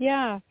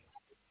 Yeah.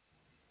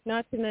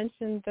 Not to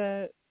mention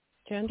the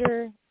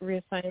gender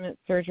reassignment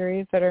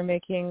surgeries that are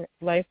making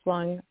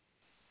lifelong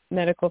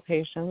medical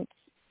patients.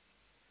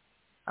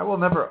 I will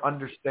never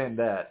understand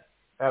that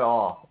at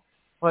all.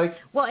 Like,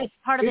 well, it's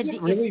part of is the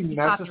it really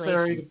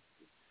necessary?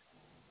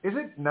 Is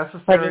it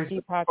necessary to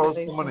expose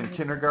someone in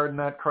kindergarten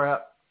that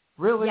crap?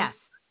 Really? Yes.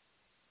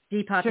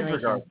 Depopulation.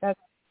 Kindergarten.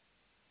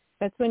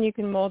 That's when you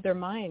can mold their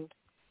mind.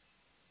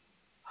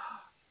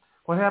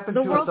 What happened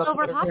the to world's us up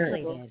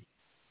overpopulated,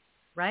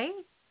 right?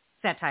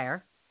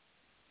 Satire.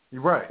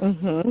 You're right.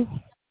 Mm-hmm.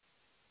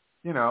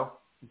 You know,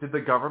 did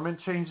the government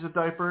change the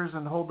diapers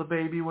and hold the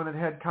baby when it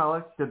had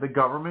colic? Did the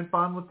government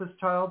bond with this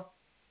child?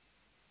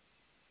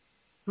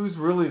 Who's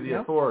really the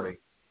authority?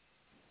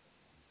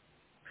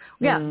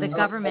 Yeah, the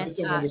government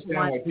wants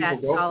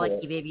that go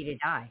colicky baby to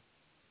die.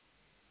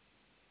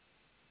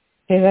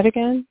 Say that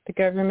again? The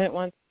government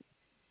wants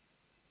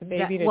the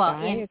baby to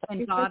die?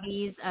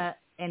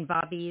 In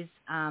Bobby's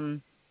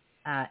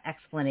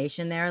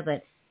explanation there,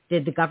 that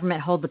did the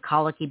government hold the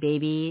colicky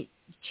baby,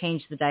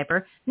 change the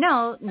diaper?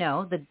 No,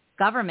 the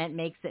government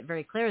makes it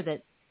very clear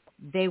that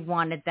they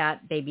wanted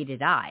that baby to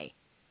die,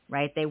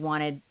 right? They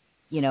wanted,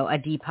 a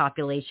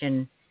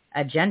depopulation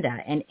agenda,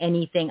 and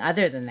anything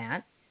other than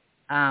that,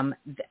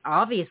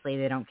 obviously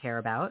they don't care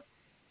about,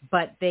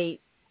 but they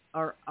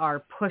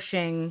are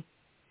pushing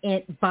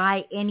it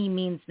by any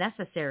means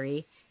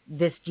necessary,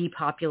 this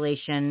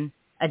depopulation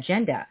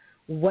agenda.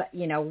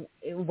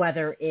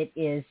 Whether it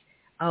is,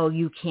 oh,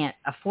 you can't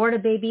afford a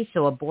baby,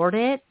 so abort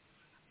it,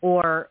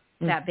 or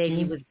that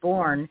baby was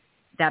born,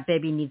 that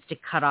baby needs to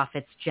cut off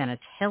its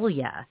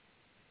genitalia.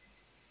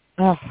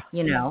 I'm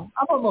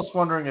almost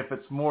wondering if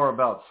it's more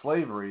about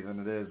slavery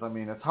than it is. I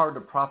mean, it's hard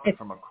to profit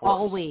from a corpse.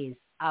 Always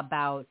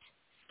about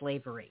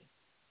slavery.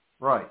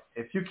 Right.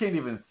 If you can't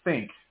even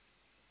think,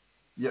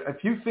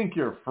 if you think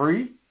you're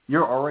free,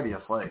 you're already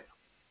a slave.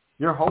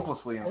 You're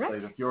hopelessly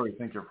enslaved if you already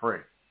think you're free.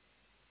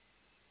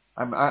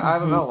 I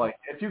don't know. Like,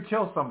 if you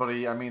kill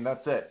somebody, I mean,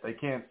 that's it. They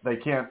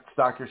can't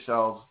stock your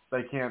shelves.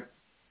 They can't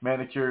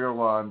manicure your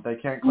lawn. They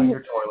can't clean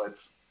your toilets.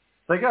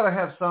 They got to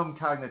have some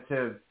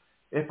cognitive.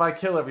 If I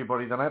kill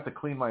everybody, then I have to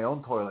clean my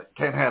own toilet.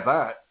 Can't have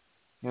that.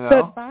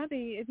 But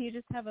Bobby, if you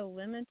just have a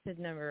limited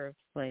number of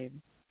slaves,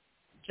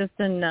 just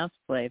enough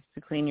slaves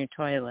to clean your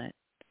toilet.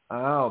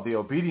 Oh, the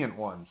obedient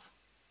ones.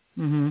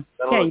 Mm-hmm.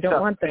 Yeah, you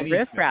don't want the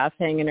riffraff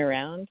hanging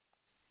around.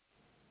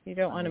 You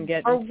don't want them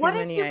getting too many ideas. Or what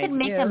if you could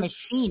make a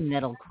machine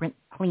that'll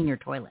clean your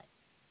toilet?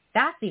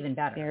 That's even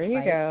better. There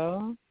you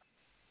go.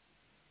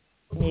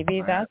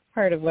 Maybe that's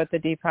part of what the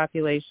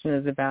depopulation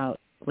is about,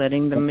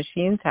 letting the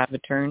machines have a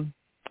turn.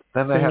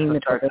 Then they have to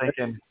start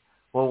thinking,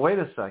 well, wait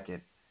a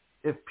second.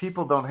 If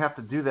people don't have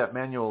to do that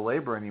manual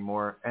labor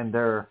anymore and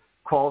their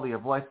quality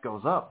of life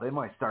goes up, they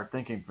might start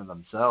thinking for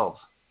themselves.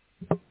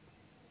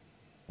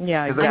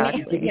 Yeah,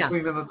 exactly. Because they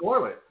cleaning the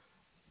toilet.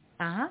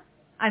 Uh-huh.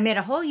 I made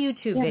a whole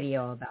YouTube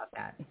video about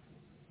that.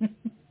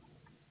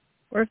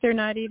 Or if they're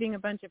not eating a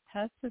bunch of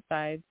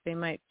pesticides, they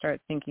might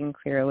start thinking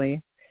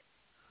clearly.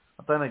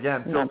 But then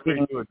again, feel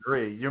free to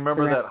agree. You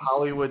remember that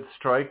Hollywood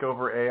strike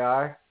over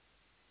AI?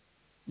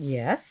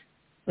 Yes.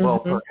 Well,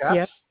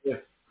 perhaps if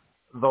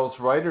those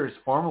writers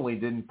formerly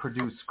didn't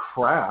produce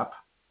crap,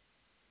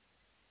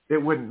 it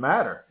wouldn't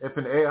matter. If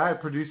an AI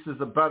produces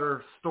a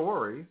better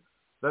story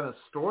than a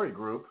story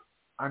group,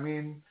 I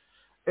mean,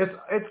 it's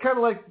kind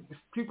of like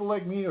people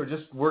like me are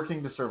just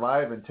working to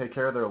survive and take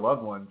care of their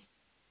loved ones.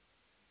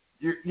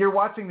 you're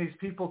watching these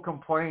people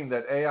complain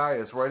that AI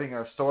is writing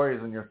our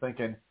stories, and you're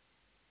thinking,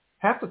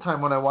 half the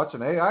time when I watch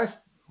an AI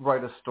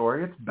write a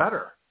story, it's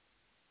better.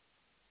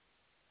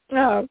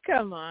 Oh,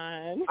 come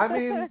on. I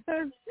mean,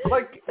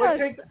 like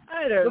take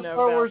I don't the know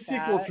Star Wars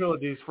about sequel that.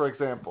 trilogies, for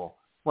example.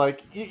 Like,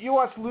 you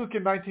watch Luke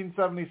in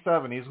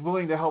 1977. He's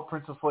willing to help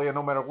Princess Leia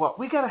no matter what.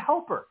 We got to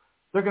help her.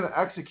 They're going to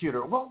execute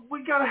her. Well,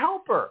 we got to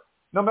help her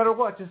no matter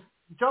what. Just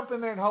jump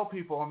in there and help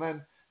people. And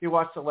then you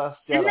watch The Last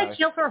Jedi. Didn't they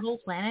kill for a whole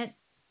planet?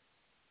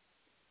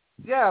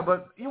 Yeah,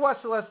 but you watch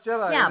The Last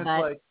Jedi, Yeah, and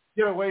it's like,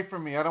 get away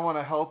from me. I don't want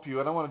to help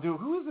you. I don't want to do.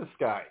 Who is this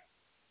guy?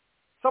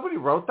 Somebody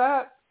wrote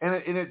that, and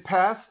it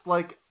passed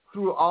like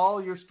through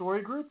all your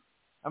story group,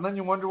 and then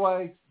you wonder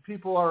why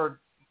people are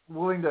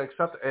willing to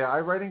accept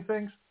AI writing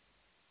things.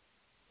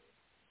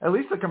 At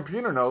least the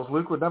computer knows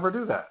Luke would never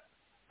do that.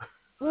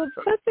 Well,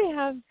 but they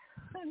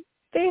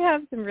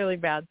have some really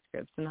bad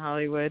scripts in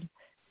Hollywood.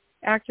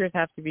 Actors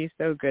have to be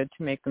so good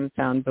to make them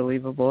sound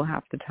believable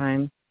half the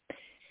time.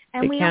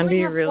 And it can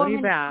be really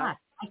bad. Class.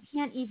 I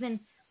can't even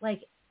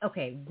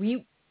okay,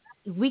 we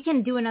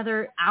can do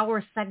another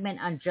hour segment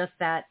on just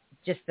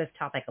this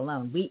topic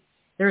alone.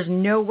 There's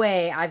no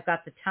way I've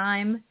got the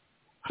time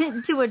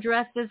to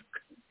address this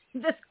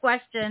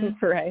question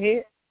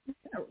right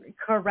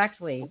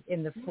correctly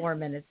in the 4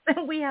 minutes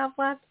that we have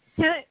left.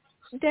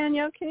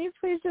 Danielle, can you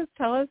please just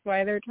tell us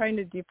why they're trying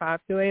to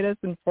depopulate us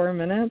in 4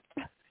 minutes?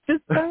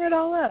 Just sum it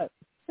all up.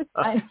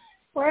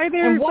 Why are they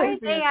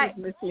replacing us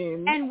with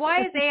machines? And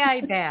why is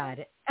AI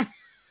bad?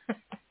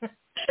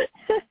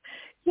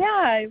 Yeah,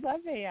 I love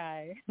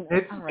AI.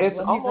 It's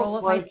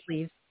almost like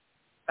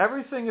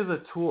everything is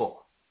a tool.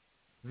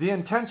 The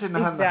intention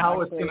and how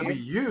it's going to be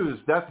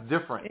used, that's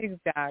different.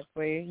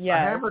 Exactly.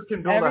 Yeah. A hammer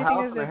can build a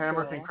house and a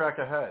hammer can crack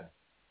a head.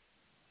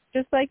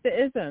 Just like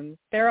the isms,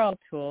 they're all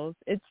tools.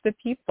 It's the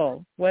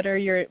people. What's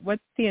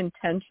the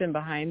intention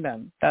behind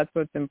them? That's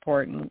what's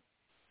important.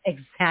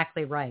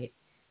 Exactly right.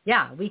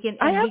 Yeah, we can.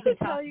 I have to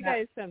tell you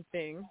guys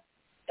something.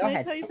 Go Can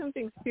ahead. I tell you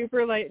something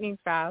super lightning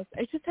fast?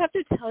 I just have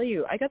to tell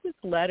you, I got this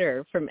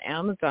letter from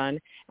Amazon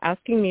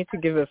asking me to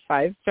give a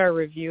 5-star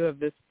review of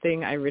this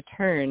thing I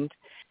returned,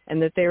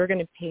 and that they were going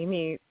to pay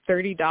me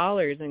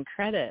 $30 in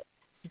credit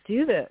to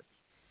do this.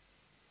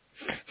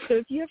 So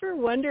if you ever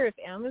wonder if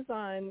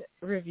Amazon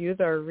reviews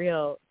are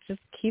real, just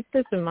keep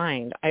this in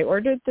mind. I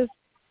ordered this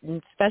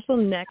special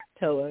neck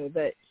pillow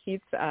that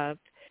heats up,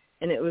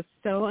 and it was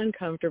so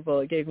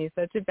uncomfortable. It gave me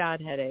such a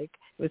bad headache.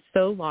 It was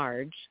so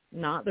large,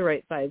 not the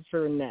right size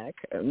for a neck,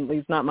 at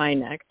least not my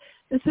neck.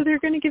 And so they're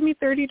going to give me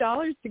 $30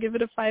 to give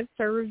it a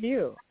 5-star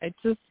review. I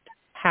just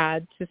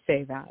had to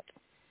say that.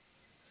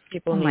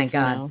 People need to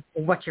know.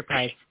 What's your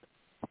price?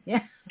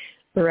 Yeah.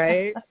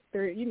 Right?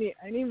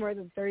 I need more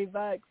than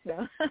 $30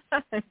 now.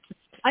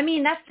 I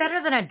mean, that's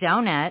better than a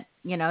donut.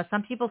 You know,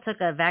 some people took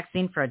a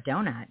vaccine for a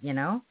donut, you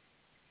know?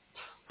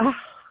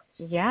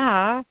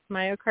 Yeah,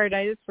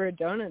 myocarditis for a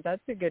donut.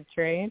 That's a good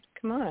trade.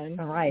 Come on.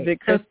 All right.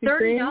 So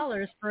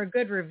 $30 for a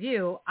good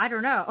review, I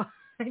don't know.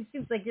 It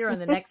seems like you're on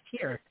the next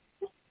tier.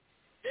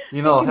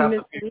 You know, half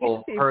the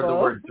people heard the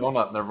word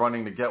donut and they're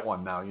running to get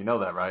one now. You know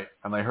that, right?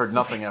 And they heard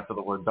nothing after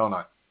the word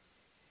donut.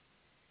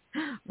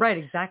 Right,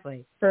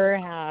 exactly.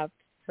 Perhaps.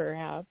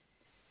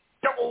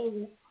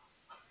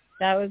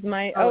 That was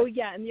my,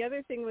 and the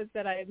other thing was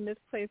that I had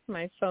misplaced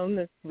my phone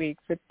this week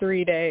for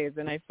 3 days,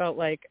 and I felt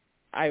like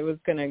I was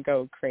going to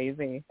go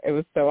crazy. It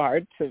was so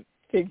hard to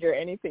figure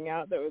anything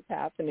out that was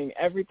happening.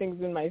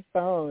 Everything's in my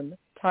phone.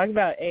 Talk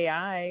about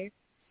AI.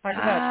 Talk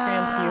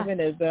about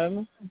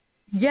transhumanism.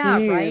 Yeah,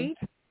 Jeez. right?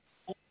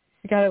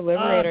 We got to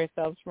liberate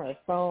ourselves from our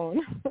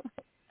phone.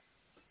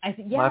 I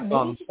think,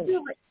 maybe just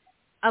do it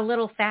a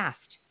little fast.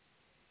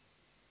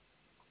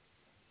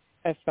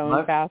 A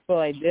phone fast? Well,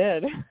 I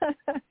did.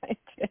 I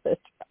did.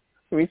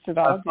 We should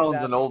all do that. My phone's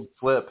an old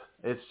flip.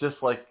 It's just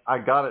like I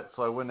got it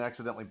so I wouldn't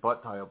accidentally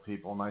butt dial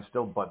people, and I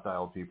still butt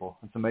dial people.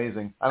 It's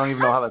amazing. I don't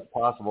even know how that's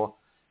possible.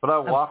 But I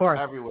walk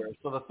everywhere.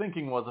 So the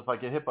thinking was if I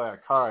get hit by a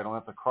car, I don't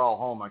have to crawl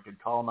home. I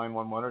could call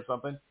 911 or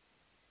something.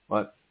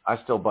 But I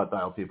still butt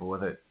dial people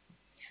with it.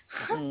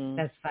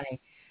 That's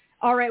funny.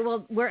 All right,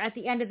 well, we're at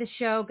the end of the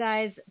show,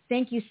 guys.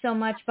 Thank you so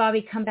much,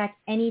 Bobby. Come back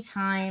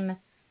anytime.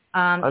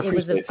 It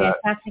was a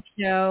fantastic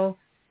show.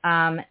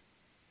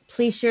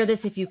 Please share this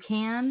if you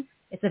can.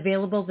 It's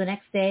available the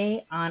next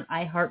day on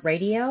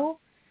iHeartRadio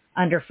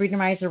under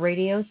Freedomizer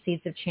Radio,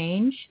 Seeds of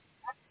Change.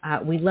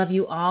 We love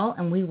you all,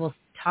 and we will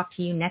talk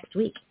to you next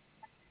week.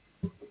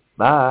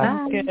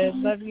 Bye. Good.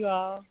 Love you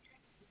all.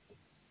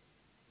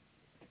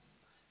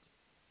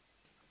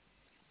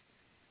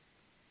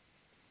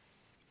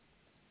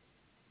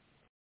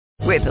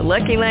 With the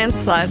Lucky Land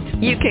Slots,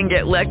 you can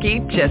get lucky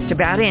just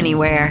about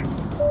anywhere.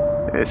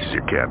 This is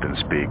your captain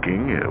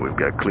speaking. We've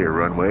got clear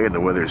runway and the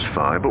weather's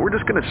fine, but we're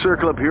just going to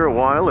circle up here a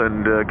while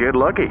and get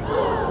lucky.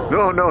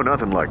 No,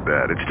 nothing like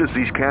that. It's just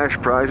these cash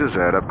prizes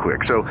add up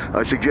quick. So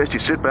I suggest you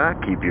sit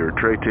back, keep your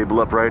tray table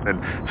upright,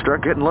 and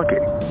start getting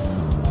lucky.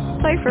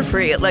 Play for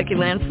free at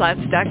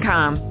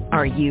LuckyLandSlots.com.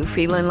 Are you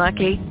feeling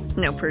lucky?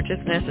 No purchase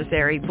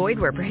necessary. Void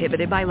where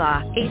prohibited by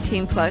law.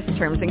 18+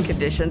 terms and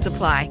conditions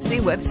apply. See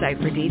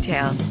website for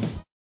details.